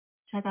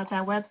Check out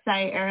that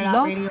website,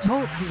 Airitoutradio.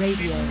 Talk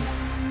Radio.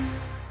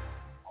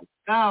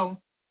 Go.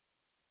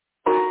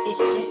 It's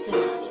just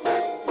a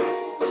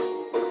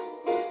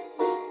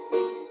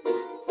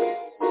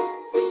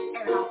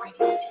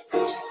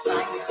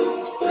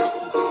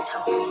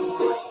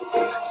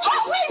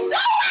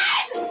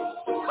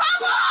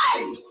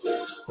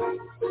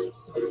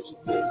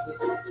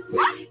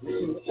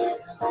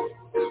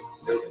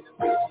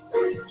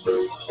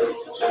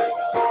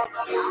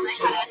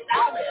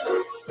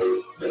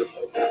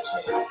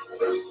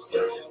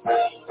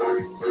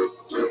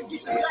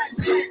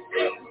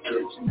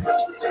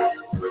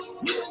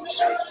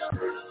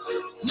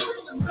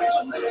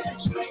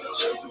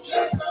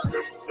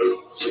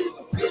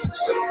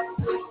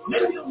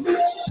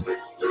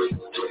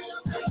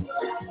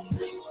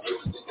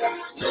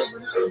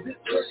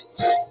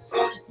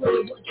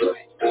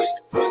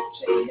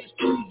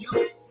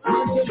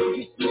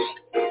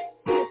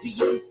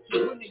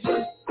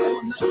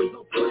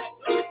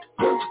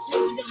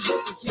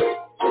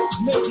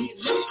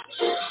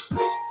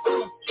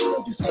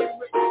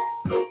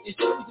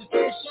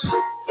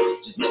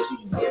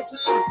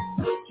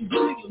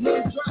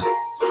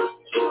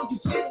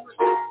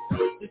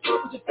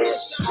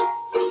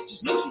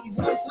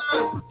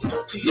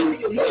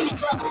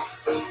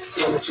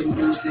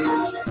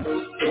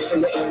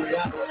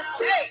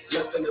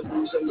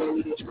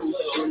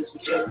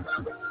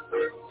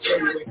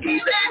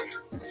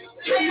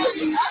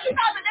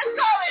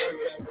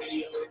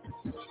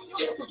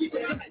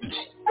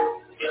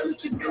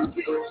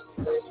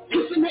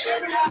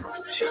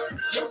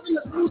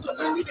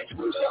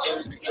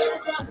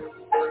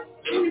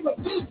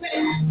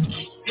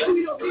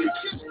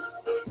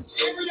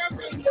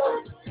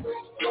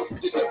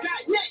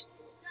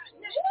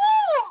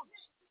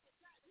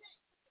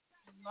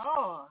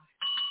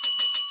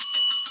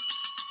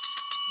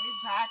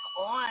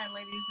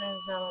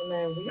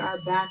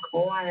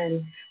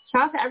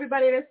Shout out to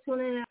everybody that's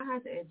tuning in. I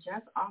had to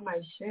adjust all my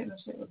shit. My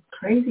shit was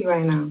crazy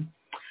right now.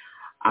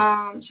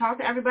 Shout out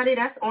to everybody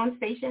that's on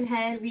Station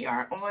Head. We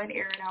are on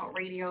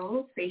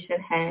Airitoutradio, Station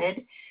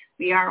Head.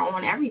 We are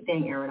on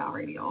everything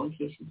Airitoutradio, in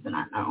case you do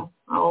not know.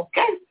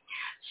 Okay.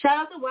 Shout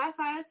out to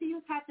Wi-Fi. I see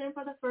you tapped in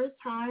for the first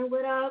time.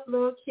 What up,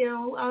 Lil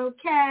Q?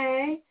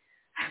 Okay.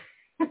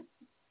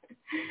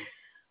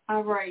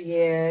 All right,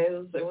 yeah,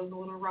 it was a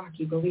little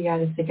rocky, but we got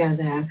it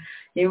together.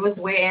 It was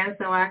waiting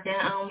so I can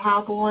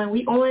hop on.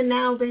 We on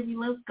now, baby.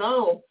 Let's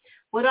go.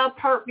 What up,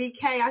 Perp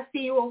BK? I see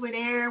you over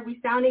there. We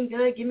sounding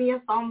good. Give me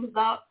a thumbs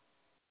up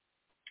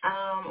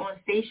on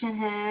Station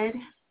Head.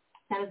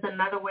 That is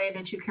another way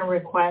that you can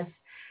request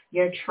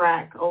your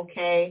track,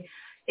 okay?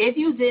 If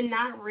you did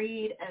not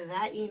read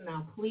that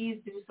email, please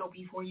do so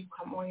before you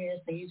come on here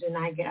so you do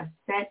not get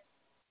upset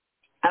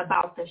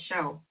about the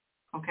show.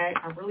 Okay,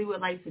 I really would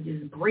like to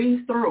just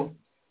breeze through,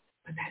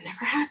 but that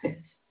never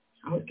happens.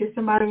 I would get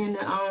somebody in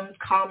the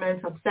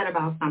comments upset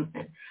about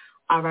something.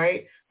 All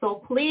right, so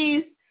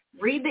please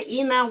read the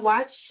email,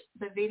 watch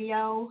the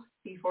video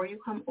before you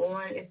come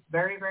on. It's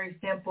very, very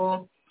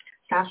simple.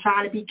 Stop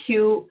trying to be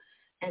cute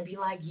and be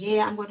like,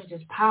 yeah, I'm going to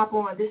just pop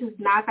on. This is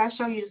not that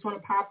show you just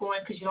want to pop on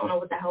because you don't know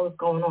what the hell is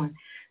going on.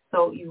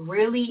 So you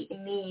really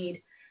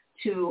need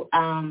to,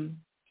 sorry,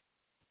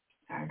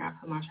 I got to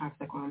put my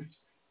chopstick on.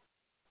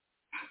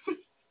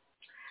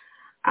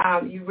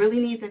 You really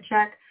need to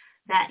check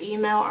that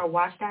email or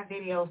watch that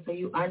video so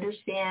you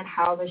understand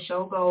how the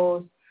show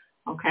goes,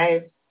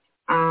 okay?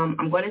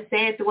 I'm going to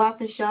say it throughout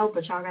the show,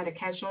 but y'all got to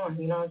catch on,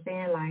 you know what I'm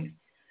saying?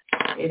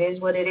 Like, it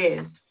is what it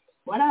is.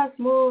 What up,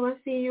 Smooth? I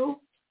see you.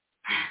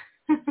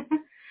 All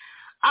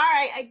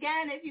right,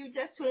 again, if you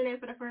just tuning in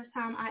for the first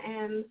time, I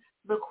am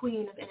the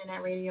queen of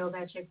internet radio,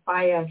 that chick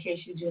Fire, in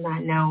case you do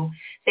not know.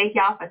 Thank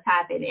y'all for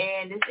tapping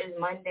in. This is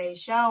Monday's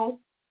show.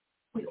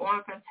 We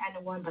on from 10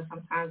 to 1, but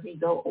sometimes we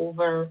go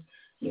over,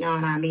 you know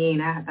what I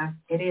mean?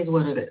 It is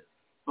what it is.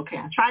 Okay,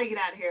 I try to get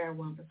out of here at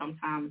 1, but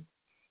sometimes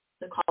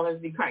the callers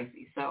be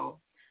crazy. So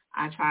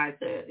I try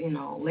to,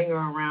 linger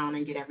around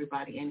and get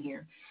everybody in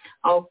here.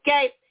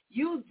 Okay,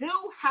 you do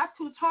have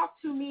to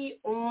talk to me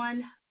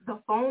on the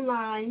phone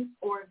line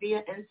or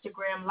via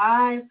Instagram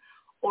Live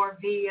or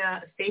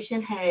via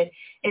Station Head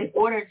in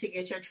order to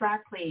get your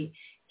track played.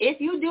 If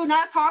you do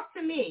not talk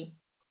to me,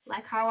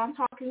 like how I'm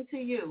talking to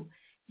you,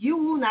 you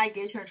will not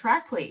get your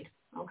track played,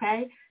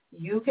 okay?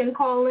 You can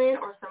call in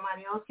or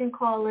somebody else can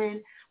call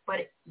in,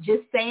 but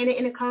just saying it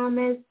in the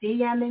comments,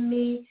 DMing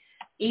me,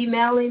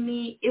 emailing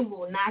me, it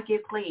will not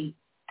get played.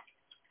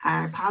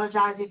 I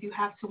apologize if you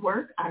have to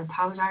work. I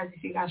apologize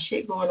if you got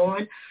shit going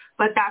on,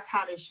 but that's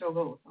how this show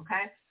goes,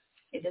 okay?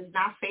 It does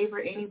not favor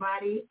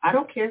anybody. I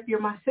don't care if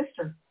you're my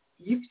sister.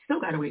 You still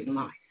got to wait in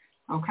line,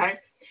 okay?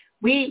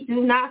 We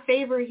do not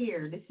favor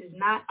here. This is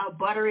not a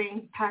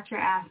buttering, pat your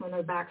ass on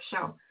the back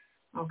show,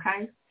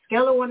 okay?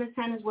 Scale of 1 to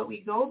 10 is what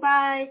we go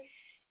by,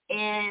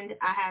 and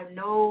I have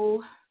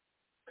no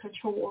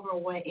control over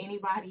what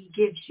anybody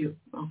gives you,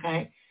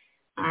 okay?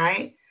 All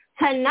right?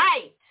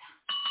 Tonight,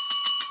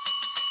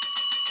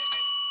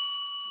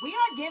 we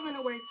are giving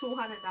away $200,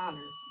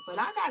 but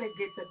I got to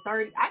get to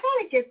 30. I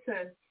got to get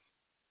to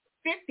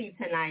 50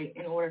 tonight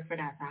in order for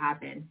that to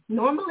happen.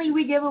 Normally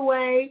we give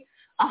away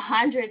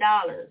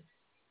 $100.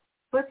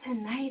 But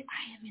tonight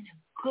I am in a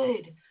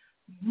good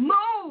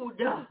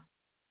mood.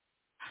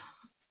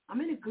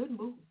 I'm in a good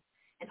mood.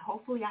 And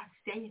hopefully I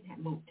stay in that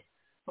mood.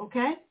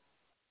 Okay?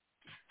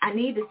 I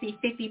need to see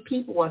 50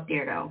 people up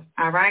there, though.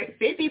 All right?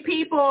 50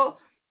 people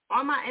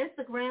on my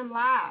Instagram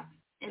Live.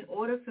 In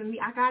order for me,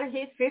 I got to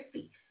hit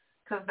 50.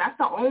 Because that's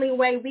the only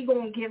way we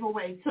going to give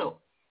away 2.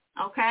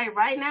 Okay?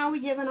 Right now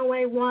we're giving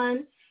away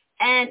 1.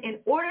 And in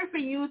order for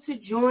you to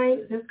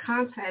join this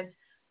contest,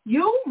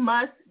 you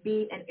must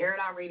be an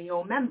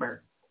Airitoutradio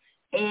member.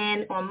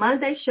 And on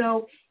Monday's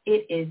show,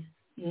 it is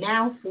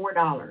now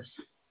 $4.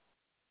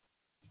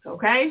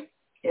 Okay?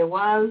 It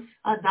was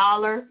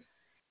 $1.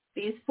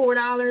 These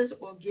 $4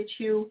 will get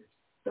you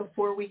the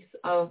 4 weeks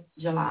of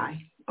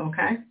July.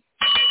 Okay?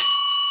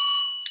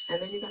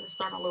 And then you're going to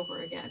start all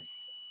over again.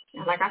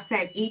 And like I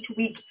said, each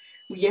week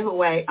we give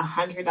away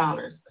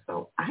 $100.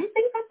 So I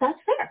think that that's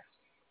fair.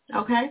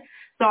 Okay?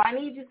 So I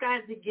need you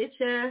guys to get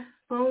your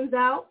phones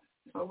out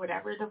or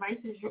whatever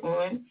devices you're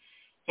on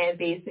and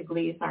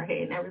basically start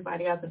hitting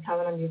everybody up and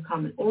telling them you're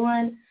coming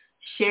on.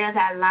 Share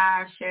that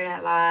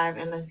live,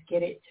 and let's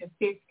get it to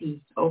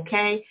 50,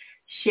 okay?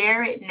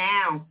 Share it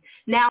now.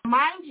 Now,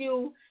 mind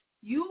you,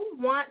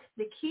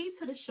 the key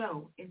to the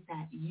show is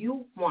that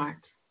you want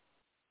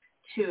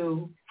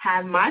to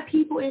have my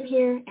people in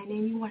here, and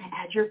then you want to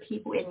add your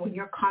people in when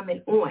you're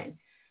coming on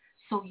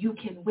so you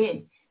can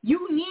win.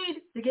 You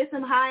need to get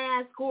some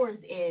high-ass scores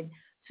in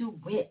to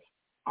win,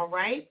 all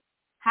right?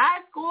 High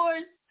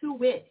scores to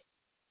win,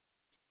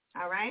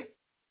 all right?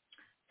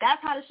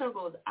 That's how the show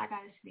goes. I got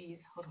to sneeze.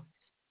 Hold on.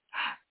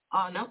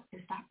 Oh, no,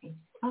 it stopped me.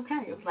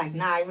 Okay. It was like,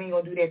 nah, we ain't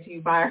going to do that to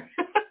you, Fire.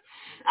 All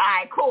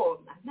right, cool.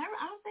 I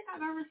don't think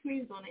I've ever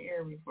sneezed on the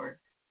air before,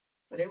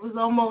 but it was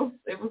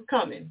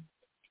coming.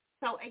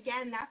 So,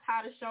 again, that's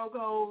how the show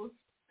goes.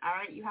 All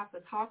right, you have to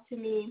talk to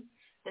me.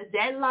 The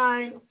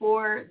deadline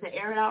for the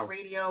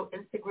Airitoutradio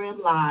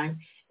Instagram Live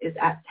is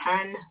at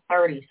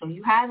 10:30. So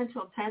you have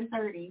until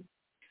 10:30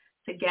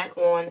 to get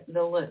on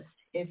the list.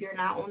 If you're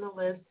not on the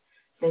list,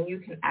 then you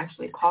can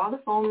actually call the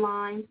phone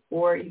line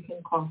or you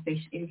can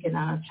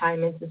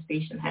chime into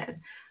Station Head.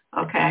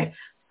 Okay.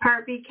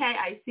 Perp BK,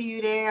 I see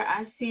you there.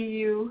 I see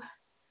you.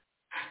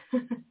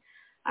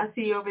 I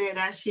see you over there.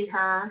 That's she,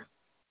 her.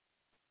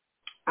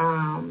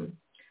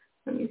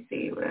 Let me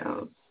see what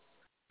else.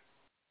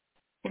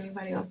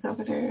 Anybody else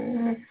over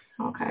there?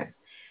 Okay.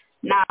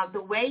 Now,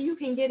 the way you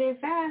can get in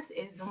fast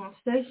is on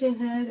Station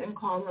Head and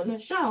call on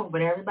the show,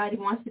 but everybody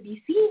wants to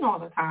be seen all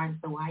the time,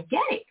 so I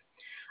get it.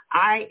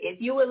 All right, if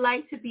you would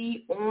like to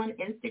be on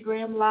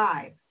Instagram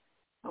Live,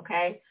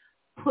 okay,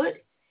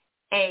 put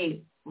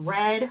a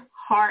red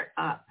heart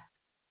up,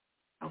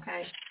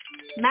 okay?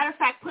 Matter of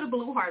fact, put a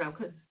blue heart up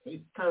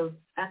because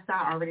Esther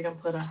already done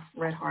put a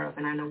red heart up,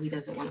 and I know he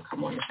doesn't want to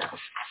come on the show.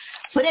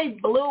 Put a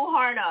blue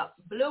heart up,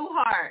 blue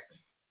heart,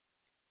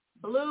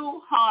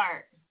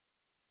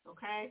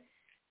 okay?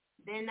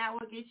 Then that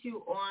will get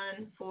you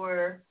on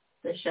for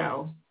the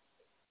show,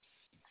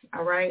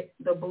 all right?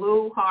 The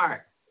blue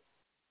heart.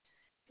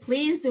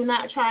 Please do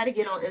not try to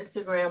get on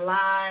Instagram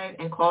Live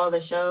and call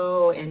the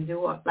show and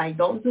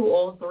don't do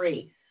all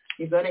 3.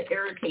 You're going to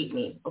irritate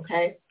me,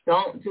 okay?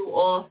 Don't do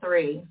all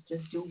 3.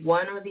 Just do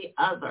one or the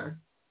other,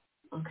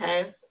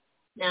 okay?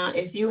 Now,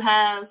 if you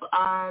have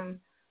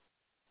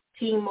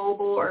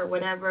T-Mobile or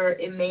whatever,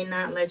 it may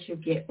not let you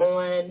get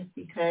on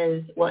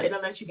because,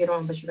 it'll let you get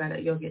on, but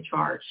you'll get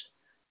charged,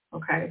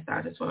 okay? So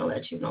I just want to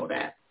let you know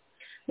that.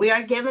 We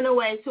are giving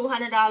away $200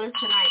 tonight.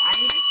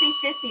 I need to see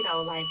 50,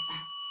 though,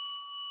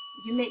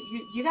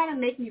 You gotta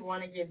make me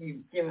want to give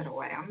it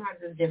away. I'm not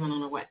just giving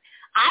it away.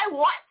 I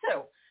want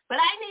to, but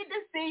I need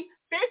to see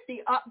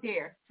 50 up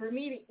there for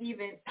me to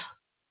even.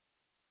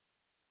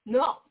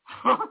 No,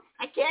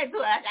 I can't do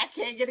it. I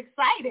can't get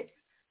excited.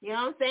 You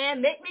know what I'm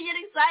saying? Make me get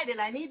excited.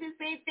 I need to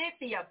see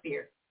 50 up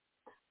there.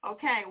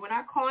 Okay, when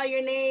I call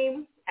your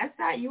name,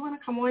 Esther, you want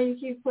to come on? You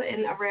keep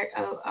putting a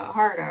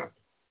heart up.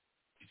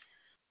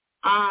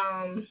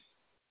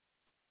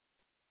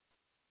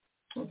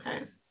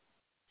 Okay.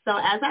 So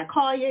as I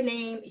call your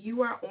name,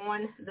 you are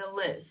on the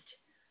list,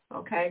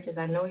 okay? Because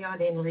I know y'all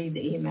didn't read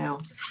the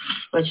email,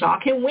 but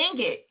y'all can wing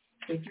it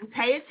if you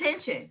pay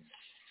attention,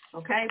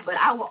 okay? But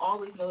I will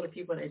always know the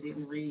people that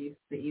didn't read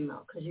the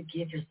email because you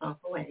give yourself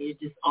away. You're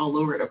just all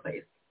over the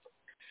place.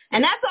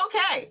 And that's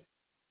okay,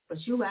 but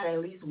you got to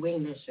at least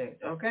wing this shit,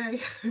 okay?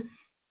 You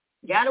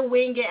got to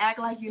wing it, act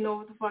like you know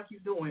what the fuck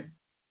you're doing,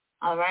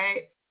 all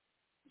right?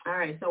 All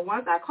right, so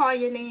once I call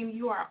your name,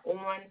 you are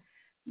on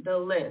the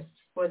list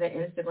for the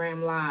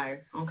Instagram Live,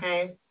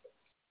 okay?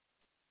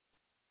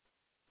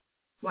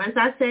 Once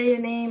I say your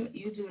name,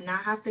 you do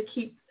not have to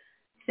keep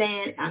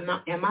saying, am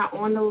I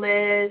on the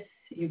list?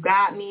 You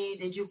got me?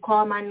 Did you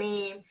call my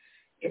name?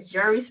 It's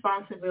your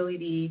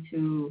responsibility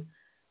to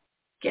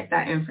get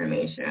that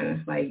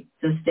information,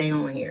 to stay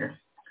on here.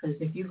 Because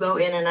if you go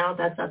in and out,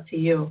 that's up to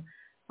you,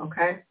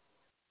 okay?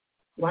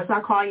 Once I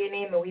call your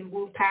name and we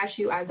move past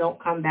you, I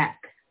don't come back.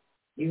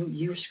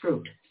 You're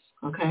screwed,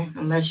 okay,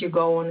 unless you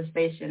go on the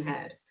station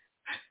head.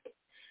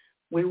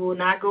 We will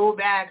not go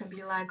back and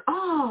be like,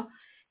 oh,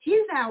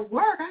 he's at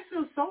work. I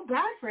feel so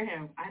bad for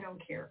him. I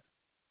don't care.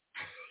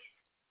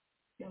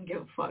 You don't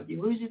give a fuck.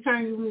 You lose your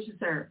turn, you lose your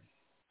turn.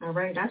 All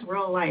right? That's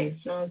real life.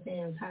 You know what I'm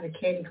saying? I'm tired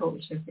of candy coat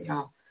shit for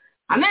y'all.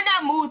 I'm in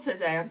that mood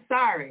today. I'm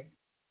sorry.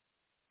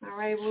 All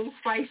right? A little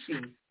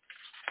spicy.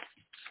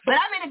 But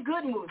I'm in a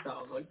good mood,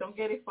 though. Like, don't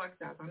get it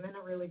fucked up. I'm in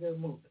a really good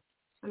mood.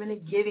 I'm in a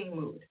giving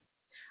mood.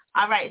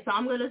 All right, so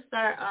I'm going to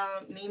start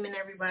naming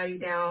everybody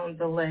down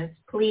the list.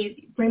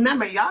 Please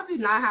remember, y'all do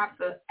not have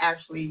to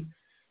actually,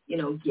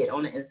 get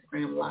on the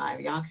Instagram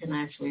Live. Y'all can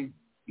actually,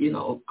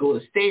 go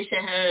to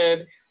station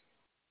head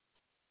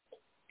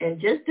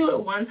and just do it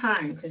one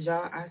time because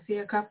I see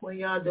a couple of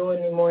y'all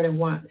doing it more than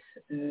once.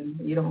 And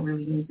you don't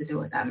really need to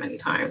do it that many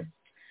times.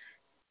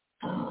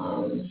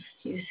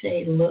 You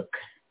say, look.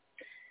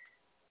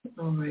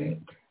 All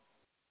right.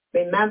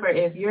 Remember,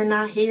 if you're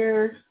not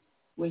here,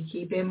 we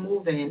keep it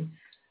moving.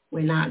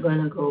 We're not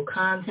going to go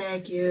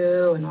contact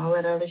you and all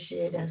that other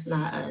shit. That's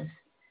not us.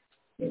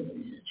 You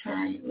lose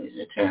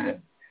your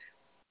turn.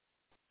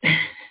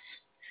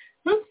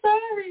 I'm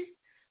sorry.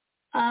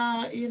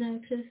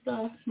 Pissed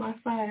off my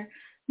fire.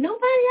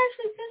 Nobody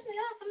actually pissed me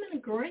off. I'm in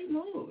a great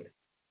mood.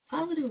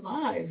 Positive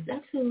vibes.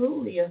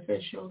 Absolutely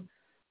official.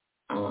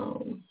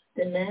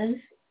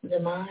 Demise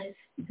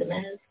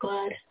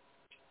Squad.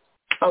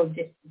 Oh,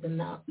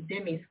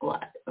 Demi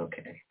Squad.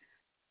 Okay.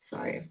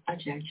 Sorry, I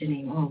jacked your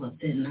name all up,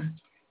 didn't I?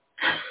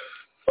 I'm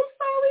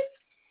sorry.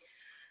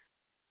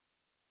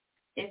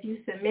 If you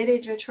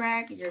submitted your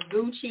track, you're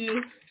Gucci.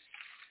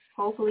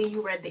 Hopefully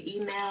you read the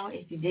email.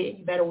 If you didn't,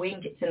 you better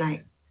wing it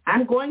tonight.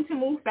 I'm going to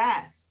move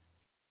fast.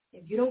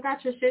 If you don't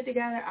got your shit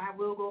together, I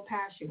will go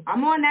past you.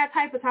 I'm on that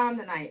type of time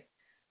tonight.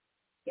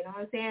 You know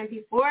what I'm saying?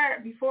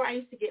 Before I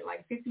used to get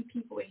like 50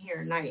 people in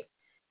here a night.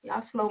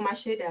 Y'all slow my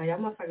shit down. Y'all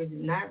motherfuckers do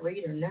not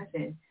read or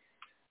nothing.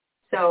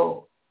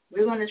 So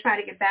we're going to try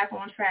to get back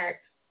on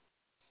track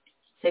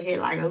to get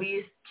like at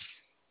least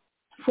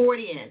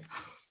 40 in.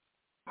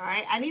 All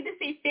right? I need to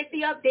see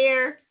 50 up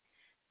there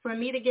for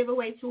me to give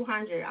away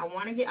 200.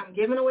 I'm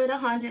giving away the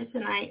 100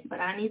 tonight, but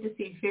I need to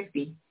see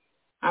 50.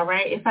 All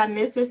right? If I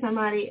miss it,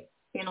 somebody,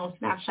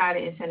 snapshot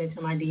it and send it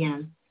to my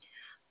DM.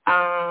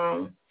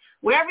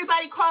 Where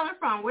everybody calling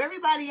from? Where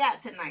everybody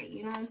at tonight?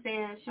 You know what I'm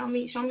saying? Show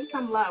me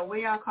some love. Where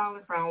y'all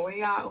calling from? Where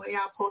y'all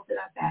posted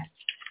up at?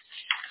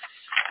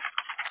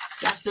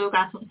 Y'all still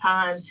got some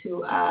time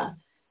to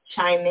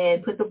chime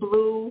in. Put the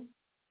blue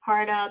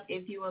heart up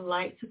if you would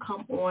like to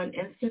come on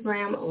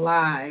Instagram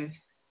Live.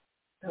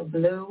 The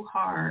blue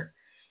heart.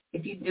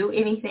 If you do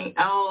anything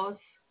else,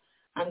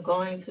 I'm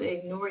going to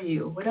ignore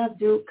you. What up,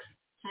 Duke?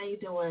 How you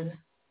doing?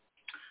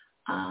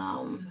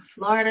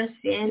 Florida,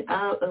 stand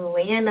up.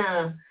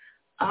 Atlanta.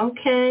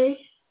 Okay.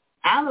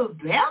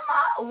 Alabama?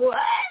 What?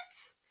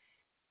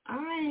 All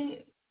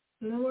right.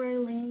 New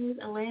Orleans,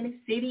 Atlantic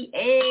City.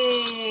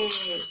 Hey.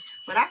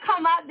 When I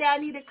come out there, I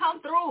need to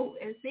come through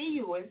and see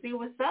you and see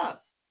what's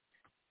up.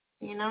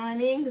 You know what I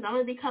mean? Because I'm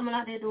going to be coming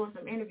out there doing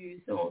some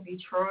interviews soon.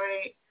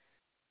 Detroit.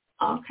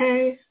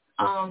 Okay.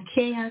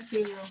 King, I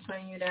see you. I'm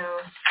putting you down.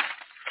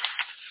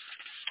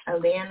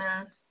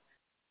 Atlanta.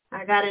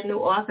 I got a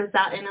new office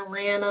out in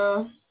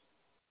Atlanta.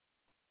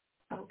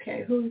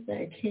 Okay, who's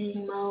that?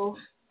 King Mo.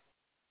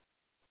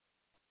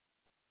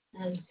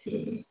 Let's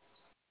see.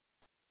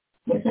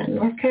 Was that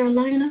North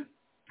Carolina?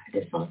 I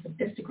just saw some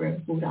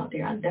Instagram food out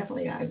there. I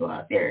definitely got to go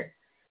out there.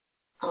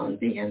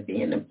 DMV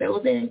in the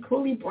building.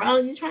 Cooley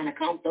Brown, you trying to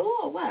come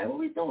through or what? What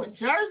we doing?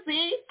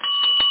 Jersey,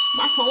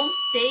 my home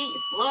state,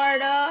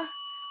 Florida,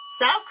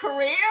 South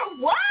Korea.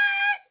 What?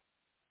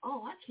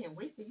 Oh, I can't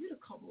wait for you to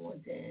come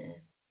on there.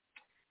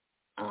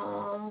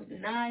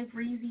 Nye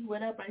Breezy,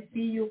 what up? I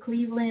see you.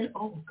 Cleveland.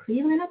 Oh,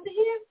 Cleveland up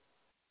here?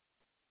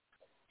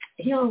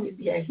 He has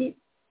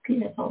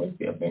always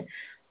been up there.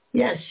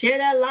 Yeah, share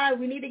that live.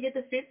 We need to get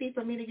to 50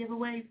 for me to give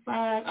away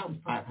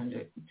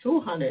 500,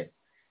 200.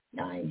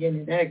 Y'all ain't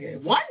getting it that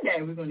good. One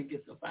day we're going to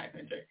get to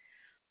 500.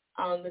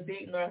 The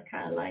big North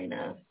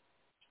Carolina.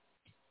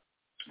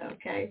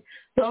 Okay.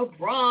 The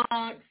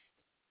Bronx.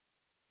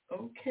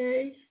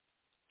 Okay.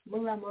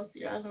 Well, most of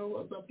y'all know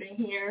what's up in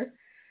here.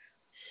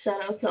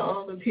 Shout out to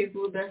all the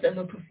people that's in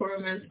the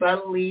Performance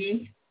Battle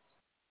League.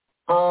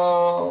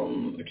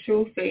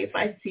 True Faith,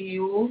 I see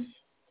you.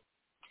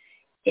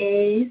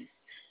 Ace.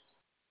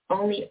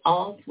 Only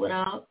Alt, what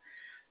up?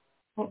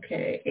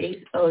 Okay,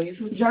 Ace. Oh, you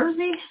from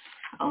Jersey?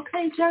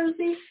 Okay,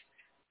 Jersey.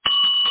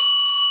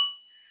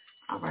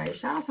 All right,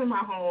 shout out to my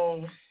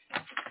home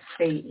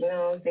state, you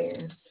know what I'm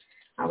saying?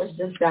 I was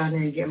just down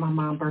there to get my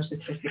mom's birth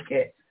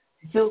certificate.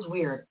 It feels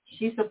weird.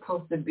 She's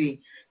supposed to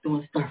be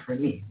doing stuff for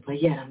me,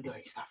 but yet I'm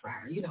doing stuff for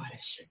her. You know how that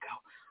shit go.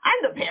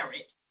 I'm the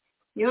parent.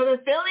 You know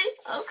the Philly?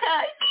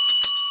 Okay.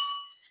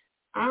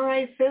 All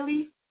right,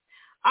 Philly.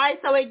 All right,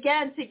 so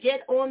again, to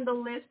get on the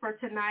list for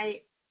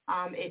tonight,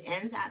 it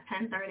ends at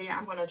 10:30.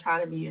 I'm going to try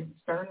to be as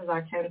stern as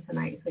I can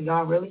tonight. So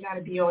y'all really got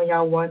to be on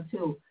y'all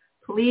 1-2.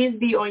 Please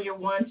be on your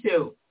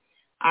 1-2.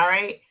 All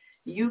right?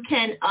 You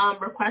can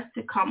request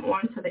to come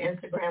on to the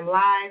Instagram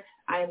Live.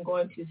 I am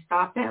going to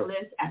stop that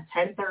list at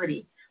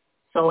 10:30.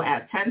 So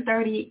at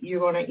 10:30, you're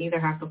going to either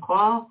have to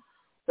call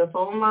the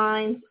phone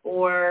lines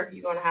or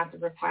you're going to have to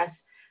request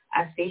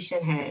a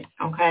station head,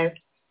 okay?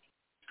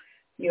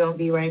 You're going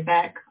to be right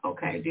back.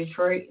 Okay,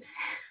 Detroit.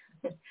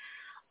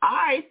 All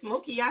right,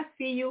 Smokey, I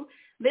see you.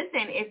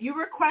 Listen, if you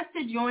request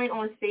to join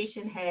on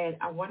Station Head,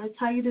 I want to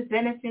tell you the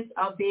benefits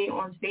of being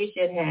on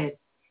Station Head,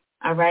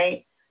 all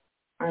right?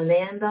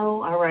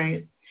 Orlando, all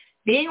right.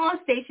 Being on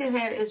Station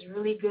Head is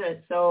really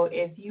good. So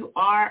if you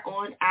are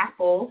on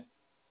Apple,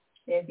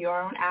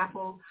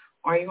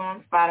 or you're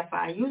on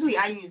Spotify, usually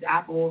I use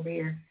Apple over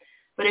here.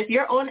 But if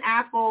you're on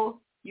Apple,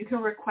 you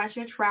can request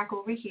your track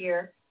over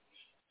here.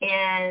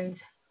 And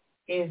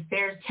if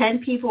there's 10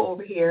 people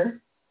over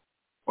here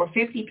or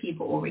 50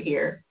 people over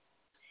here,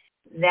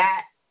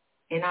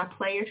 and I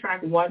play your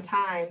track one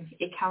time,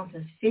 it counts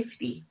as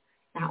 50,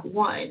 not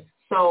one.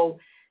 So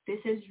this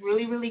is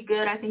really, really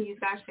good. I think you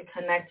guys should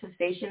connect to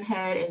Station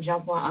Head and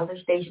jump on other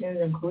stations,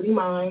 including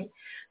mine.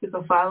 You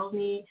can follow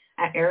me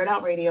at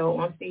Airitoutradio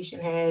on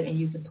Station Head, and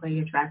you can play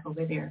your track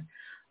over there.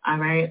 All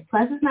right?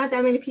 Plus, it's not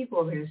that many people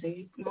over here, so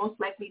you're most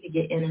likely to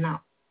get in and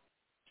out.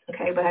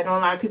 Okay? But I know a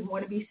lot of people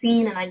want to be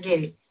seen, and I get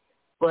it.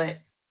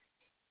 But,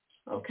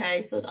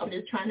 okay, so I'm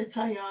just trying to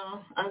tell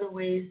y'all other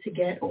ways to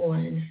get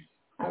on.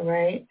 All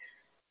right?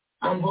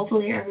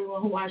 Hopefully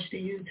everyone who watched the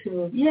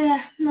YouTube.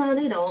 Yeah, no,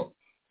 they don't.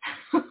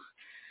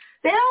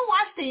 They don't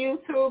watch the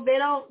YouTube. They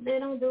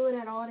don't do it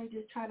at all. They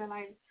just try to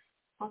like,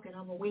 fuck it,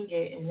 I'm gonna wing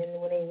it. And then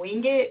when they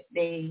wing it,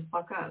 they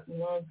fuck up. You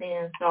know what I'm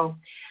saying? So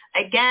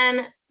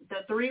again, the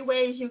 3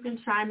 ways you can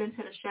chime into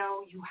the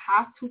show, you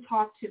have to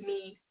talk to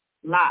me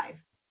live.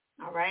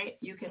 All right?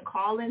 You can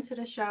call into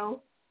the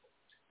show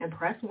and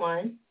press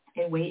 1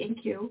 and wait in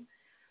queue.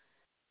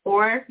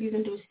 Or you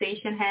can do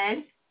Station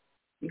Head.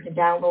 You can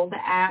download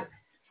the app,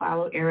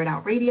 follow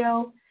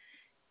Airitoutradio,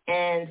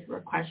 and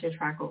request your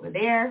track over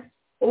there.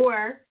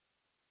 Or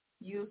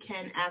you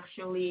can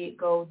actually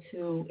go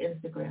to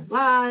Instagram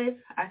Live.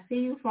 I see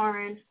you,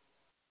 Foreign.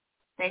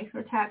 Thanks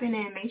for tapping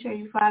in. Make sure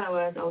you follow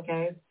us,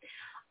 okay?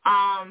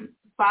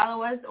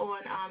 Follow us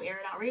on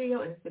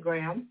Airitoutradio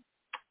Instagram,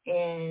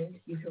 and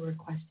you can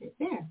request it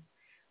there.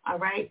 All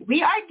right?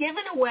 We are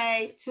giving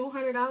away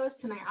 $200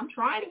 tonight. I'm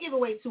trying to give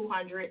away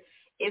 $200.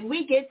 If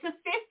we get to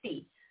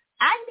 50,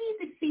 I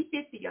need to see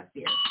 50 up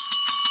there.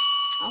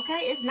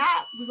 Okay? If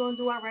not, we're going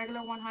to do our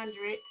regular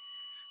 100.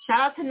 Shout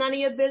out to None of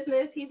Your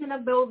Business. He's in the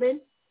building.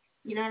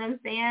 You know what I'm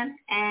saying?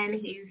 And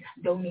he's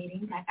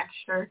donating that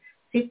extra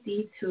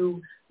 50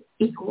 to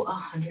equal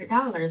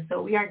 $100.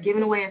 So we are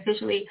giving away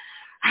officially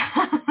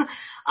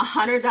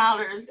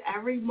 $100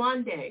 every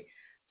Monday.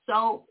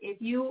 So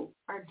if you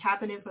are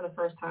tapping in for the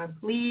first time,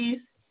 please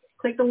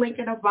click the link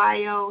in the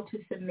bio to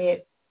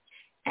submit,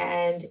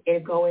 and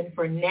it'll go in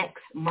for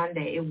next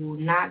Monday. It will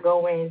not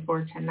go in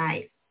for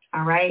tonight.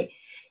 All right?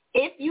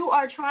 If you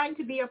are trying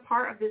to be a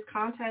part of this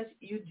contest,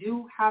 you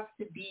do have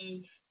to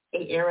be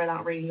a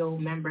Airitoutradio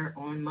member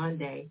on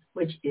Monday,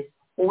 which is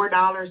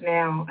 $4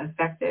 now,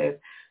 effective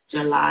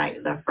July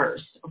the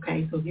 1st.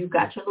 Okay, so if you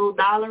got your little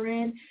dollar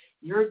in,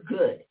 you're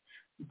good.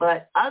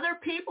 But other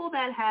people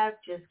that have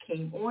just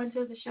came on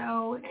to the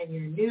show and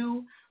you're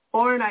new,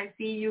 or and I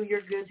see you,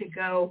 you're good to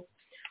go.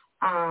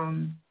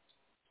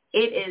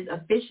 It is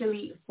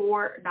officially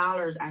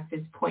 $4 at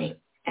this point,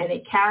 and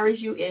it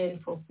carries you in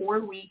for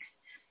 4 weeks.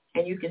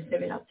 And you can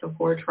submit up to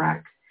 4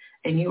 tracks,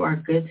 and you are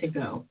good to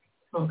go,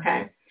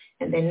 okay?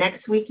 And then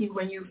next week,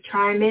 when you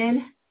chime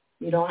in,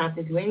 you don't have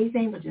to do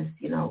anything but just,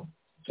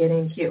 get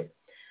in queue,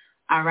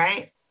 all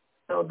right?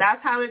 So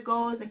that's how it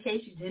goes in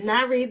case you did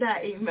not read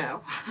that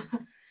email.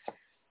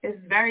 It's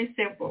very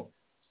simple.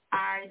 All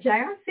right, Jay,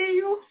 I see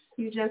you.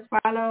 You just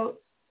followed.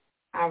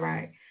 All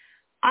right.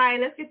 All right,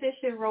 let's get this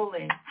shit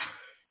rolling.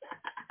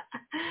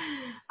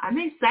 I'm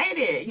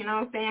excited, you know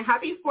what I'm saying?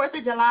 Happy 4th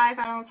of July if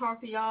I don't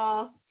talk to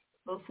y'all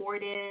before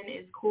then.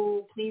 It's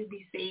cool. Please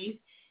be safe.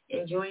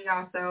 Enjoy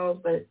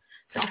yourselves, but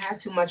don't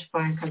have too much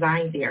fun because I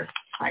ain't there.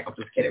 Like, I'm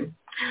just kidding.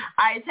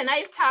 All right,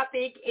 tonight's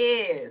topic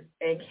is,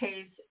 in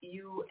case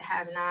you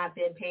have not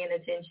been paying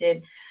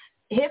attention,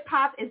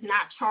 hip-hop is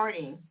not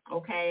charting,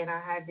 okay? And I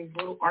had these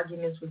little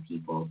arguments with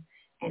people,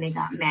 and they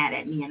got mad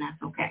at me, and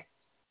that's okay.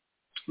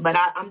 But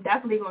I'm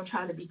definitely going to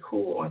try to be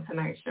cool on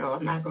tonight's show.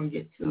 I'm not going to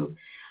get too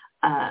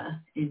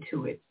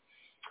into it.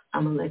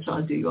 I'm going to let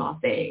y'all do your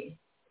thing.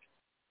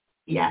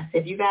 Yes,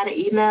 if you got an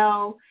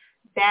email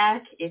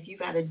back, if you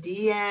got a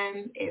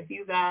DM, if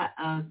you got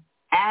a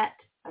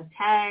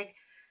tag,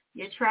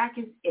 your track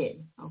is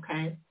in,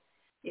 okay?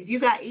 If you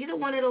got either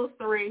one of those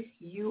 3,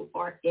 you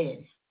are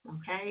in,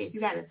 okay? If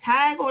you got a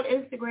tag on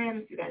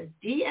Instagram, if you got a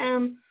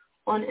DM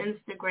on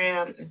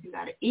Instagram, if you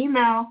got an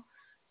email,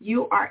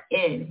 you are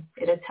in.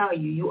 It'll tell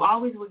you. You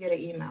always will get an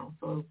email.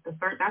 So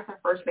that's the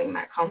first thing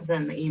that comes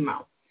in the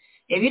email.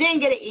 If you didn't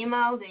get an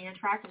email, then your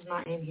track is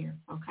not in here,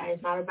 okay?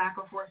 It's not a back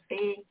and forth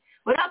thing.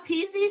 What up,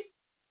 Peasy?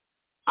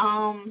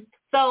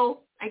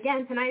 So,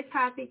 again, tonight's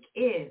topic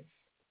is,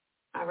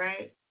 all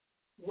right,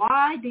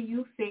 why do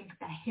you think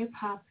that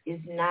hip-hop is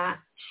not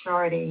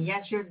charting?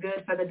 Yes, you're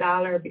good for the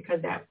dollar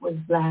because that was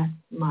last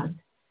month.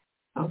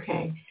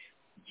 Okay.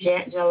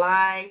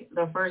 July,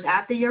 the first,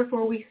 after your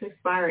 4 weeks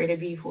expire, it'll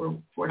be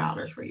 $4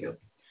 for you.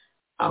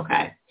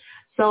 Okay.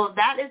 So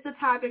that is the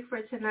topic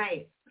for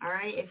tonight. All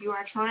right. If you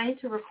are trying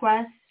to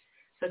request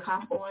to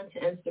come on to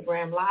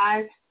Instagram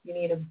Live, you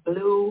need a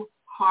blue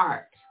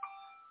heart.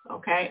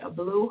 Okay. A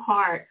blue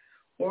heart.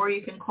 Or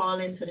you can call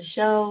into the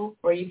show,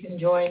 or you can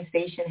join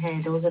Station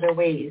Head. Those are the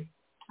ways.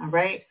 All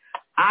right.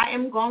 I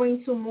am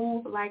going to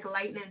move like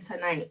lightning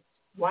tonight.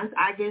 Once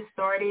I get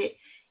started,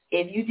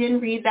 if you didn't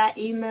read that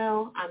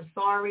email, I'm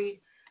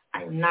sorry.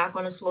 I am not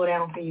going to slow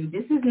down for you.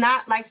 This is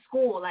not like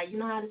school. Like, you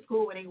know how to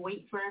school where they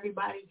wait for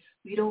everybody.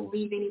 We don't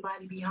leave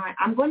anybody behind.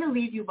 I'm going to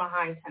leave you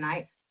behind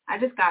tonight. I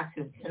just got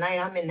to. Tonight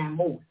I'm in that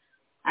mood.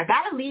 I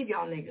got to leave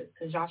y'all niggas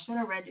because y'all should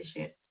have read this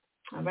shit.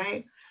 All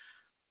right?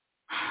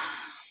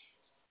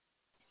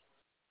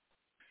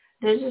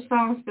 Does your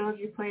song still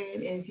be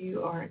played if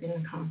you are in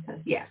the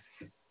contest? Yes.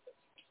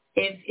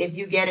 If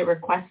you get it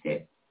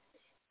requested.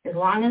 As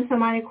long as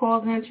somebody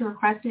calls in to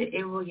request it,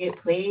 it will get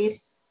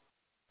played.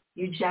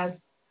 You just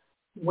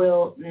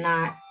will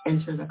not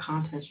enter the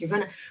contest.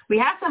 We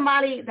have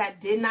somebody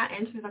that did not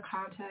enter the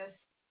contest,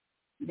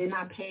 did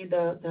not pay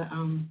the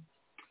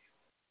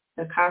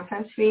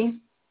contest fee,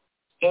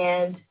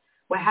 and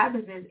what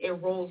happens is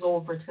it rolls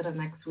over to the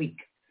next week.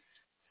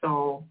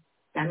 So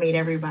that made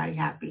everybody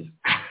happy.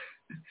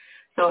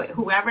 So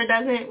whoever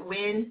doesn't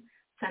win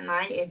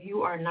tonight, if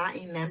you are not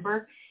a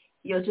member,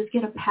 you'll just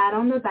get a pat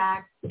on the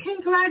back.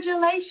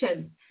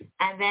 Congratulations.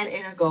 And then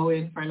it'll go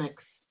in for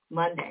next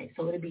Monday.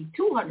 So it'll be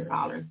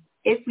 $200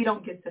 if we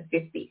don't get to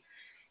 50.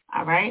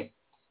 All right?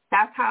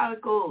 That's how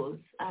it goes.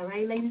 All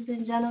right, ladies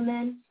and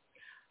gentlemen?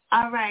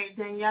 All right,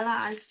 Daniela,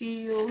 I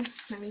see you.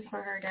 Let me put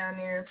her down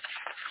there.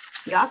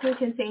 Y'all can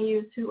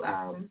continue to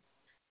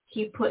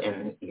keep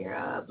putting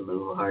your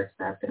blue heart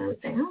stuff and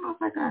everything. I don't know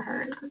if I got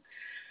her or not.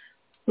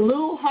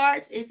 Blue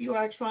hearts if you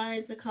are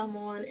trying to come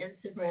on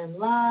Instagram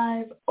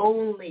Live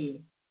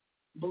only.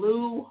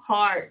 Blue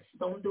hearts.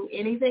 Don't do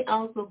anything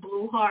else but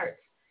blue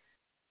hearts.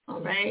 All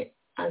right?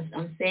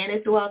 I'm saying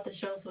it throughout the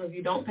show, so if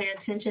you don't pay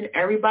attention,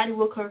 everybody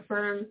will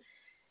confirm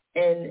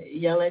and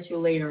yell at you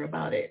later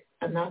about it.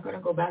 I'm not going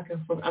to go back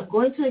and forth. I'm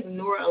going to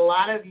ignore a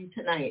lot of you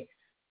tonight.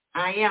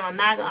 I am. I'm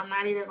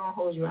not even going to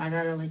hold you. I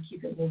got to,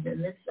 keep it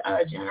moving. Miss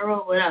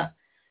General, what up?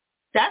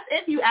 That's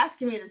if you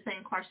asking me the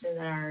same question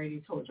that I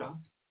already told y'all.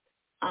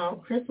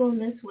 Crystal,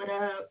 Miss, what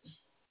up?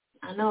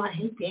 I know I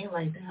hate being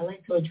like that. I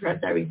like to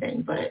address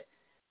everything, but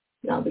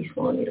y'all be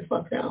slowing me the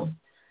fuck down.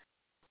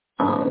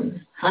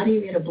 How do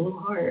you get a blue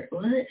heart?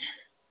 What?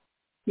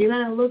 You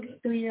gotta look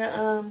through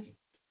your,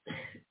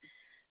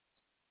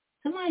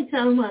 somebody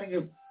tell them how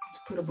to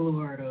put a blue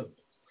heart up.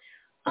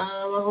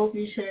 I hope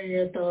you share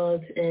your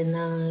thoughts in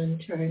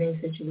non-charting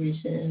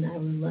situation. I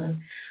would love.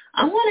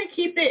 I'm gonna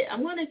keep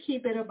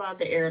it about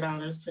the air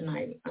dollars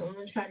tonight. I'm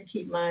gonna try to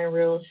keep mine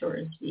real short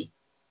and sweet.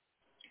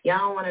 Y'all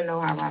don't want to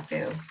know how I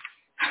feel.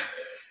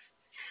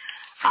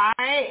 All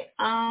right.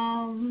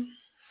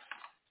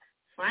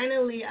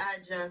 Finally, I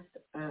just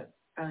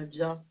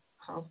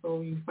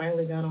also you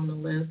finally got on the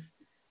list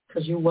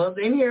because you was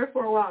in here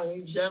for a while.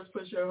 You just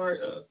put your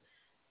heart up.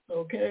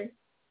 Okay.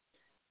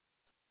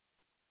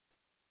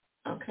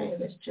 Okay,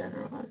 Miss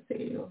General, I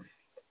see you.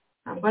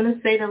 I'm going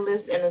to say the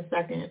list in a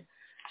second.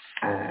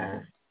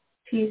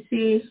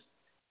 TC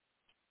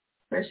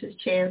versus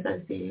Chance,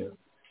 I see you.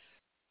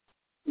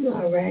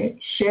 All right.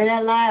 Share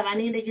that live. I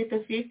need to get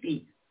to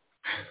 50.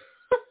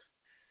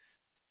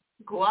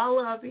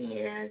 Guala up in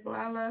here.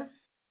 Guala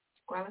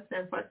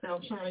said, fuck that.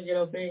 I'm trying to get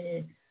up in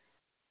here.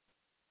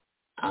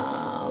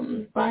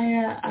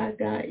 Fire, I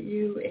got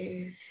you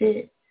a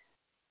fit.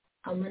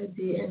 I'm going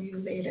to DM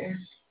you later.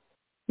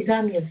 You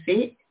got me a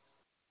fit?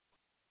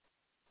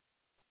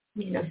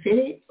 You need a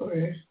fit?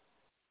 Or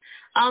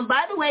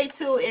by the way,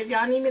 too, if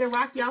y'all need me to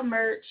rock y'all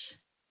merch,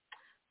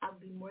 I'll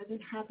be more than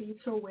happy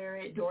to wear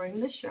it during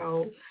the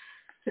show.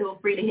 Feel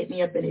free to hit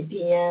me up in a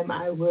DM.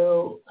 I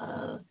will,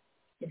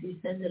 if you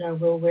send it, I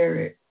will wear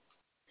it.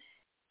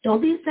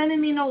 Don't be sending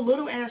me no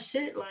little ass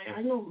shit. Like,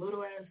 I know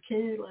little ass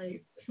kid.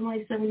 Like,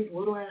 somebody send me these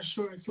little ass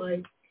shorts.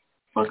 Like,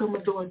 fuck, I'm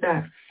gonna do with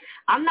that.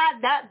 I'm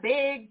not that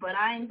big, but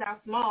I ain't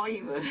that small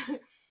either.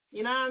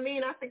 You know what I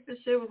mean? I think this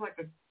shit was like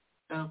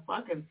a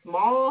fucking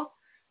small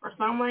or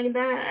something like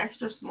that,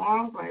 extra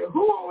small. Like,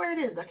 who won't wear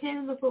this? I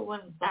can't even put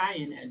one thigh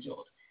in that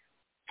joint.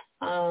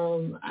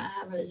 I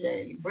have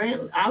a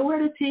brand. I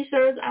wear the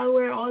t-shirts. I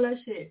wear all that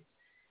shit.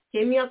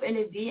 Hit me up in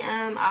a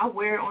DM. I'll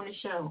wear it on the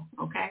show,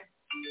 okay?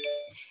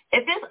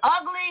 If it's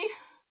ugly,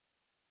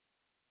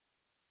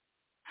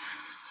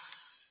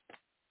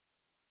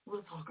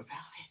 we'll talk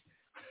about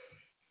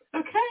it,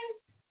 okay?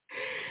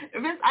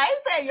 If it's, I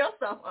ain't saying your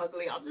stuff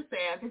ugly. I'm just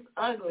saying if it's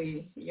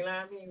ugly, you know what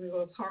I mean? We're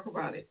going to talk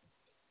about it.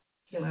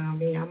 You know what I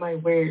mean? I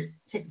might wear it,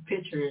 take a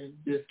picture, and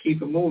just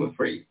keep it moving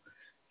for you.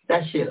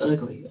 That shit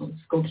ugly. I'm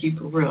just going to keep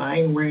it real. I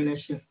ain't wearing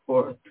that shit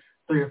for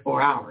 3 or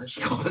 4 hours.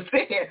 You know what I'm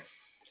saying?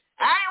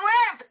 I ain't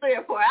wearing it for 3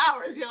 or 4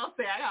 hours, you know what I'm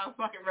saying? I got a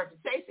fucking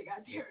reputation,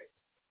 goddamn it.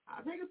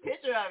 I'll take a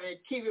picture of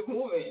it, keep it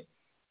moving.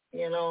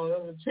 You know,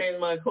 I'm going to change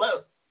my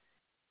clothes.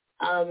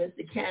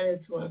 Mr. Cannon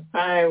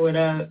 25, what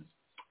up?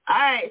 All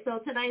right, so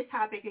tonight's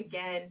topic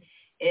again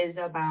is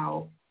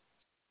about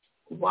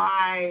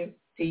why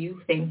do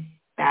you think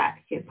that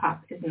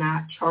hip-hop is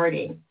not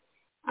charting,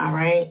 all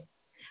right?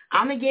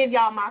 I'm going to give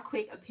y'all my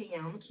quick opinion.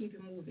 I'm going to keep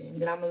it moving,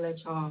 then I'm going to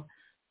let y'all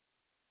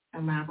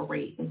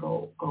elaborate and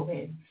go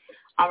in.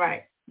 All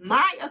right,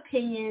 my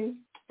opinion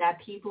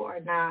that people are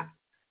not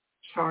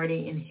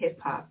charting in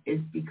hip-hop is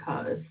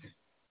because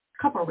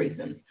a couple of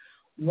reasons.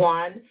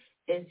 One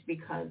is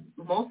because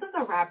most of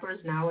the rappers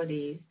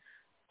nowadays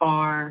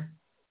are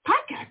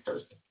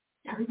podcasters.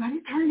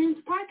 Everybody's turning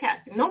into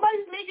podcasting.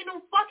 Nobody's making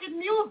no fucking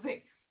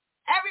music.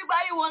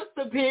 Everybody wants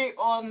to be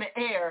on the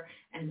air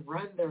and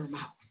run their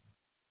mouth.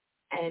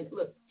 And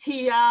look,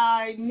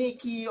 T.I.,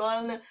 Nicki,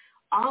 all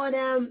of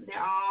them,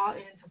 they're all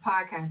into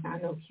podcasting. I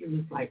know Q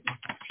is like,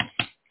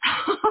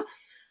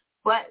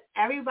 but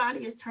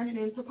everybody is turning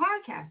into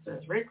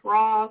podcasters. Rick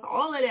Ross,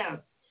 all of them.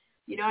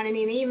 You know what I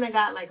mean? They even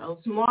got like a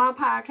small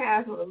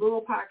podcast or a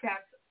little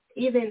podcast.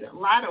 Even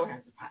Lotto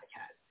has a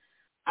podcast.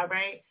 All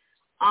right?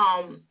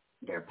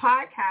 They're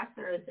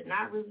podcasters. They're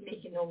not really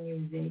making no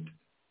music.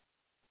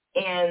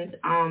 And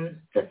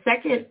the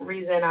second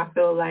reason I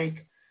feel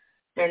like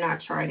they're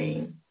not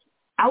charting,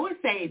 I would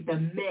say the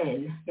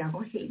men, y'all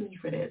gonna hate me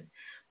for this,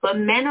 but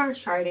men are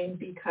charting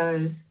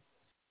because,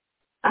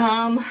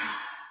 I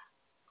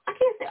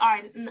can't say, all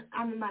right,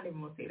 I'm not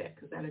even gonna say that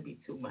because that'd be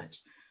too much.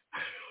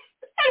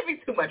 That'd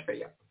be too much for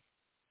y'all.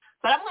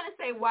 But I'm gonna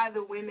say why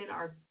the women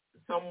are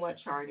somewhat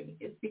charting.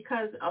 It's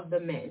because of the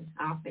men.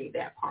 I'll say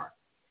that part.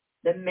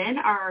 The men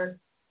are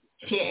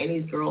cheering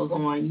these girls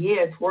on.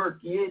 Yeah, twerk.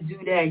 Yeah, do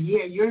that.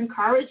 Yeah, you're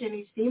encouraging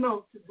these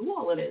females to do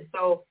all of this.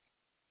 So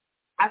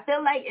I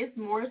feel like it's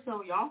more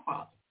so y'all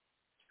fault.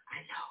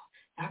 I know.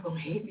 Y'all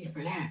going to hate me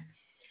for that.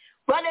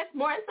 But it's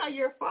more so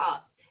your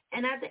fault.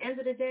 And at the end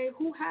of the day,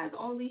 who has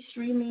all these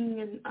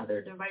streaming and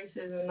other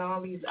devices and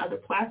all these other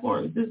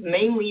platforms? This is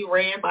mainly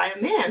ran by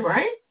a man,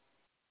 right?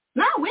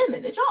 Not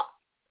women. It's y'all.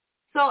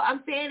 So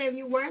I'm saying if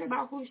you're worried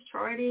about who's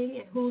charting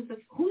and who's the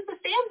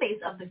fan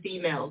base of the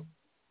females,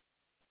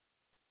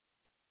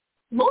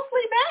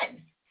 mostly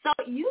men. So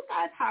you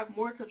guys have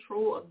more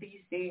control of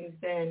these things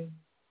than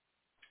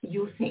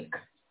you think.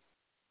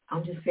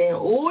 I'm just saying,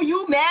 oh,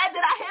 you mad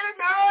that I hit a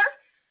nerve?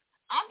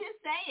 I'm just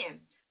saying.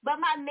 But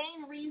my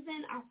main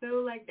reason I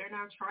feel like they're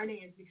not charting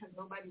is because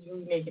nobody's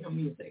really making no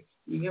music.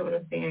 You get what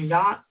I'm saying?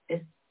 Y'all,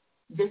 it's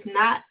just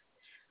not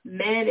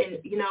men and,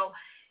 you know,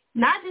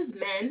 not just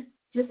men,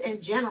 just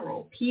in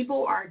general.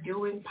 People are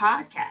doing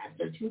podcasts.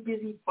 They're too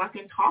busy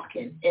fucking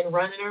talking and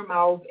running their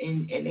mouth,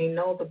 and they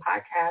know the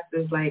podcast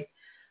is like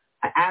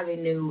an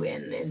avenue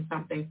and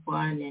something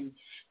fun, and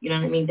you know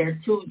what I mean?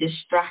 They're too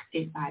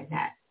distracted by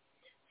that.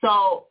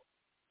 So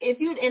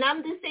and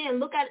I'm just saying,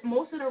 look at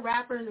most of the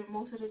rappers and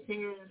most of the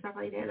singers and stuff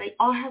like that, they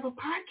all have a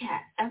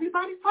podcast.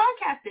 Everybody's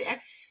podcasting.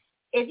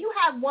 If you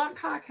have one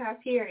podcast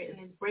here and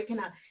it's breaking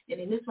up, and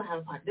then this one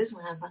has a podcast, this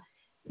one has a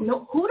podcast,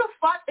 no, who the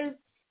fuck is,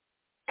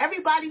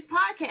 everybody's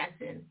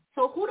podcasting.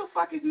 So who the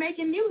fuck is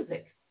making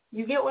music?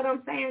 You get what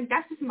I'm saying?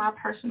 That's just my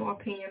personal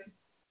opinion.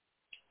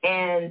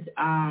 And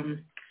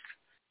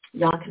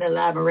y'all can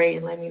elaborate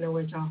and let me know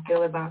what y'all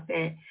feel about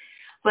that.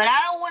 But I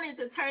don't want it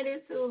to turn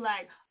into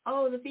like,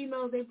 oh, the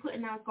females, they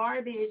putting out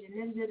garbage and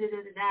then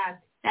da-da-da-da-da.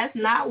 That's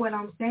not what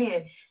I'm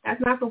saying.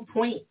 That's not the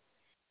point.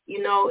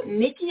 You know,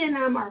 Nicki and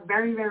them are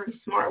very, very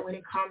smart when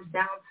it comes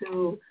down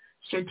to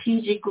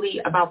strategically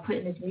about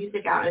putting this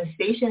music out. And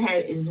Station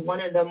Head is one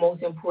of the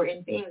most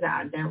important things that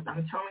I'm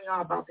telling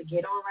y'all about to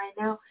get on right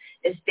now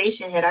is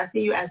Station Head. I see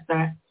you as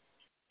that.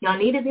 Y'all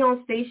need to be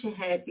on Station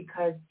Head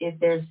because if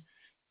there's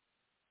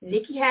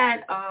Nicki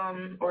had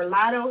or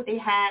Lotto, they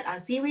had,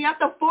 I see we up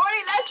to 40,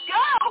 let's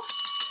go.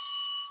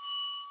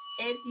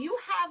 If you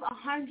have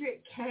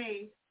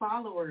 100K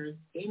followers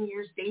in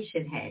your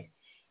Station Head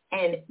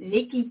and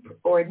Nicki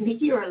or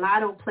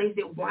Lotto plays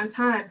it one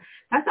time,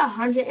 that's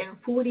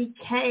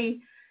 140K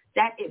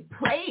that it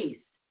plays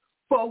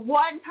for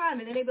one time.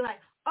 And then they be like,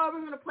 oh, we're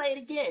going to play it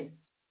again.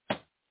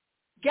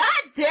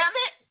 God damn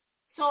it.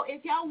 So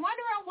if y'all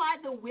wondering why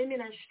the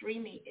women are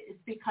streaming, it's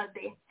because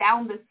they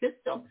found the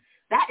system.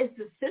 That is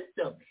the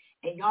system.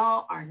 And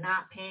y'all are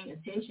not paying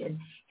attention.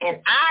 And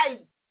I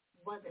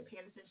wasn't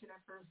paying attention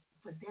at first,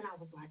 but then I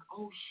was like,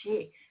 oh,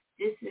 shit.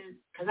 This is,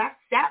 because I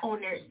sat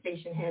on their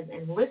Station Heads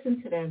and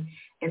listened to them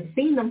and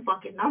seen them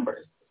fucking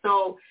numbers.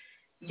 So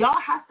y'all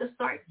have to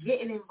start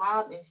getting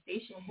involved in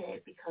Station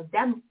Head because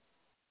them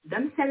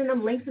sending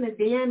them links in the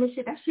DM and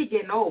shit, that shit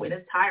getting old and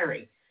it's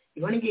tiring.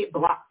 You're going to get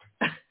blocked.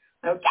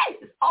 Okay,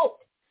 it's old.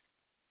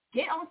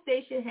 Get on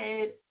Station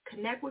Head,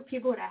 connect with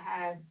people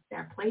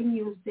that play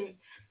music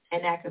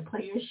and that can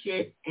play your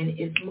shit, and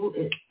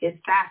it's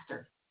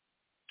faster.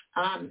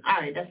 All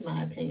right, that's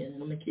my opinion,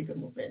 and I'm going to keep it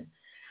moving.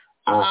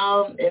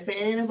 If it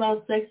ain't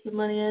about sex and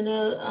money, I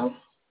know,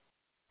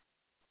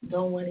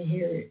 don't want to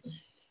hear it.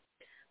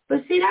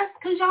 But see, that's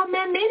because y'all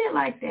men made it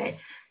like that.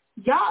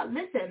 Y'all,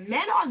 listen,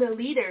 men are the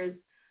leaders,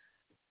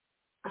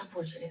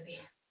 unfortunately.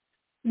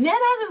 Men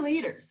are the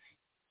leaders.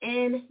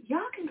 And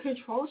y'all can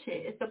control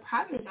shit. It's the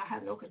problem is I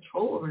have no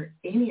control over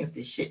any of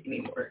this shit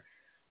anymore.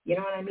 You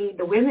know what I mean?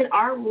 The women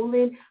are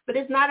ruling, but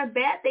it's not a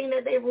bad thing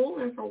that they're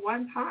ruling for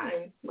one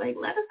time. Like,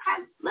 let us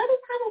have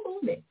a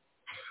moment.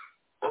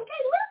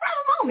 Okay, let's have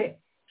a moment.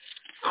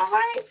 All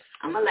right?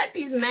 I'm going to let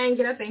these men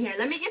get up in here.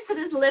 Let me get to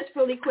this list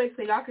really quick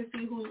so y'all can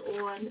see who's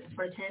on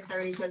for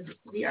 10:30 because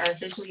we are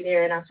officially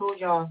there. And I told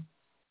y'all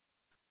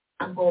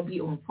I'm going to be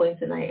on point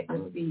tonight. I'm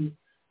going to be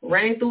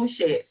running through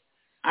shit.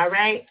 All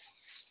right?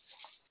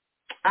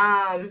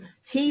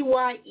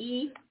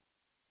 T.Y.E.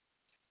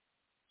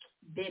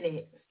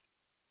 Bennett.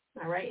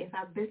 All right? If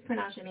I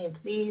mispronounce your name,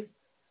 please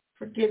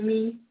forgive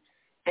me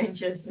and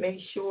just make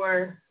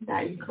sure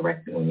that you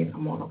correct me when you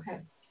come on, okay?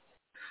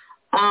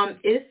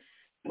 It's,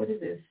 what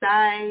is it?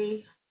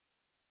 I'm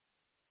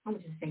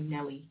going to just say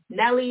Nelly.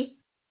 Nelly,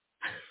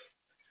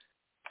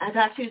 I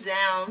got you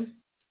down.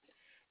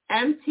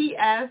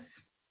 MTF,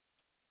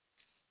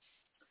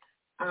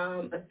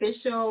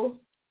 official,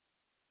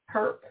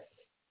 Perp,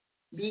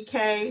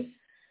 BK,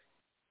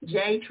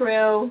 J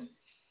Trail,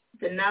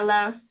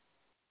 Vanilla,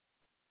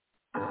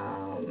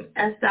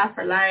 S.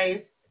 for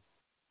Life,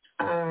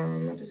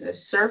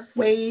 Surf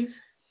Wave,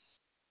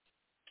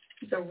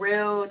 The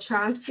Real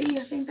Chauncey,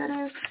 I think that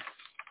is.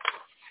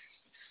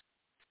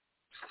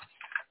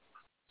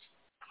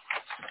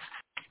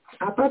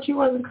 I thought you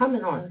wasn't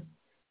coming on,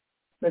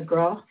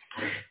 McGraw.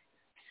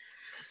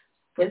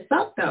 What's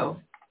up, though?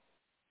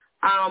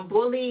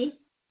 Bully,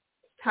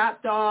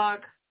 Top Dog,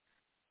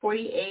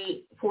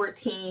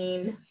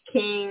 4814,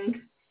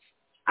 King.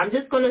 I'm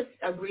just going to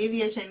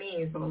abbreviate your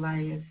names, so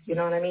Elias. You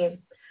know what I mean?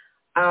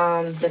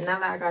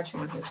 Janella, I got you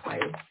on his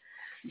place.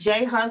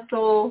 J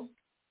Hustle,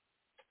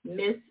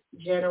 Miss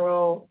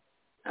General,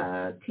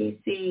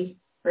 TC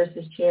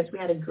versus Chance. We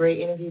had a great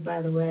interview,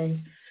 by the way.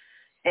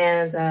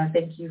 And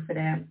thank you for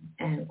that.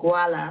 And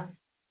Guala.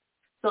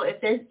 So if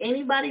there's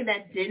anybody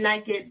that did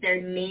not get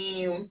their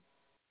name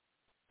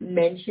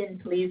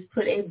mentioned, please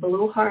put a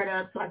blue heart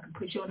up so I can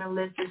put you on the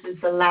list. This is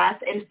the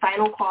last and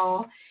final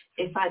call.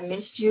 If I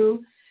missed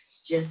you,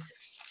 just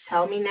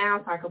tell me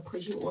now so I can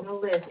put you on the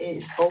list. It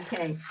is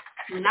okay.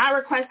 Do not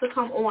request to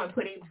come on.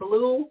 Put a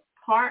blue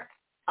heart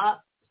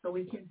up so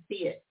we can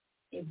see it.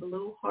 A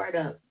blue heart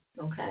up,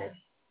 okay?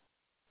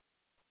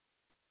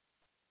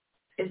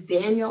 It's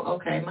Daniel?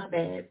 Okay, my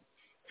bad.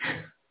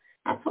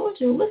 I told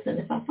you, listen,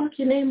 if I fuck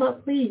your name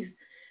up, please.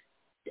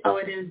 Oh,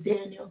 it is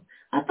Daniel.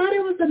 I thought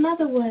it was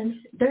another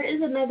one. There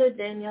is another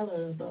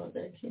Daniela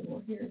that came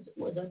on here.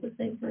 Was that the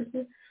same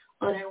person?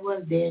 Oh, that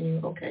was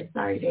Daniel. Okay,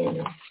 sorry,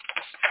 Daniel.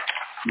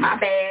 My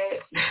bad.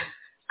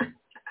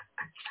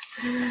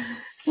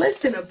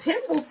 Listen, a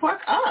pimp will fuck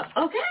up,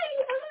 okay?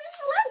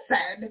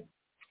 Listen.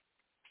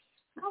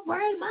 All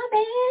right, my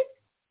bad.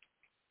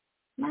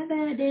 My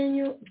bad,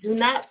 Daniel. Do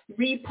not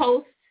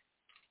repost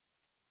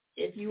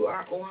if you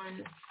are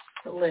on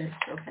the list,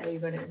 okay?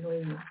 You're going to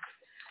annoy me.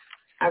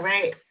 All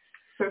right.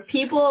 For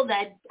people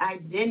that I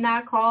did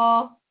not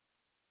call,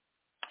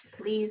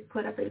 please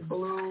put up a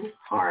blue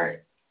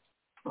heart,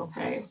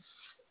 okay?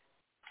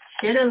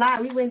 Did a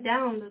lot. We went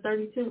down to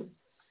 32.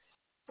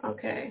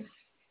 Okay.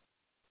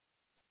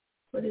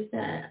 What is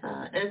that?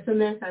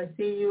 Infamous, I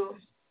see you.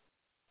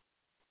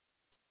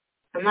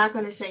 I'm not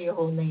going to say your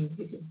whole name.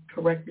 You can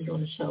correct me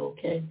on the show,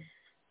 okay?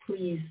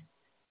 Please.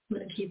 I'm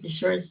going to keep it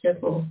short and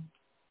simple.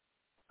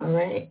 All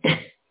right?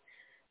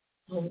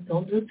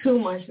 Don't do too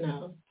much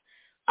now.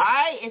 All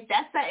right, if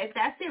that's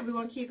it, we're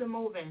going to keep it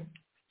moving.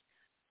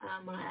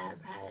 My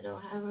iPad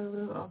don't have a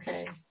little,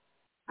 okay.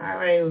 All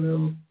right,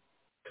 little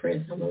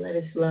Prince, I'm going to let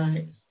it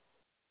slide.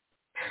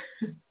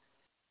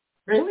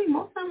 Really?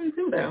 Most of them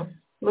do, though.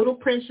 Little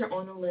Prince, you're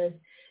on the list.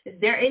 Is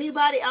there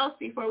anybody else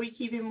before we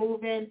keep it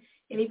moving?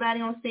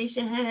 Anybody on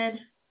station head?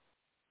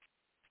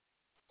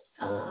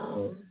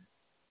 Because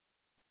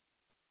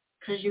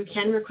you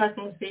can request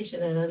on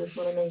station head. I just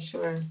want to make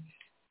sure.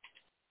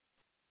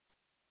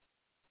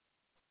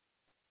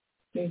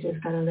 You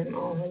just got to let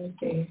me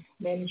see.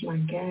 Manage my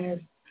gas.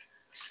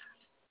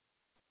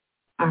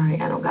 All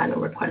right, I don't got no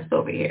requests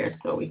over here,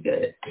 so we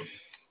good.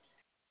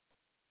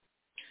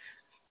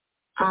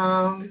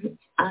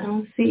 I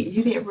don't see,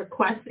 you didn't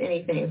request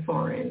anything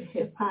foreign.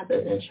 Hip-hop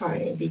isn't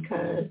charting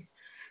because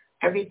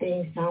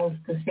everything sounds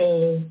the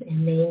same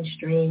and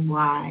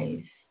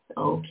mainstream-wise.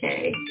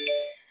 Okay.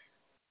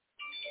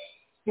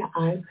 Your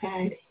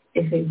iPad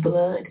is a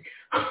blood.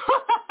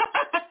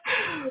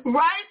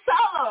 Right,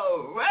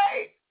 Solo,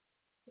 right?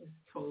 It's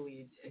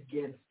totally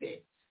against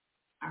it.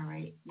 All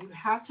right. You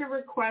have to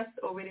request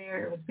over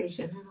there on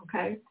station,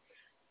 okay?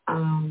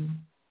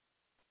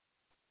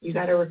 You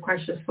got to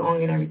request your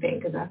song and everything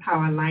because that's how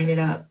I line it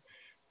up.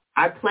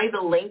 I play the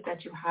link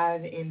that you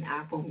have in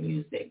Apple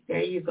Music.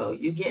 There you go.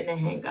 You're getting the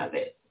hang of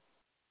it.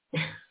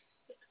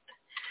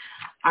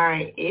 All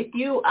right. If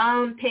you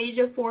paid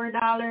your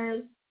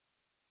 $4,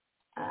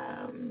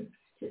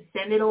 just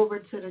send it over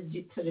to the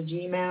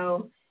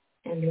Gmail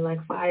and be like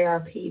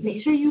FireRP.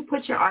 Make sure you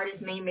put your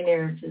artist name in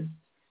there. Just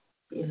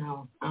You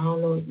know, I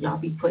don't know. Y'all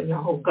be putting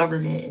your whole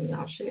government in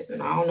y'all shit,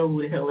 and I don't know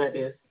who the hell that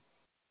is.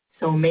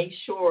 So make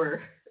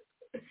sure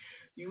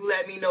you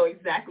let me know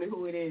exactly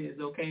who it is,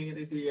 okay, in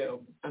the DM.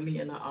 I mean,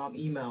 in the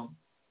email.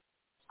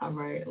 All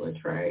right, let's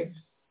try.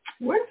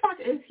 Where the fuck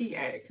is he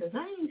at? Because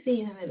I ain't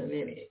seen him in a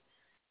minute.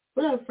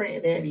 What up,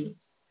 Fred Daddy?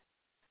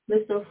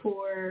 Mr.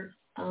 Four,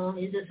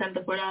 you just sent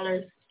the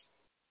 $4?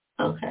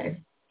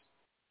 Okay.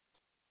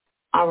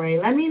 All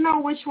right, let me know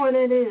which one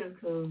it is,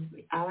 because,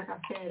 like I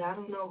said, I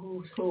don't know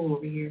who's who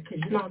over here, because,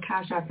 you know,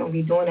 Cash App don't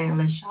be doing that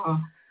unless y'all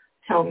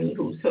tell me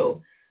who's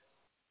who.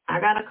 I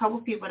got a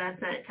couple people that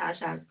sent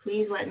Cash App.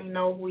 Please let me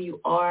know who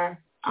you are.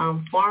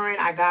 Foreign,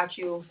 I got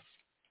you.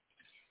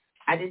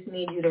 I just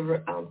need you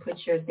to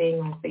put your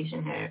thing on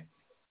Station Hat.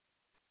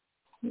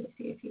 Let me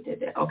see if you did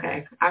that.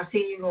 Okay, I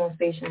see you on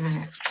Station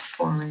Hat,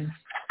 Foreign.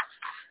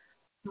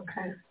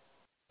 Okay.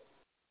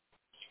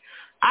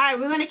 All right,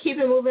 we're going to keep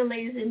it moving,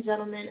 ladies and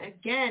gentlemen.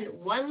 Again,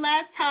 one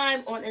last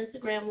time on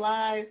Instagram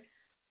Live,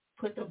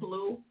 put the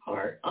blue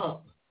heart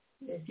up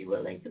if you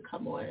would like to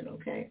come on,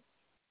 okay?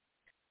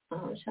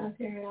 Shout out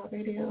to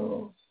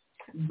Airitoutradio.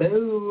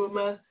 Boom.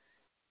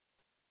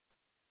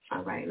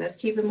 All right,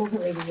 let's keep it moving,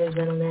 ladies and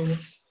gentlemen.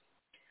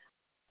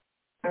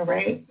 All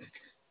right.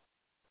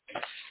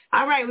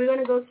 All right, we're going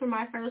to go to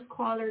my first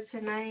caller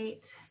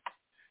tonight.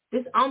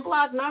 This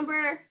unblocked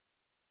number,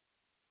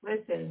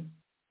 listen,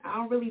 I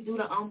don't really do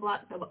the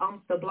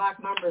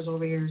block numbers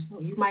over here, so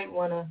you might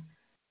wanna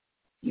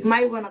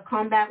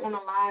come back on the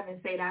live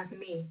and say that's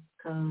me,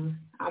 cause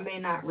I may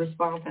not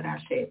respond to that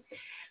shit.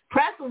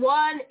 Press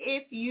 1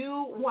 if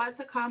you want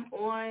to come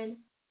on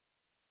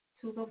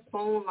to the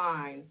phone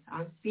lines.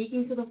 I'm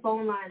speaking to the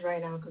phone lines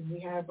right now because we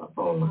have a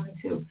phone line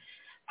too.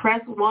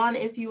 Press 1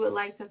 if you would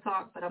like to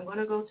talk, but I'm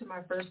gonna go to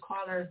my first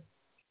caller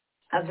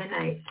of the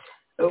night.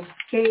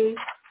 Okay,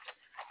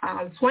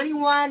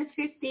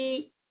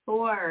 2150.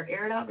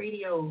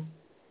 Airitoutradio.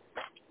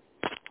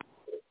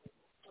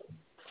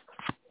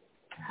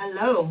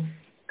 Hello.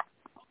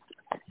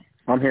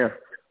 I'm here.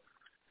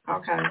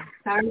 Okay.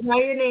 Tell me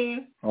your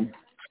name.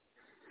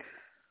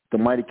 The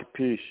Mighty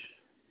Capiche.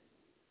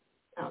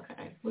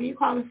 Okay. Where are you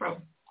calling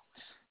from?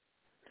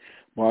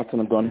 Boston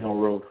and Gun Hill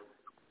Road.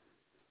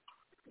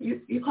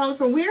 You calling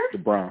from where? The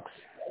Bronx.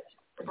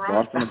 The Bronx?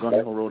 Boston and Gun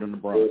Hill Road in the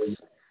Bronx.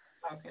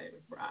 Okay,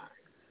 the Bronx.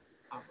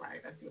 All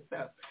right, that's what's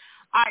up.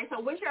 All right, so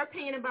what's your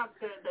opinion about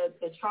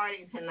the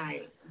charting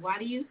tonight? Why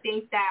do you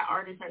think that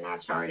artists are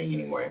not charting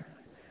anymore?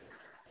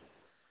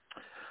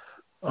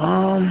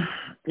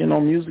 You know,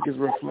 music is a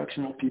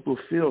reflection of what people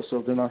feel, so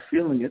if they're not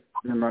feeling it,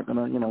 they're not going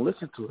to,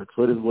 listen to it.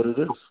 So it is what it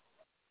is.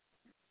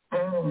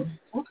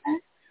 Okay.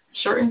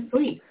 Short and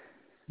sweet.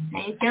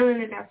 Ain't feeling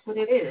it, that's what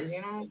it is,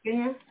 you know what I'm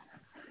saying?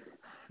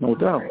 No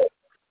doubt.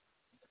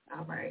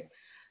 All right.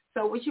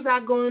 So what you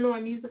got going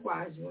on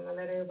music-wise? You want to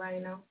let everybody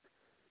know?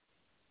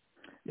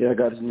 Yeah, I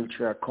got his new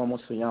track, Como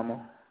Se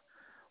Llama,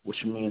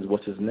 which means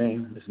what's his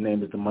name? His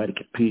name is the Mighty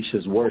Capiche,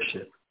 his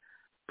worship.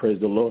 Praise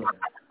the Lord.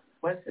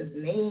 What's his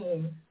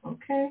name?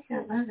 Okay, I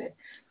love it.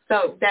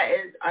 So that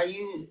is, are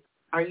you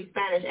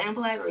Spanish and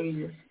black, or are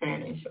you just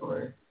Spanish,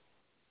 or?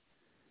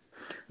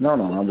 No,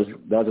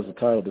 that's just the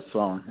title of the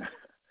song.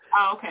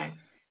 Oh, okay.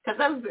 Because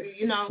that was,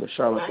 So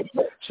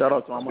shout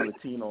out to all my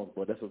Latinos,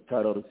 but that's the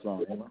title of the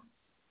song,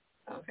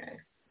 Okay.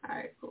 All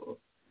right, cool.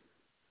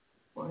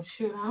 Well,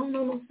 shoot, I don't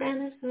know no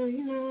Spanish, so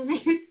you know what I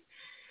mean?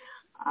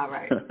 All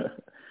right. All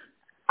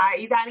right,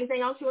 you got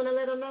anything else you want to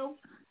let them know?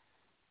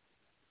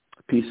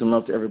 Peace and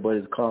love to everybody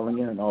that's calling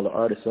in and all the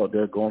artists out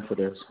there going for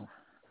this.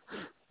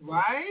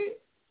 Right?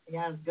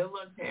 Yeah, good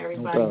luck to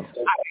everybody. No all right.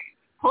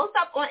 Post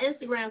up on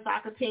Instagram so I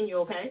can ping you,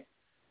 okay?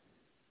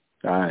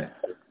 All right.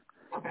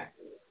 Okay.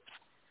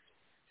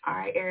 All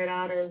right,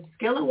 Airitoutradio.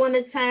 Scale of 1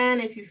 to 10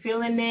 if you're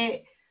feeling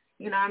it.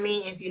 You know what I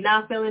mean? If you're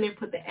not feeling it,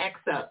 put the X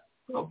up.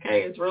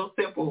 Okay? It's real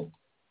simple.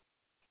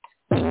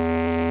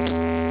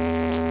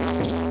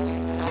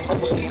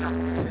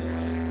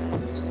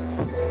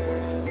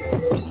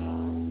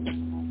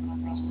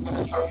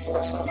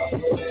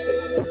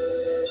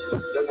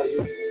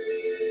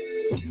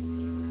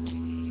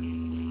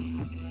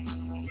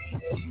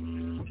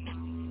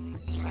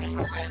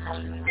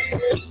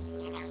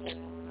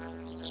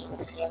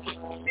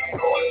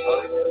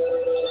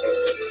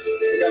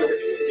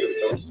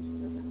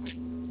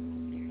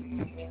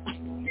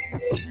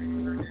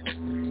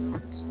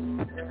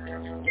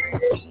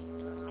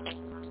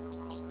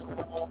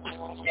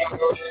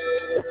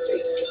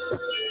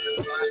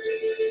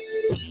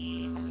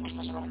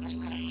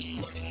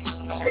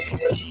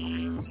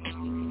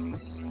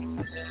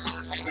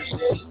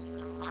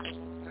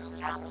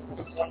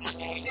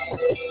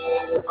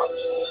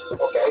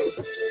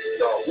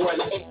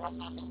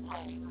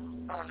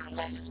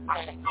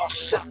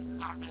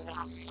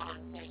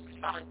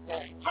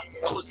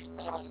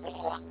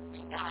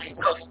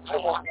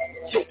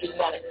 Taking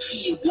out a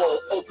key will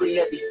open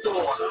every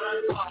door.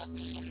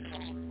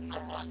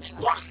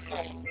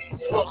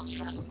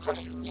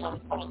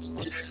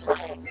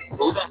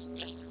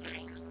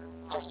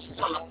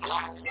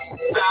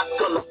 knock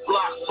on the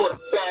block for the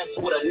fast,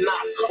 with a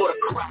knock for the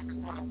crack,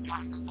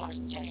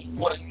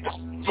 for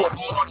the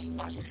money.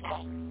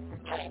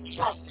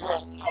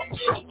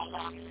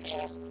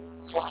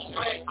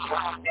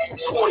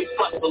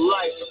 25 for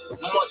life,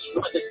 much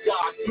rather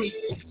die deep.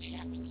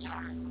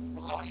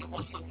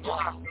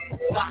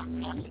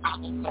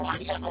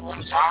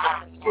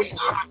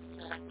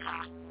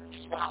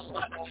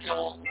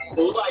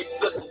 Life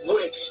is a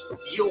witch,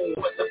 you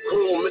with the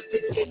broom, it's the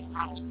kid.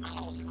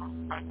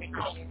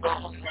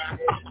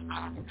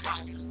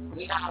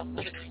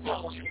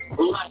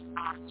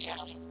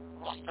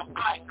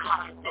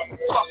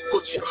 Fuck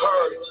what you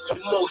heard,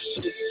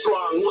 emotion is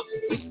strong, what's the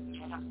beat?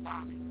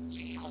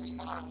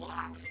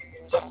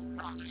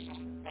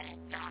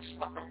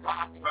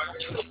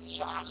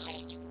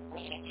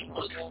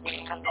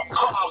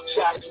 Call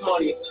cash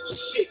money,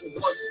 shit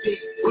was deep,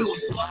 we was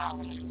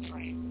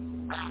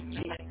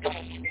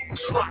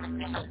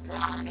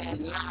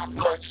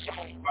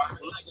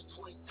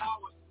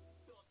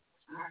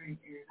Alright,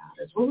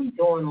 what we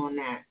doing on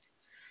that?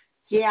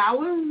 Yeah, I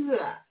was,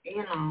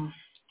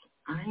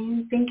 I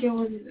didn't think it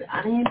was,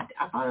 I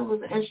thought it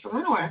was an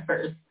instrumental at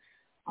first.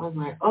 I was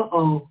like,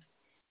 uh-oh.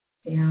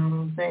 You know what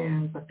I'm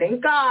saying? But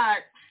thank God.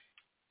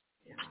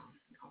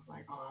 I was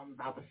like, oh, I'm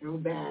about to feel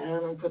bad.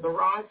 I'm going to put the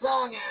wrong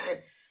song in.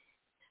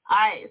 All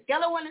right,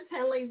 scale of 1 to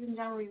 10, ladies and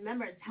gentlemen.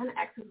 Remember, 10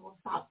 X's will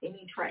stop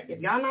any track. If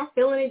y'all not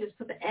feeling it, just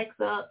put the X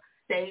up,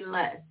 say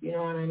less. You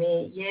know what I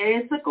mean? Yeah,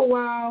 it took a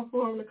while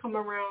for them to come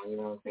around, you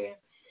know what I'm saying?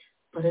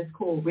 But it's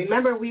cool.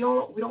 Remember, we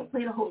don't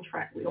play the whole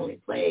track. We only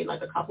play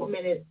like a couple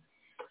minutes,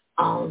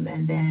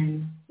 and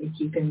then we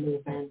keep it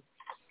moving.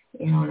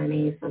 You know what I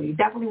mean? So you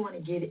definitely want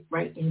to get it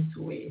right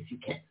into it if you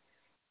can.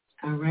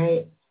 All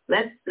right?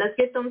 Let's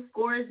get them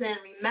scores in.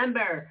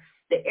 Remember,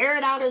 the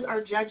Airitouts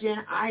are judging.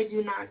 I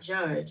do not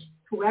judge.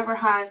 Whoever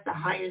has the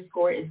highest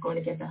score is going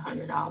to get the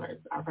 $100.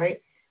 All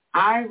right?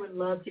 I would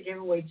love to give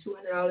away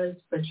 $200,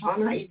 but y'all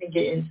not even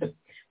get into.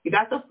 We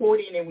got the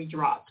 40 and then we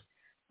dropped.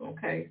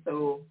 Okay?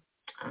 So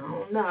I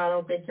don't know. I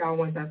don't think y'all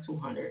want that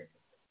 200.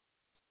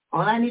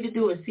 All I need to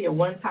do is see it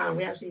one time.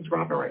 We actually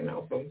drop it right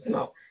now. So,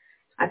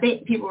 I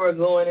think people are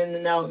going in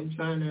and out and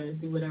trying to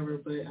do whatever,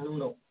 but I don't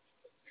know.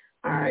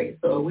 All right,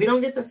 so if we don't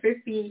get to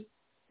 50,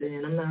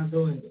 then I'm not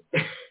doing it.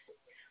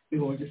 We're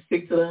going to just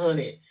stick to the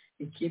 100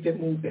 and keep it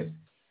moving.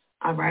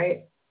 All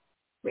right?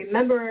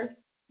 Remember,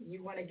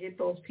 you want to get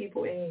those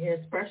people in here,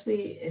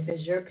 especially if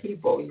it's your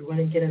people. You want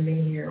to get them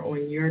in here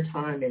on your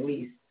time at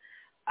least.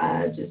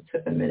 I just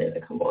took a minute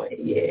to come on.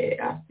 Yeah,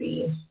 I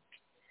see.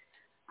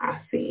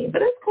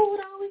 But it's cool,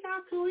 though. We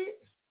got to it.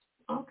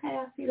 Okay,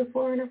 I see the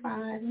 4 and the 5.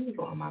 Let me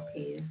go on my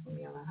page for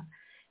me a lot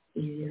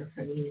easier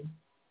for me.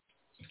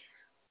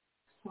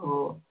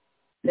 So,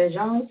 there's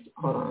y'all,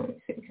 hold on, let me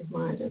see, because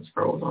mine just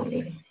froze on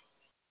me.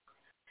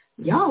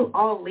 Y'all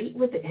all late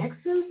with the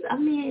X's? I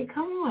mean,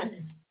 come on.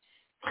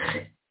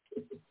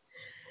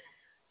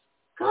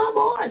 Come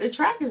on, the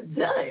track is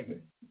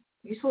done.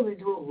 You're supposed to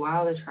do it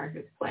while the track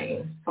is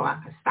playing so I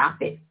can stop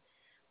it.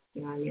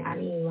 You know what I mean? I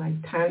need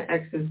like 10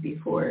 X's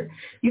before.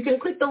 You can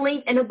click the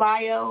link in the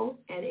bio,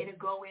 and it'll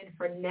go in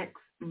for next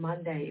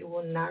Monday. It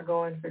will not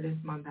go in for this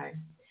Monday.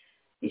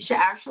 You should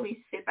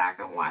actually sit back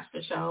and watch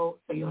the show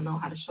so you'll know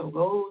how the show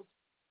goes.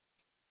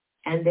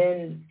 And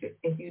then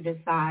if you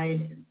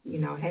decide,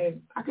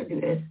 hey, I could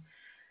do this,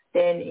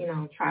 then,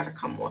 try to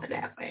come on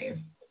that way.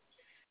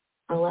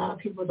 A lot of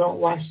people don't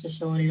watch the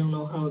show and they don't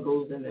know how it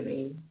goes, and then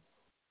they,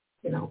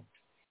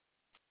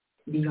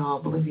 be all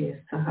oblivious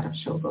to how the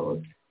show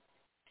goes.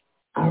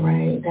 All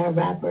right, that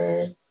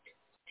rapper,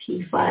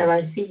 T5,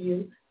 I see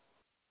you.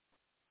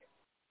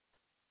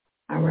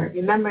 All right,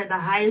 remember the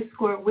highest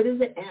score, what is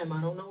the M?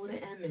 I don't know what an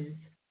M is.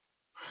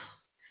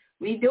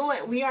 We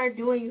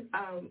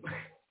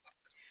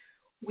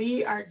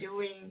are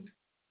doing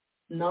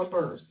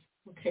numbers,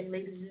 okay,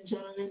 ladies and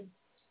gentlemen.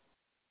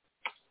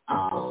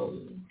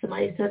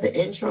 Somebody said the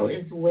intro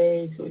is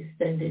way too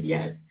extended.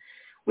 Yes.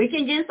 We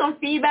can get some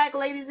feedback,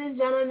 ladies and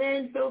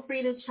gentlemen. Feel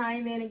free to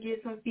chime in and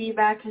get some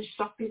feedback,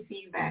 constructive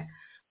feedback.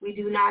 We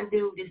do not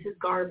do, this is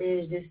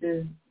garbage, this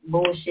is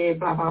bullshit,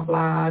 blah, blah,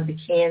 blah, the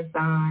can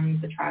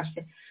signs, the trash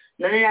can.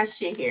 None of that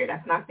shit here.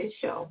 That's not this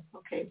show.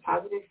 Okay,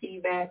 positive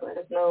feedback. Let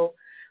us know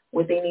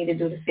what they need to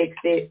do to fix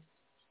it.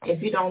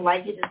 If you don't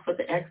like it, just put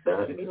the X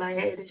up and be like,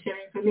 hey, this shit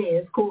ain't for me.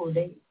 It's cool.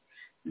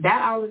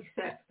 That I'll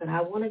accept, but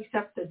I won't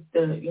accept the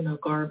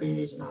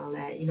garbage and all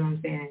that. You know what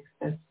I'm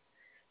saying?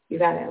 You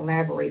got to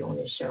elaborate on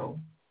this show.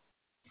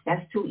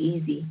 That's too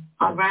easy.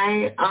 All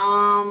right.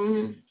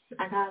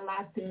 I got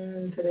locked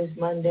in for this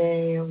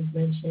Monday. I was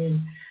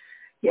mentioned.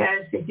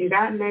 Yes, if you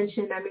got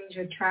mentioned, that means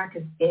your track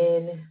is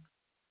in.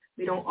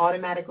 We don't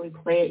automatically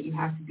play it. It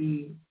has to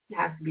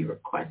be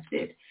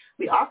requested.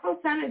 We also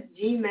send a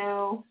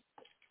Gmail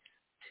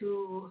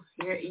to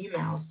your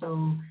email.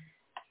 So,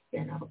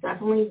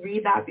 definitely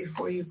read that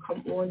before you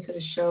come on to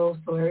the show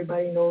so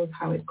everybody knows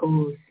how it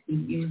goes. We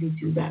usually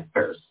do that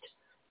first.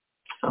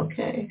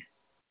 Okay.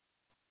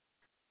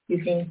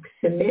 You can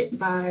submit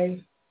by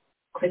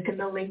clicking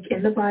the link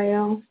in the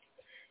bio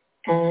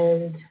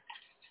and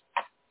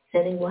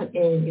sending one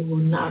in. It will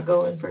not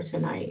go in for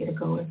tonight. It'll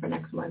go in for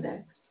next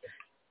Monday.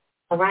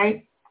 All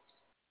right?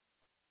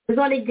 We're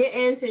going to get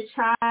into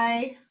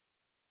Chai,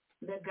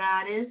 the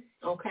goddess,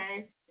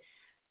 okay?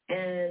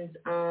 And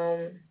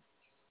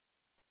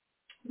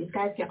these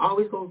guys can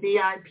always go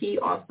VIP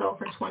also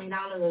for $20.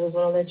 I just want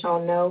to let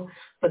y'all know.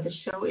 But the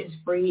show is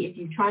free. If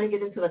you're trying to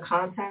get into the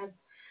contest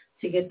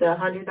to get the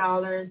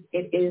 $100,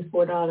 it is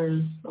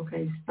 $4,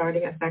 okay,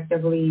 starting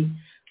effectively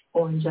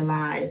on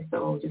July.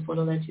 So just want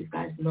to let you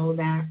guys know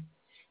that.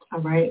 All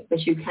right?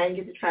 But you can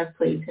get the track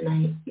played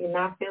tonight. You're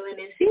not feeling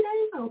it. See, there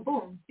you go.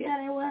 Boom. See how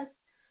that was?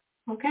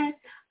 Okay?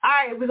 All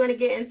right, we're going to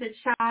get into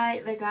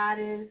Chai, the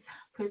goddess.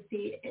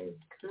 Pussy is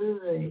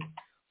good.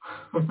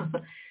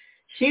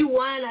 She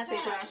won, I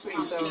think, last week,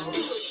 so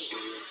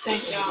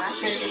thank you. I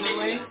said it in a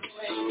way.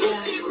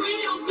 Yeah.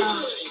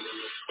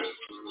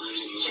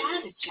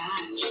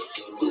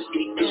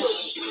 Pussy good.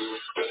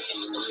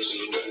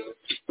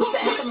 What's the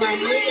anthem right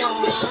here, y'all?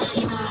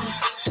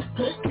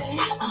 Pussy,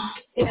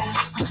 yeah,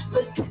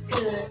 pussy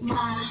good. My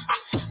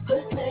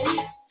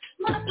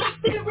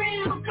pussy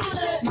real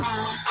good.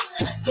 My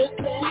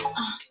pussy,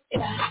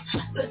 yeah,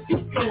 pussy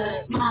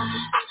good. My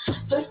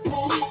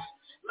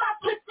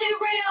pussy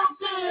real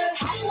good.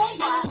 I want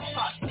my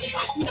pussy.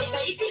 The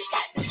baby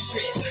got the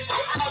drip.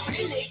 I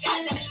really got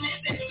that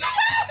slip and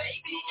slide,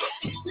 baby.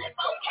 If it slip,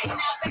 okay,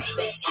 now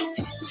baby, if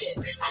it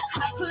slip,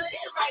 I put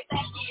it right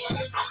back in.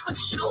 For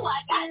sure, I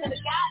got the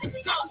goddess.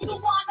 So you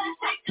wanna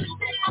take a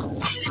sip? And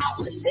I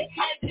was sick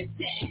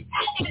hesitant.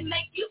 And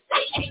make you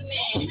say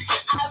amen.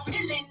 I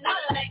really know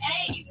like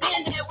amen.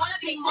 There wanna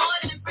be more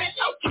than friends.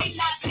 Okay,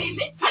 now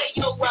baby, play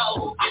your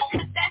role.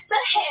 Cause that's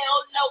a hell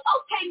no.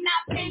 Okay, now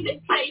baby,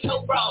 play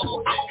your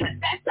role. Cause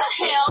that's a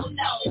hell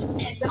no.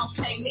 And don't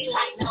play me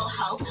like no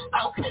hoe.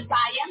 Oh, cause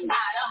I am not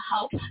a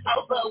hoe.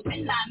 Oh, but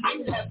when I'm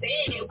in the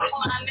bed with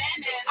my man,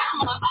 then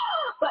I'm a oh.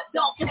 But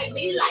don't play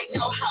me like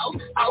no hoe.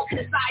 Oh,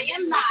 cause I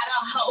am not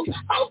a hoe.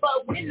 Oh,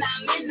 but when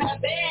I'm in the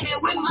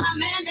bed with my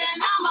man,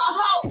 then I'm a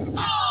hoe.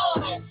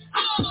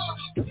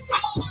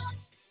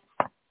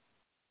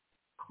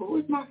 Who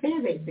is my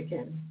fan base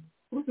again?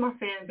 Who's my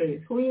fan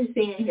base? Who are you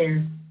seeing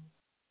here?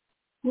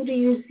 Who do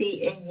you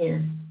see in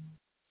here?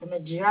 The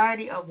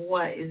majority of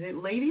what? Is it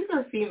ladies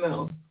or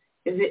females?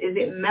 Is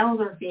it males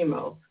or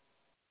females?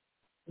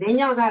 Then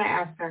y'all gotta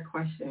ask that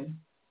question.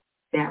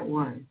 That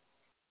one.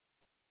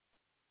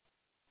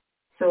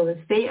 So the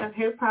state of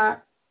hip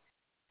hop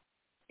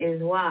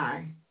is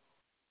why.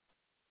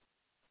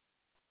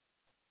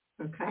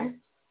 Okay?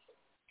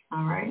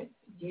 All right.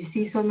 You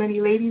see so many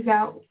ladies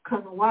out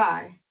because of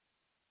why?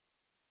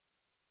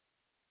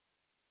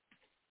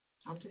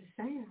 I'm just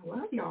saying, I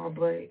love y'all,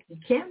 but you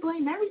can't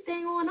blame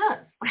everything on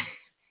us.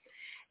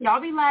 Y'all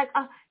be like,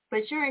 oh,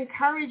 but you're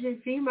encouraging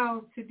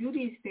females to do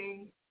these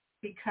things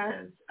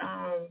because,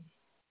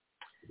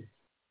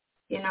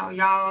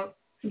 y'all,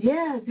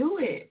 yeah, do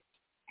it.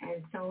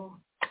 And so,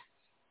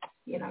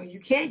 you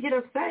can't get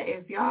upset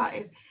if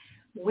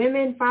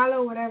women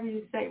follow whatever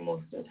you say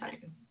most of the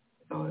time.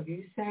 So if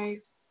you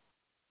say,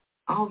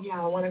 oh,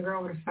 yeah, I want a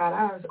girl with a fat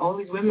ass, all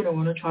these women are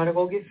going to try to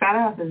go get fat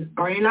asses.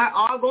 Are you not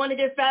all going to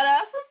get fat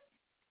asses?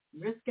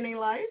 Risking their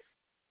life?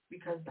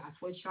 Because that's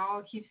what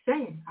y'all keep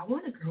saying. I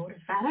want a girl with a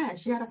fat ass.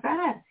 She got a fat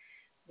ass.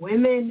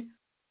 Women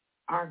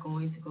are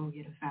going to go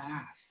get a fat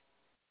ass.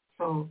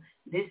 So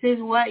this is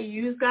what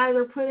you guys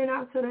are putting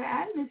out to the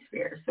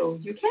atmosphere. So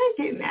you can't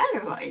get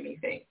mad about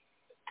anything.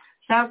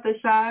 Shout out to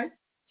Shy.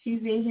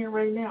 She's in here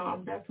right now.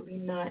 I'm definitely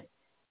not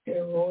in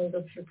rolling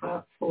up hip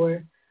hop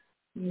for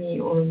me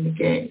on the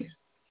game.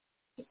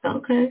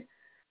 Okay.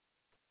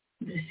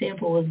 The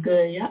sample was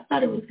good. Yeah, I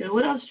thought it was good.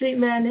 What else, Street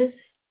Madness?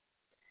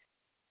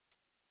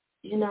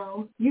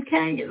 You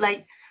can't get,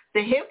 like,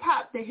 the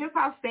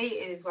hip-hop state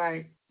is,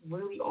 like,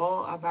 really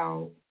all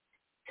about,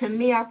 to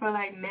me, I feel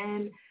like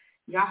men,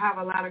 y'all have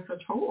a lot of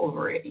control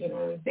over it, you know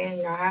what I'm saying?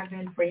 Y'all have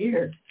been for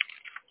years.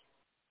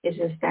 It's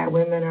just that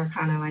women are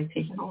kind of, like,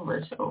 taking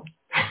over, so,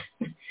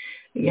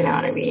 you know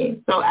what I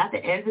mean? So at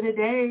the end of the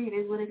day, it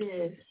is what it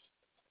is.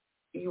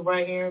 You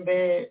right here in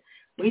bed.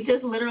 We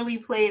just literally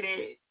played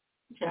it,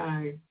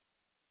 Chai.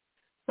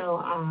 So,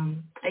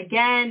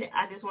 again,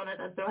 I just wanted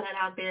to throw that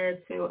out there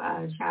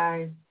to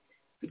Chai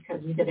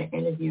because we did an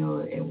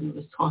interview and we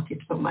was talking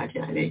so much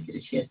and I didn't get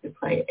a chance to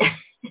play it.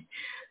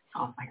 So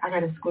I was like, I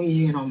got to squeeze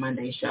you in on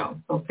Monday's show.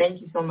 So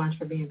thank you so much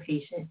for being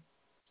patient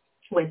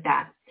with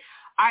that.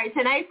 All right,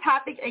 tonight's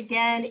topic,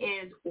 again,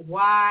 is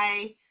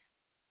why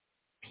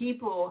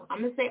people,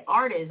 I'm going to say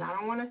artists, I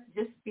don't want to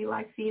just be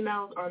like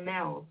females or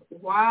males.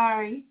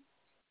 Why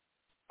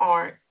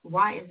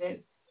isn't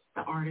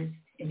the artist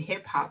in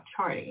hip-hop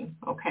charting?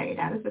 Okay,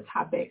 that is the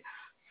topic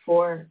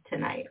for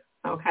tonight.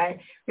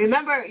 Okay,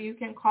 remember, you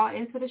can call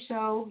into the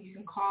show. You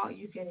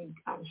can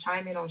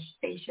chime in on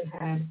Station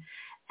Head,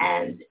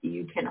 and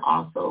you can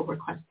also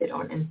request it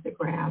on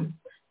Instagram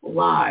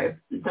Live.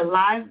 The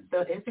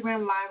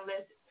Instagram Live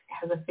list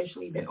has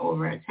officially been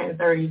over at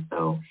 10:30.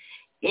 So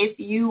if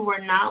you were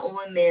not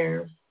on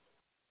there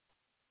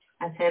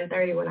at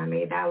 10:30 when I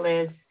made that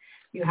list,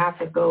 you have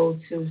to go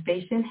to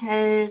Station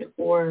Head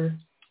or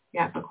you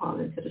have to call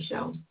into the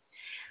show.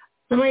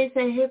 Somebody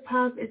say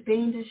hip-hop is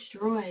being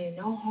destroyed.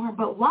 No harm.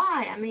 But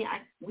why? I mean,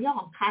 we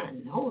all kind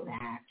of know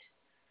that.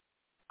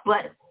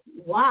 But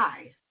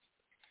why?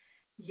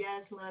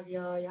 Yes, love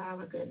y'all. Y'all have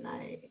a good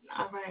night.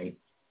 All right.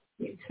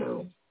 You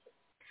too.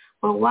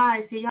 But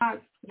why? See, y'all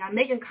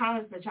making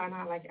comments, but y'all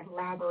not, like,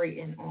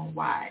 elaborating on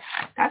why.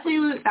 That's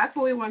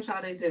what we want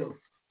y'all to do.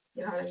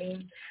 You know what I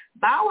mean?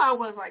 Bow Wow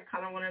was, like,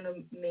 kind of one of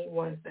the main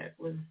ones that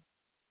was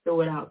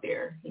threw it out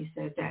there. He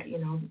said that, you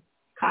know,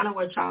 kind of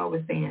what y'all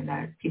was saying,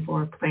 that people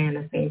are playing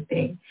the same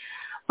thing.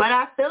 But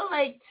I feel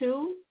like,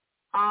 too,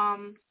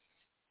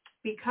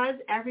 because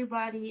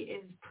everybody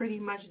is pretty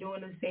much doing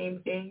the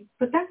same thing,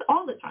 but that's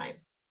all the time.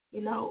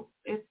 You know,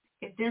 if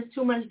there's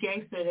too much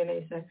gangster, then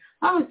they say,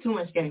 oh, it's too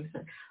much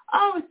gangster.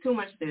 Oh, it's too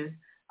much this.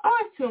 Oh,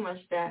 it's too much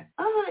that.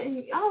 Oh,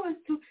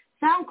 it's too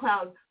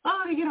SoundCloud.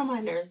 Oh, they get on my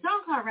nerves.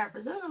 SoundCloud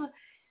rappers. Oh.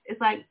 It's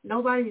like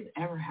nobody's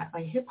ever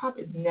like hip-hop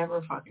is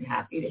never fucking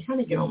happy. They kind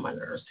of get on my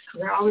nerves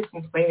because they're always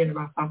complaining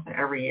about something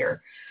every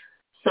year.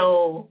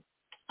 So,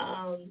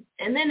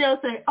 and then they'll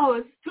say, oh,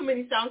 it's too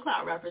many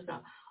SoundCloud rappers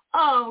out.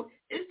 Oh,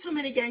 it's too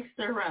many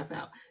gangster rap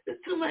out.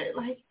 It's too much,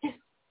 like,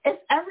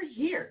 it's every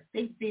year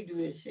they do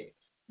this shit.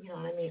 You know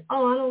what I mean?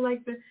 Oh, I don't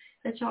like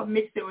that y'all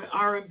mixed it with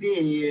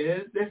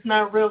R&B. That's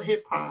not real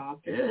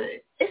hip-hop.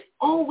 It's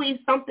always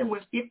something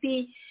with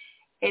 50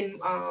 and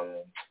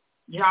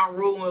Ja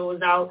Rule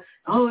was out.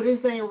 Oh, this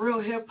ain't real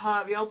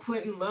hip-hop. Y'all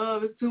putting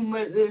love. It's too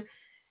much.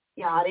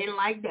 Y'all didn't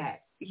like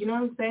that. You know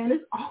what I'm saying?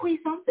 It's always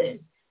something.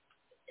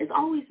 It's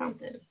always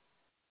something.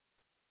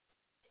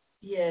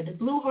 Yeah, the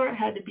Blue Heart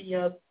had to be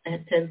up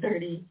at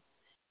 10:30,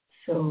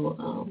 so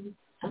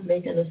I'm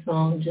making a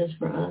song just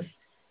for us.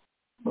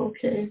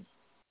 Okay.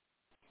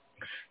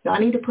 Y'all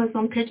need to put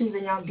some pictures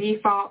in y'all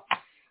default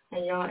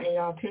and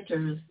y'all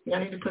pictures. Y'all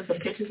need to put some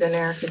pictures in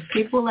there because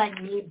people like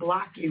me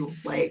block you.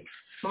 Like,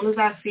 as soon as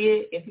I see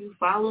it, if you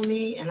follow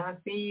me and I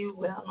see you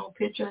without no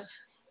picture,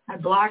 I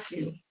block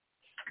you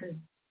because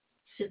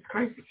shit's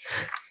crazy.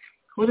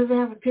 Who doesn't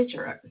have a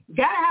picture? You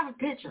got to have a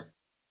picture.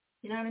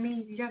 You know what I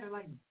mean? You got to,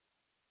 like,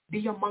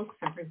 be amongst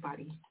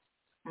everybody.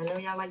 I know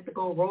y'all like to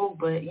go rogue,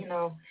 but, you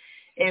know,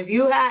 if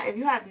you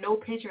have no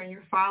picture and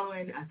you're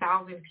following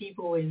 1,000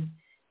 people and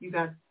you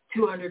got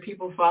 200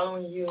 people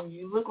following you,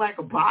 you look like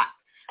a bot,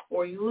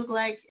 or you look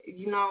like,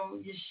 you know,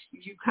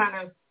 you kind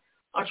of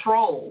a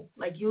troll.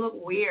 Like, you look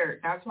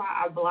weird. That's why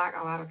I block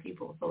a lot of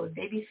people. So if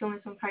they be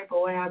feeling some type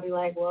of way, I'll be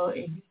like, well,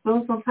 if you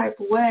feel some type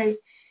of way,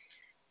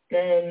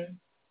 then,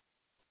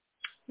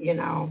 you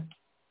know,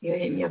 you'll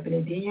hit me up in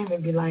a DM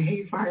and be like,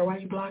 hey, Fire, why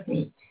you block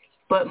me?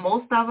 But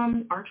most of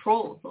them are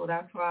trolls, so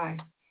that's why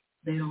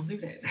they don't do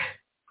that.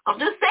 I'm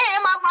just saying,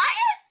 am I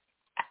lying?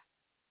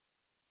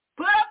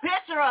 Put a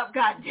picture up,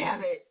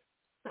 goddammit.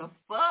 The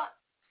fuck?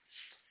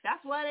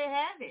 That's why they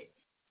have it.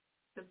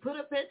 To put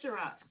a picture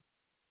up.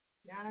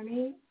 You know what I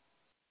mean?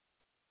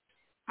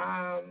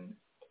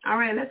 All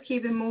right, let's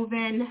keep it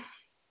moving.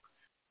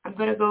 I'm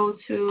going to go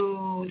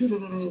to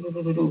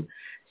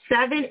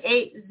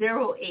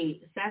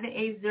 7808.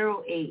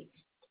 7808.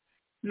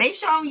 Make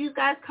sure you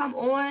guys come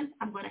on.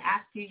 I'm going to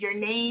ask you your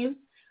name.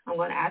 I'm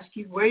going to ask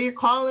you where you're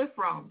calling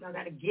from. Y'all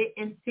got to get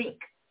in sync,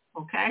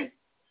 okay?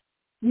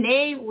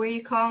 Name where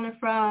you're calling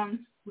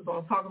from. We're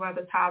going to talk about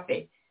the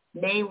topic.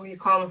 Name where you're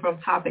calling from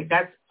topic.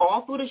 That's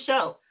all through the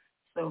show.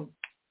 So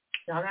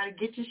y'all got to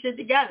get your shit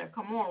together.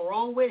 Come on,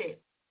 roll with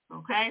it,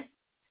 okay?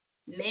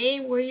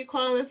 Name where you're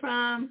calling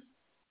from,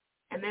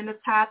 and then the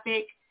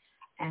topic,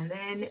 and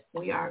then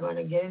we are going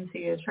to get into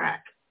your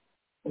track.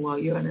 Well,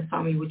 you're going to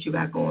tell me what you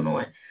got going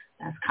on.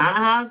 That's kind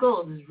of how it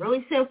goes. It's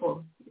really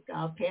simple.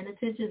 Y'all paying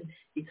attention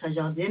because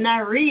y'all did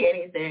not read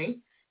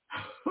anything.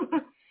 All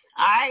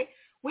right?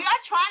 We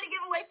are trying to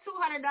give away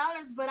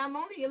 $200, but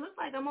it looks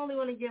like I'm only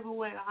going to give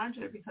away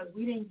 $100 because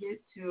we didn't get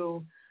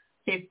to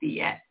 50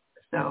 yet.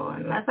 So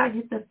unless I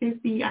get to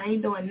 50, I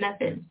ain't doing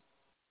nothing.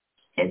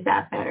 Is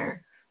that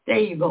better? There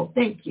you go.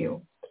 Thank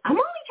you. I'm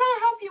only trying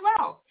to help you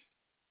out.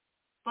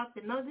 Fuck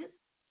the nuggets.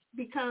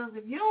 Because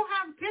if you don't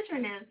have a picture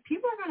in this,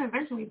 people are going to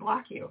eventually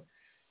block you.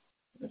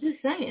 I'm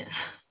just saying.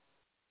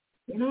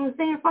 You know what I'm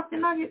saying? Fuck the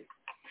nuggets.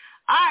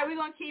 All right, we're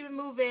going to keep it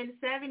moving.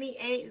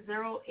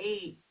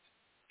 7808.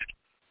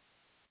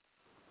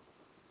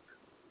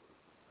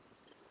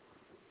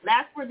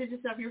 Last 4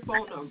 digits of your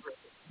phone number.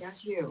 That's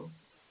you.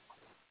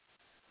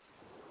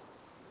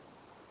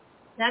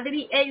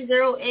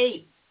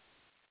 7808.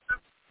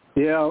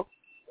 Yo.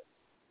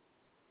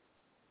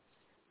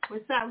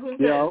 What's up? Who's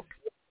Yo.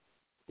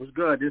 What's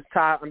good? This is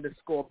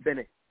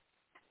Ty_Bennett.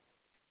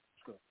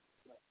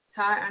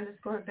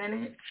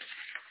 Ty_Bennett.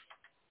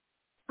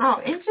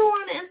 Oh, ain't you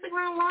on the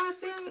Instagram live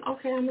thing?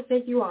 Okay, I'm going to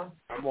take you off.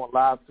 I'm on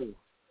live too.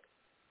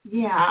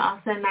 Yeah,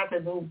 I'll send not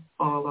to do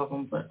all of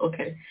them, but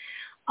okay.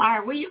 All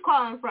right, where you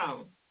calling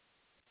from?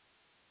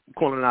 I'm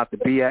calling out the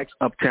BX,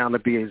 Uptown to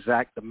be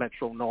exact, the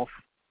Metro North.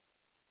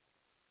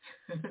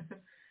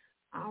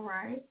 All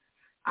right.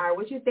 All right,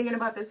 what you thinking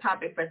about this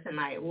topic for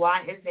tonight?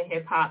 Why isn't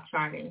hip-hop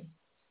charting?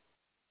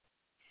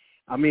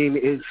 I mean,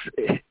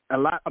 a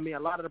lot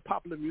of the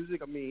popular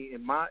music,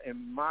 in my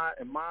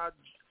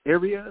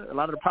area, a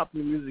lot of the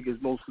popular music is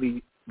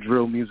mostly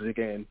drill music,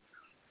 and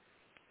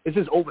it's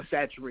just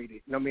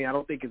oversaturated. I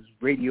don't think it's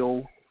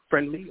radio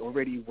friendly or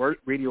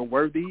radio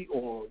worthy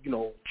or,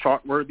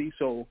 chart worthy.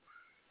 So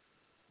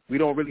we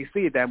don't really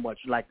see it that much.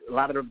 Like a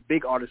lot of the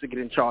big artists are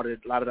getting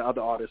charted. A lot of the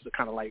other artists are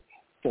kind of like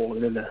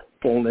falling in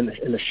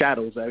the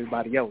shadows of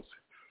everybody else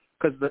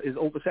because it's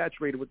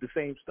oversaturated with the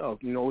same stuff.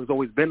 It's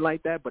always been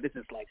like that, but it's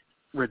just like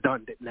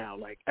redundant now.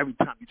 Like every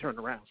time you turn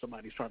around,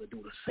 somebody's trying to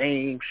do the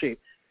same shit.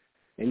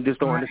 And you just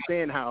don't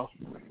understand how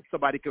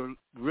somebody can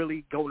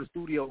really go to the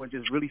studio and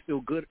just really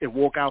feel good and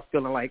walk out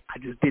feeling like I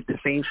just did the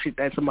same shit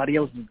that somebody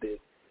else did.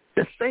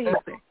 The same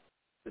thing.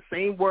 The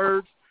same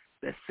words,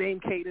 the same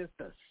cadence,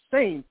 the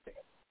same thing.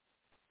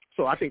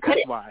 So I think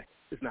that's why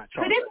it's not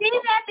charted. Could it be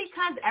that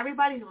because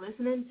everybody's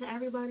listening to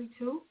everybody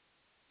too?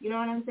 You know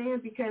what I'm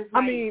saying? Because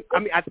I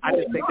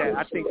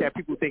just think that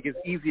people think it's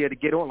easier to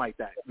get on like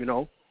that,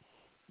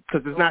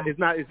 because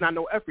it's not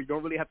no effort. You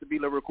don't really have to be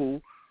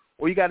lyrical.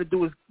 All you got to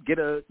do is get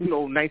a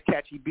nice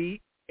catchy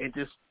beat and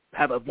just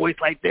have a voice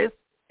like this,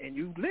 and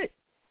you lit.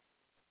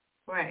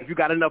 Right. If you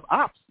got enough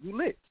ops, you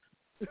lit.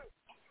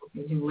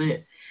 You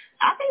lit.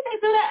 I think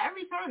they do that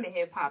every time in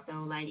hip hop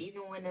though. Like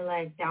even when they're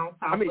like down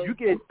south. You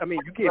get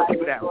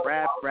people that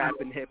rap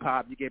and hip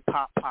hop. You get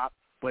pop,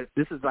 but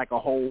this is like a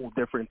whole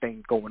different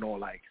thing going on.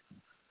 Like,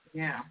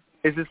 yeah,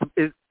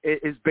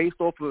 it's based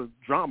off of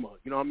drama.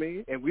 You know what I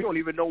mean? And we don't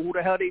even know who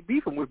the hell they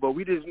beefing with, but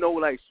we just know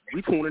like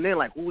we tuning in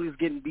like who is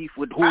getting beef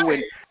with who.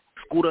 And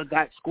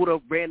Scooter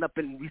ran up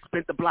and we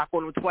spent the block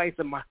on him twice.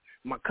 And my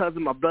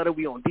cousin, my brother,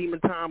 we on demon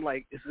time.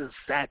 Like it's just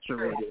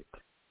saturated.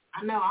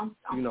 I know.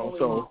 I'm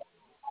so.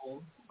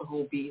 The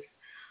whole beef.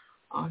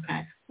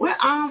 Okay. What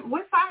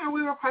song are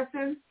we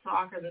requesting so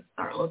I can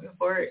start looking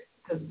for it?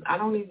 Because I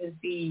don't even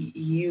see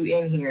you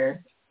in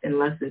here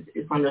unless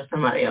it's under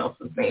somebody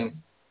else's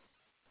name.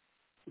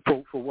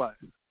 For what?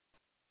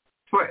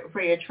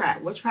 For your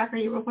track. What track are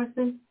you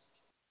requesting?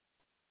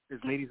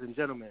 It's Ladies and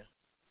Gentlemen.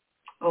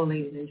 Oh,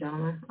 Ladies and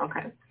Gentlemen.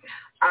 Okay.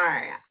 All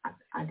right.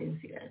 I didn't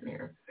see that in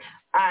there.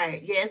 All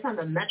right. Yeah, it's on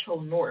the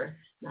Metro North.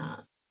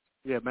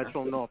 Yeah,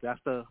 Metro North.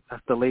 That's the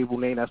label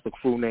name. That's the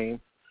crew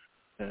name.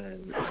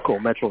 And it's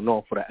called Metro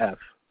North for the F.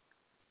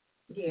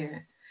 Yeah.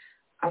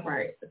 All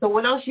right. So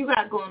what else you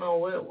got going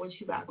on? What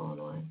you got going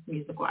on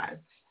music-wise?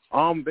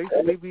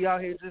 Basically, we out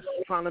here just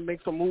trying to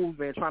make some moves,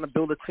 man, trying to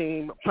build a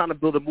team, trying to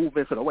build a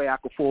movement so the way I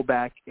can fall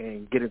back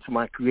and get into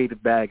my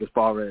creative bag as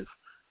far as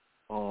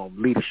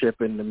leadership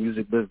in the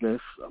music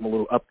business. I'm a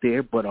little up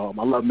there, but I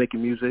love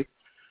making music.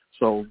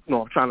 So,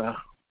 I'm trying to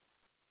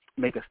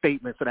make a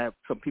statement so that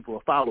some people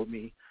will follow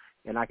me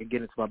and I can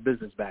get into my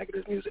business bag of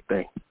this music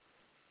thing.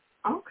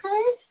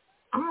 Okay.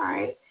 All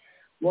right.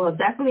 Well,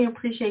 definitely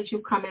appreciate you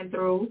coming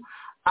through.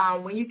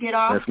 When you get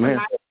off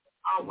tonight,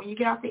 when you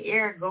get off the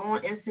air, go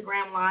on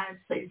Instagram Live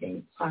so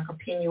I can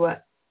pin you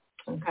up.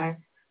 Okay.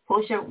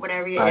 Post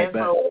whatever your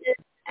info is,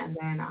 and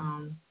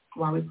then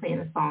while we're playing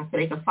the song, so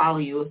they can follow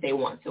you if they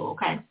want to.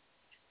 Okay.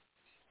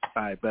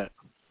 I bet.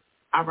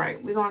 All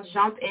right. We're gonna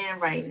jump in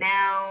right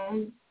now.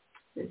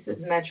 This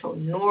is Metro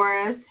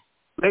North.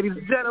 Ladies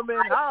and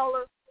gentlemen,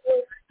 holler.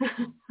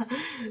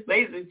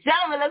 Ladies and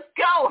gentlemen, let's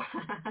go.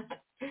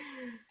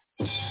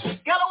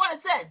 Scale of 1 to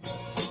 10.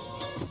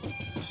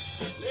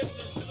 Yeah.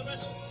 Listen to the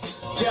message.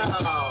 Yeah.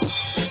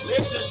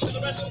 Listen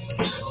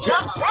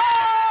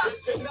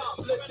up.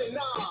 Come on.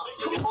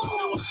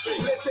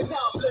 Listen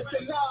up. Come on.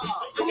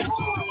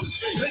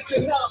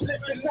 Listen up. Come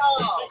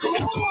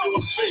on.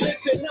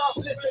 Listen up.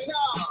 Come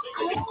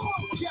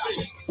on. Yeah.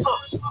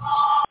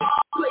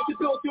 Play the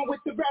building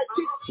with the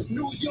ratchet.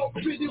 New York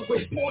City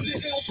with all the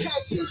ill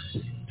catches.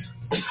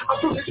 I'm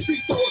from the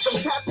street, so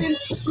I'm tapping.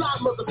 Fly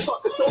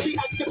motherfuckers, don't be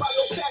acting by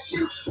no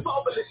fashion.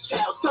 Fatherless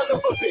child, son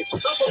of a bitch,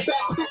 I'm a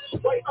bastard.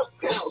 White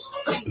uptown,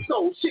 some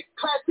soul, shit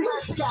classic.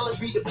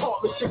 Gallery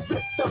department, shit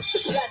flipped up,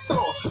 shit black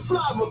on.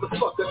 Fly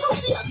motherfuckers,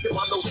 don't be acting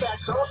by no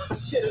fashion. I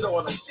shit it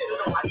on, I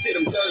did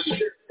them dirty.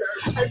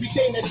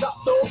 Everything that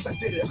dropped off, I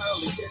did it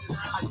early.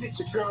 I did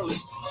the girly.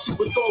 She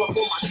was all up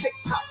on my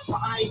TikTok, but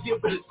I ain't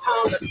give it a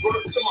time. That's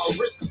worth to my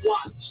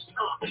wristwatch.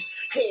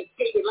 Hands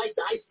skating like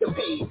the ice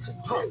capade.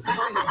 I'm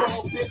the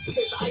ball bitch,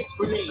 here's the ice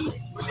grenade.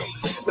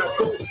 Now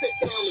go sit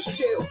down and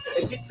chill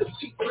and get the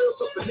cheap grills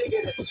of the nigga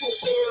that's too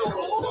ill.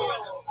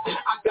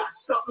 I got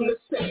something to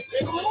say.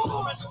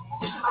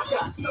 I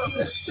got something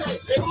to say.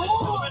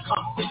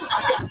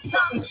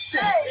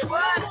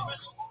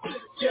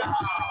 Yeah,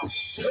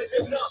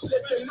 listen up.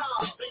 Listen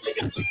up.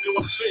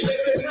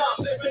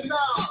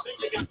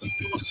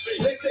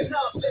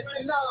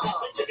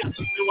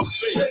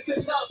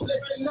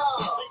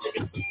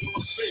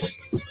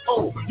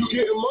 Oh, you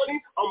getting money?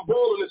 I'm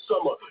balling this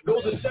summer.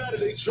 Those are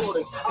Saturday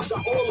Jordans. I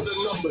got all of the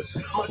numbers.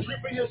 My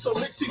dripping is so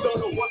mixy, don't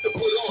know what to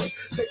put on.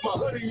 Take my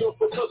hoodie off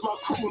because my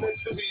crew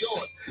next to me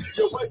on.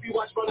 Your wifey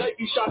watch my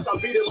Nike shots, I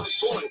beat it like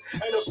boy.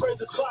 And her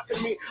friends are clocking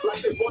me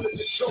like they wanted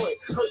to join.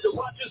 Heard the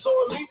watches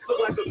on me look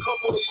like a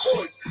couple of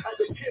coins. As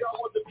a kid, I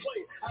wanted to play,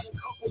 had a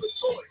couple of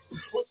toys.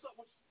 What's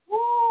up with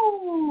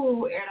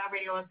Woo! Air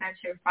Airitoutradio is at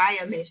your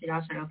fire. Make sure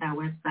y'all check out that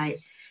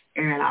website,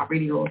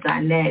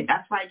 airitoutradio.net.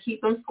 That's right.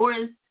 Keep them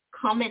scores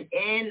coming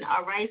in.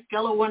 All right.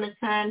 Scale of 1 to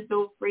 10.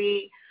 Feel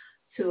free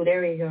to,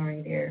 there we go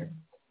right there.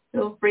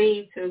 Feel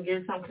free to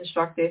give some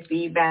constructive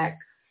feedback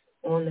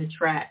on the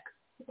track.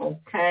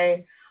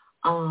 Okay.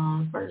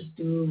 First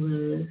dude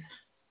was,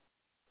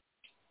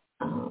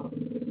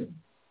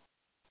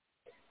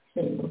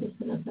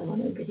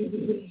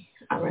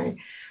 all right.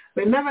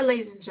 Remember,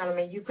 ladies and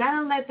gentlemen, you got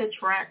to let the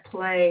track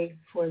play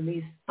for at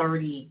least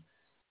 30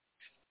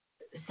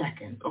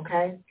 seconds,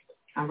 okay?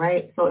 All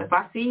right? So if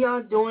I see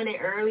y'all doing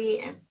it early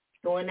and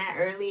doing that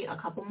early a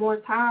couple more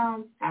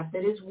times,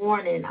 after this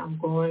warning, I'm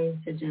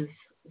going to just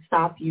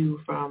stop you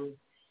from,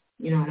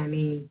 you know what I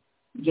mean,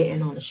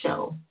 getting on the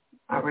show,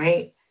 all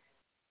right?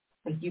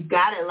 Like, you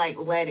got to, like,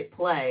 let it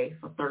play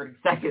for 30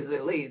 seconds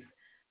at least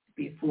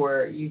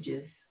before you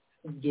just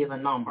give a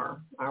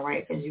number, all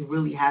right? Because you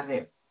really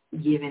haven't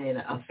given it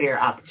a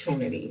fair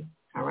opportunity,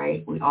 all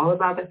right? We're all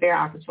about the fair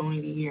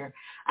opportunity here.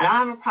 I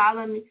don't have a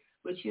problem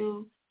with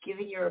you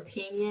giving your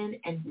opinion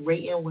and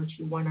rating what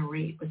you want to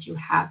rate, but you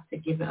have to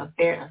give it a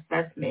fair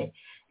assessment.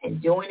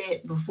 And doing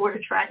it before the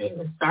track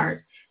even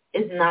starts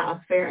is not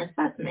a fair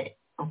assessment,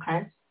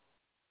 okay?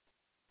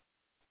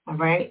 All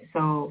right?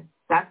 So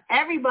that's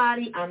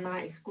everybody. I'm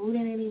not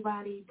excluding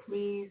anybody.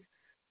 Please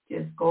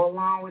just go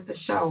along with the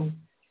show.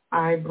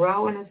 All right,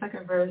 bro, in the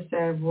second verse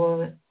said,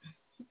 went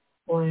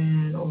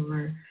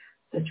over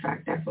the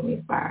track,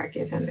 definitely fire.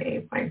 Give him the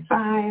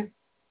 8.5.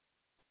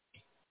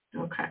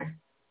 Okay.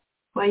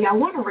 Well, y'all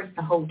want to rate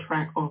the whole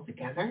track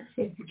altogether,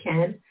 if you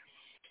can.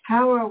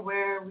 How or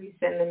where we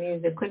send the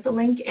music? Click the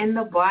link in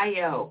the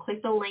bio.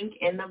 Click the link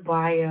in the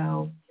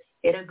bio.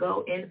 It'll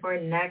go in for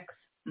next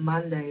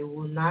Monday. It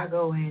will not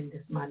go in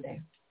this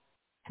Monday.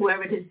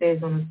 Whoever this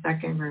is on the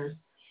second verse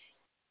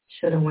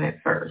should have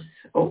went first.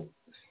 Oh.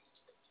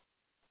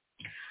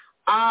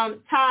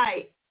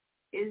 Ty,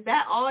 is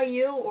that all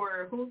you,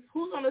 or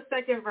who's on the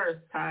second verse,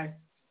 Ty?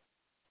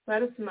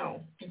 Let us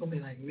know. You're going to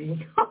be like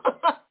me.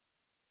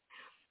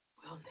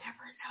 We'll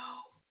never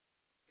know.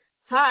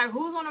 Ty,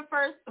 who's on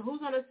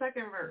the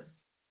second verse?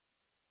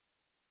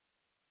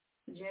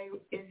 Jay,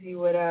 Izzy,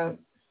 what up?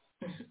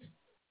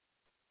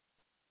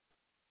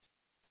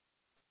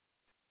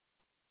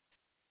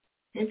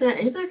 Ain't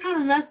that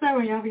kind of messed up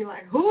when y'all be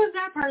like, who is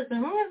that person?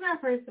 Who is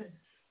that person?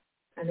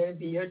 And it'd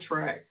be your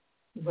track,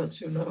 but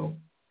you know.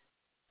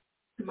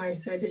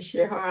 Somebody said this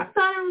shit hard. I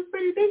thought it was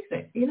pretty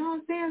decent. You know what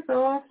I'm saying?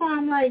 So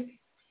I'm like,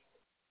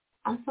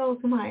 I saw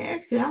somebody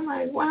exit. I'm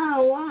like,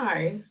 wow,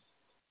 why?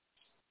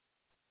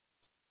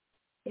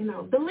 You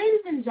know, the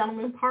ladies and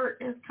gentlemen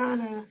part is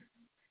kind of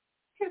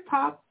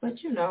hip-hop,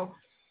 but, you know,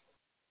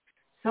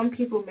 some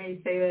people may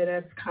say that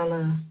that's kind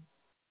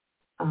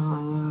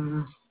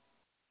of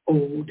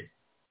old.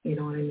 You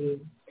know what I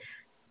mean?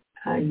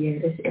 Yeah,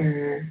 this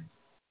era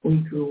we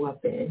grew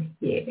up in.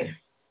 Yeah.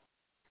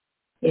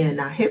 Yeah,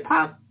 now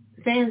hip-hop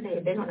fans,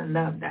 they're going to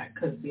love that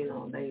because, you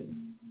know,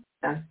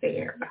 that's their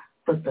era.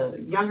 But the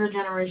younger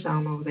generation, I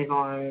don't know if they're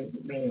going to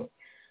be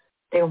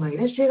like,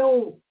 this shit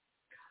old.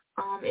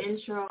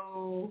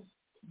 Intro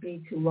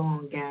be too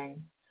long,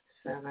 gang.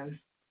 7.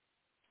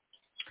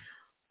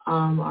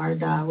 Our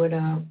guy, what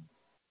up?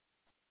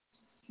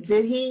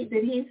 Did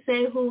he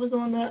say who was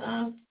on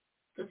the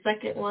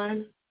second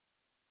one?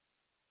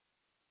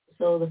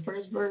 So the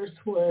first verse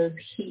was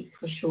Heat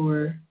for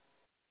sure.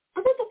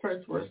 I think the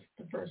first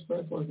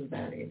verse wasn't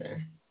bad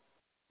either.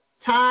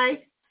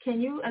 Ty, can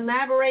you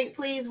elaborate,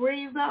 please? Where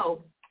you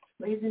go?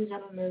 Ladies and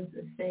gentlemen,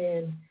 is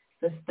saying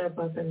the step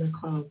up in the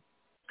club.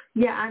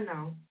 Yeah, I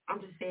know.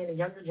 I'm just saying the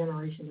younger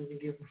generation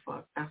doesn't give a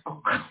fuck. That's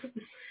all.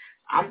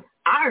 I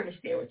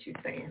understand what you're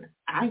saying.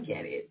 I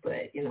get it,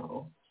 but you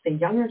know, the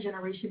younger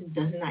generation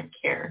does not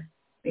care.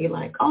 They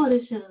like, oh,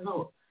 this shit is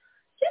old.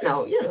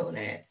 You know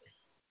that.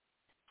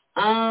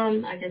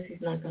 I guess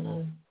he's not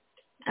gonna.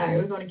 All right,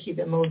 we're gonna keep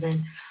it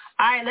moving.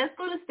 All right, let's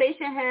go to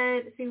station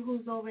head, see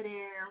who's over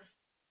there.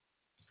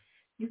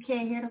 You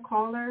can't hear the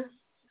caller?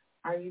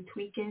 Are you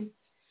tweaking?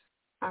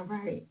 All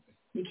right.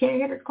 You can't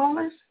hear the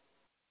callers?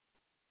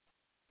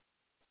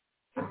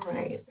 All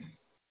right.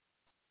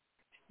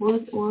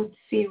 We'll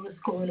see what's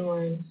going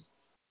on.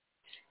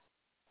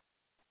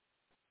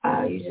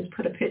 You just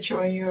put a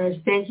picture on yours.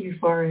 Thank you,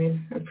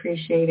 Foreign.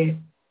 Appreciate it.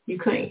 You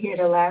couldn't hear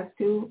the last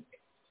two?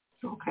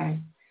 Okay.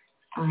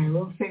 All right,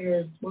 we'll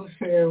figure what's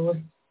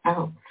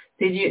out.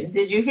 Did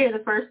you hear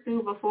the first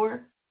two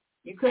before?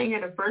 You couldn't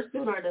hear the first two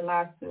or the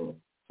last two?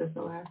 Just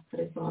the last,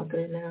 but it's all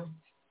good now.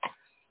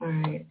 All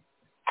right.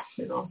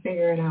 We're going to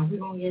figure it out. We're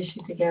going to get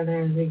shit together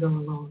as we go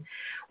along.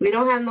 We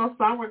don't have no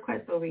song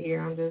requests over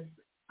here. I'm just,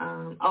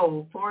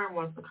 Foreign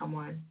wants to come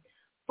on.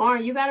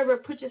 Foreign, you got to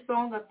put your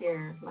song up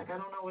there. Like, I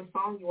don't know what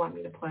song you want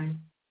me to play.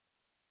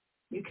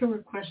 You can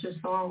request your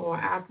song on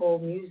Apple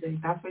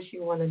Music. That's what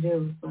you want to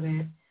do so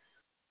that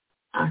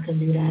I can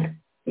do that.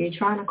 You're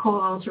trying to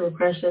call out to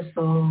request your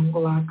song,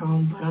 but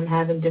I'm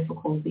having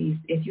difficulties.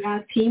 If you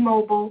have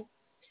T-Mobile,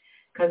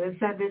 because it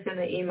said this in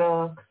the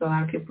email, so a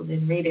lot of people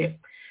didn't read it.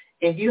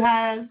 If you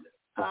have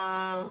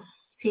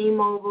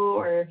T-Mobile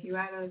or if you're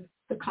out of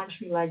the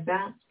country like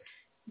that,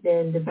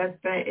 then the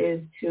best bet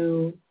is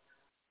to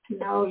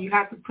you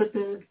have to put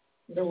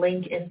the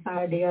link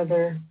inside the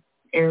other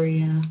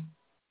area,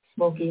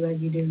 Smokey, like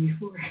you did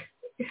before.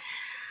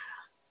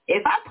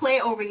 If I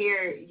play over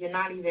here, you're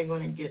not going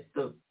to get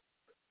the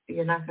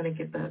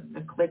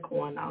click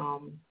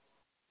on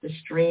the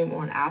stream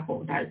on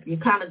Apple. That you're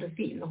kind of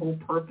defeating the whole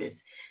purpose.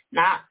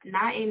 Not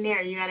in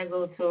there. You got to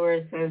go to where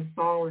it says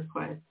song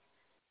request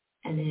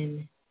and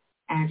then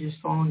add your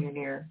song in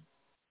there.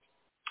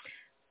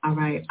 All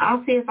right.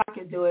 I'll see if I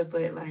can do it,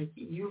 but, like,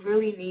 you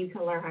really need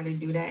to learn how to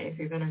do that if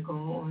you're going to go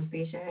on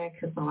Fiyachick,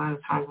 because a lot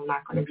of times I'm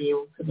not going to be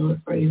able to do it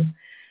for you.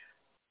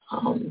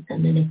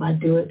 And then if I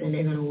do it, then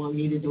they're going to want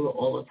me to do it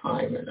all the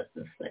time, and it's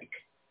just like,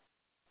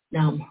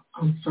 now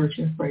I'm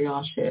searching for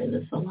y'all shit, and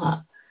it's a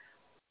lot.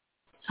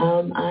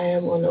 I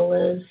am on the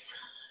list.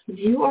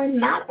 You are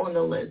not on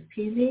the list,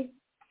 PZ.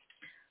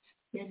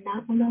 You're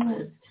not on the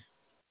list.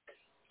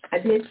 I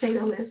did say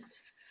the list,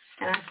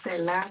 and I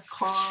said last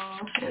call,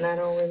 and I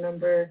don't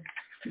remember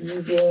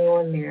you being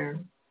on there.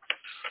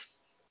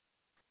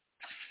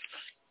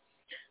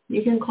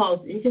 You can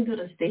do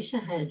the station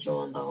head,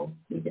 John, though.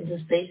 You can do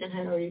station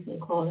head or you can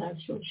call the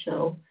actual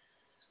show.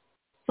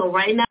 So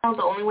right now,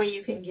 the only way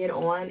you can get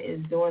on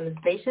is doing the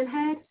station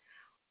head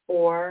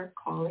or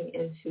calling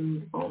into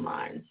the phone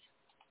lines.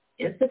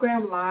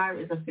 Instagram Live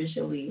is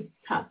officially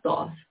topped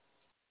off.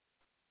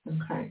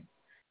 Okay.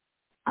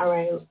 All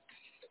right.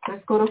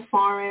 Let's go to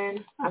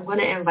Foreign. I'm going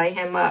to invite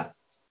him up.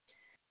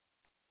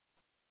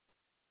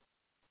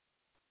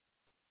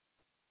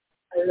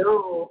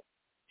 Hello.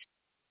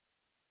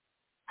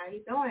 How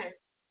you doing?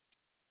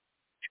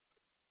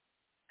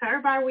 Tell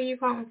everybody where you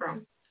calling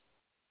from.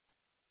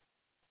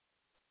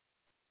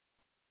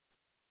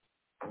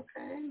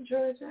 Okay,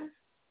 Georgia.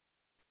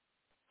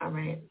 All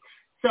right.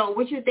 So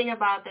what you think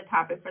about the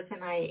topic for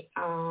tonight?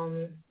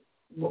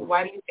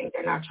 Why do you think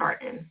they're not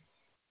charting?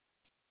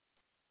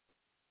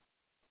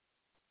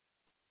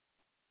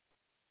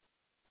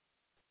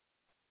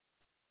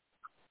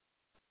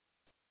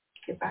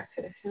 Get back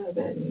to the feel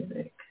good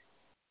music.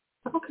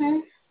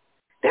 Okay.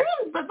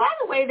 But by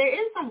the way, there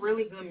is some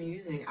really good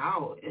music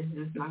out. It's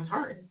just not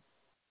charting.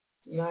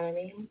 You know what I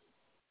mean?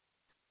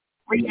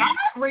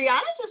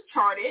 Rihanna just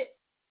charted,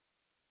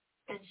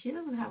 and she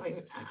doesn't have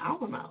an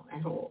album out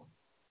at all.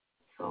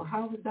 So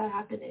how is that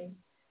happening?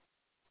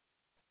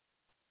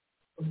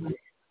 That's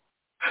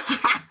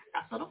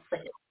what I'm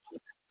saying.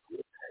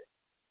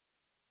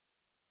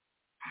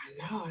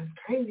 I know, it's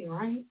crazy,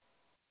 right?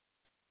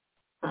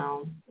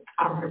 So,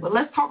 all right, but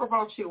let's talk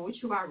about you.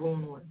 What you got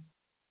going on?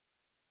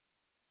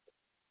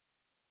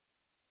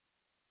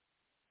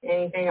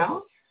 Anything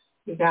else?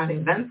 You got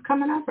events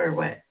coming up or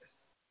what?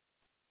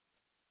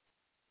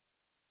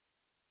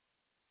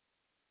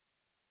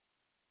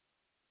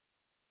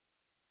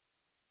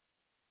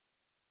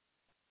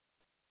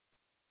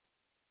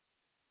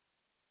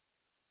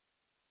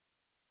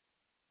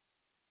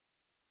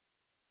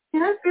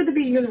 Yeah, it's good to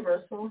be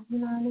universal. You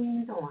know what I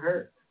mean? It don't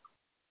hurt.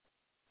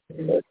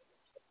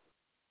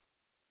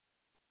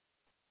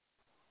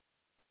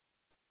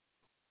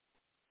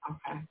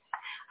 Okay.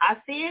 I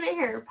see it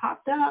here. It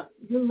popped up.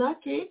 You're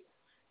lucky.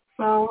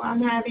 So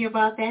I'm happy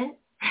about that.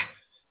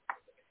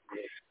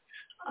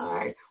 All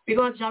right. We're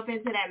going to jump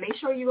into that. Make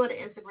sure you go to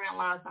Instagram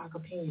Live so I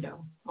can pin you,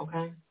 though.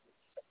 Okay?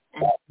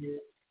 And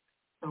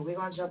so we're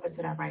going to jump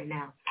into that right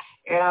now.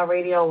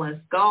 Airitoutradio, let's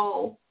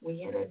go. We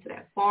get into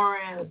that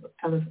foreign.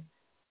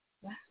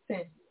 What's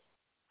that?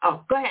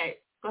 Oh, go ahead.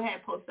 Go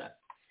ahead, post up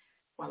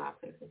while I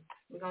play this.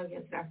 We're going to get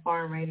into that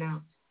foreign right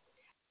now.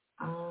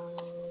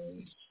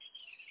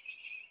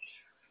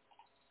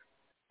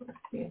 Let's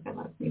see if it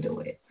lets me do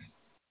it.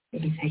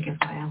 Maybe taking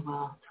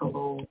forever to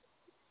load.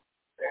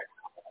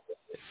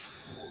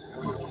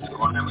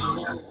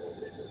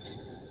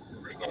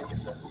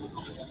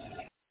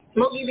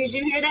 Smokey, did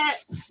you hear that?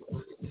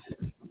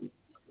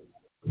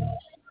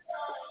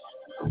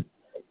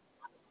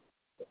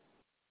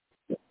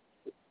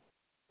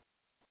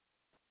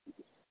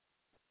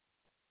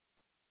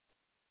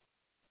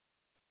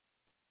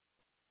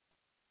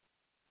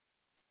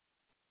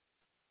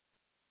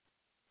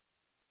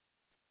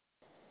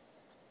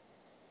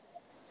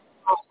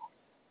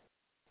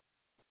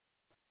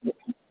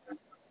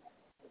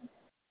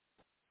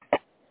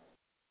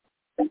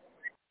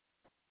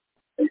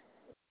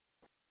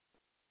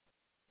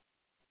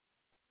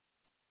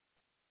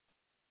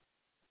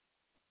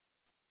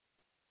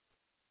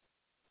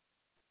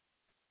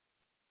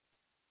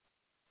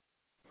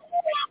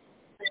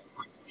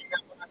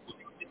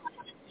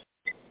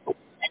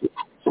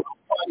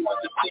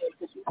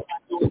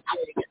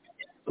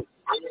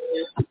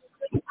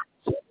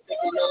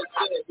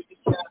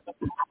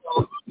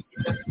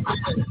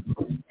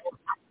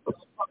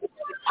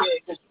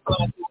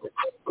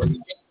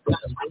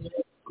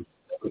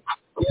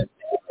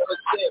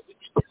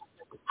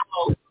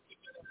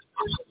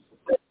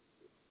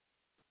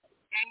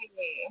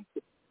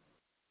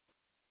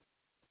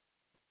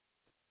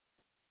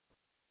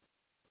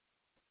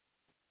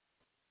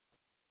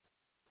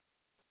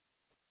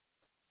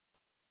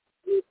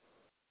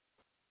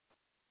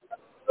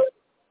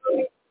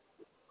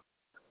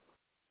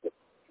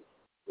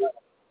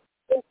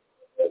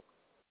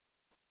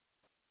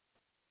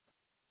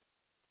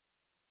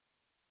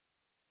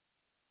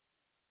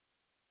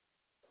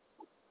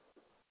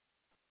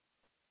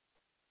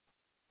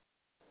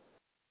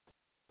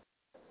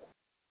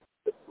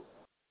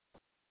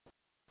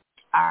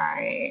 All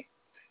right.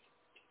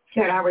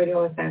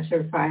 Airitoutradio is that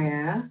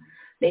certified.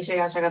 Make sure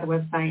y'all check out the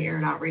website,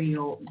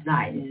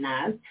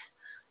 airitoutradio.net.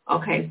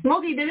 Okay,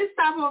 Smokey, did it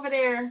stop over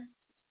there?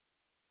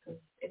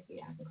 It's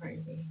be acting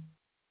crazy.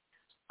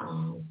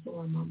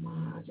 So my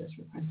mom just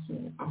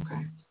requested.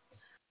 Okay.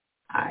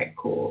 All right,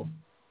 cool.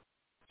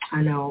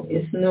 I know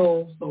it's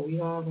new, so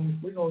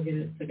we're gonna get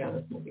it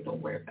together. Smokey,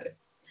 don't worry about it.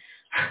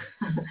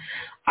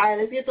 All right,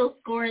 let's get those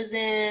scores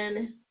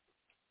in,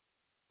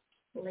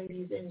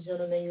 ladies and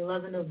gentlemen. You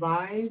loving the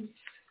vibes?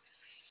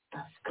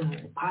 That's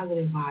good.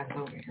 Positive vibes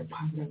over here.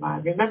 Positive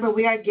vibes. Remember,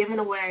 we are giving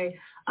away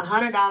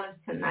 $100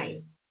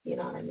 tonight. You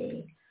know what I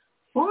mean?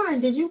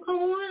 Warren, did you come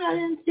on? I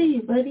didn't see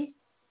you, buddy.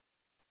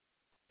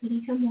 Did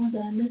he come on?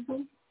 Did I miss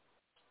him?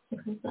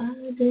 Because I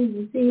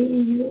didn't see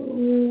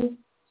you.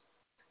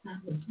 I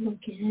was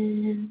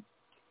looking,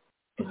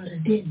 but I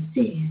didn't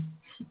see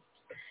you.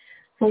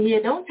 So, yeah,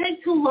 don't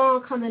take too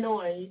long coming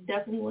on. You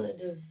definitely want to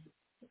just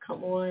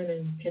come on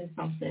and pin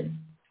something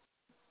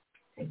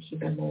and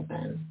keep it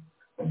moving.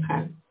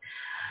 Okay.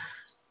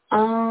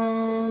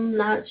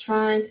 Not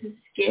trying to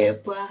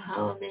skip, but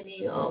how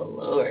many? Oh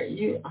Lord,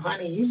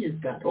 honey, you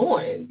just got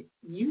on.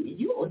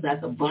 You was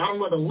at the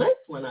bottom of the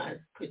list when I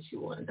put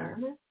you on,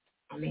 darling.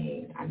 I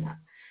mean,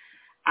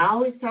 I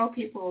always tell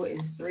people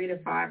it's 3 to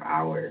 5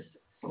 hours.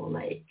 So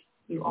like,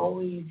 you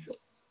always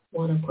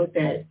want to put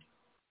that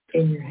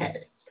in your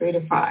head, 3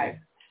 to 5.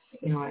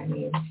 You know what I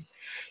mean?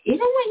 Even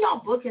when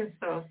y'all booking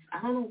stuff,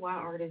 I don't know why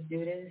artists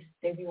do this.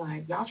 They be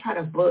like, y'all try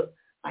to book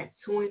like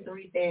 2 and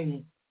 3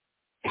 things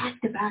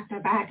back to back to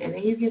back, and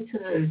then you get to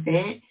the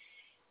event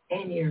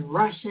and you're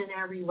rushing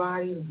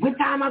everybody. What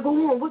time I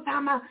go on? What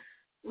time I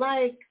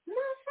like?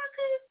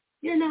 Motherfucker,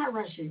 you're not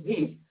rushing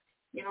me.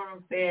 You know what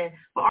I'm saying?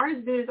 But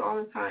artists do this all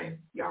the time.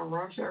 Y'all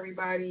rush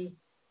everybody,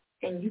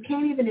 and you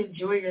can't even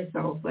enjoy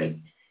yourself. Like,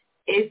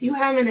 if you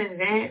have an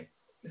event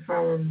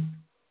from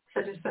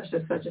such and such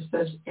and such and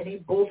such, and they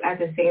both at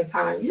the same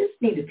time, you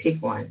just need to pick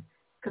one,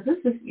 because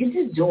you're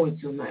just doing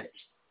too much.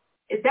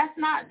 That's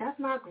not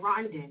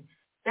grinding.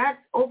 That's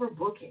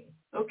overbooking,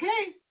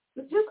 okay?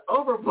 It's just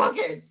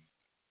overbooking,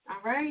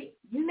 all right?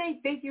 You may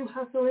think you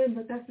hustling,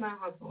 but that's not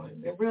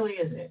hustling. It really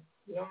isn't.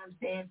 You know what I'm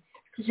saying?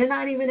 Because you're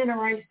not even in the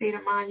right state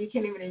of mind. You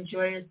can't even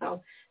enjoy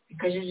yourself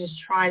because you're just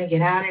trying to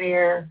get out of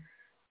there,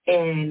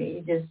 and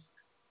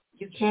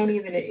you can't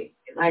even,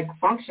 like,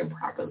 function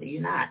properly.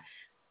 You're not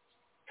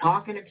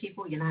talking to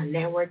people. You're not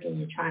networking.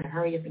 You're trying to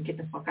hurry up and get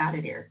the fuck out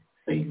of there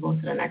so you can go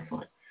to the next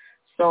one.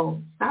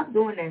 So stop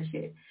doing that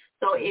shit.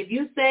 So if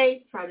you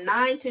say from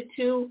 9 to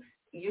 2,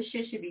 your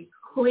shit should be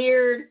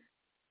cleared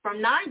from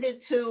 9 to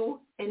 2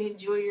 and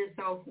enjoy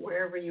yourself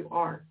wherever you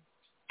are.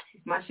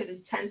 If my shit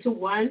is 10 to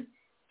 1,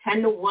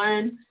 10 to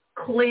 1,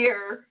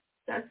 clear,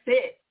 that's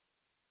it.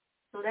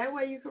 So that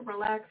way you can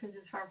relax and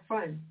just have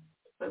fun.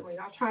 But when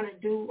y'all trying to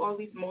do all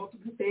these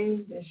multiple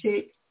things and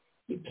shit,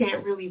 you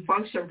can't really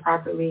function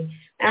properly.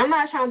 And I'm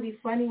not trying to be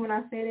funny when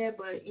I say that,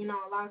 but, you know,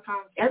 a lot of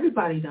times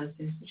everybody does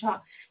this.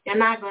 You're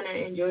not going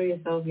to enjoy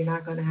yourself. You're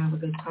not going to have a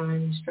good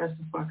time. You stress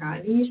the fuck out.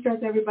 And then you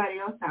stress everybody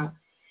else out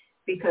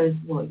because,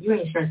 well, you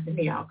ain't stressing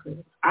me out because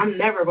I'm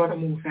never going to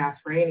move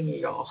fast for any of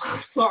y'all.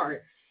 I'm sorry.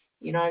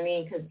 You know what I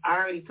mean? Because I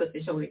already put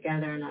the show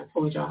together and I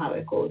told y'all how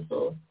it goes.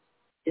 So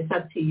it's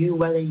up to you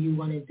whether you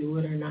want to do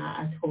it or not.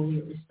 I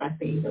totally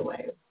respect it either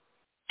way.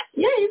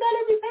 Yeah, you got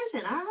to be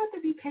patient. I have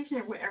to be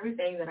patient with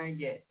everything that I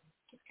get.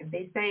 If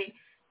they say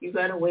you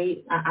got to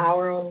wait an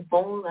hour on the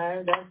phone,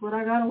 that's what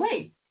I got to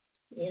wait.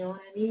 You know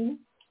what I mean?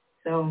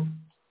 So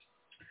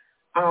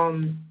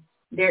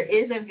there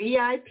is a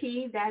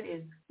VIP that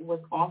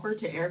was offered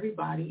to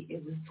everybody.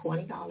 It was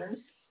 $20.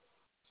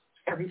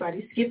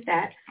 Everybody skipped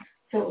that.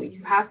 So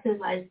you have to,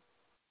 like,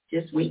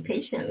 just wait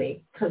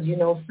patiently because, you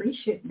know, free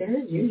shit, there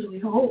is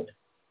usually a hold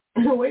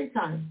and a wait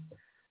time.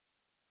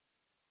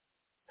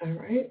 All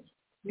right?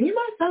 Me,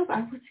 myself,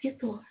 I would skip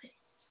the line.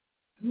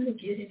 I'm going to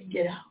get in and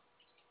get out.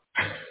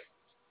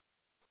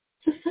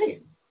 Just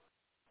saying.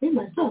 Me,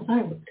 myself,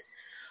 I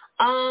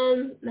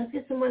would. Let's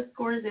get some more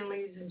scores in,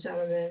 ladies and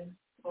gentlemen,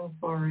 on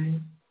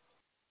foreign.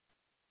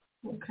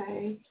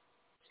 Okay.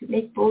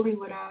 Nick Bully,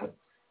 what up?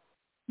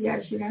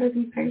 Yes, you got to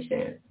be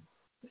patient.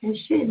 And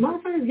shit,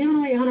 motherfuckers giving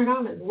away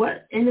 $100.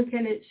 What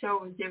independent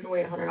show is giving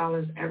away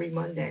 $100 every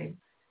Monday?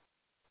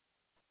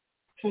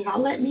 Can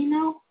y'all let me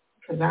know?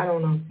 Because I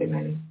don't know too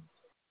many.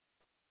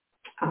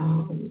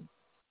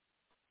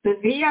 The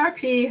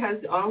VIP has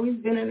always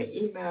been in the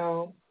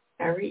email.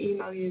 Every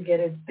email you get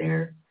is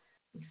there.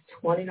 It's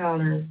 $20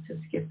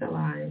 to skip the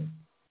line.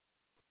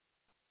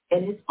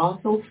 And it's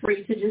also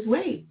free to just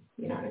wait.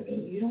 You know what I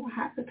mean? You don't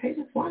have to pay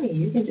the $20.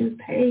 You can just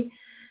pay,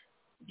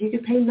 you can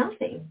pay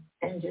nothing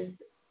and just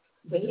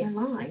wait in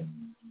line.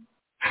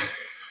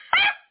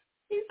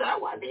 He said, I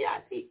want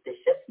VIP. This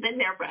shit's been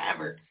there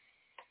forever.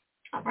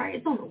 All right,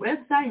 it's on the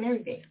website and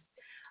everything.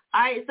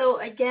 All right, so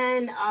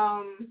again,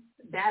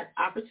 that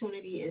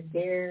opportunity is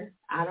there.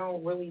 I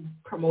don't really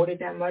promote it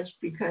that much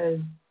because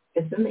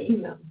it's in the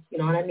email. You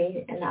know what I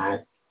mean? And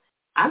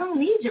I don't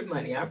need your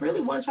money. I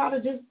really want y'all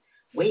to just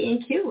wait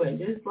in queue and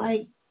just,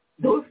 like,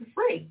 do it for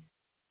free.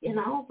 You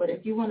But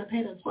if you want to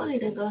pay the $20,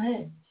 then go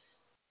ahead.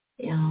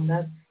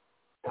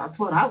 That's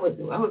what I would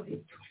do. I would pay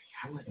 $20.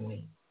 I wouldn't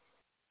wait.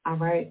 All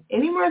right.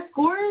 Any more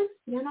scores?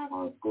 You're not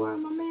going to score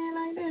my man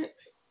like that.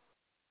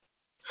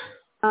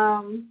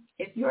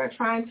 If you are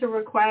trying to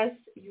request,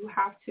 you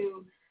have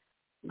to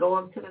go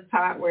up to the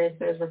top where it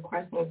says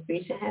request on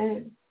Station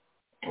Head,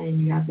 and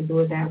you have to do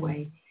it that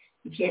way.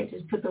 You can't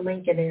just put the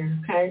link in there,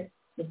 okay?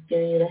 Just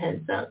giving you the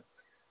heads up.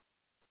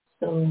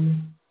 So,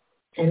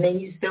 and then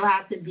you still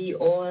have to be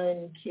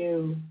on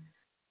queue,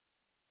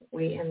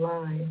 wait in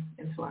line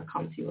until I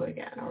come to you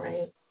again, all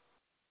right?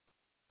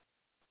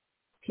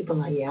 People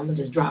are like, yeah, I'm going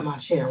to just drop my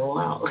shit and roll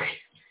out.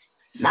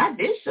 Not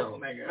this show,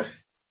 nigga.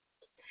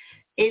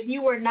 If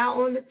you were not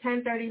on the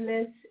 1030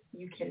 list,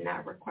 you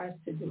cannot request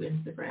to do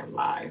Instagram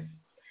Live.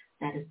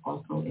 That is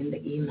also in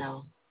the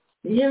email.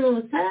 You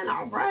know, 10,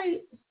 all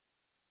right.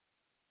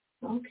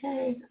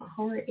 Okay, a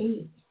hard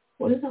 8.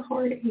 What is a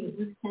hard 8?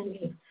 What does that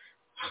mean?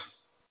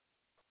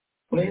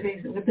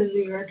 What does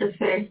New Yorkers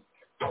say?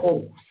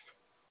 Pulse.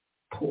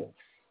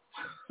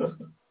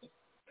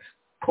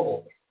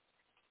 Pulse.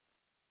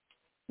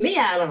 Me,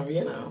 I don't,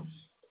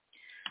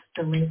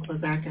 The link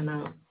was acting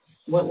up.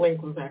 What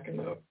link was acting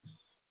up?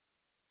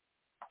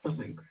 The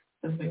link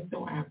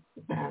don't act.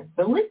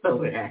 The link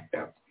doesn't act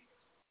up.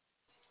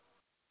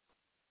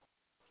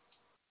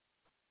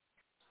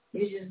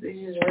 You just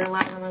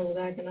realized when I was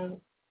acting up.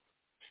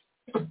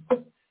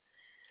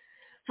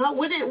 When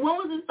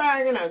was it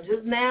starting up?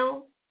 Just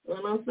now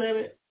when I said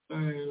it,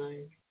 or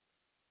like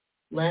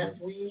last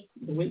week,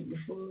 the week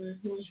before?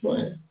 Which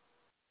one?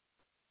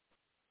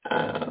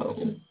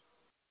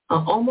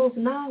 Almost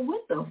 9.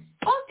 What the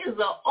fuck is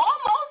a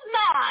almost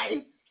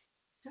 9?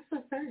 That's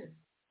a first.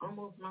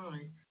 Almost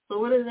 9. So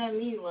what does that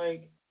mean?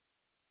 Like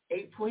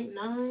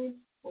 8.9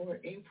 or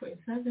 8.7,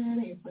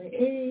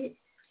 8.8?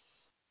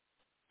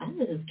 I'm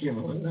gonna just give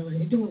him a 9.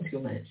 You're doing too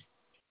much.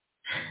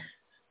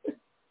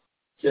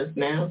 Just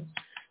now,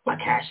 my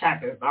cash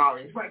app is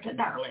always working,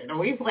 darling.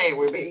 Don't be playing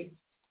with me.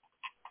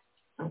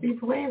 Don't be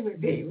playing with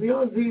me. We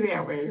don't do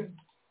that way.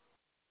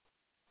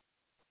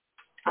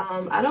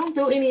 I don't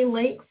do any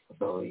links,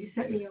 so you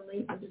sent me a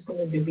link. I'm just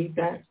gonna delete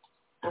that.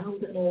 I don't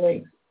do no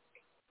links.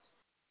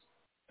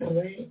 All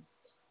right.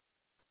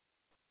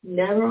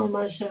 Never on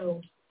my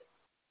show.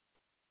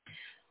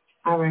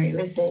 All right,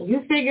 listen,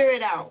 you figure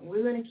it out.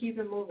 We're going to keep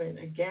it moving.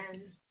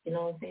 Again, you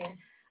know what I'm saying?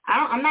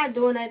 I'm not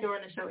doing that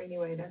during the show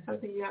anyway. That's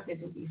something you have to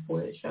do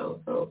before the show.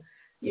 So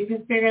you can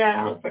figure that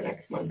out for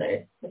next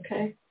Monday,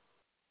 okay?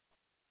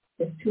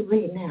 It's too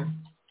late now.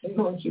 We're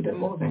going to keep it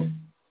moving.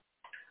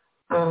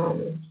 All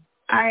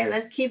right,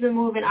 let's keep it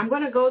moving. I'm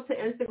going to go to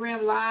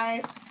Instagram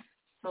Live.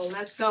 So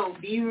let's go.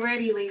 Be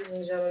ready, ladies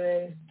and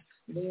gentlemen.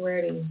 Be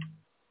ready.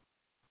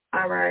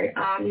 All right.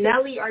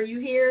 Nelly, are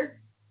you here?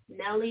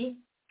 Nelly?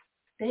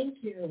 Thank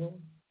you.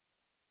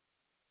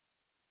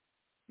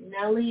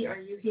 Nelly, are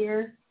you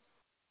here?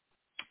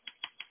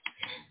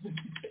 I'm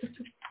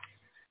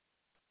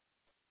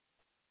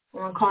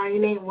going to call your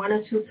name 1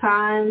 or 2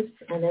 times,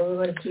 and then we're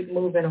going to keep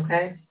moving,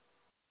 okay?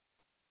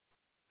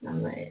 All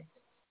right.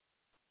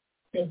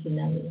 Thank you,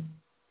 Nelly.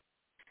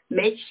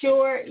 Make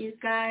sure you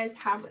guys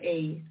have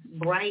a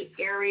bright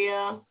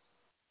area,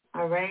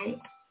 all right?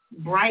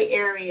 Bright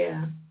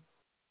area,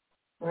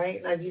 all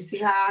right? Like you see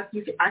how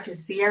I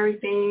can see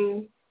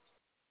everything.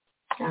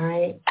 All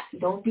right.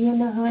 Don't be in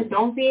the hood.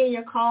 Don't be in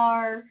your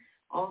car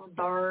all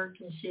dark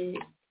and shit.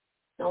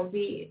 I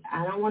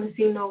don't want to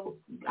see no,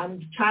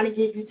 I'm trying to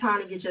give you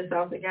time to get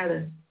yourself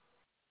together.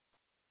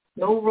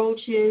 No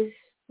roaches,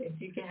 if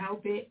you can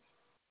help it.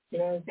 You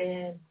know what I'm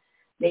saying?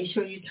 Make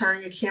sure you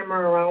turn your camera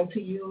around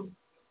to you.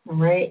 All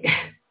right.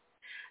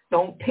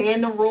 Don't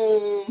pan the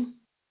room.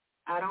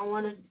 I don't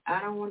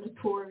want to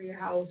tour your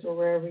house or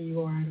wherever you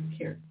are. I don't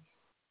care.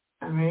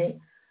 All right.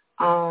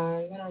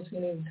 What else we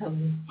need to tell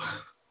you?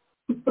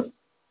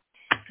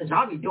 Because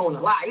y'all be doing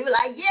a lot. You be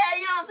like, yeah,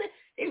 you know what I'm saying?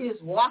 They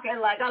just walking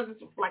like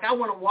I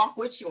want to walk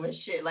with you and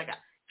shit. Like,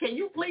 can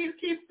you please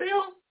keep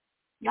still?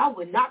 Y'all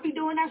would not be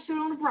doing that shit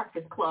on the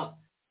Breakfast Club.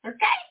 Okay?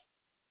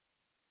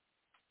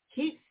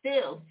 Keep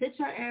still. Sit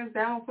your ass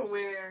down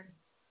somewhere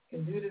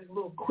and do this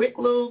quick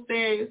little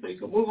thing so you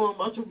can move on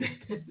about your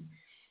business.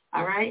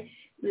 All right?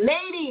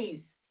 Ladies,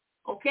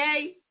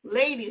 okay?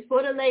 Ladies,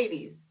 for the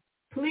ladies,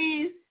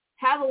 please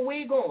have a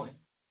wig on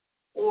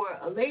or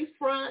a lace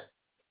front,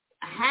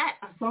 a hat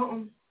or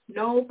something.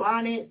 No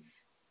bonnets,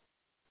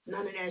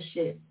 none of that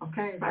shit,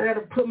 okay? If I got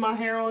to put my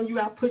hair on, you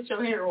got to put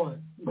your hair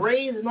on.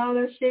 Braids and all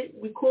that shit,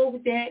 we cool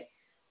with that.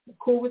 We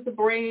cool with the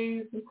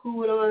braids. We cool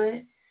with all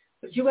that.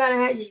 But you got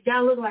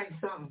to look like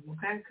something,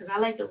 okay? Because I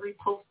like to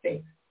repost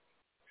things.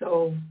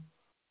 So,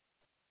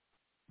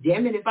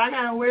 damn it, if I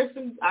got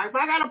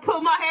to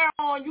put my hair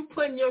on, you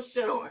putting your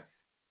shit on.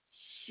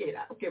 Shit,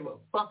 I don't give a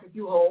fuck if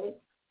you home.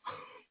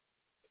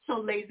 So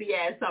lazy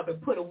ass up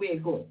and put a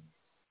wig on.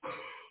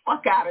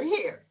 Fuck out of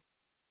here.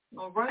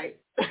 All right?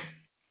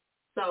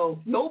 So,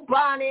 no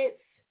bonnets.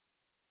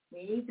 We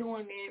ain't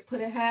doing that. Put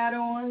a hat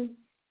on.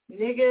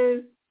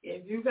 Niggas,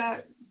 if you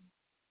got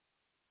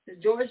To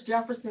George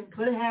Jefferson,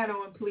 put a hat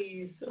on,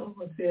 please. Oh,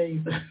 I'm tell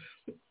you.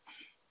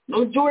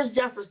 No George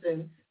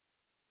Jeffersons.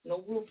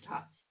 No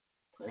rooftops.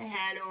 Put a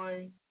hat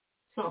on.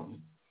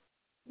 Something.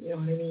 You know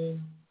what I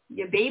mean?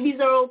 Your babies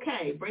are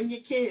okay. Bring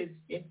your kids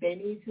if they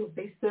need to. If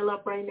they still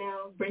up right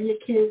now, bring your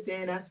kids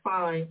in. That's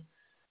fine. As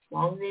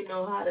long as they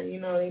know how to,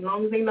 as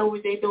long as they know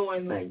what they're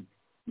doing, like,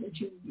 that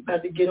you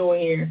about to get on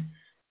here.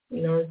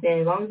 You know what I'm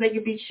saying? As long as they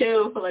can be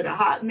chill for like a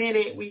hot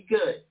minute, we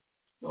good.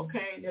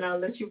 Okay? Then I'll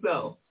let you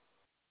go.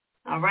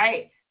 All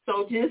right?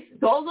 So just,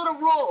 those are the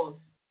rules.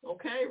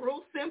 Okay?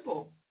 Real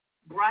simple.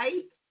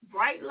 Bright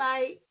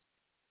light.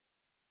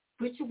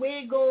 Put your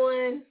wig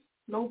on.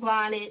 No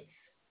bonnets.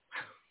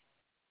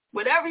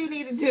 Whatever you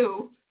need to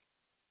do.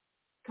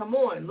 Come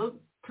on. Look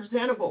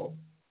presentable.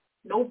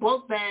 No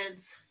bunk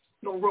beds.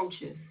 No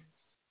roaches.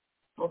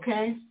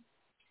 Okay?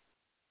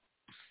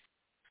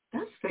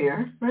 That's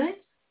fair,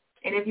 right?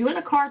 And if you're in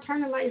a car,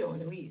 turn the light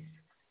on at least.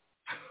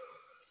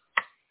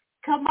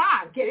 Come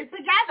on, get it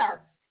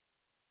together.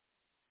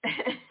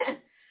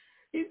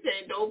 He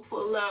said, don't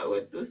pull up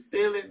with the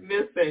ceiling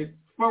missing.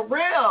 For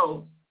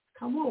real.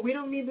 Come on, we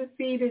don't need to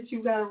see that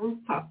you got a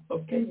rooftop,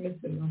 okay,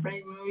 missing, all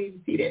right? We don't need to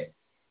see that,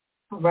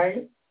 all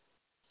right?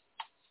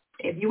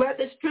 If you at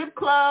the strip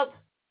club,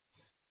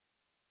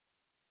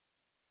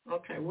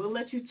 okay, we'll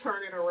let you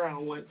turn it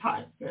around one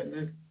time and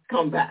then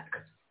come back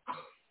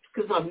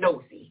because I'm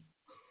nosy.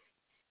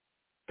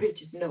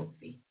 Bitch is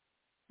nosy,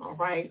 all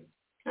right?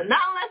 And not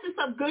unless there's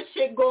some good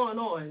shit going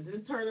on,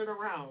 then turn it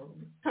around.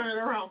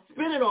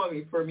 Spin it on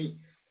me for me.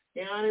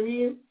 You know what I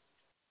mean?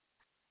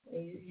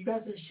 You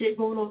got some shit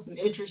going on, some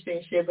interesting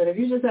shit, but if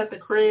you just at the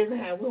crib,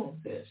 man, we don't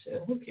say that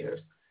shit. Who cares?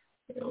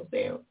 You know what I'm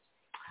saying?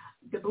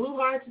 The Blue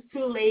Hearts is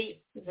too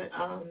late.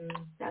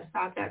 That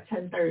stopped at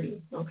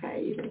 10:30,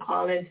 okay? You can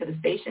call into the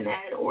station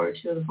ad or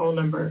to the phone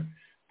number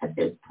at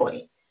this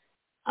point.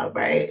 All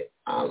right.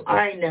 All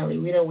right, Nelly,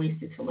 we don't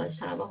waste too much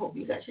time. I hope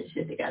you got your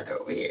shit together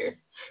over here.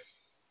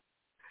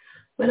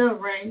 But all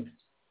right.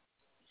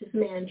 This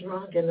man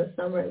drunk in the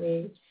summer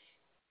league.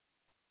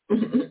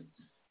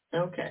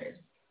 Okay.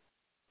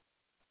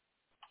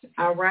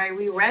 All right,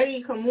 we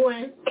ready? Come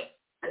on.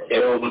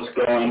 Yo, what's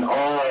going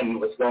on?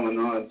 What's going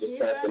on? Just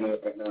tapping in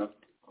right now.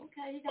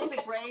 Okay, you got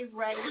the braids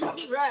ready.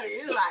 He's ready.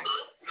 He's like.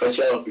 For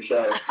sure. He's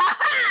like,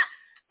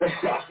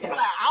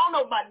 I don't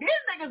know about these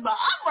niggas, but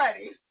I'm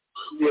ready.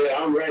 Yeah,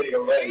 I'm ready.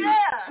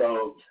 Yeah.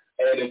 So,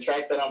 the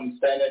track that I'm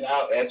sending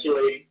out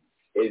actually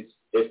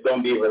it's going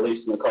to be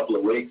released in a couple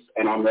of weeks,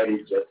 and I'm ready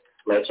to just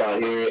let y'all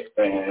hear it.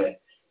 And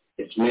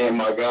it's me and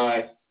my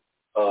guy,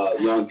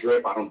 Young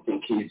Drip. I don't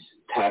think he's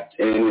tapped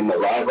in the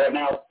live right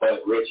now,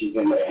 but Richie's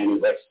in there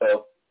anyway.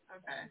 So.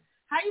 Okay.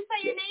 How you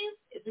say your name?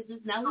 Is it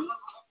just Nelly?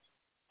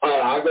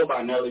 I go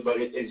by Nelly, but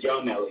it's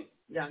Young Nelly.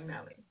 Young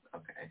Nelly.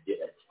 Okay. Yeah.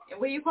 And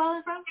where you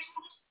calling from?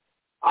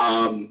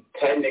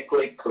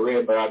 Technically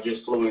Korea, but I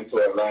just flew into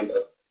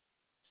Orlando.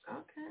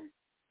 Okay.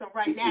 So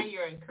right now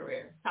you're in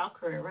Korea, South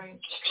Korea, right?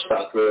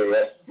 South Korea,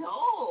 yeah.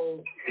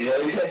 Oh. Yeah.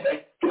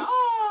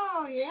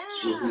 Oh, yeah.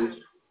 Mm-hmm.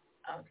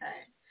 Okay.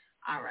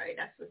 All right.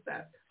 That's what's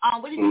up.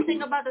 What did you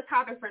think about the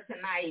topic for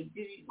tonight?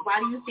 Why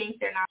do you think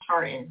they're not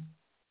charting?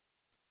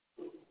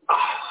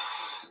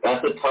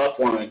 That's a tough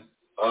one.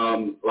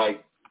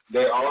 Like,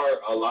 there are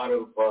a lot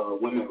of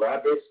women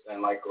rappers,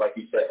 and like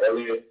you said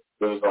earlier,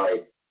 there's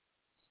like,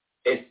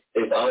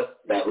 it's us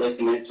that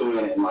listen to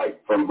it and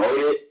like promote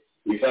it.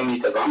 You feel me?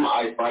 Because I'm an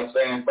Ice Spice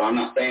fan, so I'm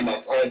not saying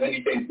that has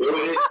anything to do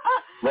with it.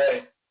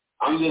 But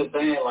I'm just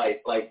saying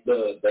like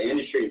the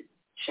industry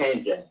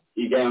changing.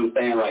 You get what I'm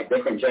saying? Like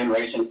different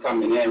generations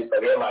coming in, so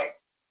they're like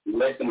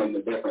listening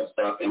to different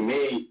stuff. And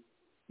me,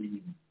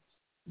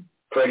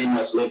 pretty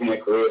much living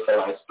in Korea for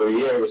like 3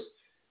 years,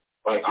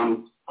 like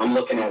I'm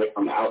looking at it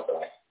from the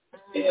outside,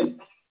 and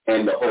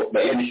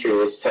the industry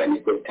is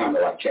technically kind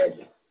of like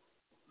changing.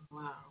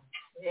 Wow.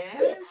 Yeah,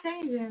 it's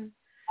changing.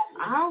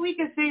 How we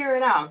can figure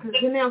it out,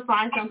 because then they'll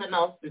find something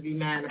else to be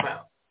mad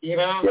about, you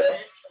know? Yeah.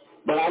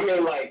 But I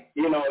mean, like,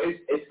 you know,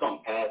 it's going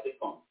to pass.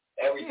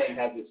 Everything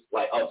has its,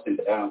 like, ups and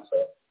downs,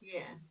 so.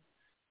 Yeah.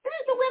 Then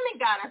the women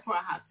got it for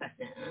a hot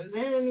second, and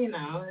then, you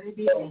know, it'd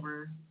be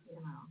over, you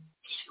know.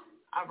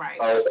 All right.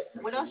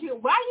 What else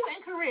why are you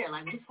in Korea?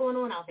 Like, what's going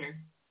on out there?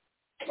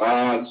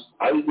 I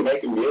just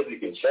making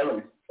music and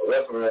chilling.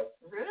 For real.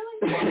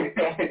 Really?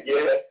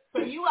 Yeah.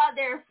 So you out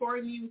there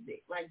for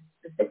music, like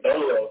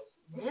Adolo.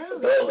 Really?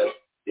 Adolo.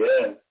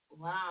 Yeah.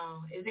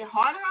 Wow. Is it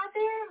harder out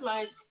there?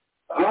 Like.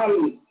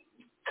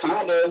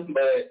 Kind of,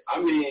 but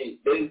I mean,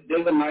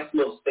 there's a nice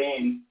little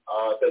scene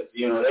because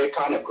you know they're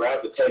kind of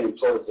gravitating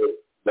towards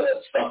the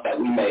stuff that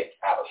we make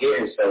out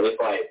here. So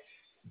it's like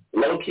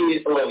low key,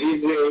 it's a little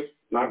easier.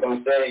 Not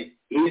gonna say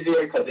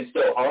easier because it's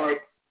still hard.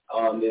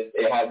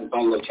 It has its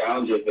own little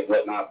challenges and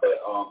whatnot,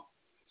 but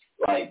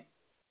like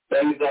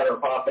things that are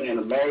popping in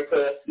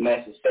America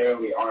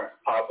necessarily aren't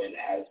popping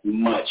as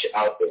much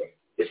out there.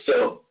 It's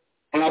still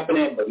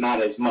happening, but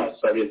not as much.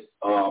 So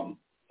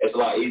it's a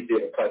lot easier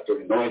to cut through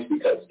the noise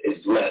because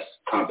it's less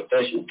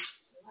competition.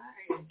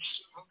 Right.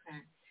 Okay.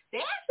 They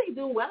actually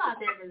do well out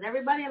there because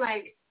everybody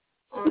like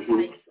on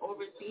like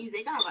overseas,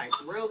 they got like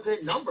real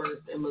good numbers.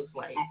 It looks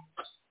like.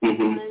 You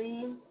know what I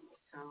mean?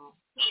 So,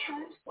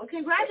 okay. Well,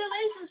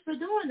 congratulations for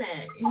doing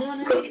that. You know what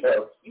I mean?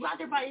 You out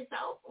there by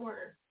yourself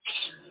or?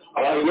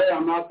 Yeah,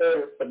 I'm out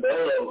there for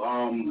solo.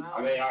 Wow.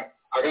 I mean, I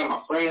got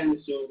my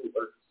friends who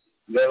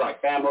they're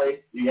like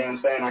family. You know what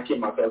I'm saying? I keep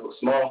my circle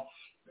small.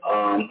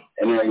 And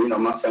then, you know,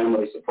 my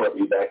family support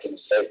me back in the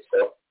States.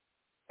 So,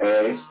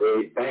 hey,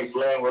 thanks,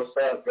 Lynn. What's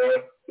up,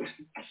 girl?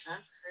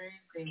 That's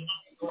crazy.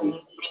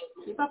 Well,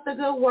 keep up the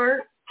good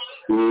work.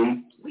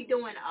 Mm-hmm. We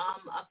doing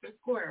Up the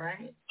Score,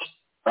 right?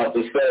 Up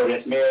the Score.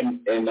 That's me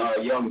and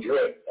Young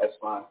Drip. That's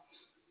my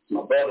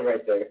brother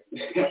right there.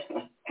 Okay.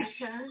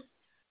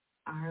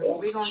 All right. Well,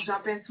 we're gonna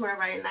jump into it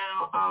right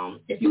now.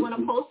 If you want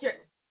to post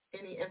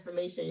any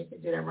information, you can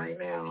do that right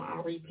now.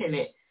 I'll repin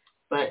it.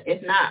 But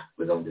if not,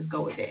 we're gonna just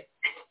go with it.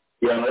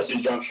 Yeah, let's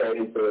just jump straight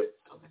into it.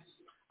 Okay.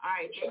 All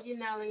right. Thank you,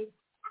 Nelly.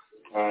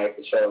 All right,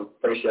 for sure.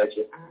 Appreciate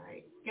you. All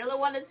right. Scale of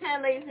 1 to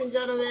 10, ladies and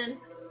gentlemen.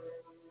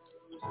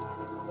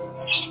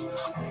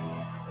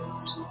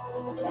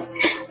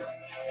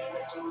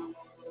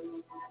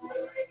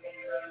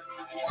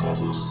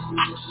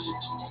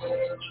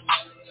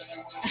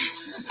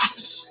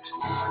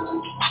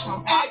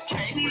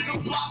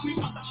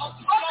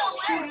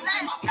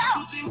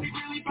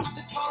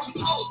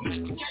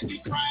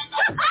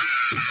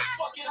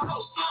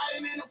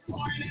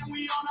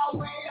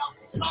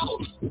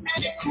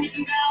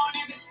 Cruising down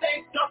in the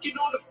States, ducking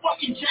on the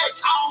fucking jet.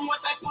 I don't want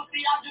that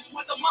pussy, I just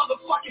want the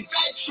motherfucking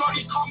fat.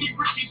 Shorty call me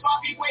Ricky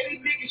Bobby, waiting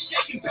niggas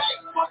shaking back.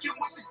 Fucking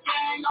with the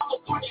gang, I'ma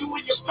put you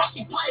in your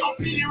fucking plate. I'm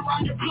beating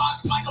around your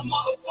block like a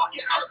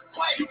motherfucking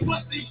earthquake. You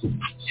pussy,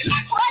 and I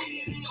fight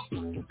it in your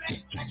fucking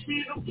face. Catch me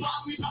in the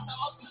block, we about to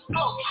up the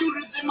scope.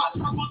 Shooters in my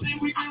circles,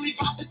 and we really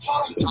about to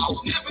talk.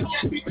 Never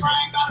catch me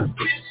crying about a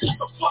bitch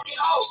like a fucking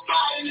hoe.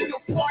 Flying in the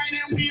point,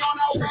 and we on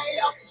our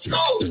way up the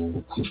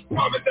scope.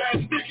 Promise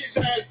ass, niggas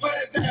ass,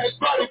 let ass,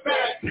 body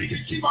bad.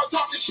 Niggas keep on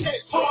talking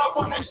shit, pull up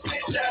on that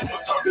bitch ass.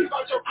 Tell me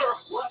about your girl,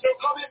 don't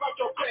tell me about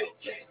your face.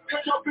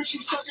 Cause your bitch,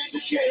 you suckin',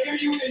 she can't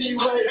hear you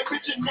anyway. That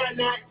bitch is not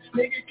nice.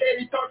 Niggas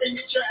steady talking,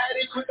 get your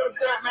addy quick up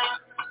that man.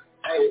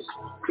 Hey,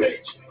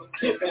 bitch.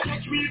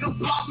 Catch me in the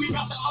block, we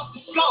about to up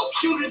the scope.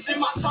 Shooters in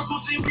my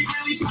circles, and we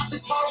really about to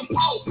throw them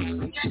out.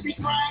 Catch me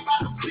crying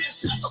about a bitch,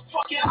 that's a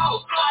fucking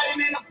hoe. Sliding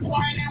in the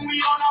point, and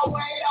we on our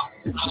way up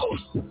the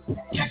scope.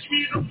 Catch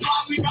me in the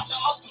block, we about to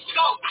up the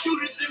scope.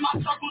 Shooters in my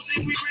circles,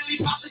 and we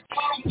really about to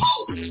throw them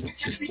out.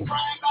 Catch me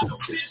crying about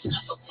a bitch,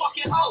 that's a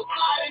fucking hoe.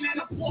 Sliding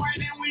in the point,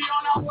 and we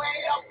on our way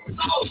up the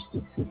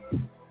scope.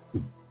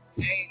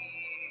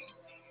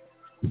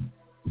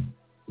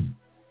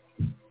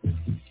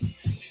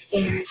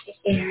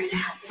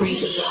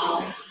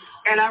 Airitoutradio.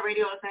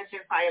 Airitoutradio is at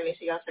your fire. Make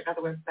sure y'all check out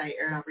the website,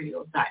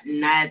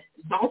 airitoutradio.net.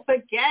 Don't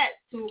forget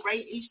to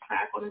rate each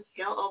track on a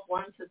scale of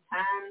 1 to 10.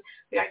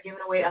 We are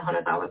giving away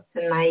 $100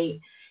 tonight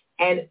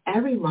and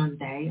every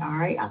Monday. All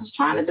right. I was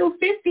trying to do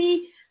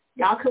 50.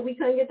 Y'all, we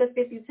couldn't get the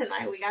 50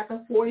 tonight. We got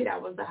the 40.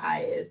 That was the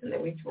highest, and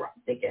then we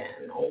dropped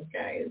again.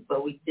 Okay. So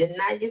we did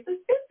not get the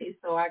 50.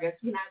 So I guess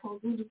we're not going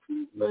to do the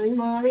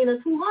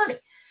 200.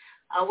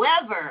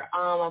 However,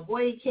 a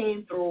boy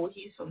came through.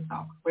 He's from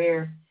South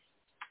Korea,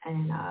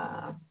 and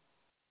I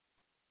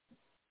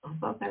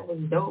thought that was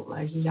dope.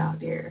 Like, he's out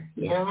there.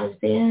 You know what I'm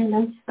saying?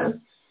 That's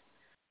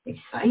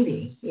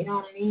exciting. You know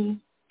what I mean?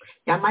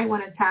 Y'all might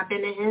want to tap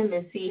into him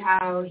and see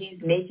how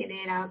he's making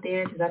it out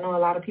there, because I know a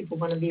lot of people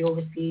want to be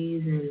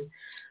overseas and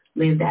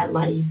live that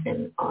life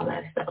and all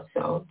that stuff.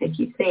 So they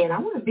keep saying, I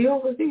want to be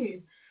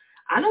overseas.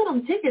 I know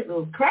them tickets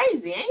was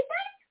crazy, ain't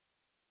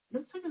they?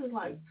 Them tickets was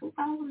like $2,000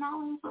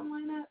 or something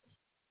like that.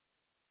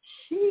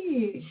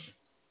 Sheesh.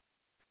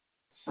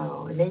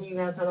 So, and then you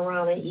gotta turn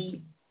around and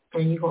eat,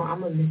 and I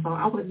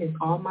would miss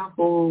all my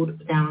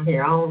food down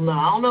here. I don't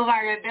know if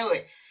I can do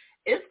it.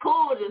 It's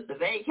cool just to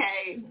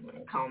vacate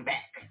and come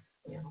back,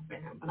 you know.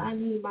 But I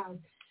need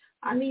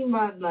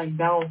my like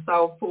down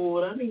south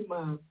food. I need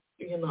my,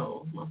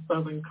 my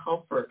southern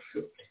comfort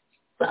food.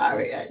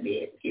 Sorry, I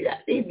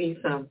need me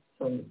some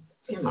some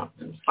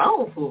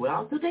soul food.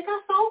 Do they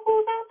got soul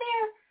food out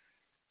there?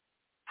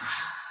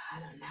 I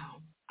don't know.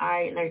 All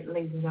right,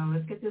 ladies and gentlemen,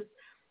 let's get this.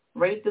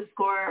 Rate the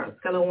score,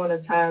 scale of 1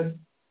 to 10.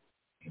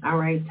 All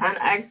right, 10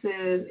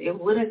 X's. It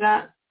would have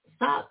got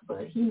stopped,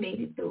 but he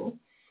made it through.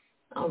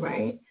 All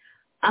right.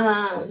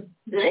 Do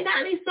they got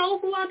any soul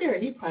food out there?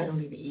 He probably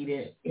don't even eat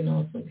it.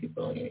 Some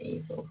people don't even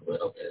eat soul food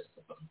out there.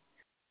 So.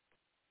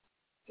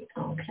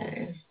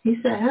 Okay. He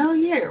said, hell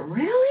yeah,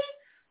 really?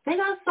 They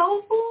got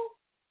soul food?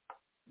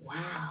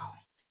 Wow.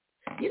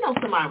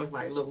 Somebody was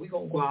like, look, we're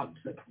going to go out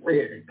to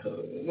Korea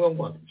because we're going to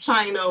go to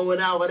China or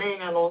whatever. They ain't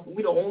got no,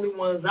 we the only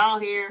ones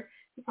out here.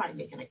 You're probably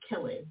making a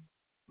killing.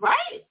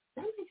 Right?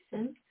 That makes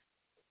sense.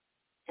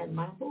 And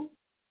Marvel?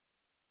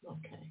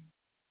 Okay.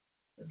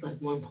 It's like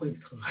 1.2.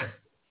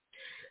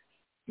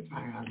 You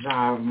probably got to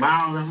drive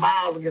miles and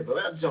miles to get to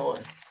that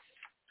joint.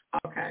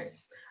 Okay.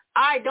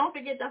 All right, don't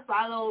forget to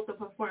follow the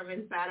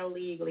Performance Battle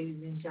League,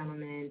 ladies and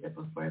gentlemen. The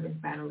Performance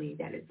Battle League,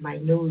 that is my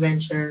new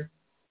venture.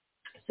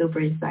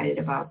 super excited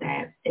about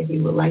that. If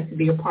you would like to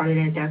be a part of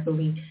that,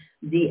 definitely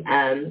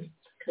DM,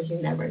 because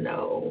you never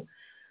know.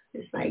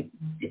 It's like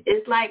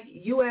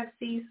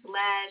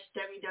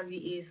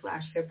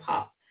UFC/WWE/hip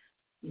hop.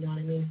 You know what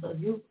I mean? So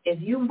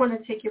if you want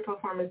to take your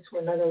performance to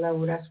another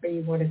level, that's where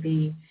you want to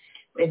be.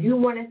 If you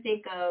want to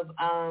think of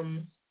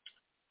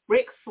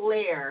Ric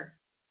Flair,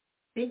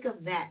 think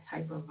of that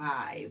type of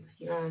vibe.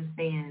 You know what I'm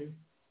saying?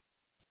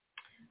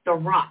 The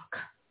Rock.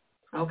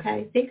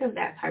 Okay? Think of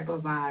that type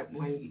of vibe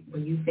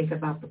when you think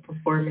about the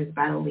Performance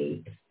Battle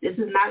League. This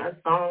is not a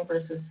song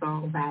versus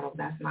song battle.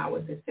 That's not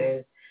what this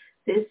is.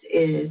 This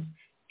is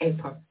a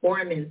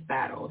performance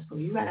battle. So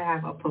you got to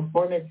have a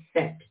performance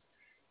set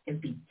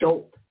and be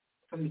dope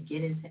from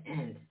beginning to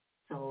end.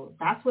 So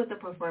that's what the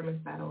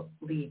Performance Battle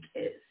League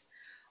is.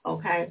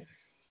 Okay?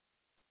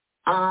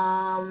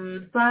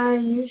 But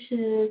you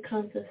should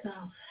come to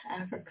South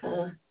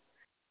Africa.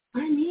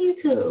 I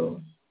need to.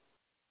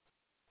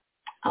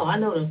 Oh, I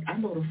know the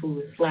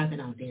food is slapping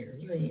out there.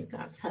 You ain't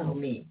got to tell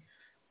me.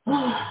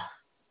 Oh,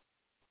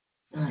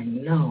 I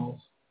know.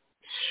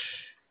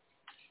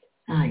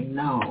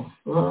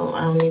 Well,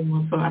 I don't even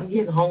want to. I'm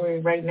getting hungry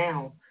right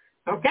now.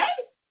 Okay?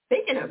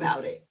 Thinking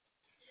about it.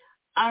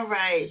 All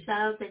right.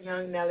 Shout out to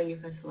Young Nelly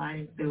for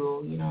sliding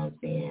through. You know what I'm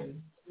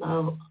saying?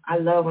 I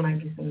love when I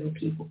get some new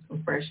people,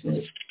 some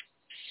freshmen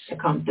to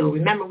come through.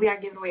 Remember, we are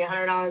giving away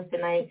 $100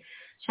 tonight.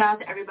 Shout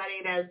out to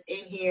everybody that's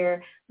in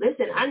here.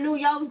 Listen, I knew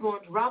y'all was going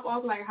to drop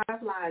off like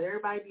hot flies.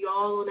 Everybody be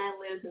all on that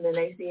list, and then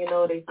next thing you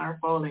know, they start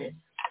falling.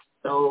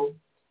 So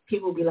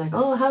people be like,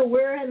 oh,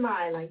 where am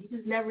I? Like, you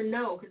just never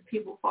know, because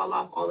people fall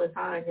off all the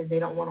time because they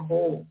don't want to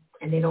hold,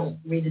 and they don't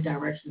read the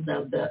directions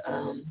of the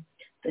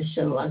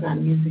show. I got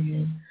music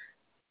in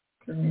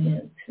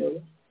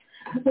too.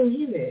 I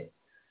believe it.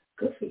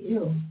 Good for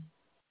you.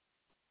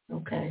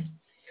 Okay.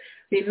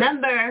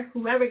 Remember,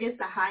 whoever gets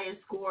the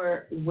highest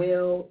score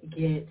will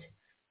get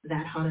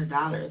that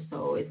 $100.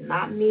 So it's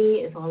not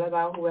me. It's all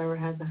about whoever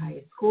has the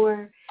highest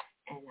score,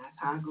 and that's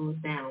how it goes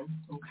down.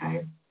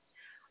 Okay.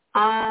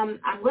 I'm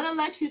gonna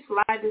let you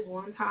slide this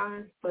one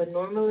time, but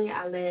normally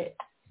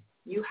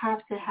you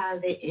have to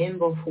have it in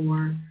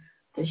before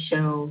the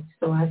show.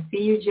 So I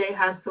see you, Jay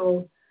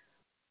Hustle.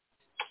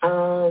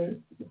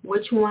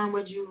 Which one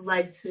would you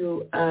like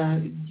to?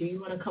 Do you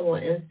want to come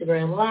on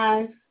Instagram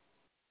Live?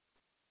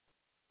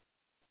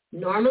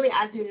 Normally,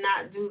 I do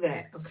not do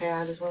that, okay?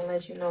 I just want to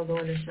let you know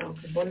during the show.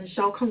 Because when the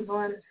show comes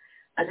on,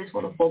 I just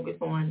want to focus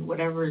on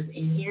whatever is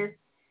in here.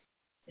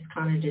 It's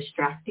kind of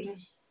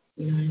distracting,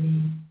 you know what I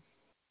mean?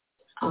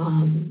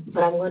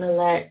 But I'm going to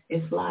let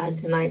it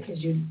slide tonight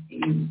because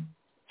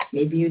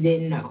maybe you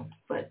didn't know.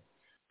 But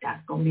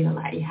that's going to be a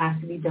lot. It has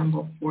to be done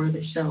before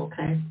the show,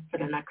 okay, for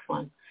the next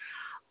one.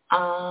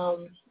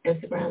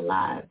 Instagram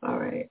Live, all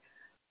right.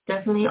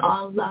 Definitely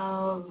all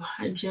love.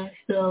 I just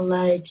feel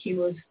like he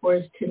was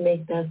forced to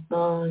make that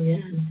song,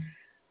 and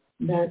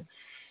that's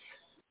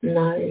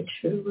not a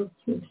true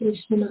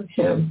representation of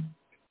him.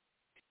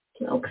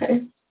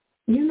 Okay.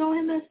 You know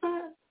him, that's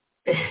not?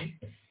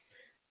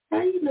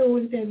 How you know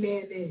what that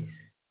man is?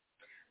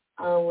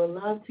 Would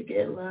love to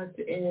get locked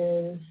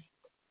in.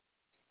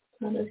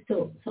 So let's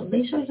do. So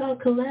make sure y'all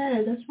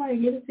collab. That's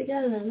right. Get it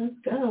together. Let's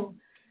go.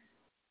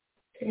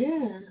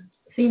 Yeah.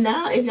 See,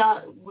 now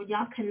when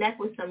y'all connect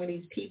with some of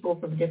these people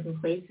from different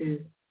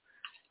places,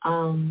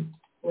 when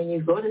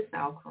you go to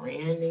South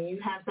Korea, then you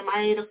have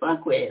somebody to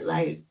fuck with,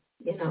 like,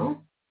 you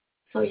know.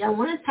 So y'all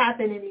want to tap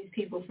into these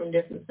people from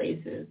different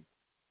places.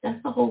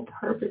 That's the whole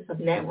purpose of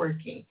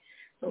networking.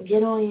 Don't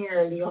get on here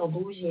and be all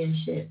bougie and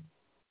shit.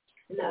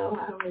 No,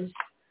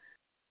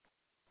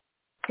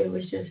 it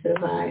was just a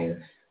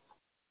vibe.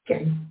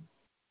 Okay.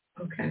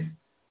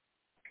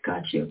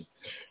 Got you.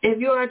 If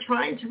you are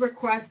trying to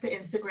request the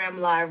Instagram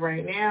Live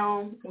right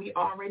now, we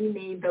already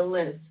made the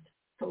list.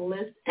 The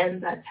list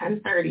ends at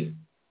 10:30.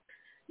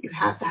 You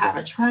have to have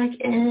a track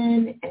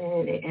in,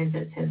 and it ends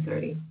at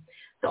 10:30.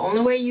 The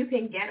only way you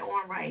can get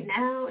on right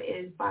now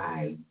is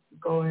by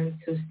going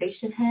to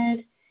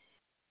Stationhead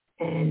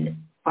and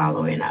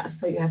following us.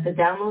 So you have to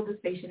download the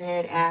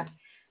Stationhead app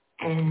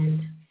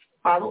and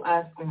follow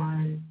us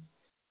on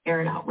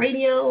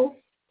Airitoutradio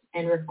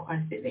and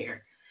request it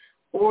there.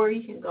 Or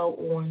you can go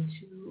on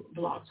to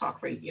Blog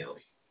Talk Radio.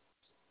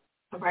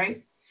 All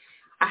right?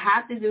 I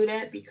have to do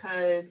that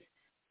because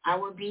I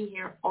would be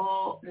here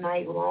all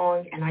night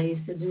long, and I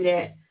used to do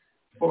that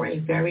for a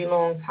very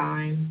long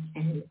time,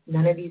 and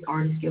none of these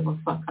artists give a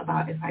fuck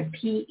about if I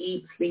pee,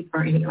 eat, sleep,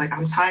 or anything. Like,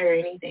 I'm tired or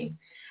anything.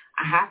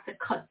 I have to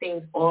cut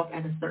things off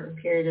at a certain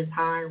period of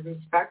time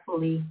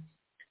respectfully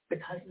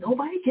because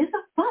nobody gives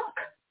a fuck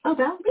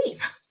about me.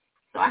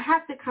 So I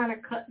have to kind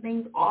of cut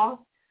things off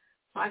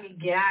so I can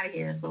get out of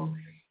here. So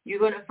you're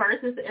going to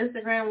first is the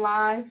Instagram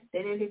Live,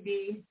 then it'll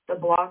be the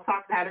Blog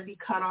Talk. That'll be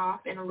cut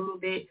off in a little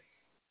bit,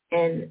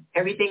 and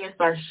everything will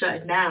start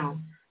shutting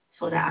down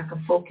so that I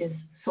can focus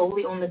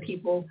solely on the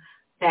people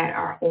that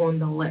are on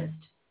the list,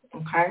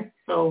 okay?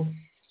 So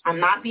I'm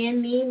not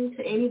being mean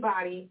to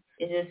anybody.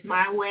 It's just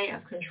my way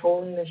of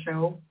controlling the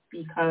show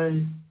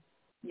because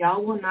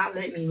y'all will not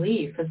let me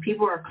leave because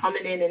people are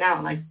coming in and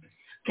out. Like,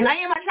 can I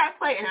get my track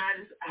play? And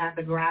I have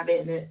to grab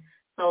it.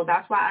 So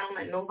that's why I don't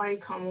let nobody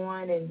come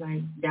on and,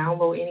 like,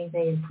 download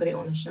anything and put it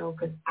on the show,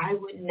 because I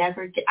would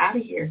never get out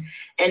of here.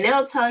 And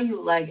they'll tell you,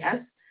 like,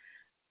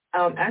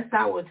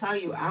 S-Dot will tell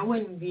you, I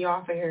wouldn't be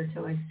off of here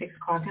till, like, 6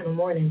 o'clock in the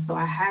morning. So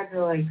I had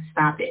to, like,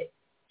 stop it.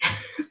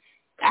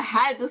 I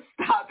had to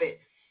stop it,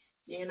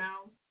 you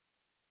know.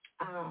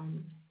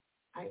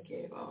 I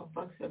gave all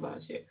fucks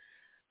about you.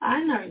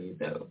 I know you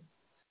do.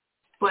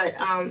 But,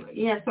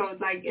 yeah, so,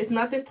 like, it's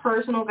nothing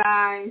personal,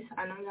 guys.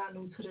 I know y'all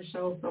new to the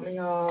show. Some of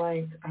y'all,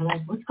 like, are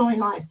like, what's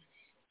going on?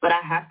 But I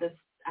have to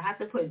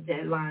put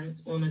deadlines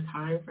on the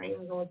time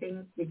frames on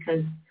things,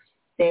 because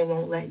they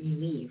won't let you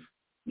leave.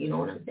 You know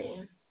what I'm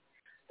saying?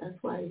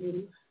 That's why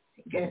you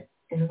get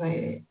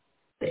invited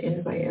to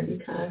invite every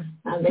time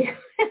I make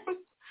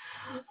them.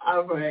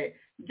 All right.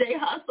 J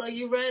Hustle,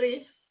 you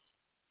ready?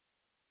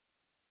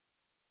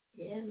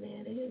 Yeah,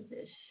 man, it is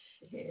this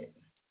shit.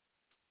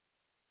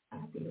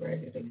 I'll be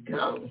ready to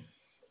go.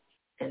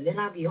 And then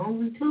I'll be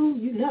hungry too,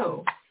 you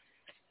know.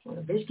 When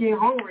a bitch get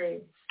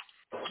hungry,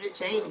 it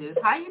changes.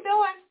 How you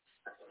doing?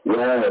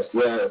 Yes.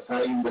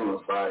 How you doing,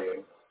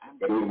 Fire?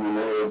 Good evening,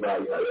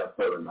 everybody. How y'all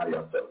feeling?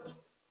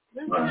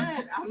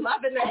 Good. I'm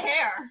loving the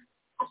hair.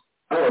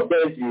 Oh,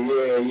 thank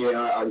you.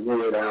 Yeah, I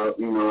grew it out.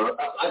 You know,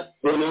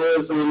 when I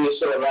was on your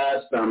show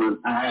last time,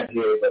 I had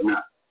hair, but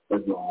not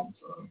as long.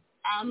 So.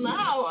 I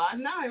know.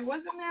 It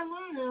wasn't that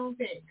long, I don't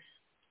think.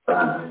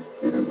 How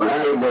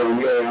you doing?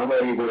 Yeah, I'm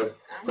ready to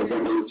get on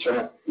the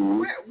track.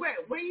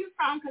 Where you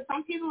from? Because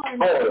some people are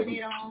not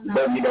really on.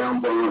 Buggy down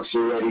Bronx,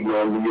 you ready to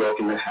go to New York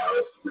in the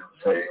house. You know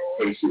what I'm saying?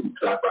 Patient,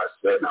 clap our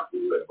sweat, not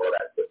be with all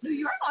that stuff. New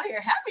York on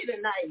here happy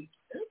tonight.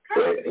 It's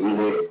crazy.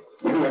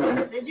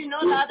 Yeah. Did you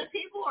know the other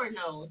people or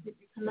no? Did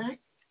you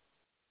connect?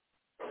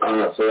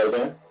 Say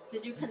again?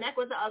 Did you connect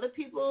with the other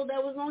people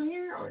that was on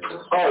here or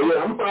no? Oh,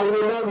 yeah, I'm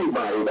following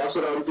everybody. That's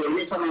what I'm doing.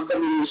 Every time I'm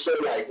coming to the show,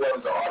 like,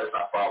 one's the artist,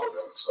 I follow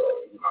them. So,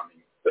 you know what I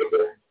mean?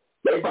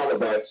 They follow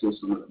back to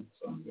some of them.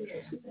 So.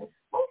 Yeah.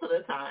 Most of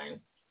the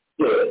time.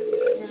 Yeah.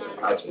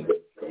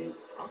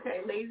 Okay,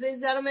 ladies and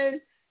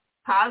gentlemen,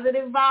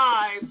 positive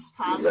vibes.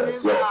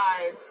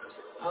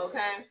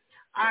 Okay.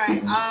 All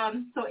right.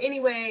 So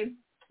anyway,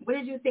 what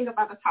did you think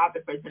about the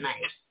topic for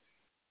tonight?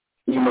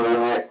 You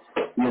know what?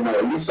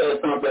 You said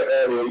something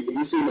earlier.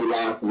 You see me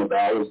laughing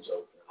about it. I was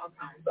joking.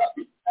 Okay.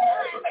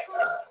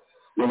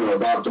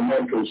 About the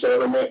men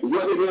controlling it.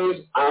 What it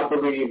is, I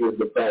believe, is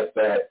the fact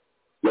that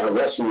y'all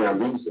rushing y'all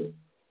music.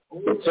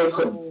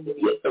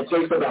 It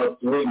takes about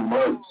 3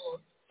 months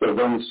for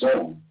one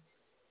song.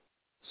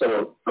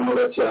 So I'm going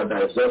to let y'all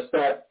digest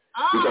that.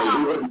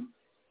 Because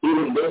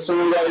even this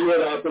song right here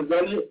that I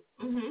presented,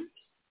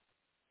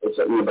 it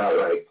took me about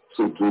like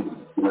 2 months,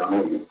 you know what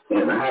I mean?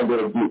 And I had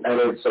to do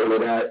edits over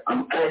that. I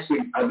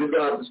did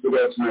got this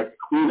video tonight to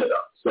clean it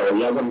up. So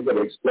y'all going to get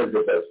an explicit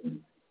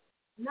version.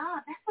 No,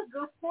 that's a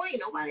good point.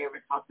 Nobody ever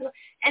talks about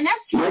it. And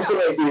that's true.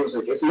 Microwave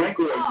music. It's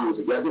microwave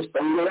music. Y'all just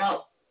find it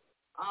out.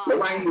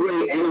 Nobody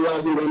really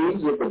analyzing their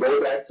music, but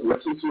go back to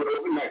listen to it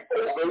overnight,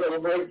 over and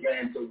over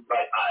again, to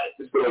like, all right,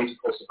 this is the way you're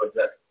supposed to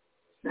project.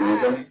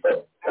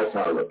 That's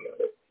how I look at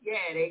it.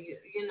 Yeah, they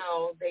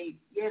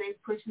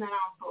pushing that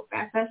out so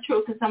fast. That's true,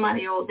 because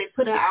they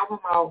put an album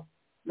out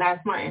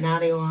last month, and now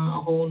they're on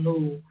a whole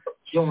new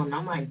joint.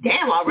 I'm like,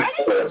 damn, already?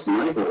 It's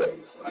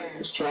microwave.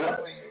 It's trash.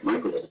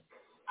 Microwave.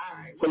 All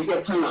right. Take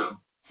your time.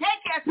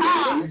 Take your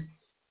time.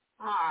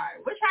 All right.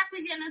 What track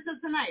we getting into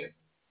tonight?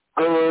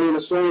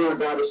 The song I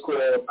got is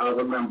called I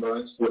Remember.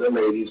 It's for the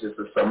ladies. It's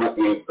the Summer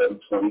Anthem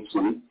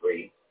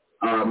 2023.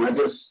 I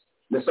just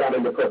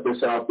decided to put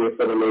this out there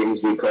for the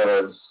ladies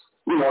because,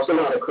 it's a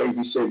lot of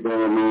crazy shit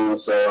going on.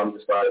 So I'm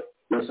just like,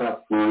 let's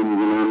have fun, you know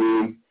what I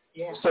mean?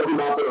 Yeah. Talking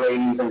about the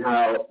ladies and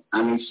how,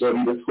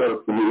 shorty the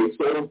twerk for me. It's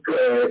sort of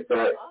good,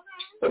 but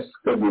it's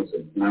good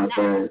music, you know what I'm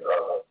saying?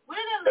 What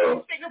do the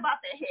ladies think about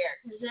the hair?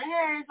 Because your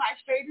hair is like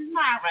straight as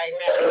mine right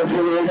now.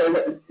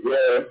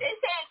 Yeah. They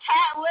said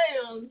Cat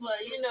Williams, but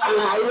I hear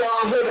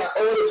that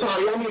all the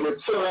time. Y'all need to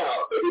chill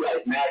out. They be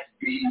like Max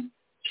B,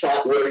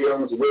 Cat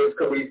Williams, Wiz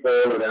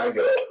Khalifa, and I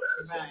go.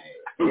 Right.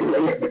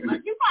 But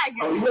you might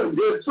get you look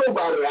good too,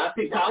 by the way. I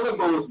think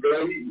collarbones,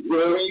 girl. You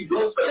know what I mean?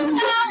 Go something.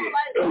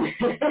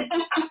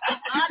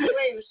 I'm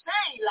waiting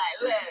straight, like,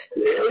 look.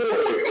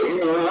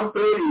 Yeah, I'm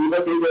pretty. You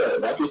looking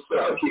good. That's what's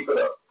up. Keep it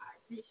up. I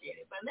appreciate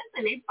it. But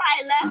listen, they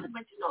probably laughing,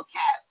 but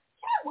Cat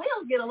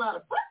Williams get a lot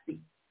of pussy.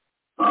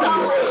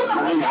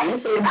 I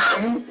ain't saying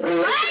nothing.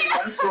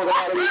 I'm sure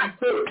that I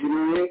too. You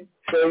know what I mean?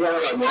 So,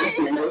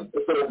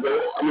 it's a little bit.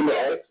 I'm in the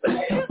X.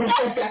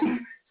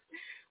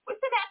 What's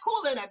in that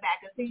cooler in the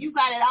back? See, you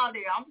got it out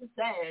there. I'm just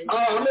saying.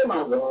 I'm in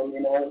my room,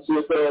 It's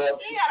just, cooler.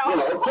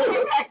 It's a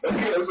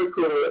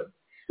cooler.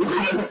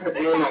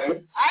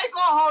 I ain't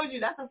gonna hold you.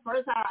 That's the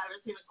first time I've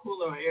ever seen a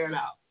cooler aired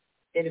out.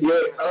 Yeah,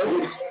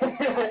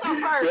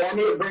 I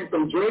need to bring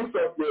some drinks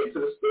up there to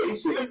the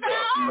station,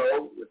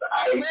 with the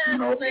ice,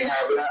 have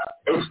it out.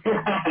 Shout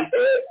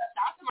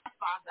to my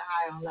sponsor,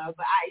 High on Love,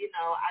 but I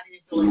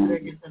didn't feel like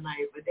drinking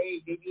tonight, but they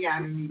be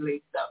having me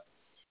late stuff.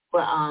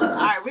 But all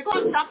right, we're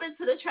gonna jump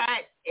into the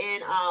track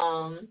and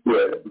I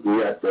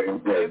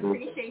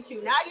appreciate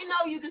you. Now you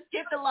know you can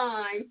skip the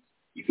line.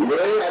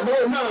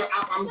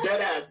 I'm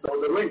dead ass though.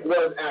 The link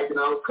was acting.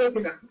 I was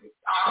cooking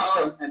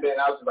and then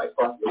I was just like,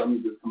 fuck it, let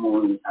me just come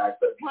on and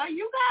act it. Well,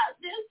 you got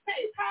this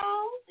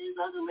PayPal. There's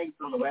other links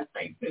on the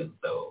website too,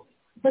 so.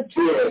 But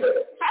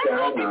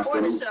I'm not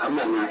knocking it.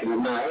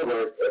 No, it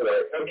works.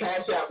 The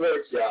Cash App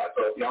works, y'all.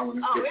 So if y'all want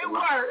to skip it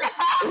works.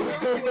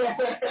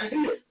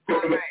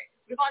 All right.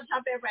 We're going to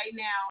jump in right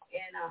now.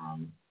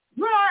 And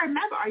you are a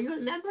member. Are you a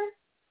member?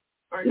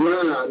 No,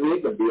 I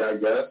need to be, I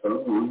guess.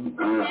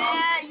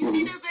 Yeah, you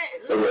need to be.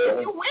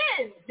 If you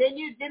win, then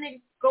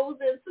it goes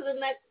into the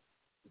next.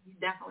 You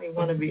definitely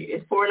want to be.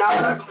 It's $4. You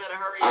better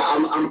hurry up.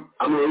 I'm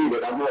gonna read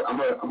it. I'm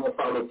gonna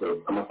follow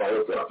through. You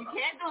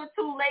can't do it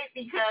too late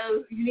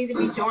because you need to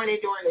be joining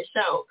during the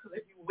show. Because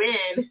if you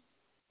win,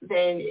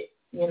 then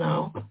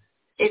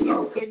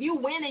if you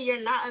win and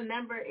you're not a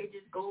member, it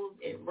just goes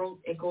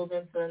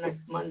into the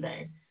next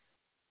Monday.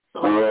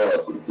 So I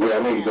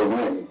need to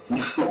win.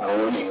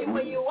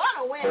 When you want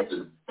to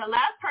win, the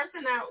last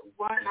person that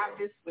won, not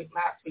this week,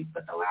 last week,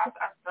 but the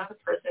other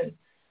person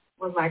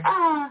was like,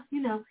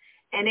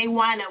 and they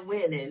wind up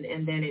winning,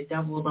 and then it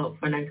doubled up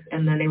for next,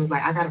 and then they was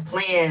like, I got a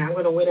plan, I'm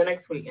going to win the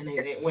next week, and they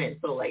didn't win.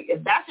 So, like,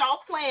 if that's y'all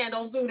plan,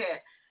 don't do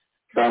that.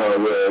 No, I don't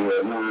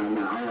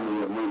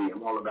want money.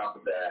 I'm all about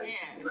the bag.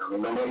 Yeah. No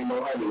money,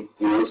 no honey.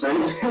 You know what I'm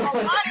saying?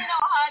 No money, no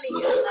honey.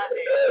 I love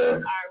it.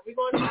 All right, we're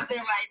going to jump in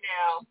right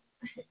now.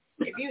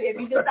 If you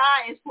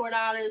decide it's $4,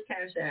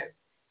 Cash App.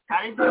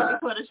 How to do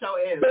it before the show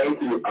ends. Thank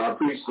you. I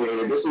appreciate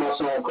it. This is my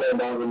song called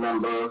Don't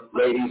Remember.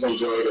 Ladies,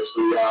 enjoy this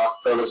for y'all.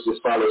 Fellas,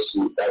 just follow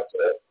suit. That's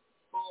it.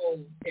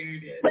 Boom. There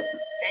it is.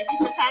 Thank you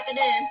for tapping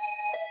in.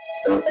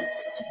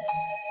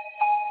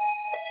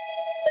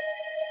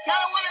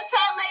 Y'all want to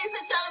tell, ladies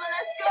and gentlemen,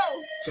 let's go.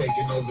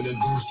 Taking over the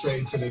booth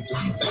straight to the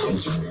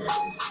 3000.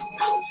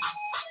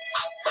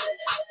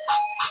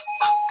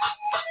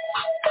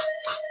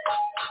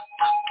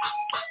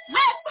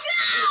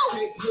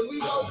 Here we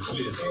go.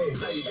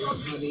 Hey,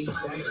 honey, that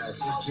ass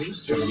is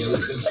juicy. You're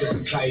looking so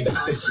tight, I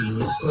see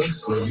you pussy.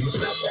 You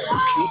smell that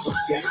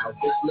get out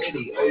this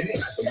lady. Oh,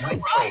 yeah, the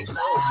microphone. Oh,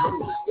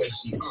 where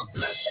she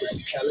that's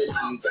physicality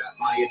got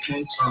my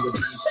attention. With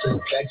these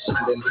perfection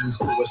that leads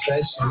to a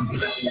session.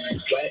 Even you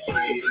sweat,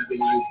 even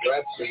you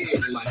breath.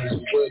 In my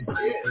hands wood,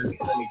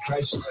 let me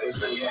pressure.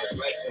 When you have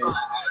sweating, I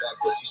had that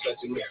pussy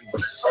stretching with you.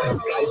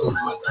 Guys over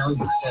my tongue,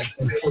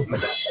 testing. That's the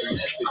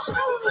message.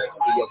 Text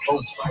to your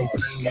phone,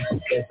 fighting.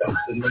 That's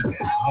the nigga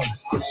at home.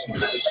 I'm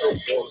the show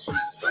boss.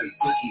 Like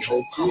Pinky,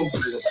 whole crew,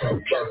 you so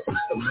rough.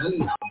 The money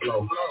I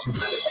blow. You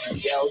better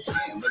be out,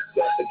 damn, it's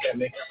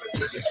epidemic.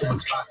 Taking too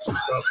much box up,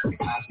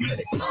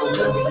 cosmetic. I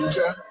remember you,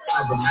 girl. I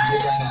remember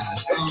that ass.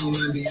 I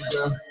remember you,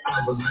 girl. I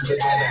remember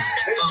that ass.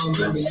 I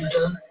remember you,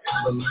 girl. I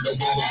remember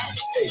that ass.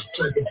 Hey,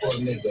 twerking for a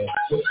nigga.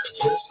 Flip,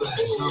 splash.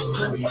 I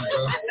remember you,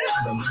 girl.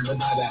 I remember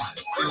that ass.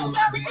 I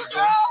remember you,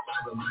 girl.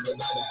 I remember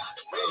that ass.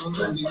 I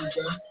remember you,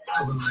 girl.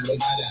 I remember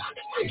that ass.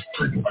 Hey,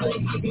 twerking for a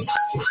nigga.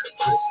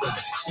 Flip,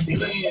 splash.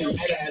 Damn,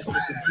 that ass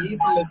with the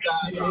teeth on the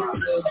side.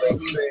 Little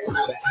baby,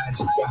 how the ass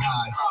you can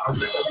hide. I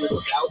wish I was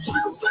without you,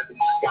 it was like a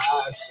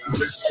disguise. You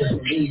wish you could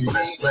believe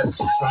me, but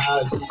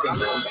surprise. You can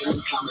go many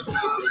times in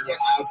your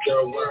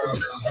out-girl world.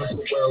 A hustle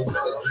world with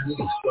a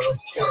beauty swirl.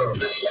 Girl,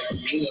 like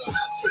me, I'll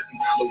take you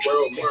around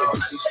the world.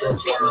 Make a t-shirt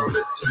world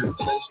to your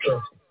toaster.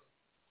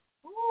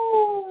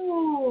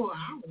 Ooh, I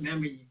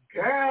remember you,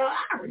 girl.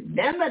 I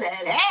remember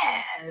that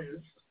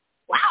ass.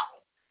 Wow.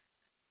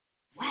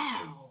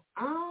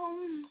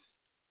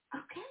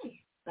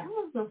 Okay, that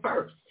was the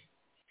first.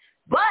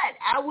 But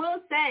I will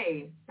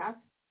say, that's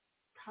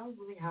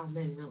probably how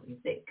men really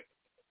think.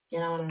 You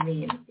know what I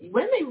mean?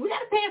 Women, we got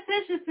to pay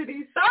attention to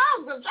these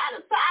songs. I'm trying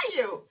to tell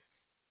you.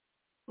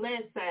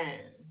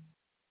 Listen,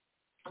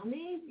 I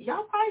mean,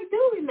 y'all probably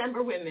do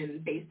remember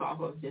women based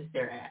off of just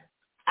their ass.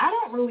 I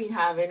don't really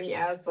have any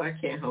ass, so I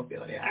can't help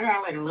y'all there. I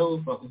got like a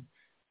little something.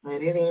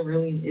 But it ain't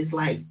really, it's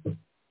like,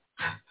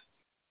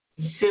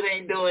 shit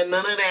ain't doing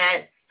none of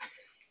that.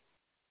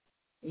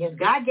 Yes,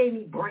 God gave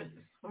me brains,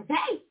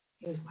 okay?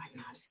 He was like,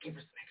 nah, just give her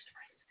some extra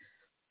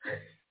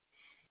brains.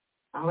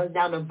 I was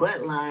down the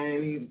butt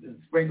line, he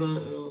sprinkled,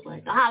 it was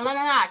like, no,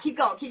 keep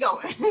going.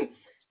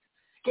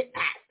 Get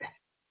past that.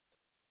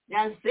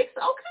 Now 6, okay, 6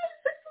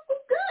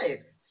 was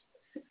good.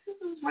 6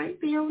 was right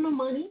there on the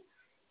money,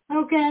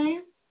 okay?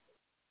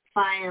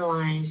 Fire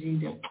lines, you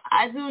do.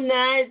 I do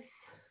not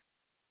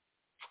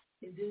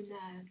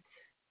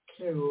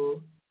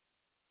kill.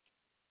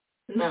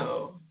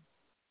 No.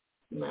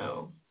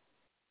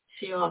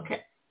 She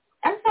okay.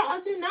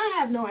 I do not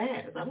have no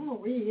ass. I don't know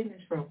where you're getting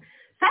this from.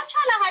 Stop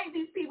trying to hype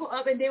these people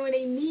up, and then when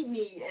they meet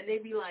me, and they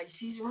be like,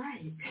 she's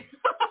right.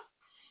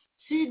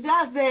 She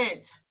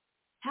doesn't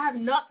have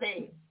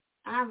nothing.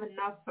 I have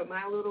enough for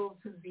my little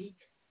physique,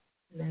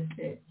 and that's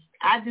it.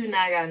 I do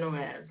not got no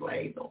ass.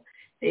 Like,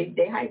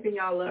 they hyping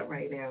y'all up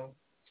right now.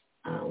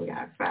 We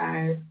got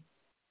 5.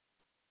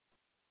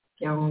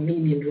 Y'all gonna meet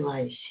me and be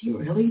like, she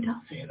really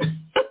doesn't.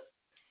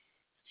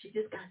 She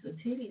just got some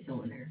titties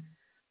on her.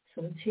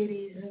 Some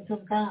titties and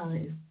some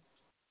thighs.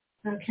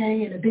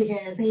 Okay, and a big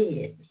ass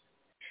head.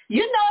 You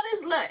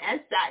notice, look,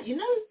 you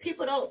notice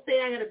people don't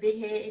say I got a big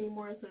head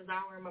anymore since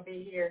I wear my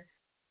big hair.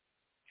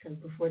 Because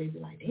before they be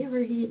like, damn,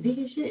 her head big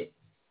as shit.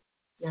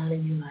 Now they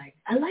be like,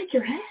 I like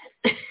your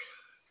hat.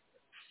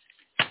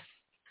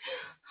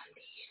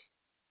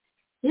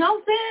 You know what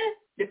I'm saying?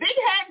 The big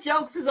hat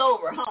jokes is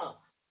over, huh?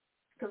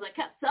 Because I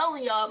kept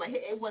telling y'all my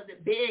hair, it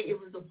wasn't big, it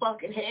was the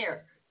fucking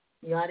hair.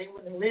 Y'all didn't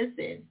want to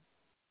listen.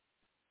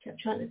 Kept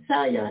trying to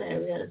tell y'all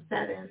that we had a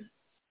set-in.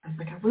 I was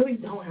like, I really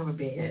don't have a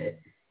big head.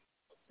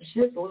 It's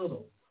just a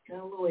little.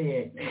 Got a little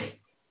head.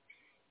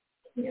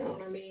 You know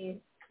what I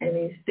mean? And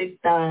these thick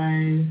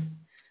thighs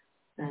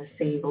that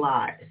save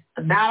lives.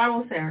 That I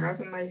will say, I got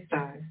some nice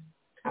thighs.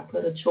 I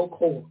put a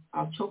chokehold.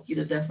 I'll choke you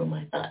to death with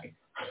my thigh.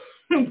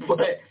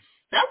 But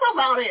that's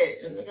about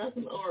it. And I got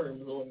some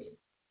arms on me.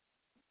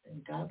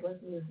 And God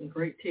bless me with some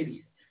great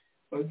titties.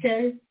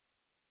 Okay?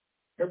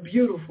 They're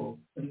beautiful.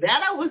 And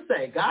that I would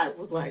say, God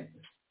was like,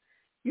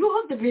 you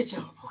hook the bitch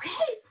up,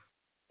 okay?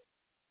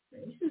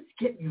 And you just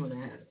get me on the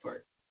ass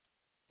part.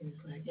 And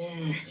it's like,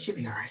 yeah, she'll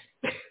be all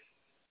right.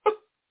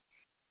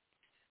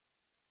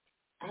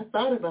 I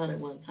thought about it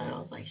one time. I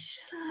was like,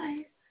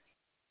 I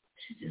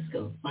should just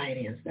go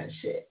finance that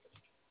shit.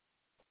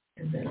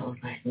 And then I was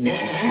like,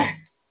 nah,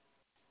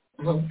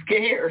 I'm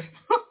scared.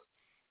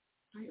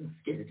 I am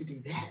scared to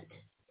do that.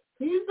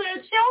 You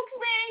said choke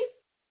me.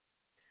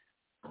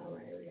 All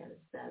right, we got a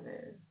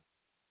 7.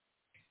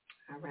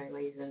 All right,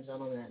 ladies and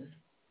gentlemen.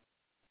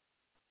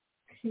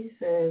 She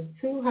says,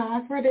 too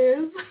high for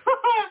this.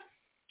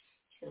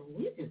 So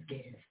we're just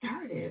getting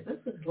started.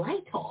 This is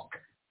light talk.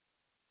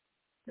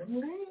 All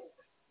right?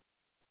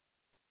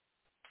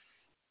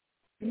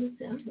 He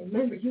said, I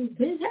remember you,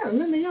 bitch. I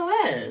remember your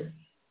ass.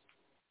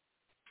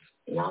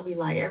 Y'all be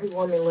like, every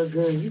woman look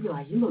good. You be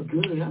like, you look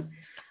good.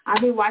 I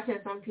be watching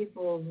some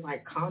people's,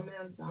 like,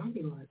 comments. I'll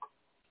be like,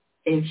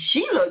 if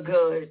she look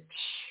good,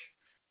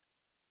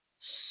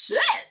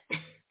 shit.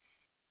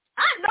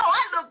 I know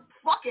I look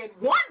fucking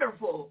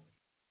wonderful.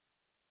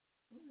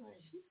 I'm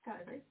like, she's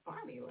got a nice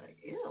body. Like,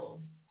 ew.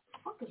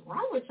 What the fuck is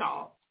wrong with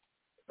y'all?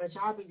 But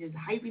y'all be just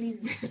hyping these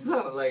bitches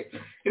up. Like,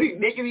 it be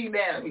making me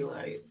mad. I be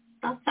like,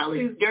 stop telling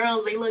these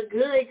girls they look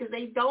good because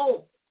they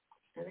don't.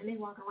 And then they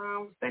walk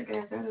around with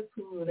stank-ass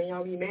attitude and then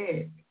y'all be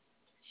mad.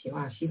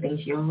 She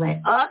thinks she was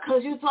like,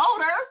 because you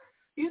told her.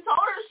 You told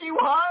her she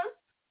was.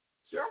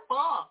 It's your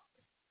fault.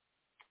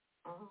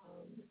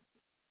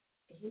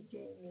 He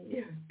gave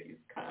me his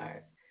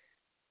card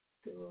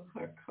through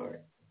her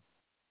card.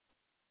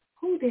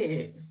 Who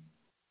did?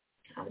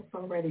 I'm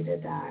so ready to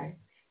die.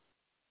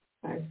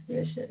 By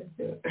submission.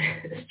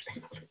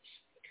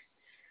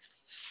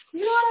 You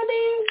know what I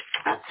mean?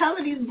 Stop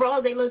telling these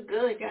bros they look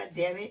good, god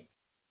damn it.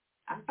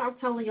 I stop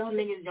telling y'all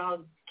niggas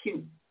y'all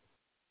cute.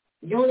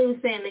 You don't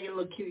even say a nigga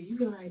look cute. You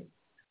be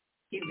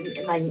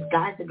like,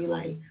 guys would be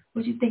like,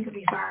 what you think of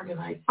me, sir? I be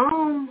like,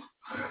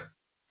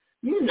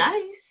 you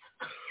nice.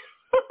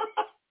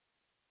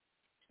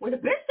 When a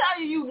bitch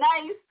tell you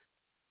nice,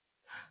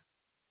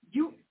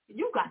 you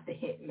got the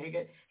hit,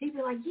 nigga. He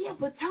be like, yeah,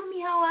 but tell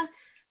me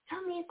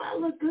if I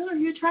look good or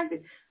you're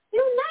attractive.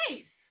 You're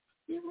nice.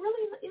 You're a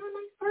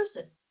nice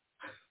person.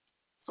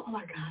 That's all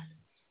I got.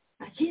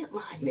 I can't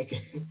lie, nigga.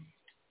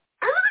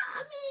 I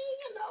mean,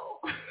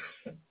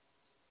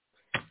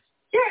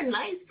 you're a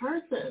nice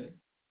person.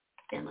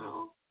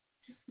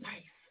 Just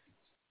nice.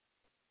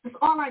 That's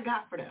all I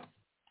got for them.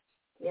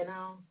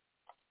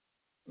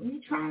 When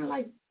you trying to,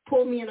 like,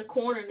 pull me in a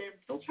corner,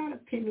 don't try to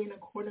pin me in a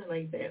corner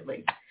like that,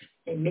 like,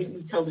 and make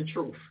me tell the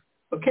truth.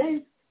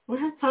 Okay? We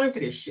don't have time for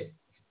this shit.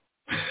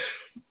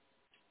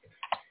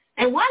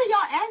 And why do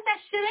y'all ask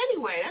that shit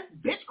anyway? That's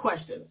bitch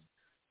questions.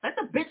 Let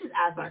the bitches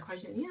ask that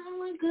question. Yeah, I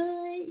look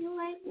good. You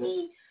like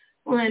me?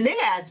 When a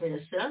nigga asks me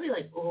this shit, I'll be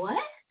like, what?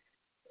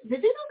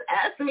 Did you just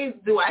ask me,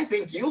 do I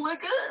think you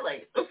look good?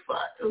 Like, the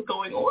fuck is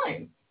going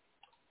on?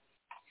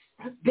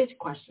 That's bitch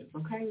questions,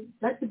 okay?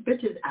 Let the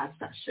bitches ask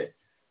that shit,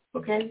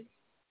 okay?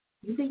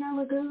 You think I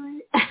look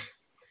good?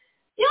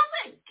 You don't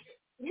think?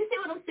 You see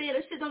what I'm saying?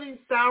 This shit don't even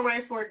sound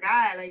right for a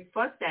guy. Like,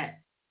 fuck that.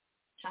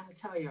 I'm trying to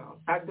tell y'all.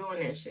 Stop doing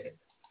that shit.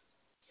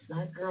 It's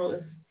not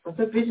girls. Let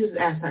the bitches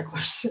ask that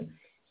question.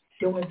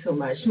 Doing too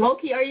much.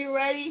 Smokey, are you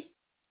ready?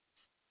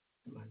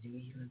 Do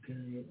you look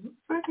good?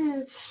 Fuck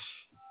it.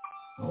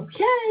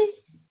 Okay.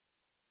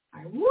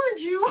 I warned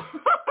you.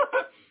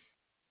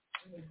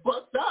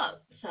 Fucked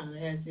up. Trying to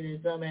answer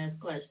this dumbass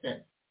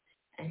question.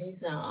 And he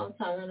said, I'm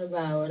talking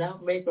about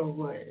without makeup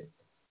on.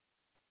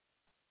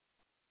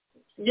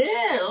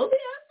 Yeah, don't be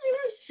asking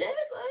that shit.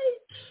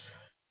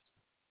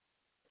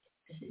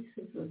 Like, she's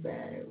super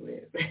bad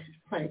with,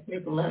 like,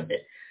 people love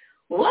it.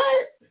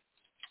 What?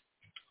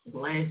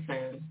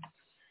 Listen,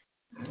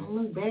 I don't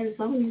look bad at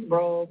some of these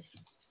bros.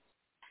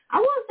 I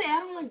will say I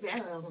don't look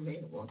bad without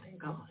makeup on,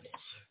 thank God.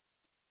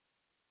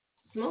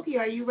 Smokey,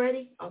 are you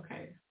ready?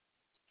 Okay.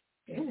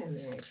 Yeah,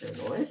 man.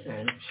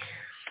 Listen.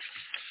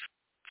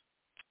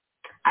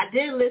 I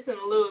did listen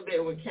a little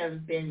bit when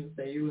Kevin Samuels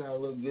said you gotta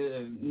look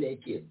good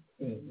naked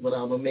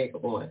without no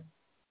makeup on.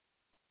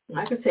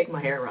 I could take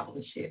my hair out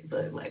and shit,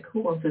 but like, who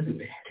wants to do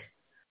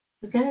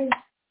that? Okay,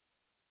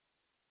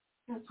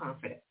 that's time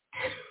for that.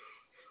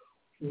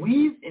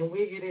 Weave and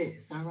wig it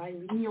is. All right,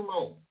 leave me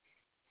alone.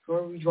 That's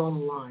where we draw the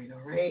line.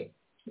 All right,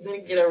 you're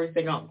gonna get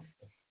everything off,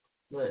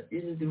 but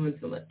you're just doing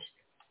too much.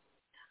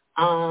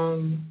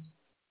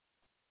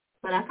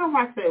 But I can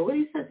rock that. What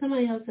he said,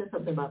 somebody else said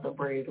something about the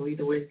braids. Leave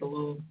the wigs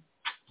alone.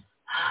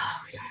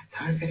 We don't have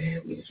time for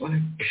that. We just want to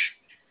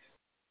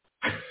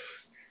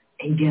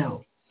and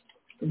go.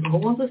 Who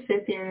wants to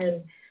sit there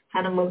and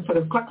have a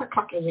motherfucker cluck, cluck,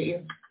 cluck in your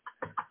ear?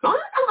 Oh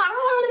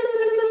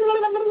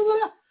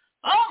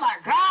my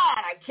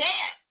God, I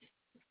can't.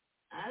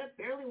 I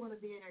barely want to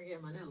be in there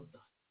getting my nails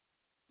done.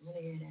 I want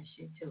to hear that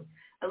shit too.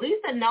 At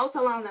least the nail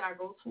salon that I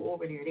go to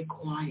over there, they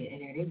quiet in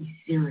there. They be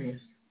serious.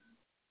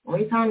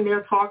 Only time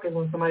they're talking is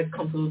when somebody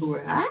comes to the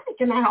door. Hi,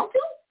 can I help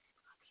you?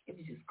 It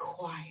be just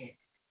quiet.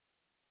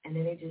 And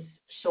then they just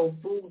show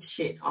food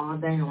shit all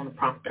day on the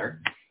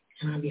prompter.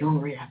 And I'll be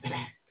hungry after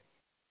that.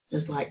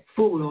 Just like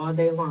food all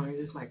day long.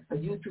 It's just like a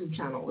YouTube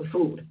channel with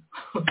food.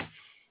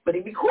 But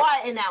it be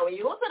quiet now. When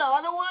you go to the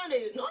other one,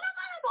 it's no.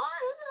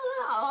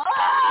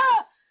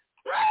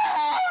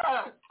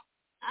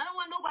 I don't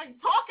want nobody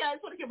talking. I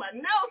just want to get my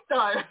nails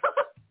done.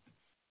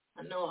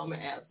 I know I'm an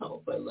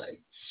asshole, but like,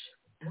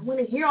 I don't want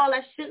to hear all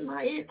that shit in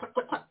my ear. Cluck,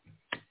 cluck, cluck.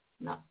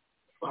 No,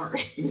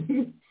 sorry.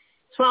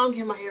 So I don't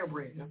get my hair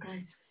braided,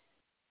 okay?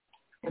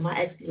 And my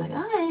ex be like, all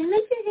right,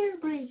 let your hair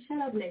braid.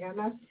 Shut up, nigga. I'm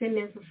not sitting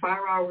there for 5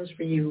 hours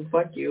for you.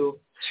 Fuck you.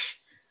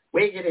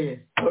 Wig it is,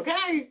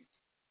 okay?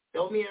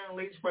 Throw me on a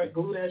leash front,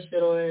 glue that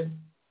shit on,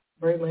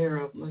 braid my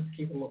hair up. Let's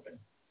keep it moving.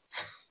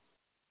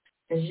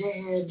 Is your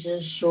hair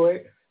just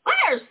short? My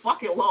hair is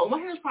fucking long. My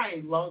hair is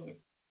probably long. I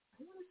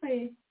want to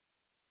say,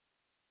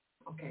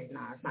 okay,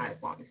 nah, it's not as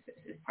long as this.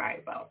 It's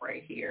probably about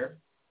right here.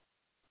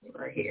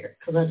 Right here.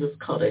 Because I just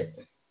cut it.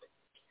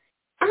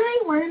 I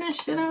ain't wearing that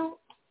shit out.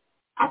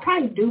 I'll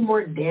probably do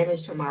more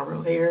damage to my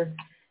real hair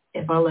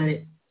if I let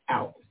it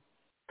out.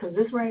 Because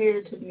this right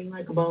here took me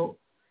like about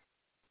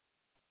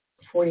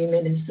 40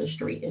 minutes to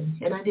straighten.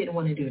 And I didn't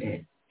want to do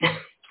that.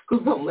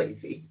 Because I'm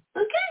lazy.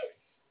 Okay.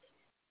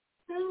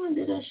 I don't want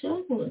to do that shit. I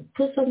want to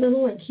put something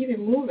on and keep it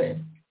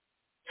moving.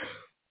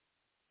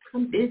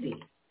 I'm busy.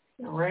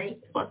 All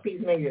right? Fuck these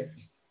niggas.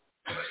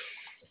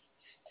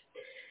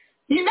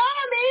 You know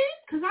what I mean?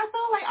 Because I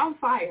feel like I'm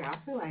fire.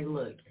 I feel like,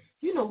 look,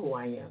 you know who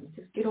I am.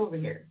 Just get over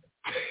here.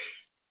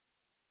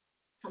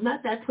 I'm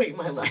not that quick in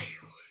my life.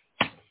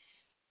 Okay?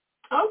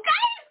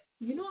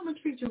 You know I'm going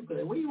to treat you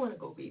good. Where you want to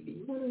go, baby?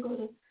 You want to go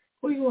to,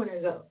 where you want to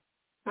go?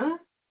 Huh?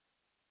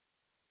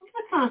 I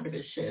got time for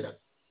this shit.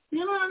 You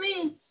know what I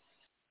mean?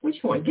 What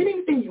you want? Get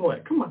anything you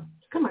want. Come on.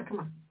 Come on, come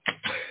on.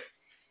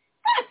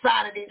 That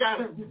side of me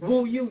trying to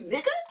woo you,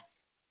 nigga.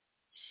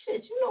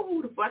 Shit, you know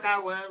who the fuck I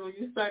was when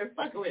you started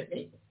fucking with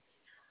me.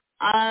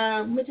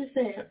 What you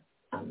say?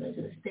 I'm going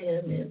to just stay in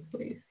a minute,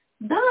 please.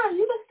 Duh,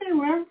 you can stay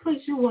wherever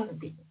place you want to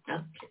be.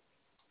 Okay.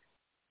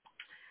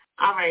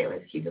 All right,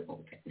 let's keep it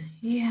moving.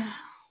 Yeah,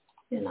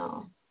 you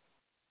know.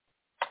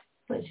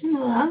 But, you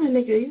know, other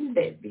niggas,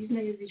 these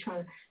niggas be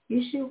trying to,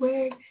 you should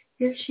wear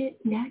your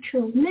shit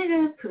natural.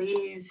 Nigga,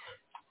 please.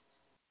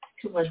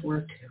 Too much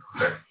work, too.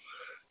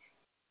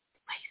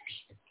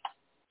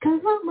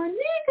 Because I'm a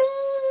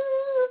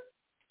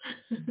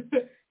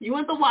nigga. You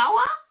want the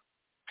Wawa?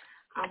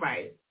 All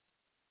right.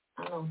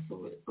 I know,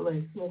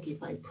 like,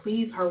 Smokey's like,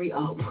 please hurry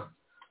up.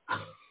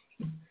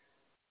 You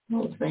know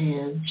what I'm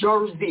saying?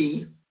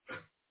 Jersey.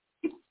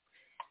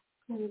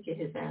 Let me get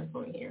his ass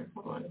on here.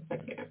 Hold on a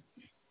second.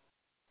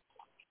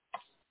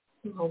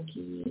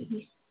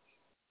 Smokey.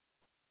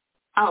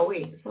 Oh,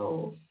 wait.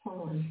 So,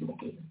 hold on,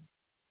 Smokey.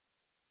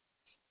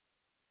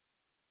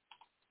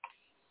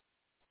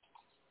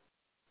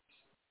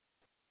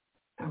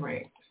 All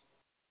right.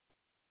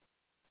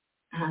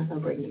 How do I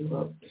bring you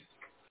up?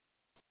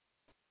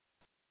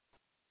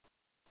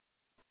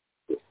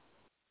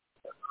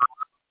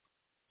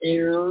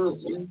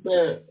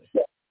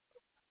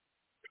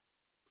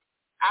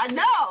 I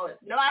know.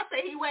 No, I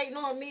say he waiting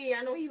on me.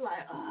 I know he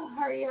like, oh,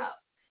 hurry up.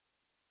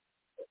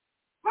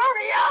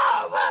 Hurry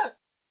up.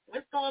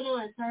 What's going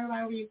on? Tell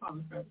everybody where you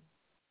coming from.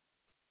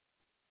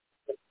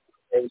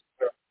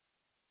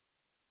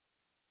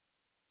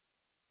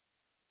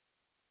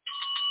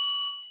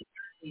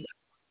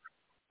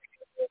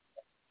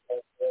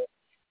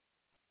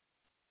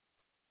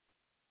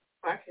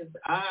 Fuck is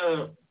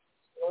up.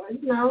 Well,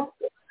 you know,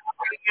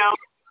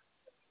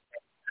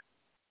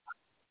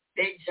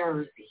 Big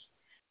Jersey.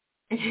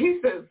 He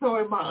said, so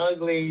am I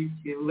ugly.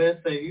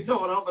 Listen, you know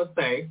what I'm going to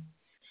say.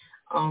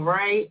 All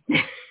right?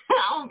 I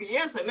don't be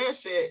answering that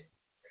shit.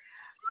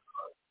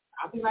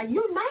 I'll be like,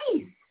 you're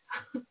nice.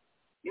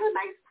 You're a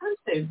nice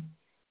person.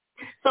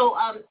 So,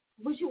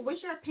 what's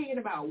your opinion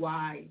about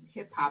why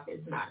hip-hop is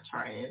not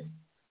charting?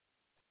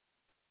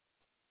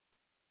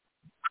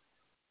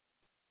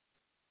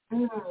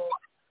 Mm.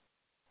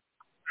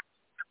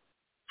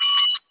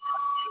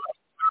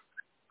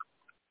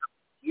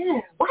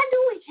 Yeah. Why do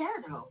we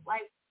care though?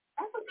 Like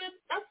that's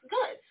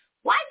good.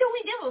 Why do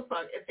we give a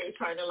fuck if they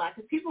try to lie?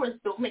 Because people are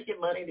still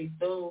making money. They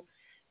still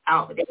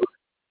out there.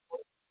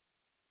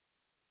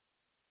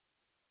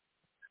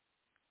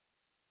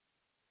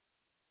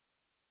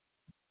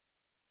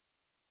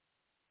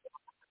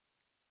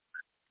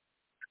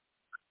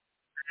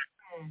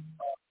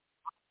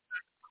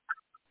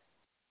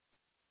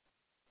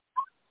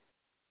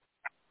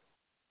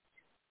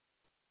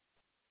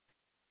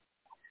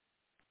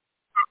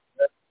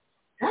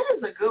 That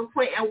is a good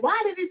point. And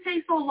why did it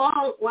take so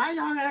long? Why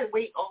y'all had to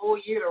wait a whole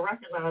year to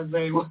recognize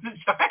they wasn't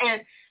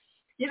trying?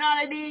 You know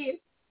what I mean?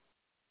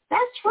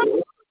 That's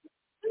true.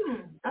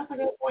 That's a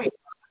good point.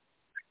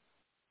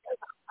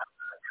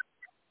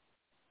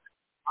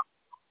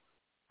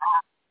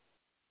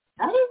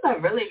 That is a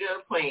really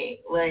good point.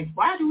 Like,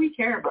 why do we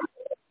care about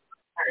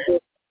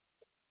it?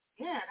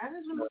 Yeah, that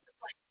is really good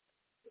point.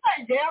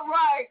 You're damn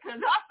right,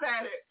 because I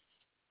said it.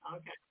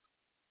 Okay.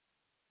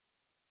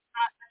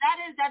 That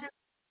is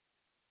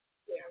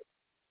yeah,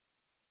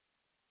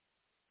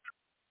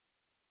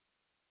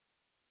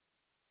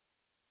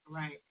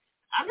 right.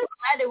 I'm just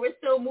glad that we're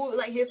still moving,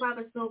 like hip hop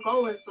is still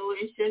going, so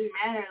it shouldn't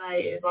matter,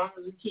 like as long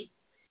as we keep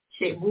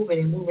shit moving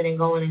and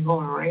going,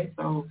 right?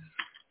 So,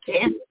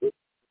 damn,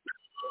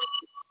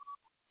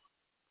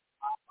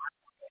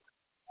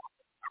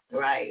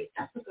 right.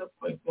 That's a good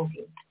point,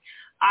 Smokey.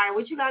 All right,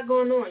 what you got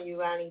going on? You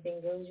got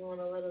anything good you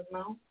want to let us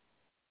know?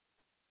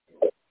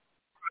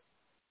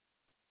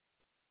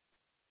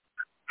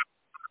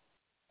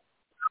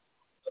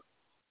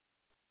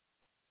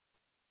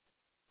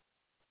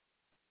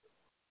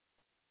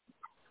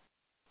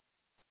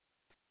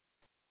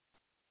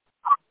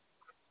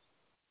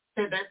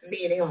 So that's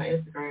me. They on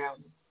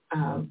Instagram.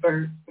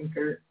 Bert and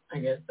Kurt. I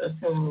guess that's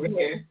him over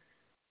here.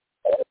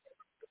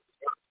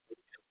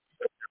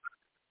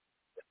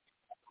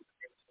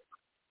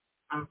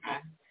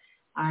 Okay.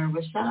 All right.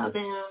 Well, shout out to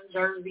him,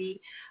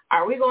 Jersey. All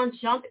right, we're gonna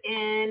jump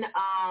in.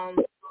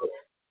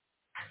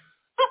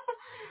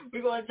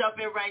 We're gonna jump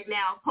in right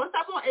now. Post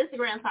up on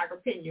Instagram so I can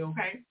pin you.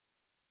 Okay.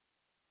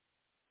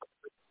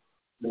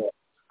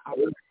 All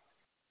right.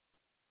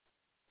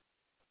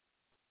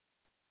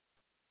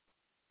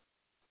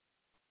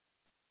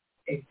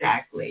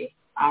 Exactly.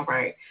 All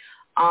right.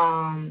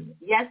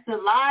 Yes, the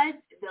live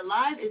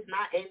is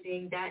not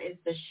ending. That is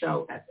the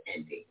show that's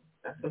ending.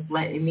 That's just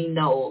letting me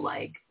know,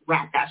 like,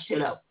 wrap that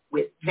shit up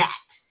with that.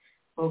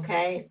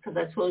 Okay? Because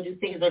I told you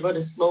things are going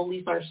to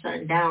slowly start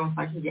shutting down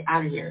so I can get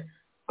out of here.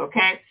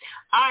 Okay?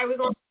 All right, we're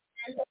gonna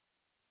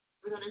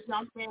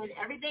jump in.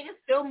 Everything is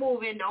still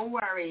moving. Don't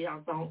worry,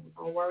 y'all. Don't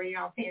worry,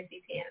 y'all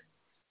fancy pants.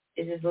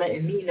 It's just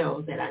letting me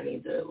know that I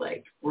need to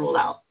like roll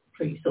out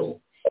pretty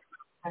soon.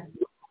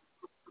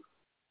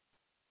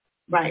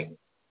 Right.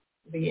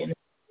 Being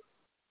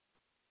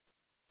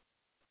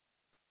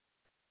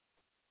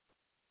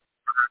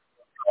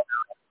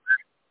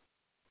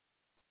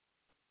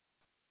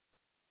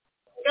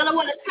Gonna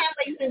want to time,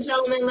 ladies and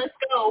gentlemen. Let's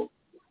go.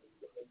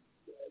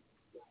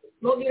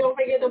 Look, don't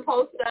forget to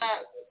post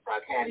up.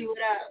 Talk Hattie, what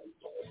up?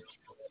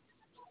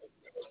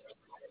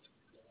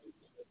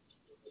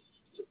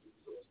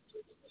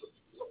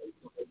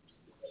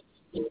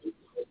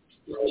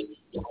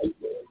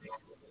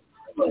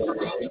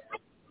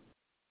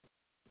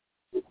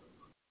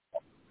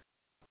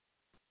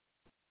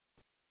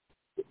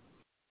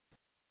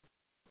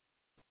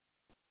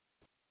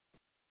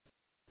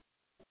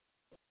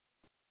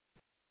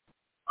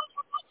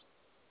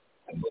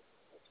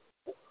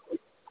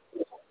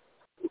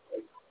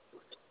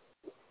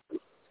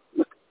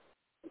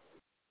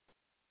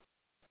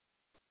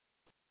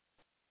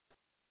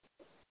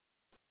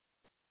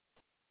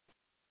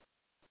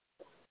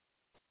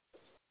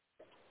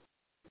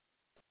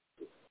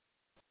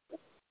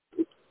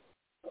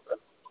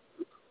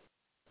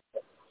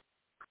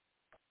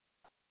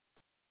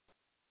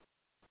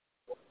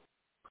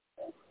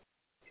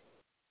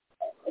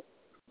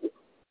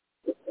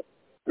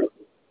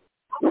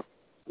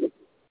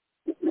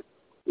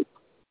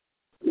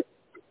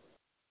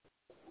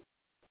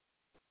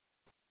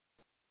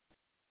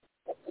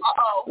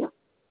 Uh-oh. All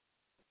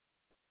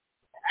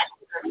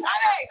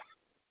right.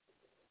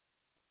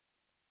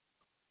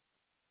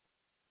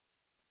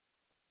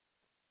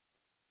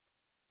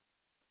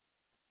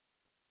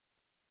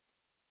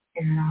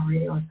 Air It Out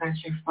Radio is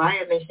actually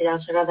fire. Make sure y'all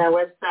check out that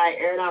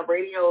website,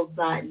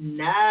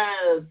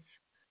 airitoutradio.net.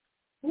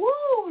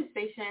 Woo,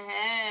 station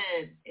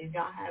head. If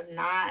y'all have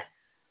not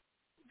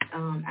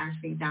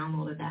actually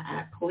downloaded that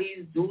app,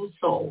 please do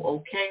so.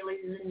 Okay,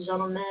 ladies and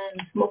gentlemen.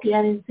 Smokey,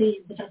 I didn't see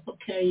you, but that's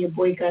okay. Your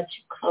boy got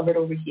you covered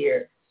over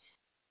here.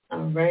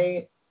 All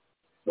right.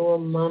 So,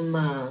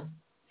 mama.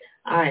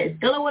 All right.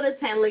 Still a 1 to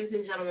 10, ladies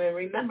and gentlemen.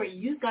 Remember,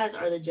 you guys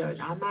are the judge.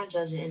 I'm not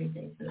judging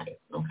anything tonight.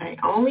 Okay.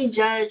 I only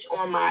judge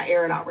on my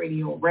Air It Out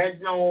Radio Red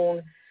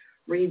Zone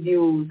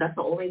reviews. That's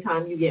the only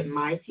time you get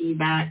my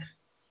feedback,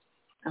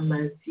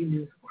 unless you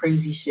do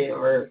crazy shit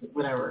or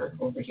whatever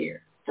over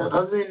here. So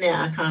other than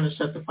that, I kind of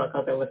shut the fuck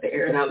up and let the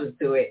Air It Out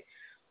do it.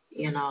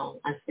 You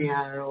know, I stay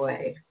out of the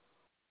way.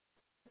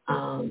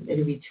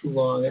 It'll be too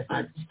long if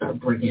I just start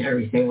breaking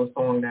every single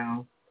song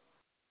down.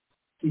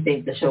 You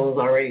think the show is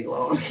already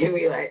long? Can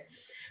we like,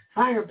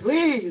 fire,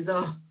 please?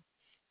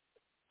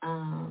 John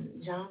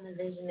the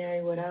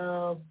Visionary, what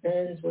else?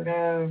 Benz, what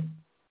else?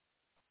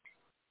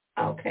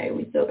 Okay,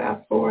 we still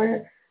got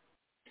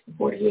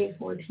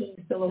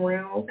 4814 still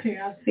around. Okay,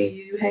 I see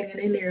you hanging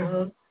in there,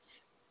 huh?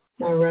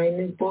 All right,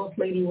 Miss Boss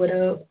Lady, what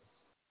up?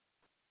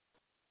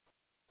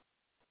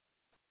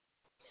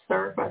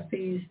 Surf, I see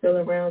you still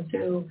around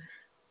too.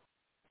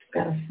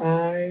 Got a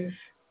 5.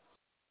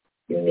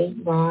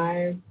 Unique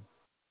Vibe.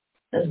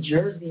 That's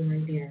Jersey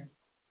right there.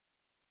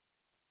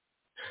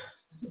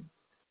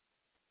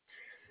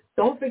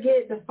 Don't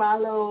forget to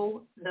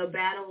follow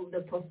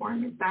the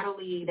Performance Battle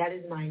League. That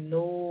is my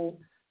new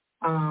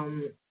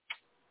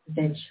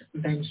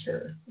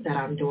venture that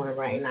I'm doing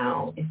right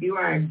now. If you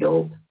are a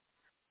dope,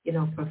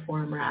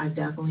 performer, I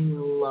definitely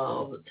would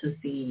love to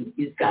see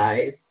you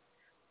guys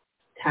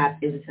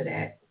tap into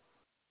that.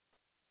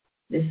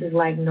 This is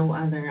like no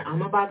other.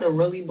 I'm about to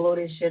really blow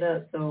this shit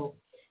up, so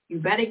you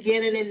better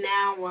get in it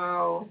now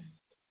while,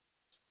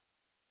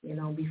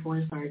 before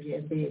it starts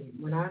getting big.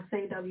 When I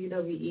say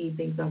WWE,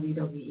 think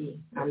WWE.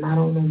 I'm not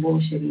on no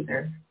bullshit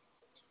either.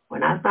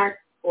 When I start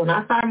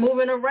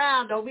moving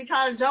around, don't be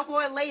trying to jump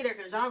on it later,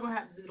 because y'all going to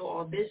have to do the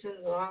auditions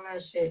and all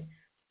that shit.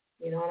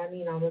 You know what I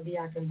mean? I'm going to be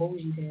acting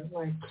bougie there.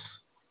 Like,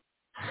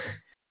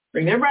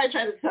 remember I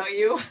tried to tell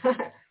you?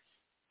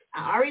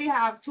 I already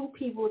have 2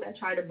 people that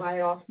try to buy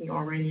it off me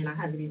already, and I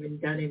haven't even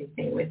done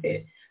anything with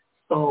it.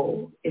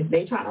 So if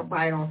they try to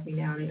buy it off me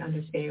now, they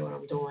understand what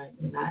I'm doing.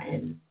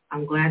 And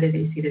I'm glad that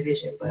they see the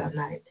vision, but I'm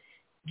not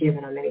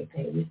giving them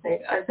anything. You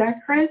say, is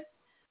that Chris?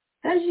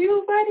 That's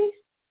you, buddy?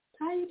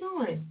 How you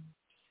doing?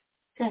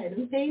 Got a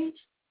new page?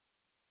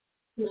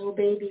 Little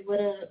baby, what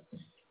up?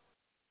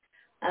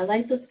 I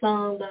like the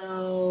song,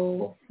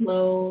 though.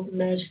 Flow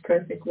meshed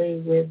perfectly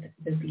with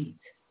the beat.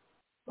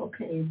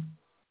 Okay,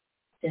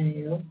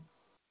 Daniel.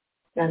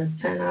 Got a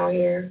 10 out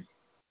here.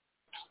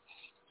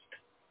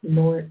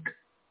 Nork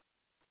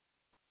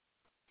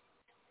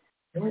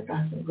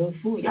got some good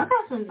food. Y'all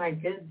got some,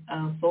 like, good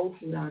soul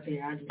food out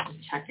there. I just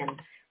been checking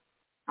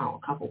out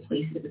a couple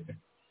places.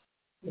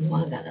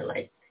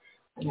 I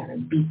gotta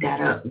beat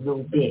that up a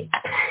little bit.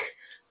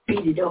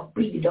 Beat it up.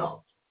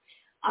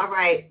 All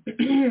right.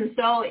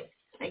 So,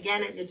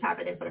 again, if you're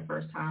tapping in for the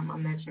first time,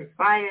 I'm Fiyachick.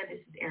 This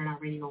is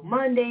Airitoutradio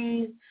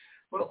Mondays.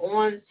 We're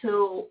on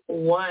till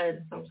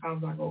 1.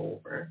 Sometimes I go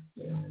over,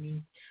 you know what I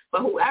mean?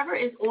 But whoever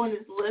is on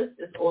this list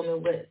is on the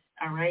list,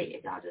 all right?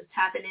 If y'all just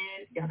tapping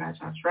in, y'all got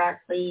your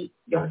track played,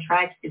 your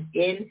track is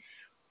in.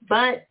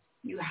 But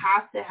you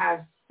have to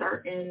have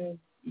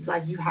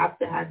you have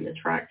to have your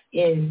track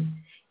in,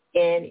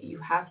 and you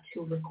have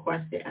to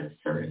request it at a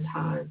certain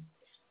time,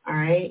 all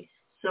right?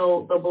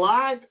 So the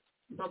blog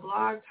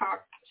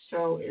talk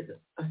show is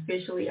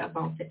officially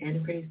about to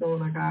end pretty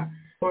soon. I got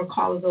more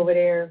callers over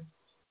there,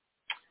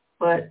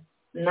 but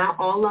not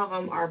all of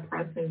them are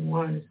pressing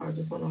 1, so I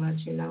just want to let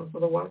you know. So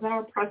the ones that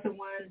are pressing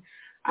 1,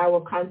 I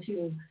will come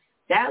to.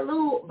 That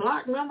little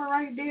block number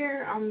right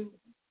there, I'm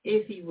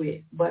iffy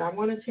with, but I'm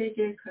going to take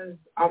it because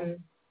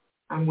I'm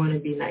going to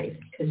be nice,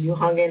 because you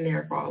hung in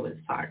there for all this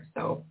time,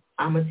 so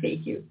I'm going to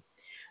take you.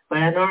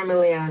 But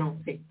normally I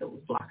don't take those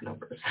block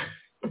numbers.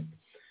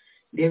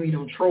 There be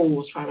them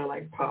trolls trying to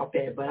like pop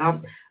in, but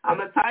I'm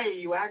gonna tell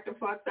you acting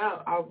fucked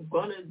up. I'm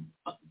gonna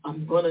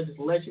just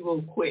let you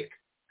go quick.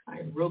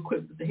 I'm real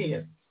quick with the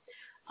hand.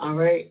 All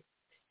right.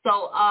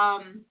 So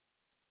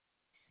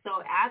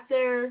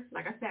after,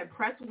 like I said,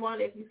 press 1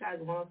 if you guys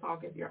want to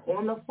talk. If you're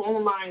on the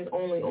phone lines,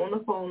 only on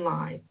the phone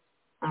line.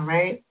 All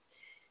right.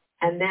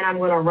 And then I'm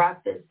gonna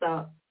wrap this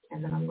up,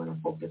 and then I'm gonna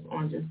focus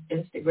on just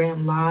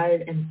Instagram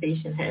Live and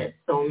Station Head.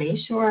 So make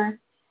sure,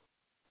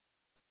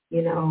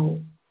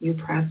 you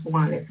press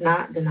 1. If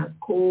not, then that's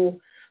cool.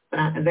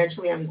 But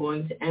eventually I'm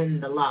going to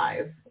end the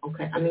live.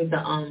 Okay. I mean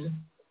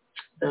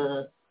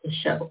the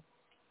show.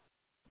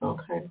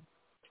 Okay.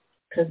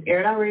 Because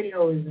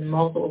Airitoutradio is in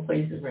multiple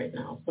places right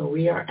now. So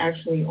we are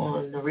actually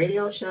on the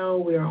radio show,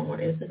 we are on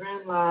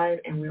Instagram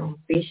Live, and we're on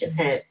Station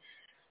Head.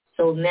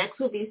 So next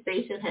will be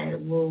Station Head.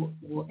 We'll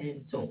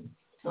end soon.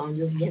 So I'm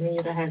just giving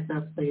you the heads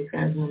up so you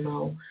guys will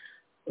know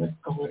what's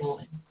going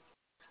on.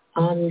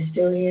 You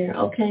still here?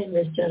 Okay,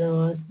 Miss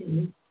General, I see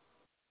you.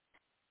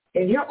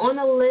 If you're on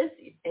the list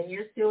and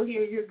you're still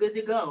here, you're good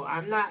to go.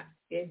 I'm not.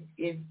 If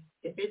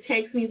it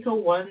takes me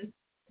till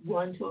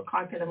 2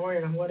 o'clock in the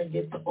morning, I'm going to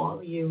get to all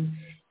of you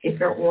if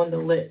you're on the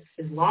list.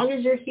 As long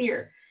as you're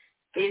here.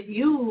 If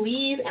you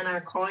leave and I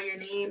call your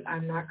name,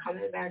 I'm not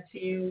coming back to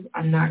you.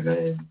 I'm not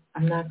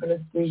gonna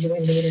squeeze you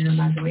in later. I'm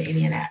not doing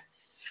any of that.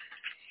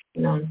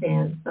 You know what I'm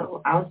saying?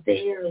 So I'll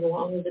stay here as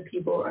long as the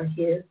people are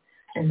here,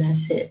 and that's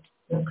it.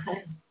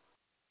 Okay.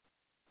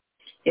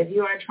 If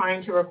you are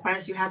trying to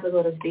request, you have to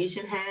go to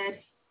Station Head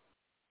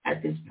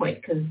at this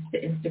point, because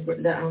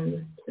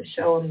the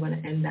show, I'm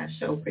going to end that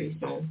show pretty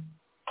soon.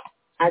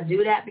 I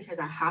do that because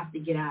I have to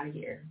get out of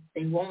here.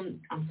 They won't,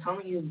 I'm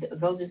telling you,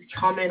 they'll just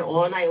come in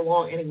all night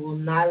long and it will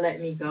not let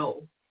me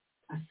go.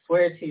 I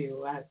swear to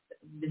you.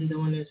 been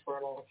doing this for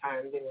a long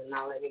time. They will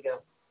not let me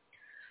go.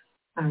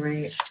 All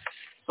right.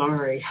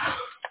 Sorry.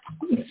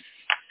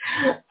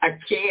 I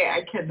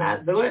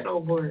cannot do it no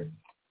more.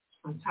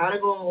 I'm tired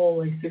of going home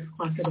like 6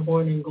 o'clock in the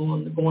morning and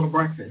going to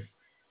breakfast.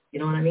 You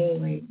know what I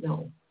mean? Like,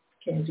 no,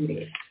 can't do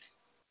that.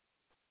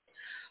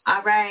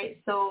 All right,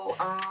 so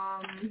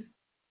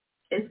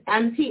is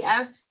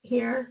MTF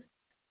here?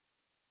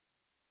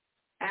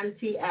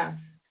 MTF,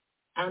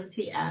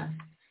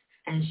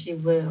 and she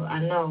will. I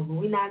know, but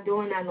we're not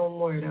doing that no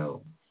more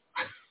though.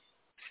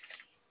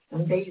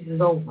 Some days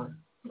is over.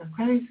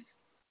 Okay,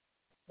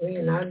 we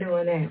are not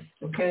doing that.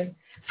 Okay.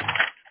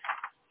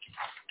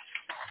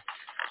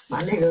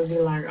 My nigga will be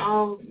like,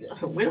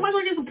 when am I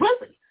gonna get some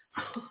pussy?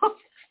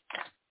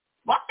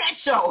 Fuck that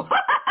show.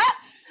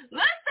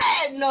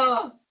 Listen,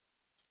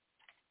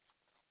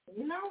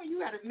 you know, when you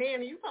got a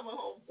man and you coming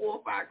home 4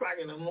 or 5 o'clock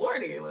in the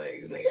morning,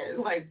 like, nigga, it's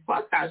like,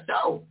 fuck that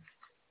show.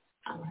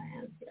 All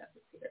right,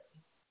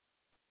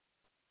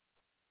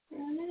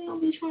 man, they don't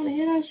be trying to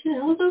hear that shit.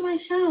 I was on my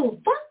show.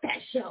 Fuck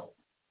that show.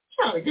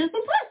 Trying to get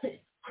some pussy.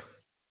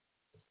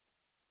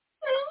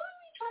 You know, I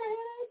ain't trying to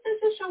hear that.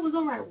 This show was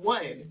over at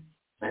 1.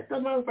 Let the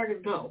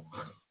motherfuckers go.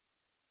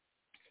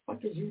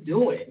 What is you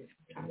doing?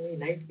 I mean,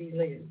 nice to these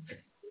niggas.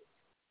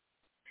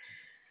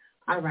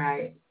 All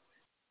right.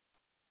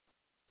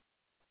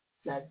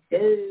 Let's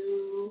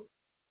go.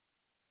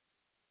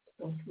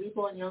 Don't sleep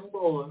on young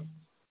boy.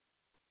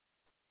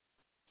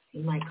 He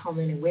might come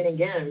in and win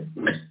again.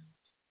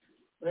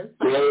 What's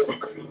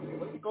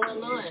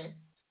going on?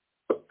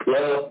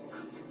 Hello.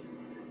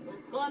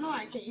 What's going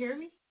on? Can you hear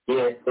me?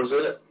 Yeah, who's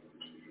it?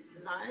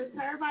 No, it's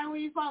everybody. Where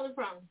you calling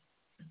from?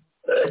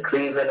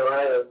 Cleveland,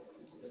 Ohio.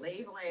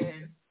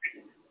 Cleveland.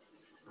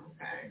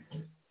 Okay.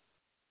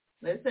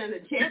 Listen, the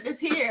champ is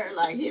here.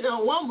 Like, you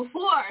done won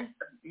before.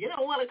 You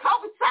done won a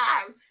couple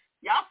times.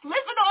 Y'all flipping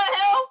on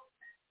him?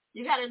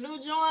 You got a new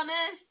joint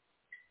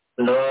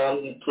in? No,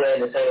 I'm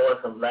playing the same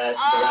one from last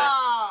night.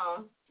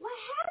 Oh, what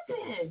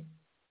happened?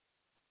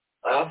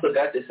 I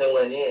forgot to send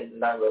one in,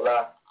 not gonna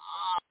lie.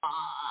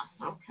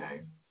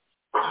 Okay.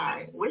 All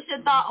right. What's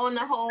your thought on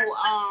the whole,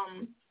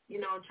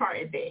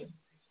 charting thing?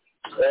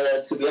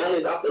 To be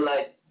honest, I feel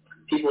like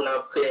people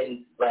not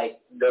putting, like,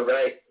 the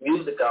right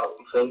music out,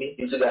 you feel me?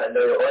 You just gotta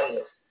know your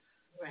audience.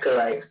 Right. Cause,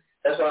 like,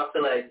 that's why I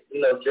feel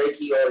like, Drake,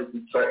 he always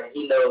be charting.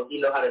 He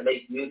know how to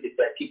make music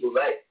that people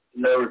like.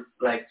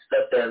 Like,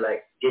 stuff that,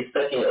 like, gets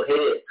stuck in your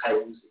head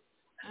type music.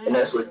 Mm-hmm. And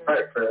that's what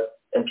art for.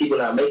 And people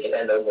not making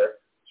that no more.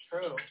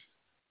 True.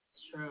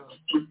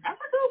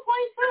 That's a good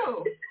point, too.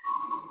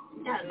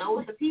 You gotta know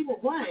what the people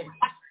want.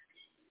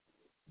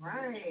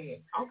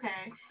 Right.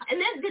 Okay. And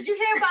then, did you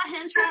hear about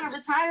him trying to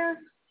retire?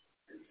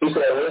 You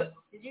said what?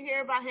 Did you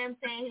hear about him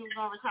saying he was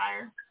gonna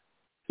retire?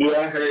 Yeah,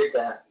 I heard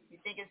that. You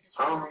think it's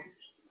the truth?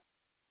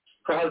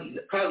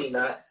 Probably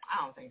not.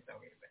 I don't think so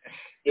either.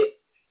 Yeah.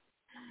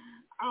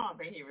 I don't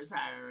think he's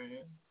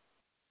retiring.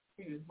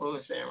 He's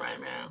bullshitting right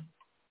now.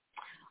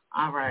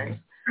 All right.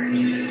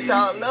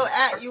 So, Lil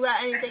At, you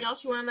got anything else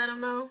you want to let him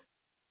know?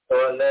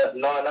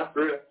 No, not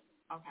for real.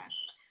 Okay.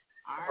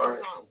 All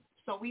right.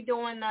 So we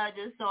doing,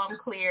 just so I'm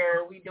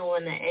clear, we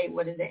doing the A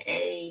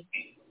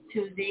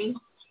to Z?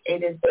 A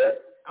to Z?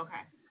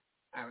 Okay.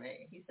 All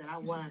right. He said I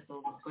won,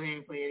 so go ahead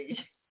and play it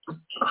again. All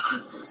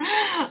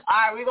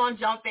right, we're going to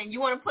jump in. You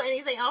want to put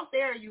anything else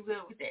there, or are you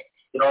good with it?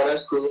 No,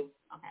 that's cool.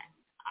 Okay.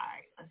 All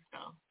right, let's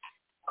go.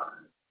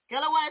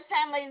 Gonna 1 to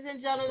 10, ladies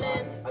and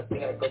gentlemen. I think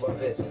I go by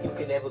this. You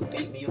can never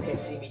beat me, you can't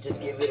see me, just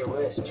give it a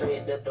rest.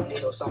 Trade up, don't need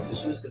no socks and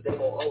shoes, cause they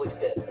gon' always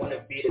fit. Wanna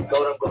be the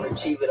GOAT, I'm gonna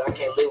achieve it, I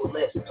can't live with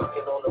less.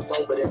 Talking on the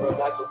phone, but in real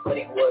life, a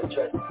funny boy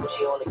dress. When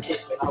she on the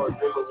kiss, man, I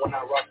remember when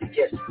I rocked the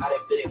guest. I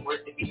done been in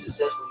work to be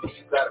successful, man,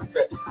 you gotta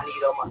prep. I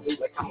need all my loot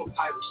like I'm a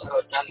pirate, shout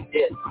out Johnny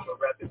Depp. I'm a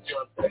rapper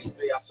till I'm 33,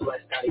 I feel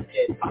like Scotty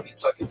Pitt. I be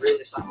talking real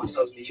inside my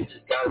soul, man, you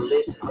just gotta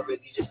listen. I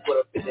really just put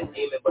up in a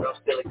demon, but I'm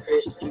still a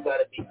Christian. You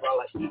gotta be blind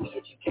like Stevie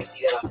if you can't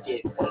see that I'm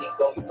dead. When he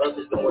go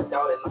it's gonna work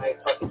out and I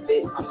ain't fucking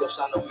fit. I'm gonna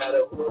shine no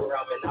matter who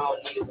around me, and I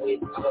don't need a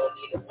witness. I don't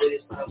need a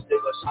witness, but I'm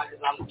still gonna shine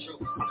cause I'm the truth.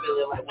 I'm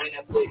feeling like when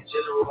I play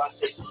general, I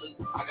say salute.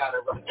 I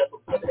gotta run up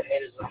above the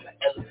haters, I'm the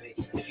elevate.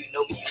 If you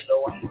know me, you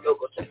know I'm the go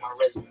check my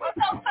resume.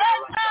 I'm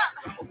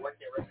a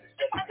working rest of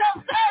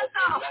 7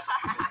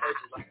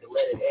 like the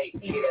letter A,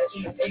 that's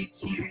your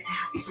A-T.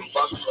 These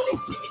bosses, when they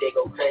see me, they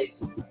go crazy.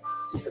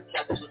 The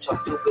captains who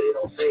talk stupid, it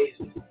don't faze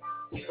me.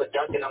 You for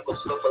dunking, I'm gonna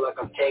suffer like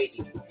I'm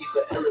Katie. You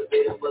for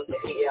elevator, but the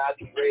hate, I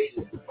be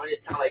raising. Run it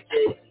down like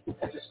Daisy.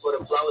 That's just for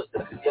the flowers,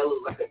 that's cause yellow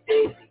like a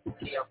daisy.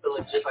 See, I'm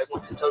feeling just like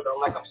once until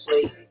down like I'm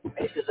Swayze.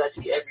 It's cause I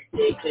see every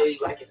day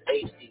clearly like it's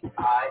HD.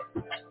 I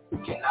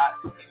cannot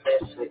be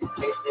messed with.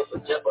 Can't stand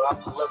for jumper, I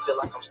pull up feel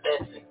like I'm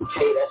Stetson.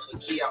 Hey, that's for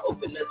key, I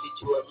open up, teach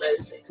you a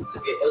lesson. To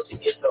get L to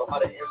get so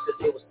how the answers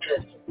they was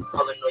testing.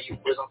 Calling on you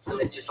boys, I'm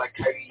feeling just like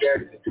Kyrie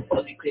Irving.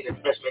 Must be cleaning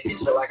freshman, it's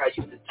feel like I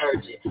use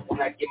detergent. When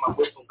I get my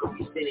wisdom, go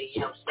be spinning,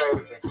 yeah, I'm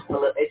serving. A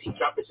little AT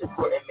drop is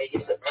important, man,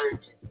 it's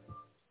urgent.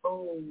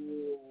 Oh,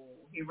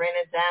 he ran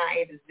it down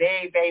A to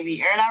Z,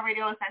 baby.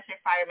 Airitoutradio is that shit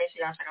fire. Make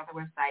sure y'all check out the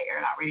website,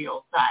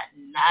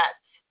 airitoutradio.net.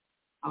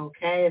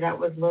 Okay, that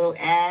was Lil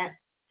Ad.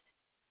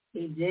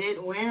 He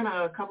did win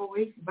a couple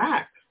weeks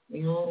back.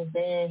 You know what I'm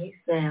saying? He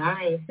said,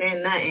 I ain't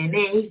saying nothing. And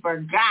then he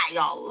forgot.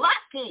 Y'all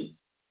lucky.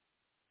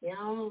 You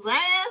know what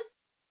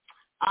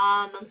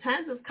I'm saying? Them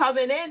tens is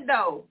coming in,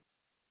 though.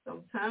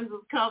 Some tens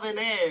is coming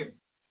in.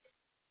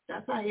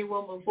 That's how he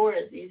won before.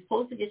 He's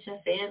supposed to get your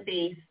fan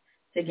base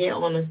to get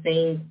on the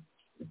same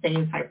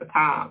type of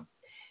time.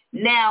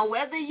 Now,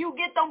 whether you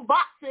get them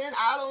boxing,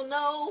 I don't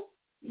know.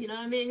 You know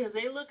what I mean? Because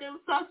they looking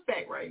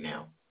suspect right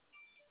now.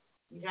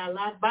 You got a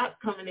lot of bots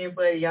coming in,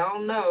 but y'all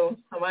don't know.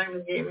 Somebody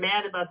was getting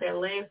mad about that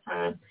last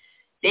time.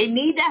 They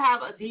need to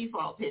have a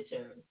default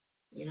picture.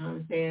 You know what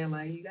I'm saying?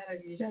 Like you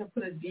gotta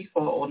put a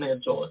default on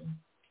that joint.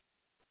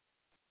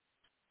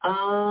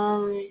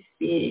 Let me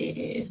see.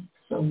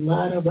 It's a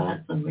lot of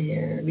bots over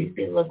here. At least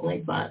they look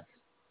like bots.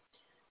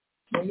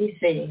 Let me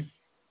see.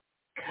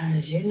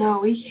 Cause you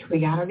know we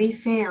gotta be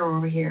fair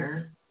over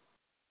here.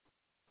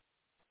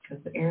 Cause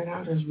the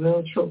Airitoutradio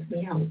will choke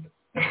me out.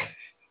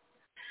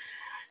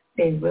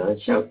 They will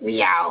choke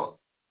me out.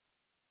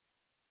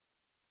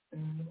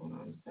 Hold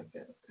on a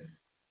second.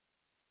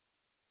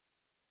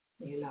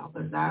 You know,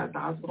 because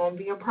that's going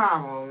to be a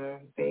problem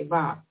if they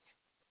box.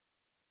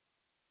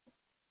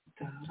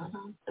 Okay,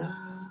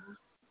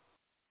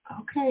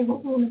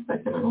 hold on a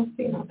second. I don't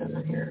see nothing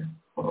in here.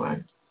 Hold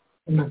on.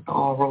 It must have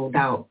all rolled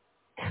out.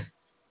 As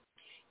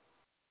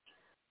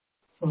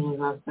soon as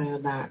I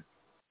said that.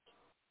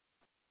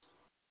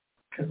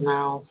 Because now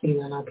I don't see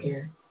none up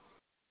here.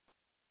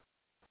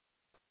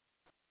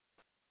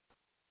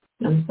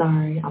 I'm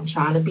sorry. I'm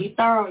trying to be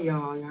thorough,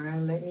 y'all. Y'all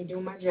gotta let me do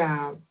my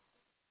job.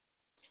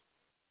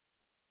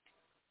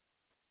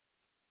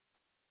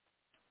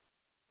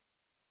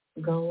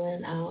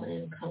 Going out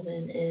and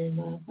coming in,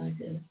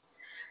 motherfuckers.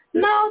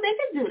 No, they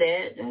can do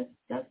that.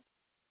 That's.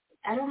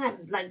 I don't have,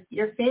 like,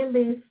 your fan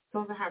base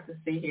doesn't have to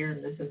sit here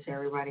and listen to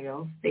everybody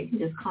else. They can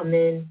just come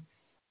in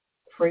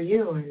for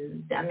you.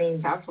 And, I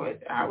mean, that's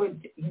what I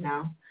would, you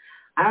know.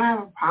 I don't have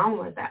a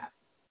problem with that.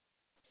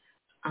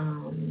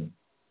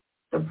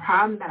 The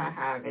problem that I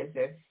have is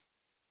if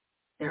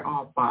they're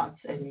all bots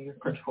and you're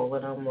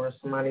controlling them or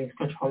somebody's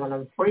controlling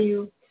them for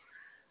you,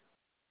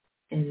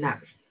 and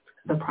that's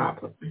the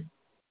problem.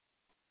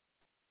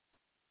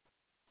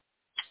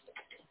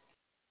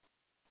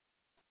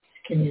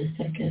 Give me a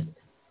second.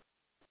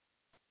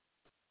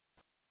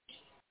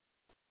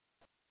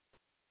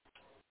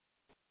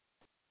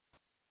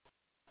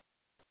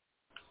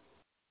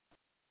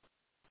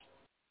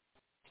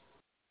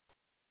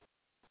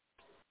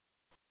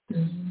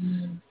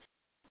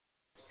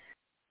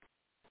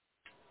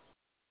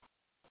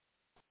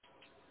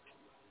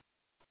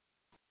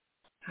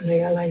 I know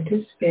y'all like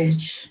this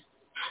bitch.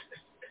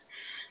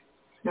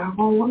 Y'all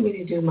gonna want me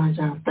to do my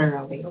job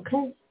thoroughly,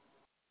 okay?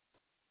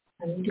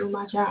 Let me do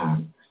my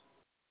job.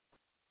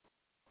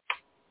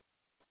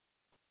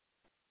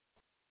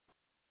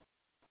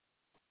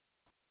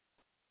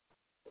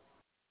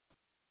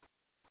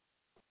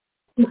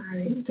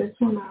 Alright, this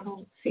one I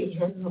don't see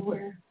him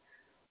nowhere.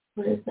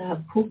 What is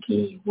that?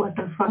 Pookie, what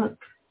the fuck?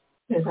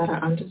 Is that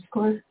an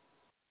underscore?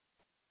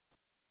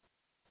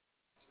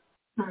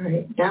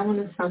 Alright, that one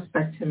is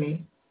suspect to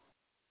me.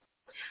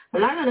 I'm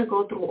not gonna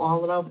go through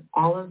all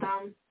of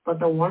them, but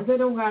the ones that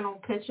don't got no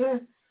picture,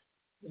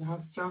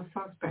 y'all still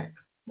suspect,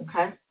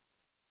 okay?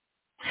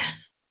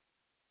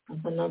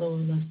 That's another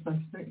one that's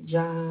suspect.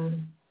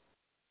 John.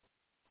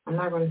 I'm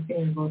not gonna sit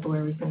and go through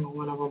every single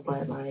one of them,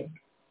 but like,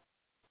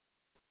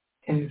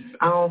 if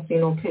I don't see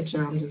no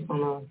picture, I'm just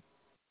gonna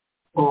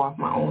go off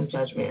my own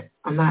judgment.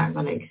 I'm not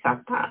gonna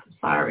accept that.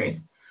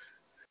 Sorry.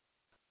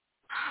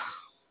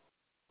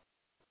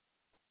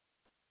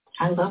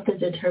 I love the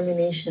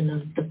determination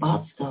of the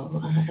bots,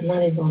 though. I'm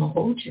not even gonna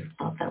hold you.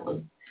 Thought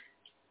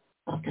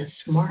that's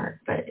smart,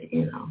 but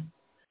you know,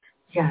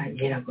 you gotta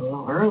get up a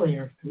little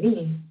earlier for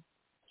me.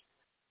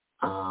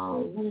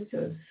 What is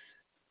this?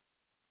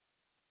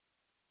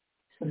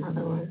 It's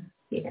another one.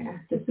 Yeah,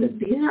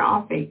 these are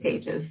all fake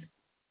pages.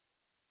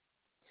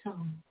 So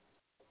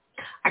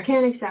I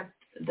can't accept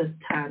the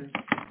 10.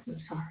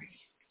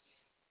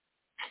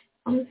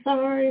 I'm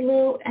sorry,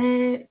 Lil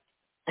Ed.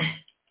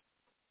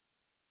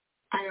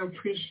 I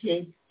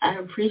appreciate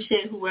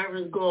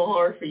whoever's going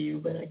hard for you,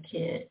 but I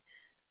can't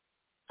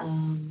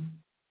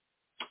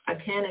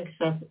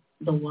accept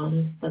the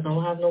ones that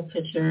don't have no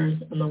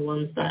pictures and the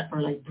ones that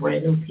are like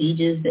brand new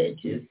pages that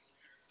just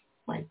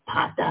like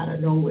popped out of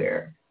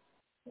nowhere.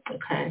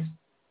 Okay.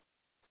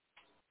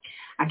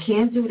 I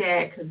can't do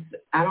that because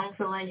I don't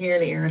feel like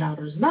hearing the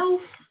Airitoutra's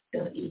mouth.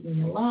 They'll eat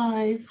me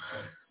alive.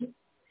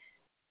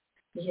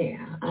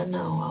 Yeah, I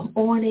know. I'm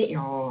on it,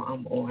 y'all.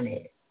 I'm on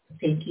it.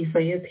 Thank you for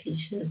your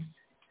patience.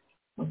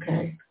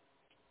 Okay.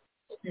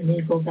 Let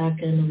me go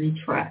back and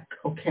retract.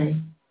 Okay.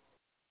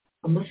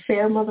 I'm a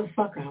fair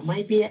motherfucker. I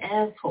might be an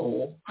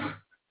asshole,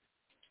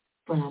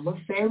 but I'm a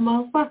fair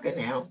motherfucker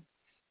now.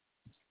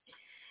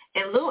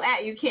 And Lil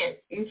At, you can't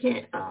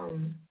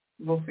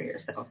vote for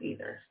yourself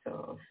either.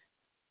 So,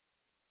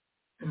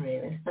 all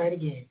right, let's start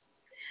again.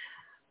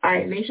 All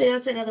right, make sure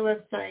y'all check out the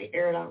website,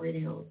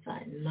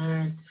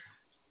 Airitoutradio.net.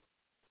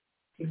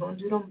 you're going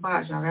to do them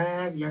bots, y'all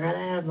gotta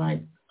have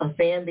like a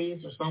fan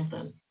base or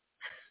something.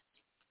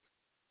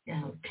 You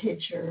have a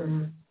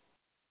picture.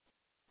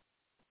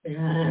 You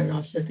gotta have it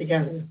all shit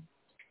together.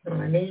 You know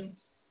what I mean?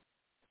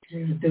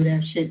 You do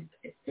that shit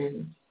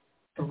in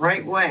the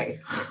right way.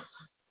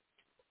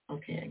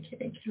 Okay, I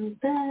can't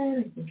count that.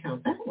 I can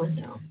count that one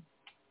down.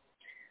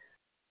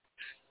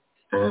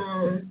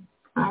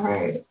 All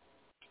right.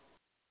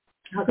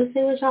 Y'all can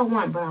say what y'all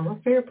want, but I'm a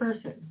fair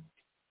person.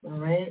 All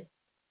right?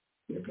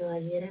 You'll be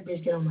like, yeah, that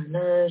bitch get on my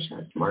nerves. She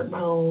got a smart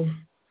mouth.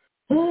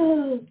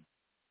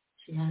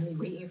 She had me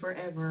waiting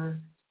forever.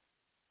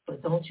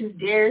 But don't you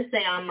dare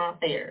say I'm not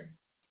fair.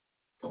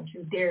 Don't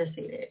you dare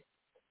say that.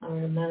 All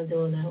right, I'm not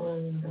doing that one.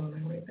 I'm doing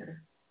that right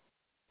there.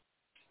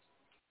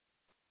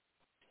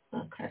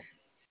 Okay.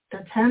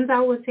 The 10s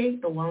I would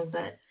take, the ones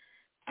that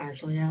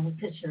actually have a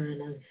picture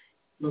and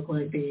look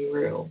like they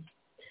real.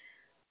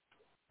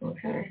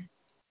 Okay.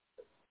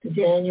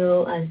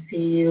 Daniel, I see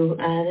you.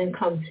 I haven't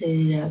come to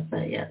you yet,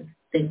 but yes,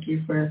 thank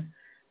you for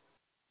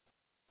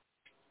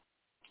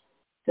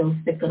still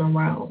sticking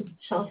around.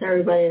 Shout out to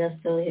everybody that's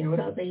still here. What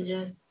up,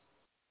 Angel?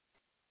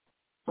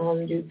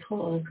 You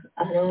talk.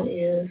 I don't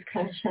use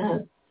Cash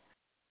App.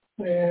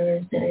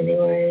 Whatever.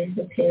 Anyway,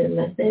 the payment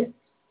method.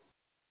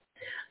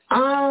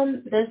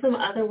 There's some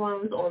other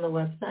ones on the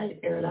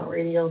website,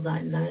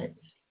 airitoutradio.net.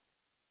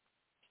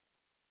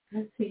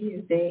 I see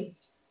you, Z.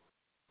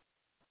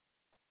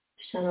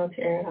 Shout out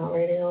to Air Out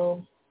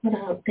Radio. What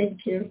up? Thank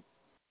you.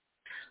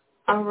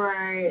 All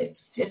right.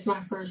 It's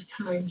my first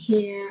time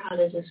here. How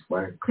does this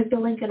work? Click the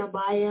link in the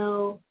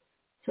bio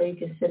so you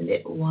can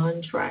submit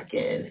one track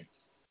in.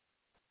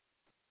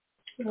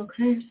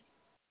 Okay.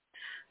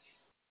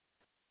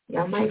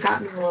 Y'all might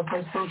got me on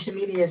some social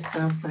media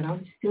stuff, but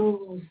I'm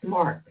still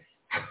smart.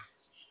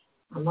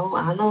 I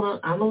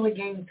know the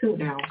game too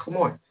now. Come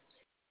on.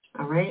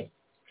 All right.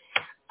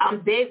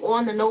 I'm big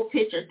on the no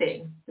picture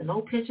thing. The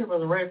no picture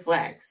was a red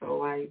flag. So,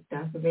 like,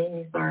 that's what made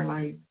me start,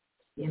 like,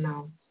 you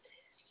know.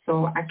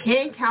 So I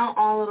can't count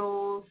all of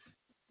those.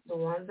 The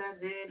ones that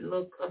did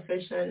look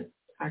efficient,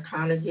 I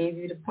kind of gave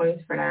you the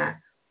points for that.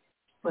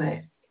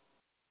 But,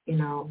 you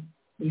know,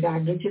 you got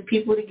to get your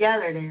people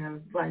together there.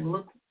 Like,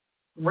 look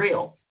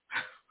real.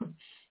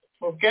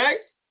 Okay?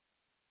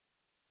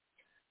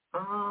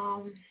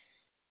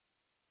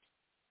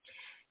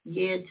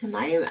 Yeah,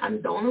 tonight,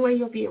 the only way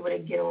you'll be able to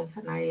get on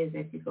tonight is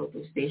if you go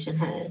through Station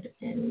Head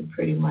and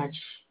pretty much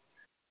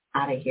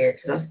out of here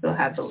because I still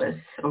have the list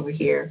over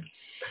here.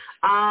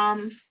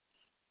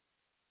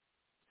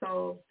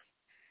 So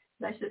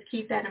let's just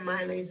keep that in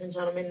mind, ladies and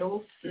gentlemen.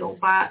 No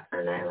bot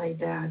or nothing like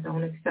that. I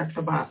don't accept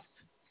the bots.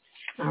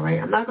 All right?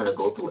 I'm not going to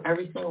go through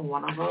every single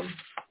one of them.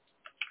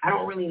 I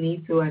don't really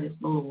need to. I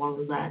just know the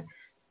ones that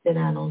did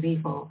not on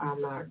default.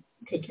 I'm not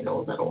taking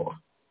those at all.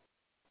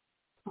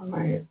 All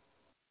right.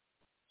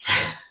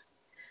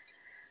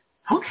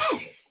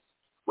 Okay.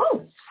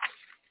 Woo.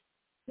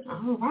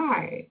 All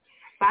right.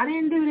 If I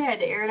didn't do that,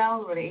 the Air It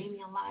Out or the Amy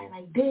line,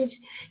 like, bitch,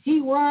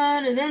 he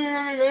won, and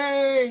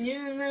then,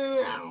 you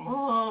know,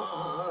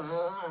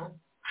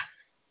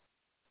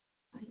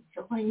 I ain't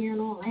feel like hearing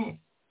all that.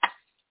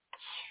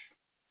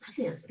 I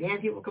can't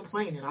stand people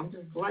complaining. I'm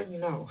just letting you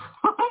know.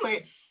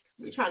 Like,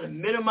 we're trying to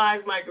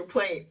minimize my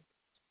complaint.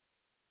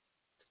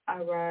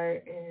 All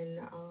right, and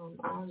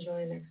I'll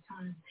join next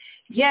time.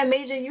 Yeah,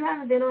 Major, you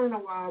haven't been on in a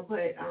while,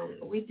 but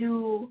we're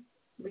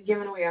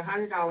giving away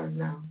 $100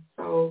 now.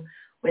 So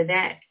with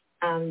that,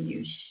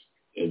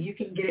 you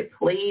can get it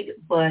played,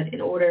 but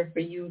in order for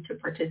you to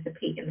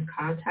participate in the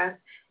contest,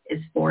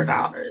 it's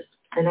 $4,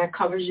 and that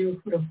covers you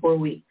for the 4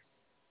 weeks.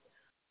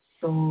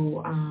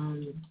 So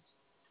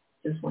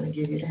just want to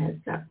give you the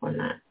heads up on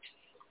that.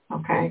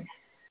 Okay,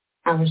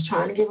 I was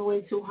trying to give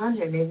away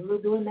 200. Maybe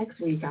we'll do it next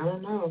week. I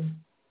don't know.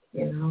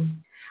 You know,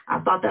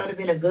 I thought that would have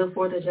been a good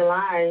 4th of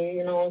July,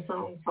 you know,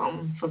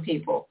 something for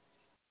people.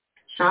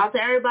 Shout out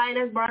to everybody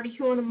that's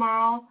barbecuing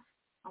tomorrow.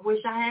 I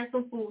wish I had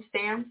some food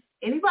stamps.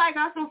 Anybody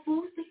got some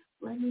food stamps?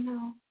 Let me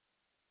know.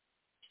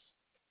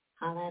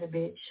 Holla at a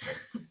bitch.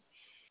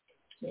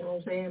 You know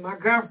what I'm saying? My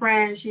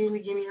girlfriend, she usually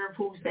give me her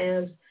food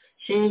stamps.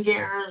 She didn't get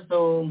hers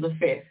till the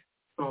 5th.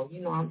 So, you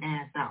know, I'm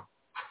assed out.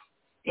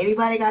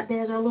 Anybody got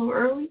theirs a little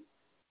early?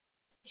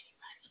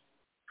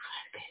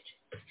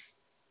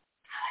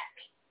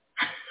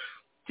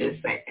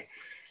 Just saying.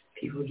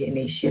 People getting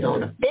their shit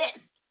on the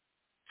 5th.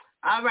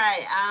 All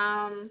right.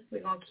 We're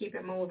going to keep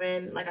it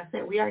moving. Like I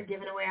said, we are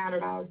giving away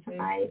 $100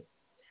 tonight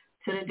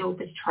to the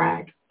dopest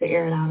track. The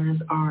Air It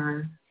Outers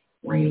are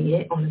rating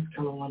it on a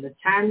scale of 1 to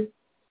 10.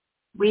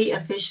 We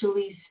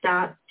officially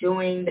stopped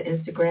doing the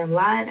Instagram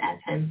Live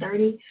at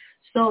 10:30.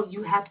 So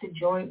you have to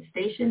join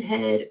Station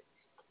Head.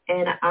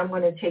 And I'm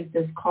going to take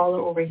this caller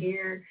over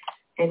here.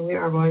 And we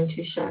are going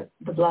to shut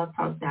the Blog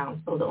Talk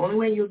down. So the only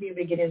way you'll be able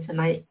to get in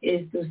tonight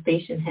is through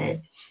Station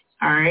Head.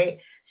 All right?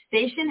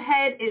 Station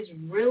Head is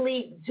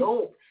really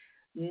dope.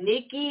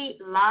 Nikki,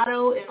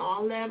 Lotto, and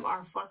all of them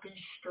are fucking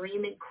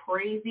streaming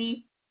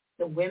crazy.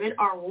 The women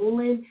are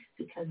ruling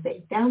because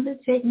they found the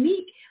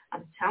technique.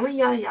 I'm telling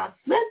y'all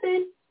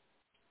slipping.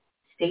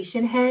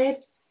 Station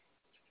Head,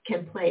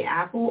 can play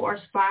Apple or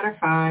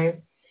Spotify.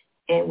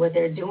 And what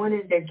they're doing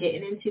is they're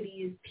getting into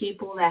these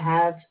people that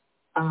have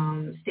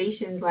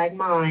stations like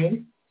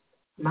mine.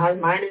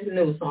 Mine is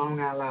new, so I don't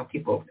got a lot of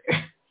people over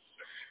there.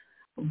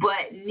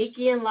 But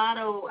Nicki and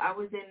Lotto, I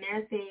was in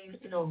there saying,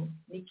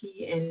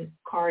 Nicki and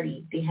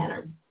Cardi, they had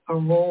a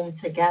room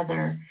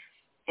together,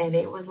 and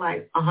it was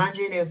like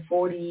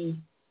 140K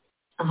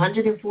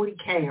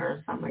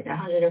or something like that,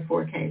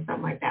 104K,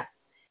 something like that.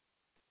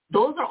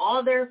 Those are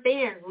all their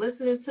fans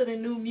listening to the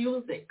new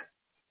music.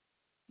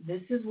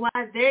 This is why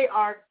they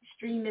are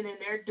streaming and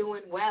they're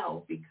doing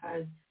well,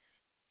 because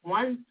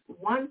one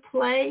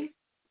play,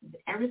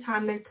 every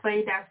time they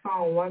play that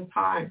song one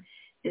time,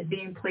 is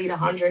being played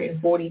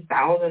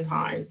 140,000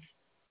 times.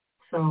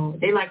 So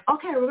they're like,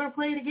 okay, we're going to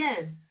play it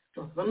again.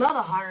 So it's another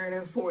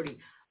 140.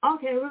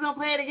 Okay, we're going to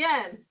play it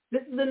again.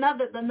 This is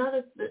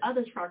the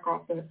other track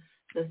off the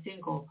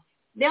single.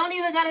 They don't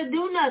even got to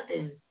do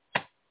nothing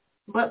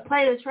but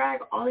play the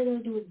track. All they're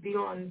going to do is be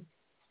on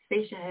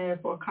station head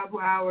for a couple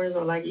hours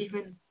or like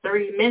even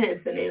 30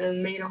 minutes, and they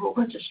done made a whole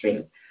bunch of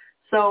streams.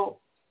 So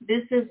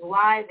this is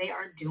why they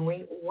are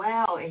doing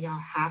well, and y'all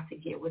have to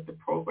get with the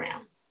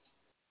program.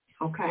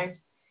 Okay?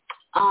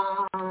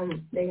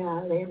 They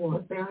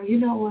want to say, you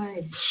know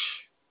what?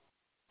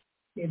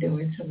 You're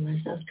doing too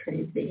much. That's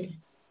crazy.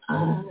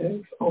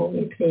 I've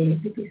only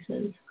paid 50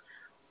 cents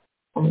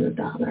on the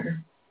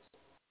dollar.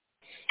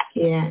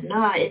 Yeah,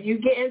 if you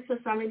get into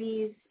some of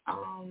these,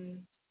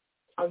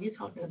 you're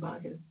talking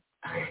about his,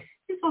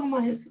 you're talking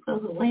about his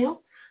lamp?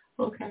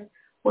 Okay.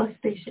 What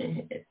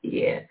station?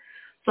 Yeah.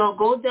 So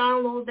go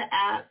download the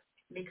app,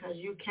 because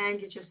you can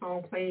get your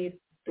song played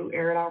through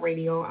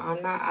Airitoutradio.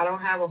 I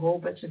don't have a whole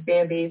bunch of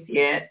fan base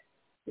yet.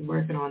 I'm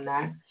working on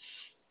that.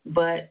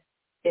 But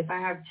if I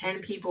have 10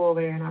 people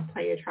over there and I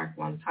play a track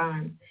one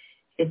time,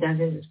 it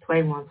doesn't just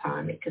play one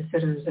time. It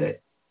considers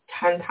it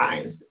 10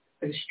 times.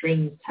 It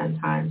streams 10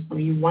 times. So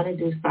you want to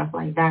do stuff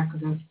like that,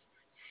 because it's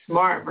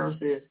smart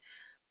versus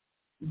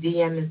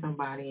DMing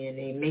somebody and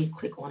they may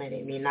click on it,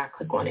 they may not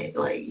click on it.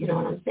 Like, you know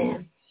what I'm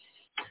saying?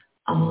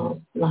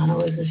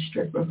 Lotto is a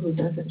stripper who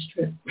doesn't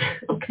strip.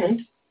 Okay.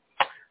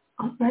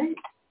 All right.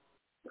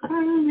 I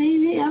don't know,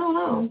 maybe. I don't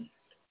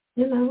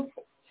know.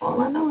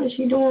 All I know is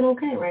she's doing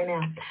okay right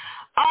now.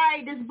 All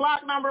right, this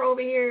block number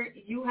over here,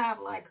 you have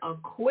like a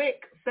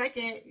quick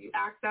second. You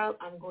act out.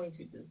 I'm going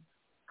to just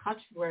cut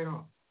you right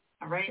off.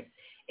 All right?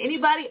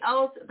 Anybody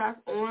else that's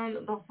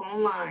on the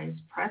phone lines,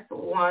 press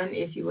 1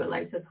 if you would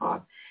like to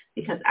talk,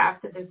 because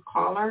after this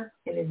caller,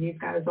 and if you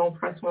guys don't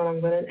press 1,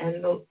 I'm going to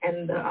end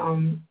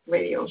the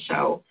radio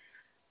show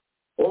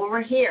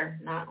over here,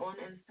 not on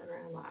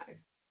Instagram Live.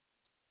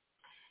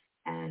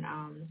 And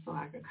so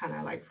I can kind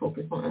of like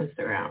focus on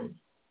Instagram.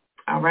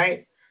 All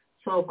right?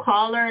 So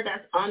caller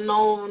that's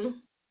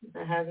unknown,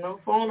 that has no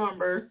phone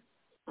number,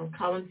 I'm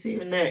coming to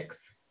you next.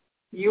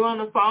 You on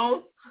the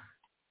phone?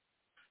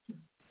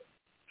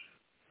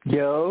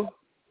 Yo.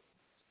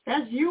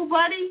 That's you,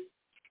 buddy?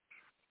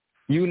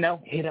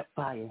 Hit up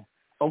fire.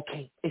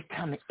 Okay, it's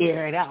time to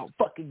air it out.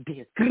 Fucking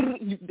bitch.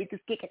 You niggas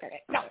kicking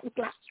it. No,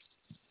 stupid.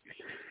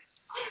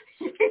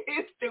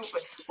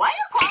 Why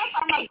you calling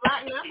from a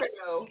black number,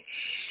 though?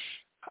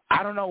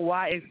 I don't know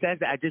why it says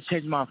that. I just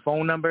changed my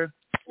phone number,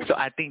 so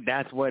I think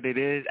that's what it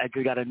is. I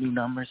just got a new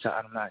number, so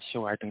I'm not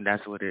sure. I think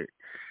that's what it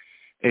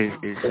is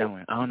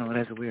showing. I don't know.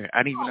 That's weird.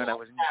 I didn't even know that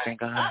was me. Thank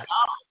God.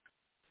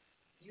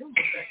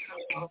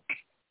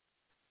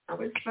 I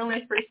was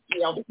feeling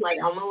frisky. I was like,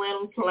 I'm going to let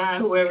them slide,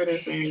 whoever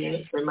this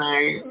is.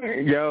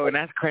 Yo, and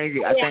that's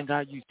crazy. I thank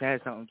God you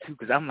said something, too,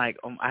 because I'm like,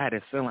 I had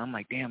a feeling. I'm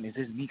like, damn, is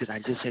this me? Because I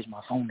just changed my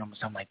phone number.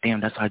 So I'm like,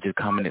 damn, that's why I just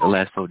commented the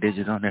last 4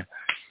 digits on there.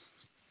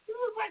 You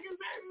was like, is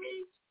that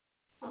me?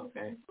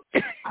 Okay.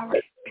 All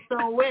right.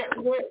 So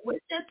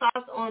what's your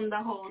thoughts on the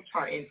whole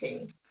charting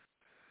thing?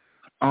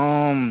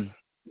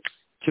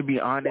 To be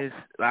honest,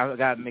 I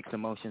got mixed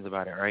emotions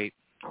about it, right?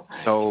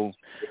 Okay. So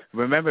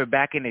remember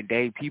back in the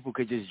day, people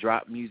could just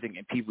drop music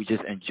and people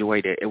just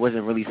enjoyed it. It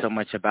wasn't really so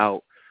much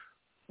about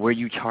where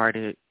you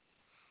charted,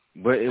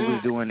 what it was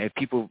doing. If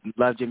people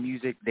loved your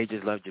music, they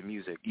just loved your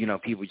music.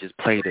 People just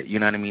played it. You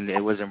know what I mean?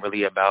 It wasn't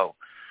really about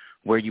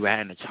where you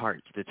at in the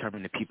chart to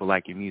determine if people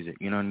like your music.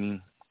 You know what I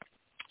mean?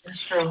 That's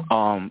true.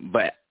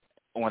 But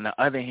on the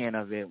other hand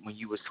of it, when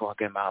you was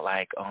talking about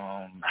like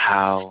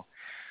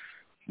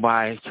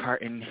why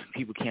charting,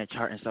 people can't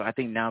chart and stuff, I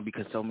think now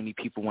because so many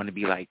people want to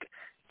be like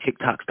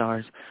TikTok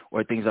stars,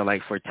 or things are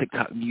like for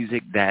TikTok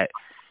music that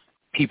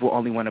people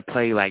only want to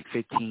play like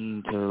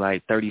 15 to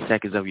like 30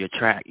 seconds of your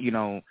track,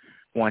 on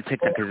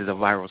TikTok because it's a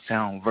viral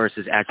sound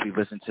versus actually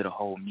listening to the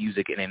whole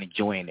music and then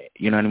enjoying it.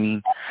 You know what I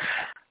mean?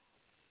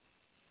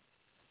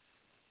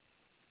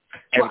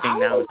 Everything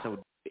now is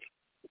so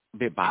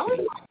bit boppy.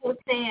 I was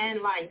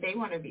saying like they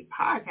want to be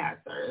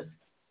podcasters.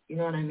 You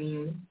know what I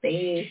mean?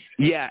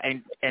 Yeah,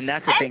 and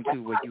that's the thing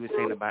too. What you were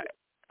saying about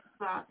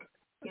TikTok,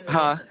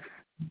 Huh?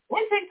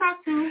 And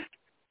TikTok too.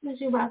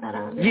 you brought that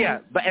up. Yeah,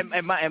 but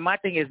and my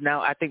thing is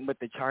now, I think with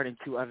the charting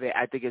too of it,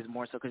 I think it's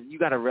more so because you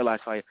got to realize,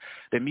 like,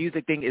 the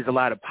music thing is a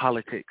lot of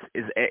politics,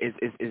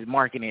 is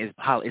marketing, is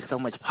so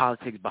much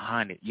politics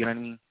behind it. You know what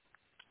I mean?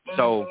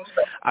 So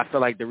I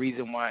feel like the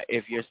reason why,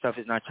 if your stuff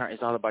is not charting,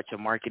 it's all about your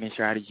marketing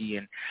strategy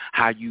and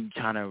how you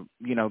trying to,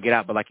 get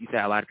out. But like you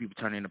said, a lot of people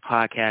turn into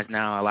podcasts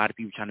now. A lot of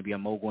people trying to be a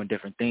mogul in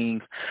different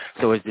things.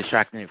 So it's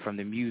distracting it from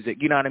the music.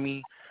 You know what I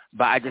mean?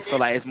 But I just feel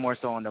like it's more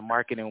so on the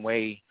marketing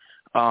way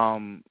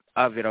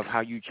of it, of how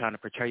you trying to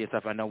portray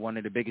yourself. I know one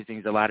of the biggest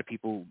things, a lot of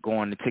people go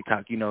on to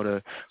TikTok,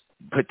 to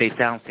put their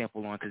sound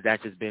sample on, because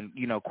that's just been,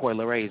 Coi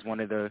Leray is one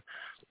of the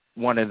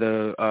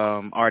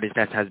artists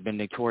that has been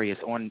notorious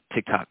on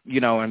TikTok,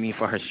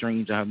 for her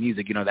streams and her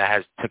music, that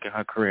has taken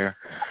her career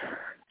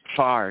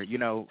far,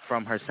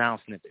 from her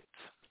sound snippets.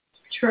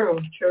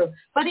 True.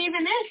 But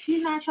even then,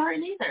 she's not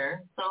charting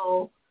either.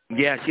 So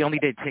yeah, she only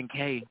did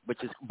 10K, but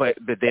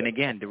then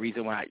again, the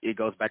reason why it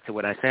goes back to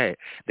what I said,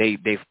 they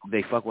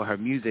fuck with her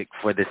music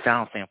for the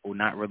sound sample,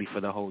 not really for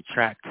the whole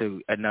track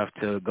enough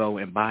to go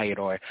and buy it,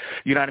 or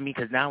you know what I mean?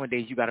 Because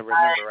nowadays you got to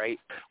remember, right?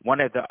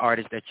 One of the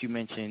artists that you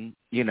mentioned,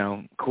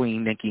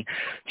 Queen Nicki,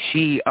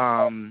 she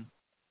back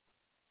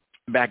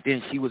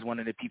then she was one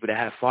of the people that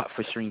had fought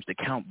for streams to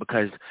count,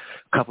 because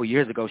a couple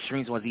years ago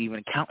streams wasn't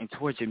even counting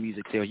towards your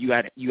music sales. You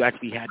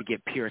actually had to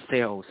get pure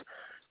sales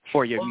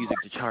for your music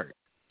to chart.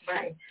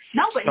 Right.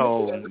 No, but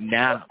so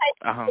now,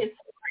 it's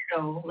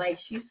smart, like,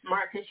 she's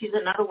smart because she's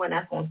another one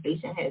that's on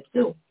Station Head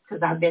too.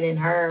 Because I've been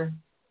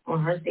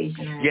on her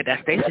Station Head. Yeah,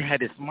 that Station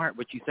Head is smart.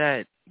 What you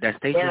said, that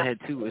Station Head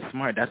too is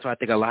smart. That's why I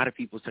think a lot of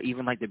people, so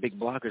even like the big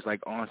bloggers,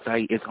 like On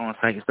Site and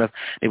stuff,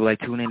 they will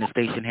like tune in to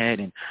Station Head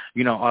and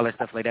all that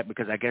stuff like that,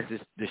 because I guess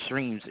it's the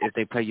streams. If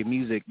they play your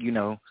music,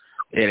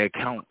 it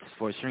accounts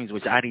for streams,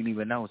 which I didn't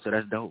even know. So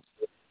that's dope.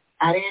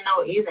 I didn't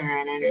know either,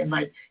 and then,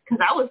 like,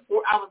 because I was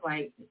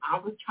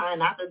trying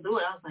not to do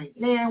it. I was like,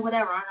 man,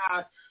 whatever. I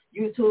got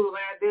YouTube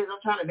and this.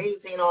 I'm trying to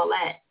maintain all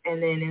that, and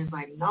then it's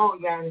like, no,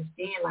 you gotta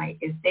understand. Like,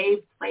 if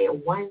they play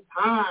it one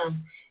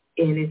time,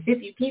 and there's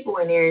 50 people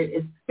in there,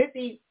 it's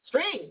 50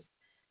 streams.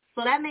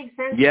 So that makes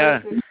sense.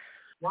 Yeah.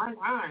 One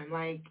time,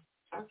 like,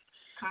 that's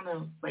kind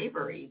of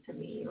slavery to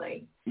me.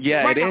 Like,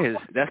 yeah, it is.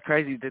 That's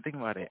crazy to think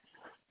about it.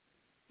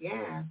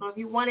 Yeah, so if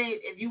you want to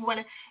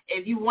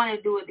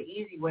do it the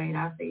easy way,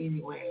 that's the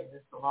easy way. Is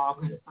just to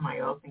log into somebody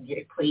else and get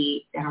it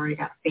played that already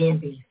got a fan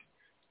base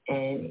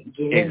and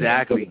get it.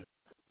 Exactly.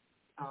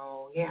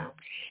 Oh yeah.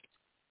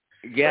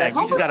 Yeah,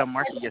 you just gotta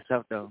market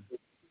yourself though.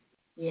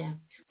 Yeah.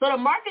 So the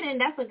marketing,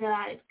 that's a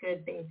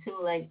good thing too.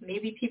 Like,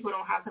 maybe people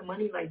don't have the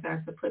money like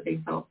that to put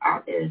themselves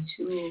out there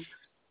to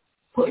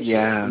push.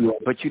 Yeah,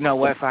 but you know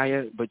what,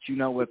 Fire? But you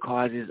know what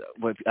causes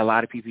what a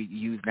lot of people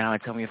use now,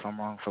 and tell me if I'm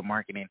wrong, for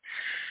marketing.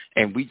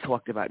 And we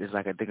talked about this,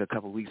 like, I think a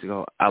couple of weeks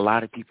ago. A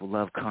lot of people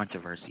love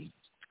controversy.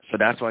 So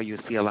that's why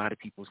you'll see a lot of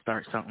people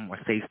start something or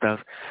say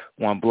stuff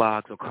on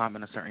blogs or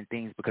comment on certain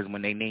things, because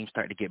when their names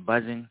start to get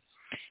buzzing,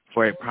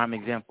 for a prime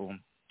example,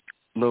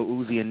 Lil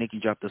Uzi and Nicki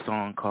dropped a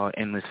song called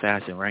Endless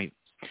Fashion, right?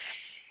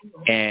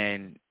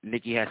 And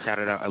Nicki has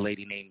shouted out a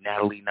lady named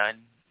Natalie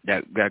Nunn,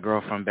 that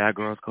girl from Bad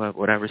Girls Club,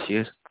 whatever she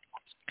is.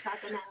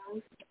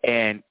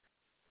 And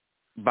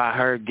by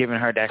her giving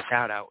her that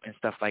shout out and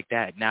stuff like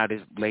that, now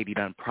this lady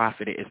is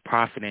profiting,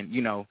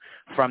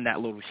 from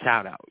that little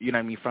shout out, you know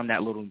what I mean? From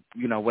that little,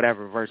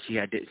 whatever verse she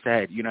had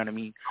said, you know what I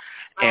mean?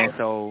 And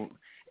so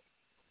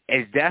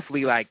it's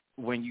definitely like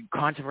when you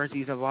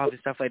controversies involved and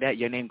stuff like that,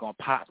 your name gonna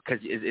pop because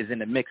it's in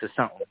the mix of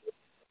something.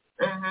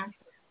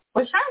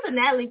 Well, shout out to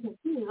Natalie, because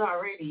she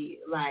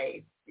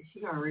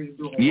already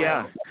doing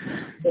yeah.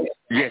 well.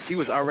 Yeah, she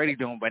was already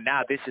doing, but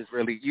now this is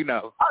really,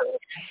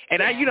 And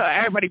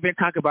everybody been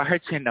talking about her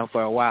chin though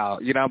for a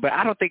while, but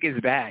I don't think it's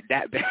bad.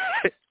 That bad.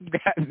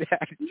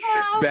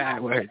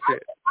 Bad with her chin.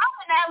 I'm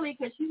with Natalie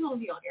because she's gonna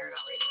be on air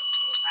already.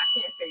 I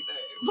can't say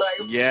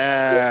that.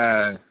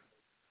 Yeah.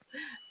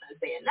 I'm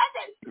saying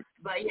nothing.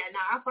 But yeah,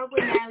 I fuck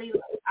with Natalie.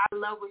 I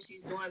love what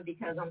she's doing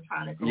because I'm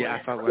trying to go. Yeah,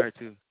 I fuck with her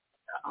too.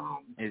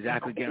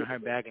 Exactly, getting her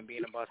back and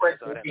being a boss. That's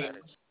all that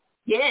matters.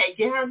 Yeah,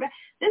 get her back.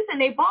 Listen,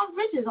 they both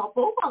riches.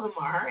 Both of them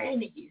are her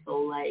and Nicki. So,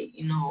 like,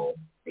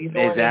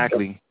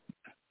 exactly.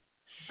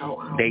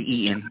 So, they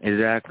eating,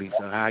 exactly.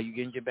 So how you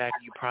getting your back?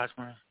 You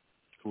prospering?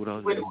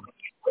 Kudos. What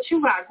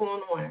you got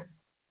going on?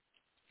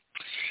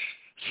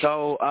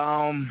 So,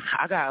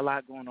 I got a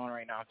lot going on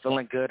right now. I'm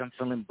feeling good. I'm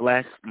feeling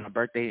blessed. My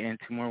birthday in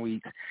 2 more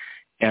weeks,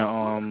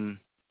 and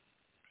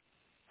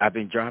I've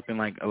been dropping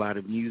like a lot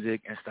of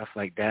music and stuff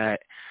like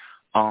that.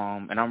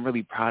 And I'm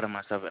really proud of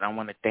myself, and I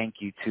want to thank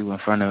you too in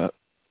front of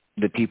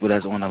the people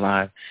that's on the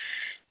live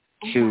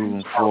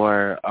too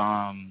for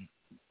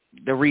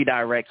the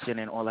redirection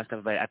and all that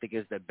stuff. But I think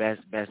it's the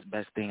best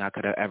thing I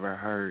could have ever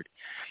heard,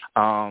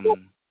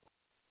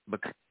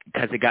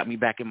 because it got me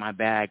back in my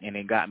bag and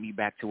it got me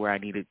back to where I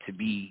needed to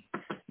be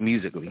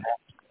musically.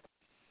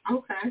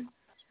 Okay.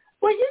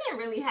 Well, you didn't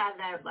really have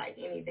that, like,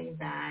 anything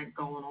bad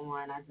going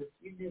on.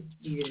 You just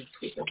needed to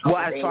tweak a couple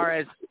things.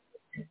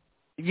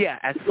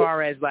 as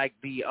far as like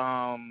the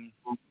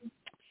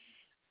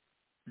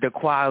the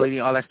quality,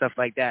 all that stuff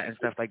like that and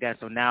stuff like that.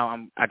 So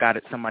now I got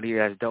somebody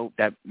that's dope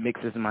that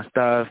mixes my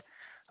stuff,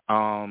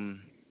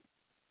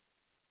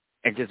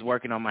 and just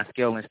working on my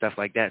skill and stuff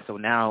like that. So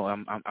now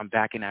I'm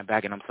backing that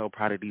back, and I'm so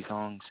proud of these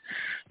songs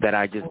that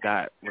I just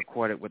got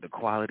recorded with the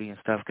quality and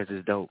stuff because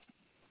it's dope.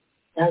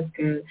 That's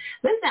good.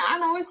 Listen, I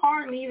know it's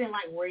hard leaving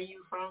like where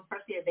you from,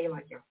 especially if they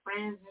like your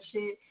friends and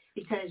shit,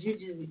 because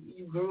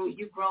you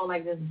grow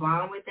like this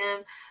bond with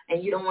them,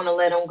 and you don't want to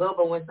let them go.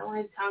 But when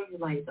somebody tells you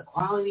like the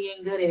quality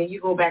ain't good, and then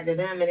you go back to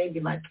them and they be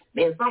like,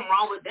 "Man, something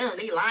wrong with them.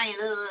 They lying."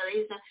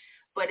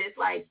 But it's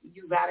like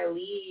you gotta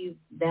leave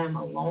them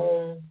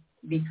alone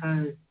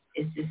because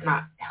it's just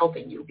not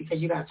helping you,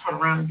 because you gotta turn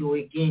around and do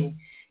it again.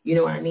 You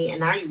know what I mean? And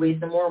now you're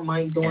wasting more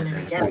money doing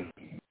it again.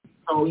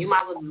 So you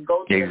might as well just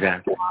go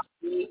to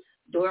the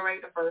do it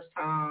right the first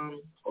time,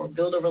 or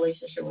build a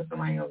relationship with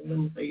somebody else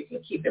new so you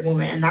can keep it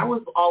moving. And that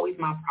was always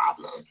my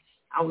problem.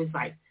 I was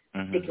like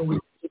sticking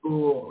with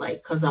people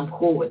like because I'm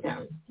cool with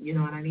them. You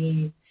know what I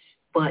mean?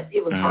 But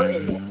it was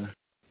hurting.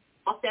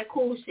 Off that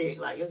cool shit,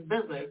 like it's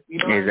business. You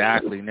know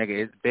exactly, what I mean?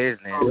 Nigga, it's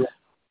business.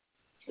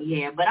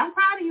 Yeah, but I'm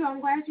proud of you. I'm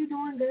glad you're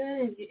doing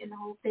good and the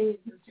whole thing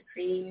is to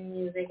creating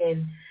music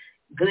and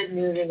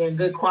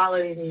good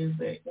quality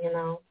music. You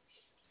know.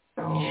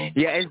 So.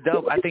 Yeah, it's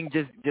dope. I think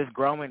just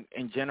growing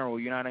in general,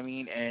 you know what I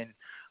mean? And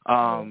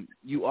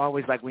you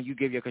always, like, when you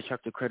give your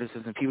constructive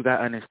criticism, people got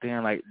to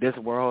understand, like, this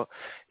world,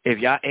 if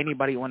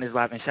anybody on this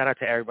live, and shout out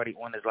to everybody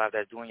on this live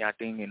that's doing y'all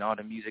thing and all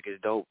the music is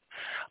dope,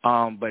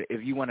 but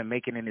if you want to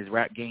make it in this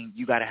rap game,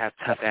 you got to have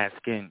tough-ass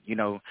skin. You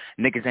know,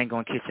 niggas ain't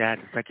going to kiss your ass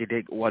and suck your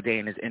dick all day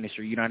in this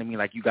industry, you know what I mean?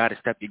 Like, you got to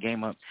step your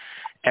game up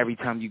every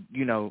time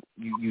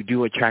you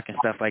do a track and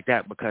stuff like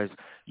that, because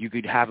you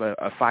could have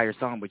a fire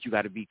song, but you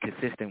got to be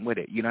consistent with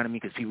it, you know what I mean?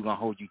 Because people going to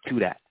hold you to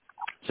that.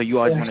 So you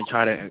always want to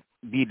try to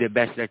be the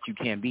best that you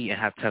can be and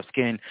have tough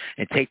skin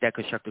and take that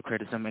constructive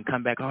criticism and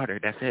come back harder.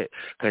 That's it.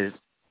 Because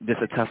this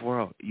is a tough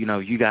world. You know,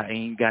 you got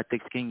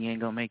thick skin, you ain't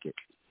going to make it.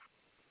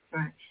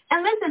 Right.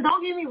 And listen,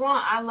 don't get me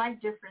wrong. I like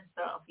different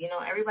stuff. You know,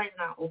 everybody's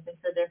not open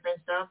to different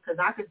stuff because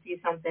I could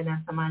see something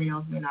that somebody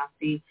else may not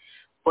see.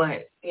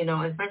 But, you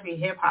know, especially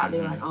hip-hop,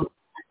 they're like, oh,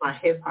 that's not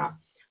hip-hop.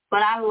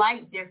 But I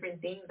like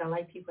different things. I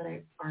like people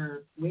that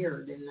are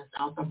weird and that's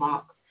out the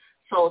box.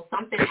 So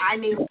something I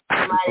may not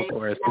like,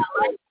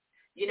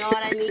 you know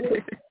what I mean?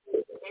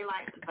 They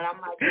like, but I'm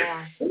like,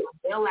 yeah,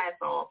 they'll last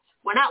song.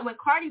 When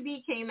Cardi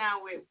B came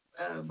out with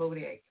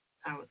Bodak,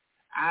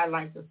 I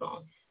liked the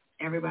song.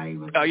 Everybody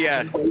was They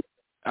hated the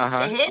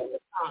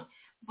song.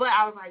 But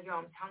I was like, yo,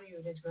 I'm telling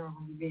you, this girl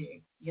gonna be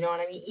big. You know what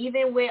I mean?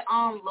 Even with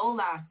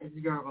Lola, I said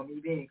this girl gonna be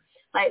big.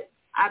 Like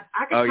I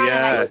can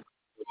kind of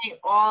like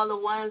all the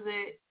ones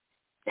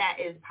that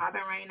is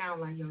popping right now. I'm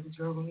like, yo, this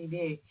girl gonna be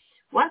big.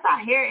 Once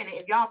I hear it, and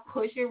if y'all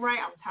push it right,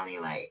 I'm telling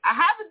you, like, I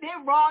haven't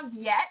been wrong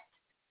yet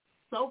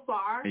so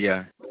far.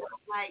 Yeah.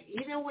 Like,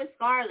 even with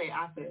Scarlett,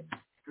 I said,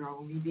 this girl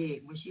gonna be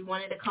big. When she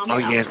wanted to come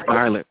in,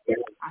 Scarlett.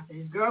 I said,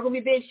 this girl gonna be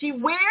big. She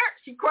weird,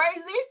 she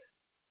crazy,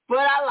 but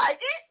I like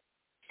it.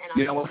 And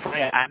you know what's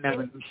funny? I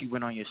never knew she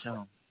went on your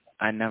show.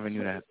 I never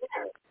knew that.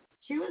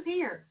 She was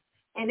here.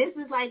 And this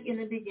is like in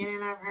the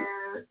beginning of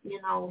her,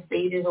 you know,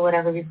 stages or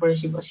whatever before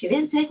she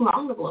didn't take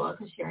long to blow up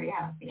because she already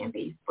had a fan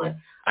base. But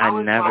I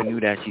never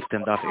knew that she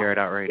stemmed off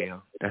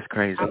Airitoutradio. That's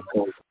crazy.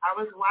 I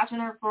was watching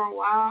her for a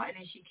while, and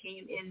then she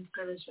came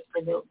into the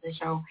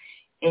show.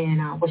 And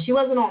well, she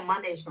wasn't on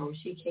Monday's show.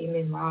 She came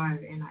in live,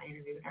 and I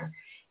interviewed her.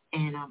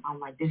 And I'm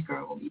like, this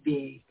girl will be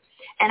big.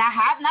 And I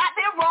have not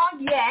been wrong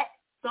yet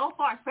so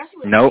far, especially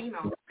with the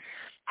females.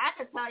 I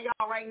can tell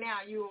y'all right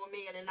now, you and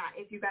me, and not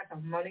if you got the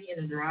money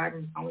and the drive,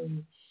 I'm telling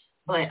you.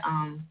 But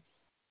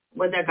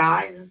with the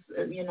guys,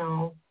 you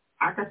know,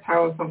 I could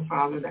tell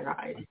sometimes with the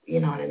guys, you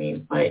know what I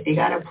mean. But they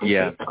gotta push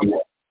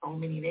themselves. So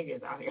many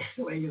niggas out here.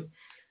 Where you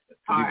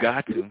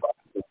got to.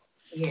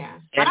 Yeah.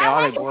 And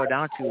all it boils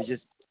down to is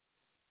just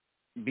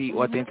be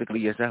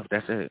authentically yourself.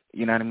 That's it.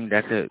 You know what I mean?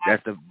 That's it.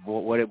 That's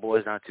what it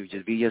boils down to.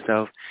 Just be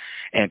yourself,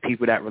 and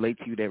people that relate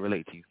to you, they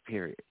relate to you.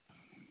 Period.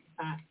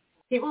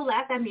 People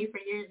laughed at me for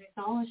years and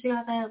said, oh, she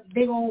got that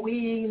big old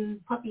wig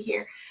and puppy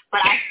hair.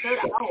 But I stood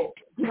out.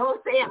 You know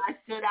what I'm saying? I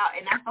stood out.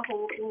 And that's the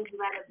whole thing. You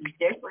got to be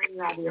different. You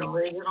got to be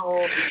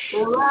original.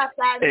 They laughed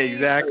at me.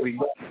 Exactly.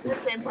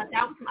 Listen, but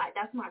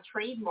that's my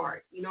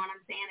trademark. You know what I'm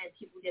saying? And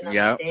people didn't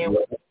understand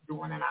what I was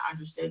doing, and I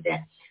understood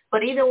that.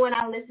 But even when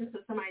I listen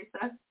to somebody's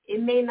stuff,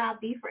 it may not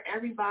be for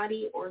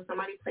everybody, or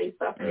somebody plays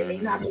stuff, and it may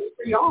not be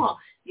for y'all.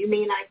 You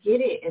may not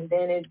get it, and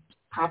then it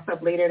pops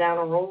up later down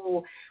the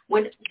road.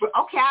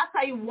 I'll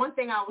tell you one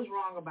thing I was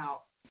wrong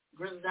about.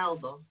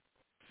 Griselda.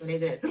 When they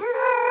did.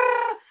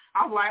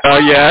 I was like,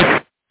 yeah.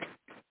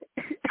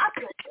 I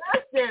said,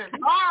 this is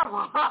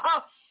horrible.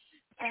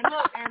 and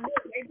look,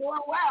 they're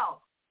doing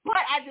well.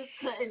 But I just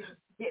couldn't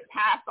get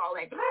past all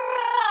that.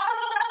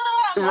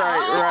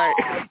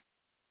 Right.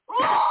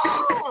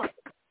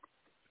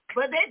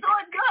 But they're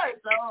doing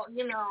good, so,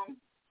 you know.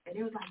 And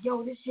he was like,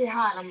 yo, this shit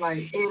hot. I'm like,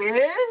 it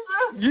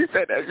is? You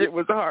said that shit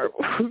was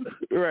horrible.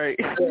 Right.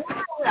 I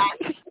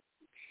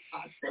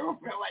still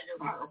feel like it's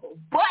horrible.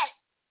 But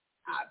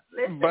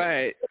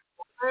But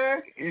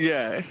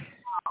yeah.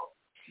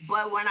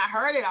 But when I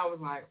heard it, I was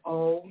like,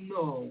 oh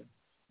no.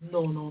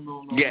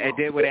 Yeah, it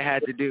did what it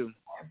had to do.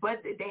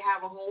 But they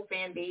have a whole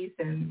fan base,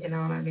 and you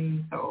know what I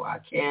mean. So I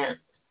can't,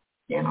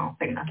 say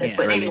nothing. Can't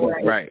but really,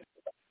 anyway, right?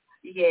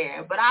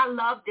 Yeah, but I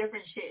love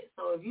different shit.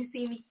 So if you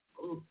see me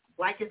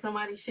liking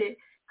somebody's shit,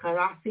 cause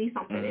I see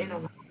something in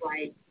them, I'm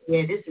like,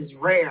 yeah, this is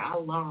rare. I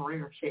love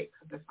rare shit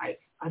because it's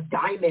like a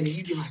diamond, and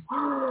you be like,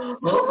 oh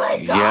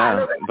my god.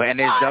 Yeah, but and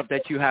it's dope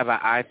that you have an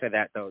eye for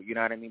that, though. You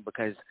know what I mean?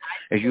 Because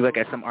if you look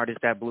at some artists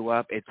that blew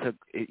up, it took,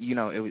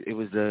 it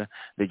was the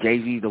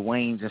Jay-Z, the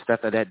Waynes, and stuff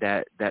like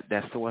that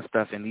saw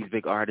stuff in these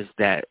big artists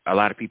that a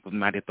lot of people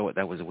might have thought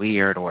that was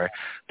weird or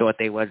thought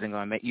they wasn't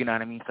gonna make. You know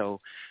what I mean?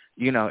 So,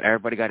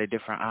 everybody got a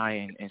different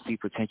eye and see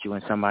potential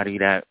in somebody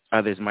that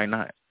others might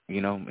not.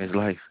 It's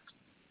life.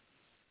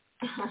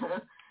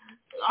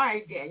 All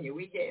right, Daniel,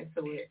 we get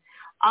into it.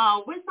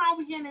 What song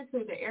we getting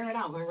into? The Air It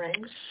Out one, right?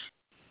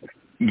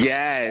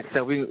 Yeah,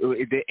 so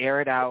the Air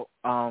It Out.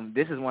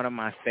 This is one of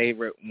my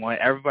favorite ones.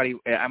 Everybody,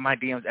 my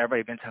DMs,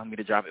 everybody been telling me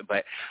to drop it,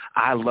 but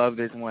I love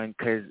this one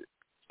because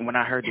when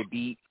I heard the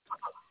beat,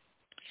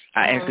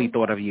 I instantly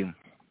thought of you.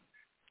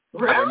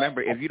 Really? I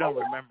remember. If you don't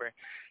remember,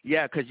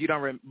 yeah, because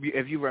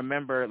if you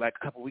remember, like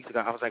a couple weeks ago,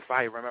 I was like,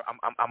 "Fire, remember,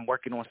 I'm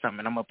working on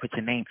something. I'm gonna put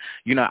your name."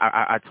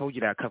 I told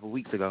you that a couple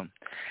weeks ago.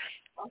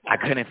 Okay. I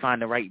couldn't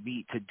find the right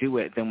beat to do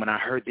it. Then when I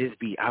heard this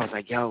beat, I was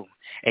like, yo,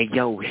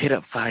 hit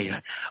up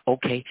Fire.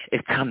 Okay,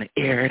 it's time to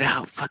air it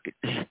out. Fuck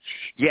it.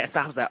 Yes,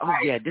 I was like, oh,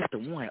 yeah, this the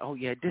one. Oh,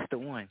 yeah, this the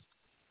one.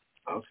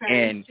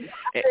 Okay. And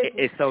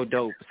it's so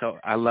dope. So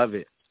I love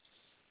it.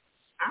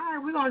 All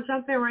right, we're going to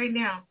jump in right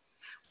now.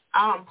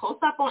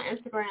 Post up on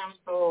Instagram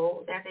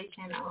so that they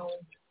can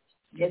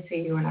get to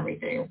you and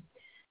everything.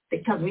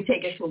 Because we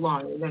take it too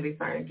long. You're going to be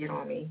starting to get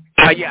on me.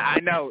 Yeah,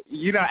 I know.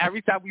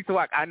 Every time we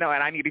talk, I know,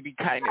 and I need to be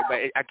cutting it, but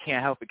I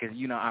can't help it because,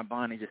 I'm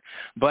bonding just.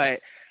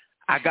 But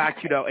I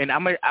got you, though, and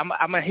I'm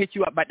gonna hit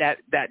you up about that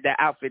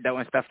outfit, though,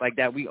 and stuff like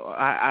that.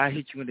 I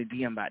hit you in the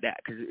DM about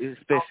that because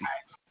it's spiffy.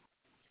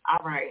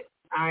 Okay. All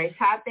right.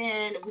 Tap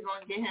in. We're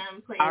going to get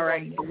him playing. All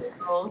right.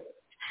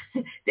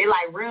 They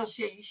like real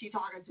shit. She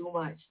talking too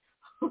much.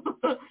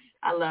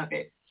 I love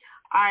it.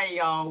 All right,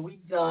 y'all. We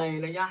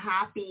done. Are y'all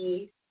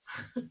happy?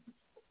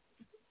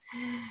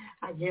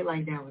 I get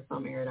like that with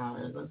some Air It Out,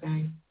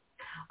 okay?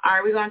 All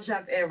right, we're going to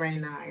jump in right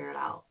now, Air It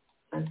Out.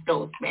 Let's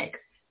go, Smack.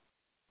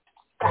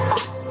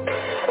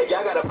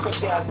 Y'all got a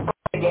pussy ass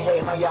nigga, hey,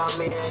 how y'all,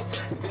 man?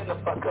 Been the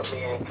fuck up,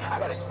 man. I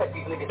gotta check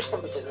these niggas'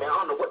 temperatures, man. I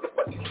don't know what the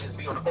fuck these niggas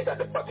be on. They got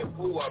the fucking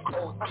flu or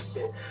cold, some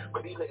shit.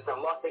 But these niggas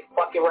done lost their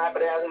fucking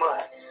rapid ass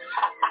mind.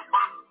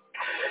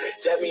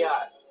 Check me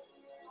out.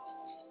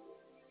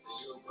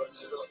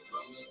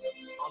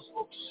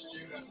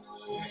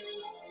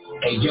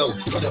 Hey yo,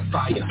 hit a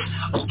fire.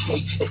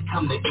 Okay, it's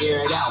time to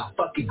air it out.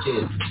 Fuck it,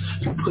 this.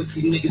 You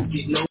pussy niggas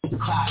get no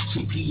clock.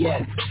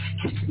 GPS.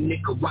 Hit the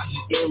nigga while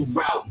you en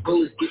route.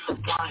 Bullets get the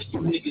flying. You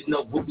niggas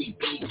know what we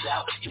beat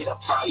out. Hit a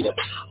fire.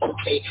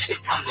 Okay,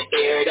 it's time to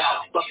air it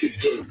out. Fuck it,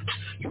 this.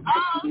 You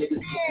pussy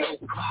niggas get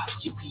no clock.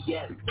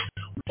 GPS.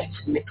 Catch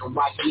a nigga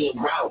while you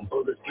en route.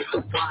 Bullets get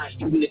the flying.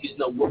 You niggas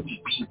know what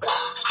we beat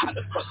out. How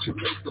the fuck you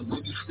make them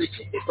when you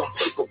snitching? It's on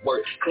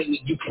paperwork.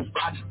 Claiming you can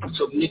body. Put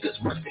your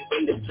niggas rusting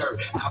in the dirt.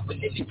 I've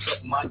been in the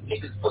truck, my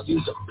niggas for you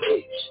a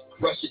bitch.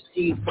 Rush your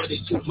team for the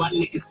you, my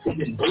niggas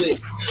sending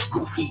blitz.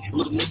 Goofy,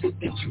 little niggas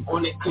think you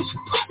on it cause you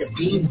pop the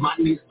beam. My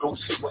niggas gon'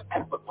 shit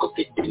whatever, cook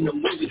it in the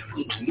movie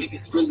scene.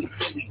 Niggas really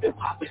silly, been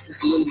poppin' since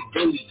Lily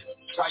Dilly.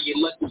 Try your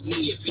luck with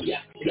me if you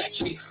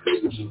actually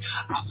silly.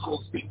 I'm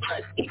supposed to be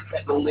pressed, ain't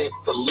settling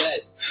for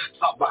less.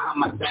 Talk behind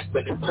my back,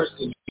 but in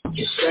person you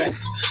get stressed.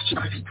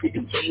 Trying to pick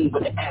a game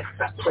with an ass,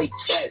 I play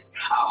chess.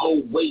 I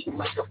hold weight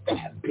like a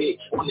fat bitch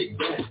on the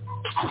desk.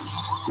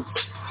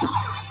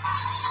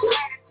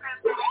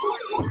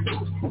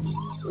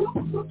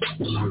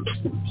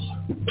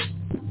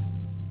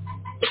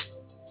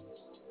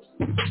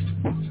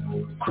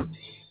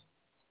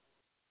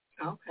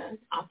 Okay.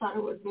 I thought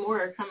it was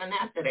more coming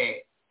after that.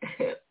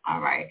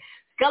 All right.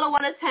 Scale of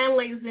 1 to 10,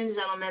 ladies and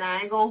gentlemen.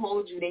 I ain't going to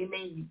hold you. They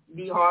may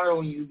be hard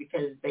on you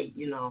because they,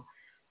 you know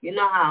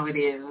how it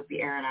is with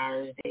the Air It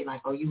Outers. They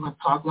like, oh, you want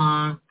to talk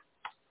long?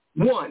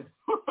 1.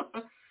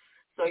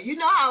 So you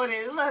know how it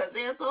is. Look,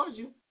 they told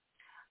you.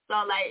 So,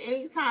 like,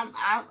 anytime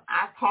I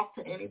talk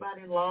to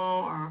anybody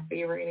long or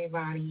favor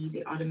anybody,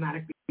 they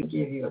automatically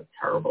give you a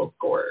terrible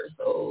score.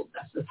 So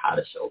that's just how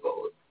the show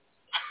goes.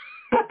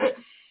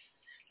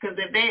 Because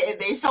if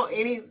they show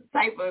any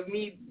type of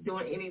me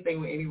doing anything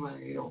with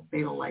anybody,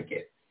 they don't like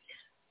it.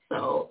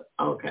 So,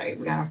 okay,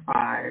 we got a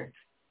 5.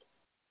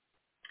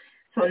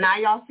 So now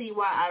y'all see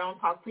why I don't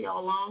talk to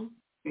y'all long?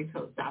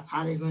 Because that's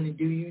how they're going to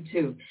do you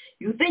too.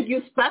 You think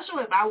you're special.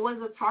 If I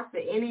wasn't talk to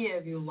any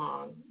of you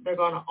long, they're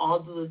going to all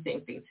do the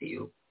same thing to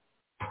you.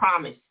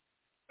 Promise.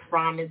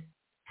 Promise.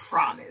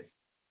 Promise.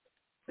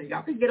 So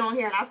y'all can get on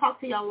here and I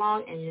talk to y'all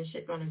long and your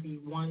shit going to be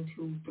 1,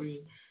 2,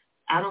 3.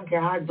 I don't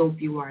care how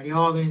dope you are. They're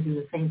all going to do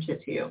the same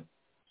shit to you.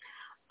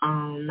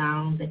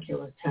 Now I don't think it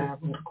was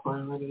terrible. The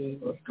quality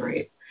was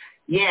great.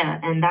 Yeah,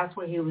 and that's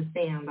what he was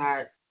saying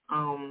that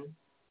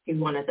he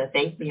wanted to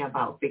thank me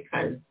about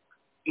because,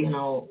 you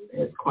know,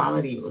 his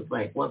quality was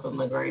like wasn't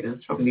the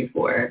greatest from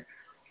before.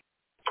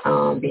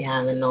 Be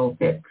having no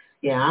fix.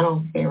 Yeah, I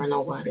don't fear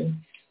nobody.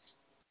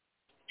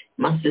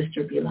 My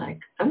sister be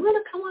like, I'm gonna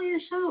come on your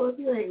show. I'll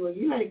be like, well,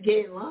 you gotta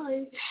get in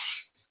line.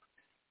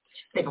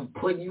 You think I'm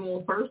putting you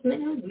on first,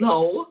 nigga?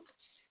 No,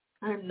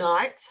 I'm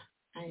not.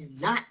 I am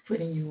not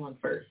putting you on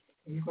first.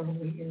 You're gonna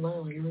wait in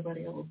line like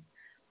everybody else.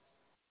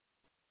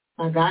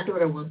 My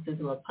goddaughter wants to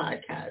do a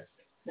podcast,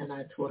 and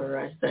I told her,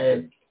 I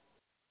said,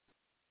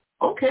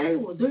 okay,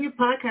 we'll do your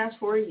podcast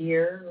for a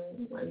year,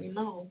 and let me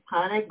know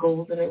how that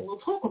goes, and then we'll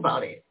talk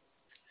about it.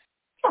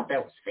 I thought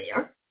that was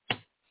fair.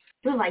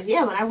 She was like,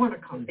 yeah, but I want to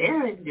come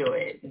there and do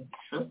it. And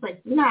I was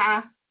like,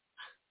 nah,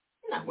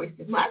 you're not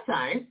wasting my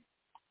time.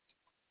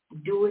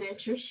 Do it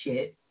at your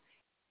shit.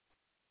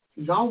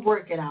 Y'all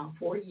work it out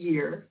for a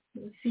year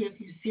and see if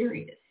you're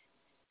serious,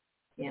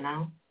 you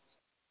know?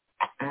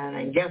 And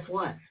then guess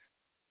what?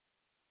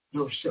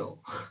 No show.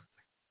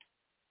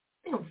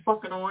 I'm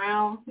fucking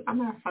around. I'm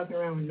not fucking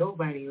around with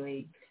nobody.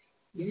 Like,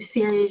 you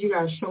serious? You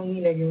gotta show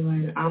me that you're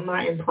like, I'm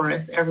not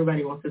impressed.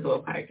 Everybody wants to do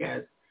a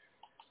podcast.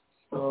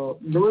 So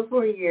do it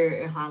for a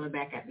year and holler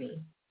back at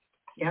me.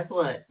 Guess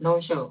what?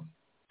 No show.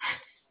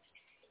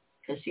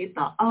 Because she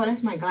thought, oh,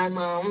 that's my guy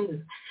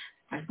mom.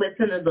 I slipped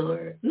in the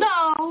door.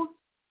 No.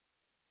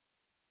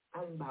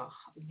 I'm about,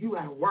 you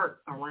gotta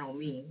work around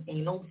me.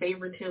 Ain't no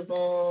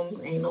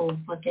favoritism. Ain't no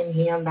fucking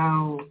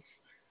handouts.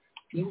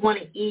 You want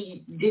to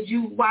eat? Did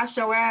you wash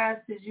your ass?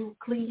 Did you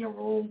clean your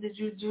room? Did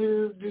you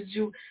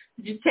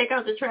take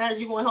out the trash?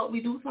 You want to help me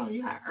do something?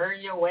 You got to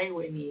earn your way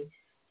with me.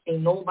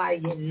 Ain't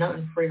nobody getting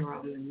nothing free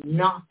around me.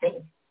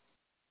 Nothing.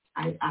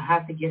 I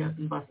have to get up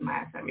and bust my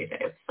ass every day.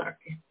 Sorry.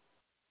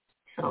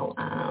 So,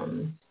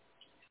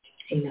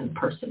 ain't nothing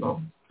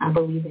personal. I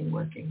believe in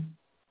working.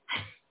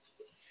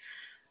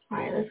 All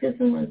right, let's get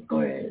some more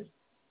scores.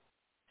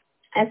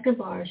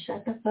 Escobar,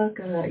 shut the fuck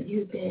up.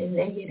 You've been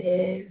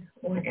negative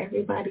on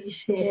everybody's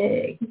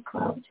shit.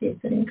 Cloud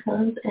chasing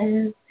comes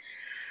as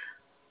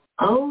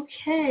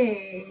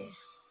okay.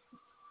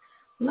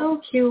 Low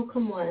Q,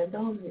 come on,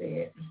 don't do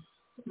it.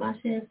 My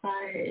shit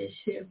fire, it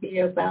should be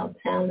about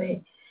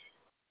talent.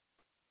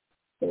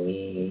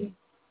 We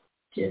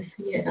just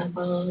get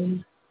above.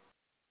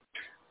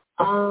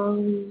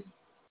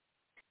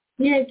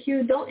 Yeah,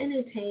 Q, don't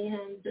entertain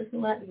him. Just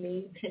let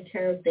me take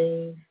care of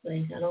things.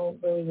 Like, I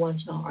don't really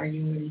want y'all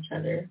arguing with each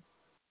other.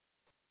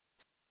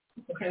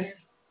 Okay?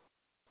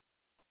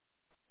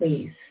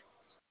 Please.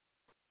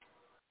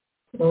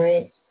 All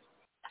right?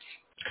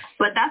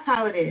 But that's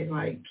how it is.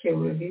 Like,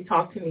 Q, if you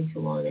talk to me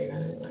too long, they're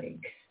gonna,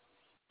 like,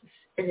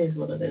 it is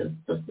what it is.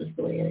 That's just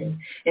the way it is.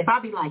 If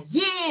I be like,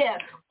 yeah,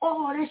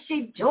 oh, that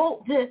shit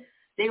dope, they're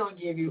gonna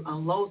give you a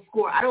low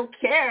score. I don't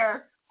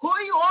care who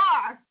you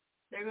are.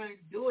 They're going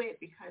to do it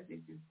because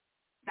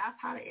that's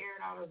how the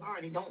Airitouts are.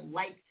 They don't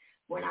like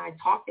when I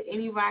talk to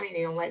anybody.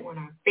 They don't like when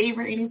I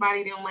favor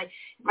anybody. They don't like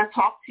if I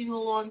talk to you a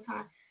long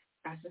time.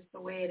 That's just the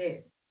way it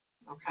is,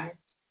 okay?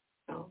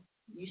 So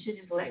you should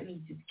just let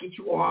me just get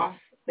you off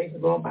so you can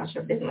go about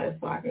your business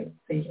so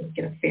you can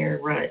get a fair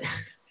run.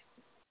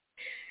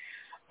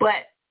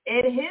 But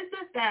in his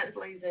defense,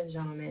 ladies and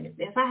gentlemen,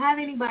 if I have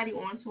anybody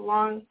on too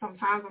long,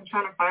 sometimes I'm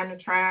trying to find a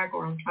track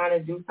or I'm trying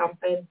to do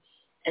something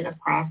in the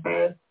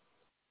process.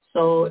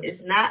 So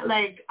it's not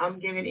like I'm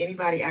giving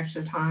anybody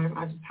extra time.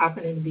 I just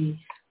happen to be,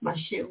 my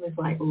shit was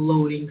like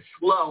loading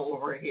slow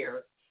over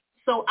here.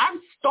 So I'm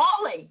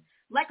stalling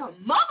like a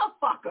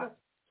motherfucker,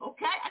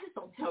 okay? I just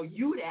don't tell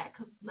you that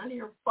because it's none of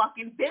your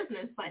fucking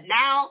business. But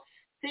now,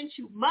 since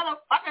you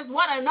motherfuckers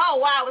want to know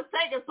why I was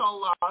taking so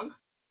long,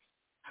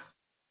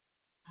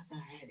 I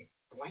thought I had to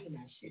explain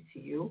that shit to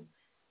you.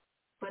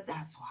 But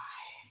that's why.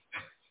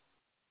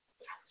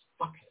 I was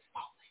fucking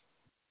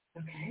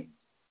stalling, okay?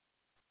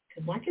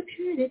 Because my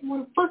computer didn't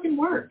want to fucking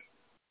work.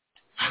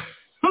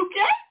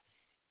 Okay?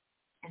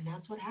 And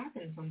that's what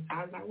happens.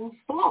 Sometimes I will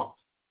stall.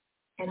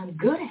 And I'm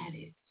good at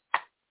it.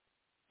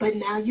 But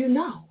now you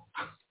know.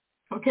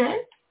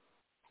 Okay?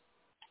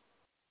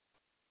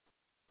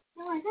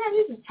 You're like, yeah,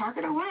 you just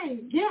talking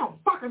away. Yeah, I'm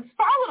fucking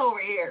stalling over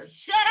here.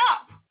 Shut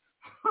up.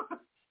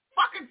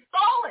 Fucking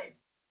stalling.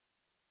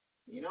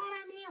 You know what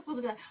I mean? I'm supposed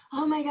to be like,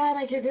 oh my God,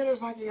 my computer's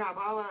fucking up.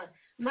 I'm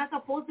not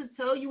supposed to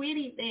tell you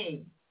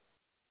anything.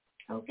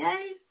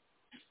 Okay?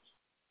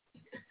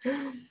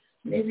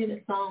 Maybe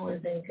the song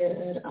wasn't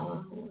good.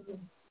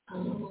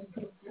 Other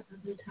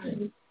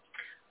time.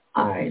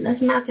 All right,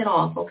 let's knock it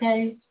off,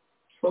 okay?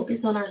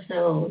 Focus on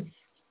ourselves.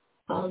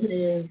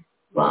 Positive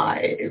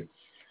vibes,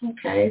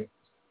 okay?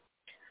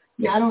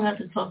 Y'all don't have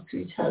to talk to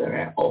each other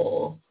at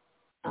all.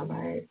 All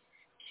right?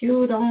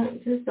 Q,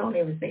 don't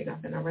even say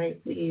nothing, all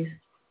right? Please.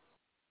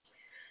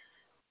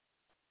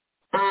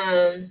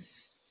 It's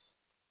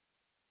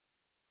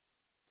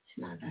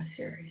not that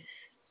serious.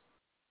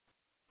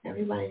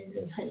 Everybody's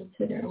entitled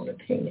to their own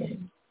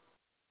opinion.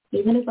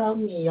 Even about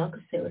me, y'all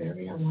can say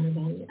whatever y'all want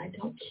about me. I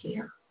don't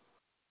care.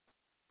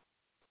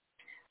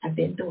 I've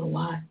been through a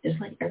lot, just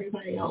like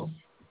everybody else.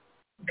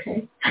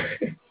 Okay?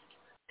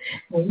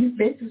 When you've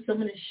been through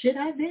some of the shit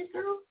I've been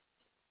through,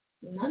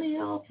 none of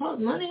y'all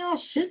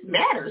shit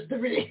matters to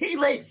me.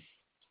 Like,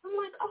 I'm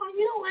like, oh,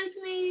 you don't like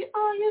me.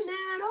 Oh, you're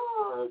mad.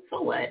 Oh,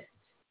 so what?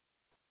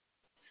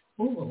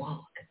 Move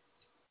along.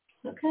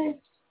 Okay?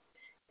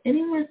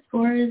 Any more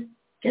scores?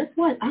 Guess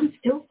what? I'm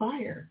still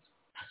fire.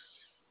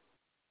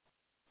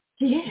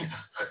 Yeah.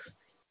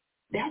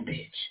 That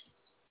bitch.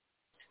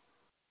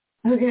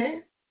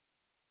 Okay?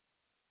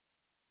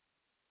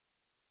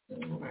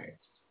 All right.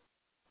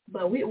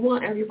 But we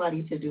want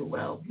everybody to do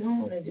well. We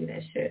don't want to do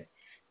that shit.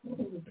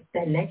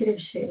 That negative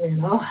shit,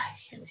 man. Oh, I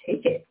can't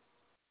take it.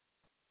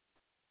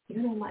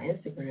 Even on my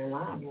Instagram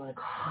live, I'm like,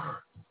 oh,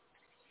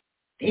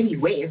 they be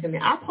waiting for me.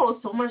 I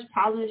post so much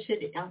positive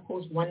shit that I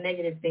post one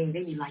negative thing.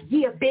 They be like,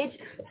 yeah, bitch,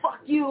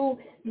 fuck you,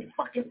 you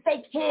fucking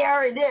fake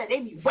hair. And then they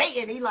be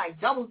waiting. They like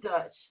double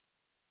dutch.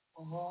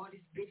 Oh,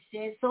 this bitch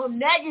said so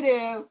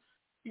negative.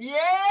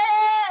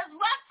 Yes,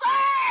 what's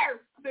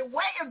her? I've been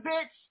waiting,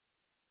 bitch.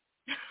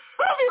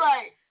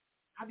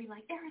 I'll be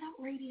like,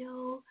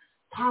 Airitoutradio,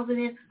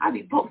 positive. I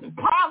be posting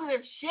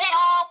positive shit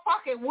all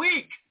fucking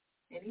week.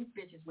 And these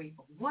bitches wait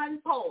for one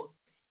post.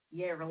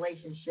 Yeah,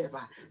 relationship.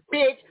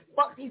 Bitch,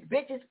 fuck these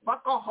bitches,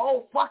 fuck a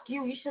hoe, fuck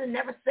you. You should have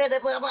never said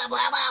it, blah, blah, blah,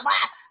 blah, blah,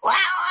 blah, blah.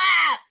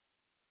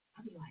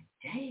 I'll be like,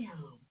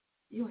 damn,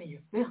 you and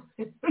your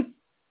feelings.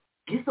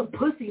 Get some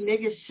pussy,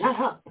 nigga. Shut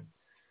up.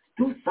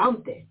 Do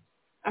something.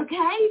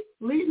 Okay?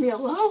 Leave me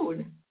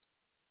alone.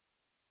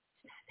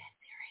 It's not that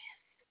serious.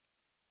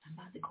 I'm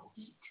about to go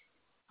eat.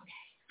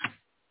 Okay?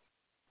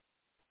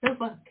 The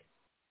fuck?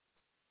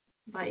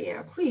 But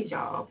yeah, please,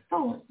 y'all,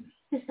 don't.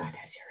 It's not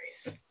that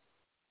serious.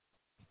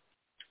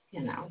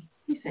 You know,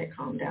 he said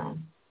calm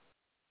down.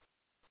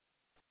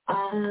 I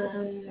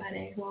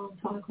didn't want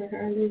to talk with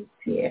her.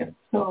 Yeah.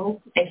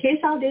 So, in case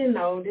y'all didn't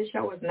know, this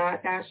show is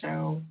not that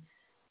show.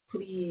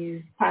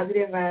 Please,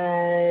 positive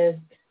vibes.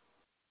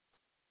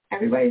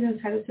 Everybody's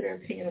entitled to their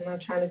opinion. I'm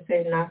not trying to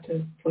say not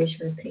to voice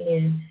your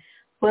opinion,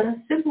 but a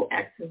simple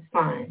X is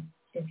fine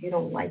if you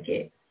don't like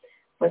it.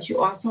 But you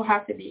also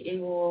have to be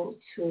able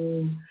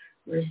to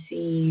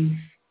receive,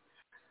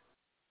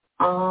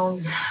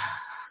 okay,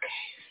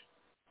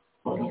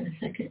 hold on a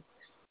second.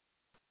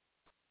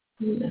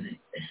 Let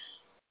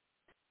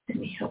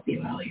me help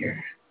you out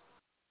here.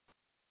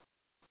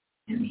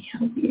 Let me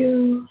help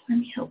you.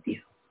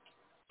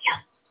 Yeah.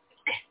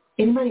 Okay.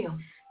 Anybody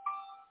else?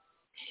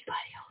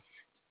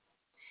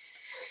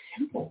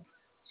 Simple.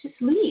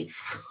 Just leave.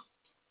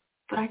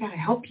 But I gotta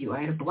help you.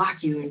 I gotta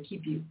block you and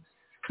keep you.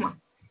 Come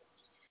on.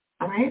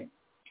 All right?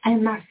 I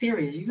am not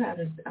serious. You guys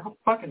are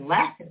fucking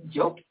laughing and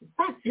joking. It's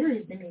not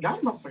serious. I mean,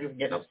 y'all motherfuckers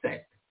get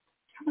upset.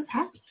 What's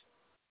happening?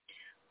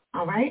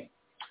 All right?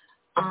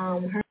 How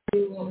do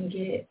you want to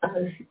get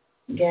us,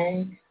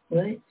 gang?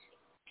 What?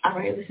 All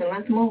right, listen,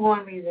 let's move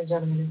on, ladies and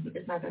gentlemen.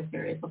 It's not that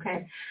serious,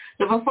 okay?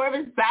 The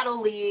Performance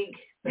Battle League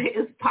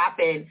is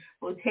popping.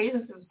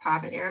 Rotations is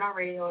popping.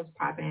 Airitoutradio is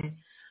popping.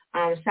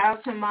 Shout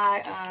out to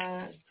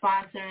my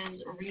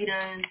sponsors,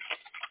 readers.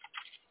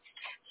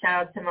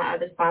 Shout out to my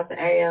other sponsor,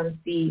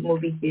 AMC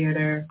Movie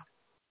Theater.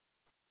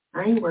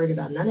 I ain't worried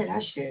about none of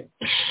that shit.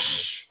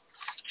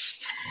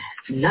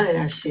 None of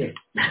that shit.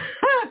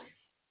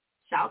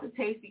 Shout out to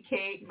Tasty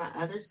Cake, my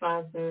other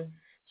sponsor.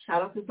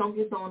 Shout out to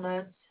Dunkin'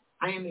 Donuts.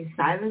 I am a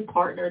silent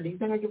partner. Do you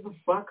think I give a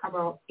fuck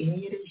about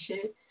any of this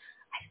shit?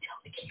 I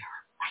don't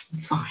care.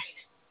 I'm fine.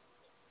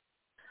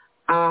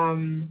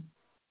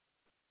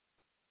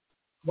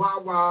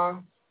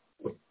 Wawa.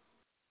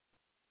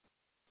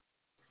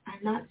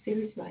 I'm not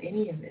serious about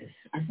any of this.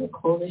 I can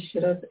close this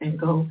shit up and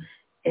go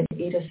and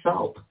eat a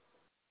salt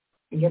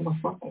and get my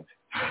fuck on.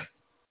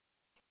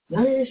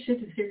 None of this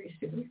shit is serious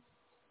to me.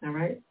 All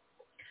right?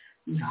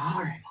 You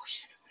are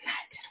emotional.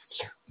 I don't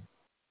care.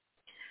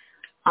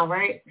 All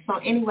right? So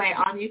anyway,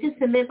 you can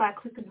submit by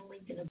clicking the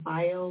link in the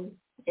bio.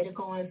 It'll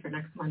go in for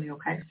next Monday,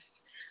 okay?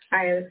 All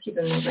right, let's keep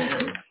it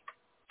moving.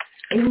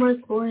 Any more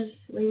scores,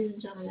 ladies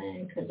and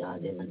gentlemen, because y'all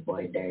did my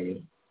boy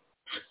dirty.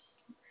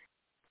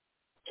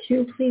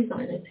 Q, please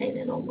don't entertain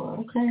it no more,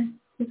 okay?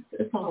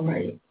 It's all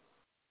right.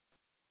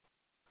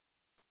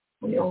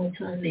 We on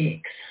to the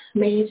next.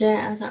 Major,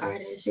 as an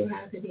artist, you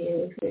have to be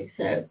able to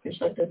accept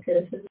constructive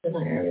criticism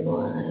on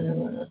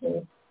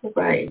everyone.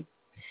 Right.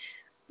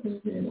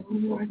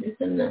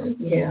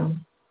 Yeah.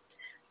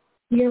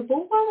 Yeah,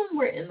 both of them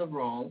were in the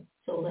wrong,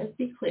 so let's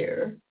be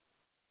clear.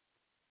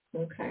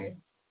 Okay.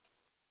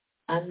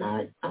 I'm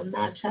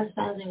not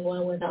chastising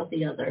one without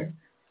the other.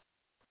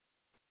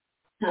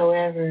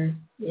 However,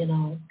 you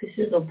know, this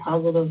is a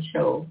positive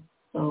show.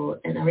 So,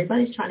 and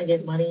everybody's trying to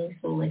get money,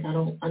 so like I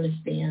don't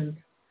understand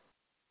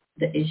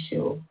the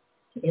issue.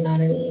 You know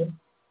what I mean?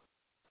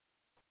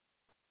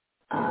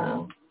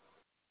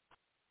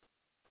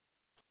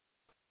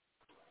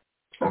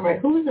 All right,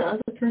 who was the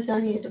other person I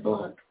needed to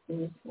block?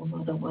 There was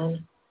another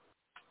one.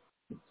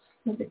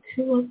 Was it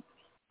two?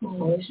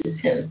 Oh, it's just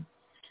him.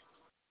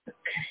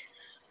 Okay.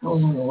 I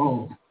was on the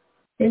roll.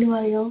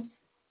 Anybody else?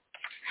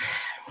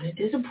 I want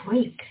to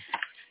disappoint.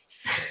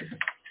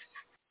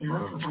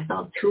 No, I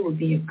thought two would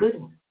be a good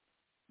one.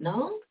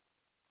 No?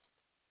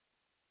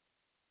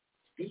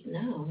 Speak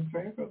now.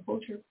 Forever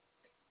culture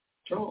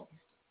draw.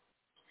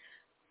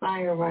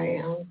 Fire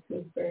right. I'm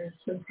super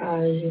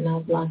surprised you're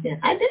not blocked in.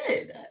 I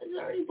did. I was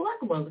already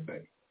blocked,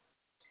 motherfucker.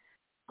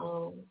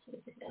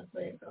 That's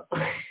where it go.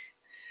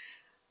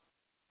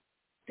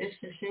 This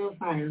is still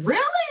fire.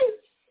 Really?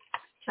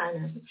 Trying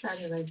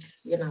to like,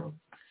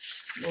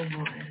 move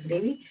on,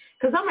 baby.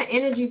 Because I'm an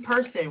energy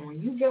person.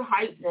 When you get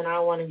hyped, then I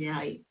want to get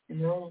hyped. I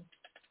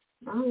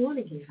don't want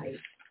to get hyped.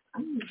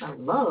 I'm about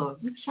love.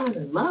 I'm trying to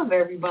love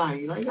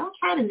everybody. Like, y'all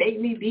trying to make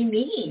me be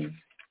mean.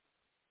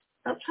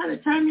 Stop trying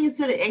to turn me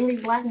into the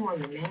angry black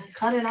woman, man.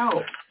 Cut it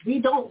out. We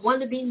don't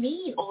want to be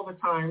mean all the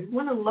time. We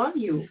want to love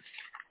you.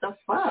 The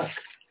fuck?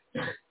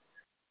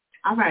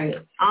 All right.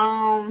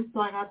 So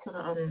I got to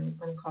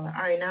the call it.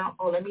 All right, now.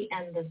 Let me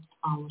end this.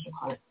 What you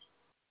call it?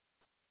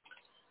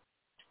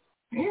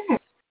 Yeah.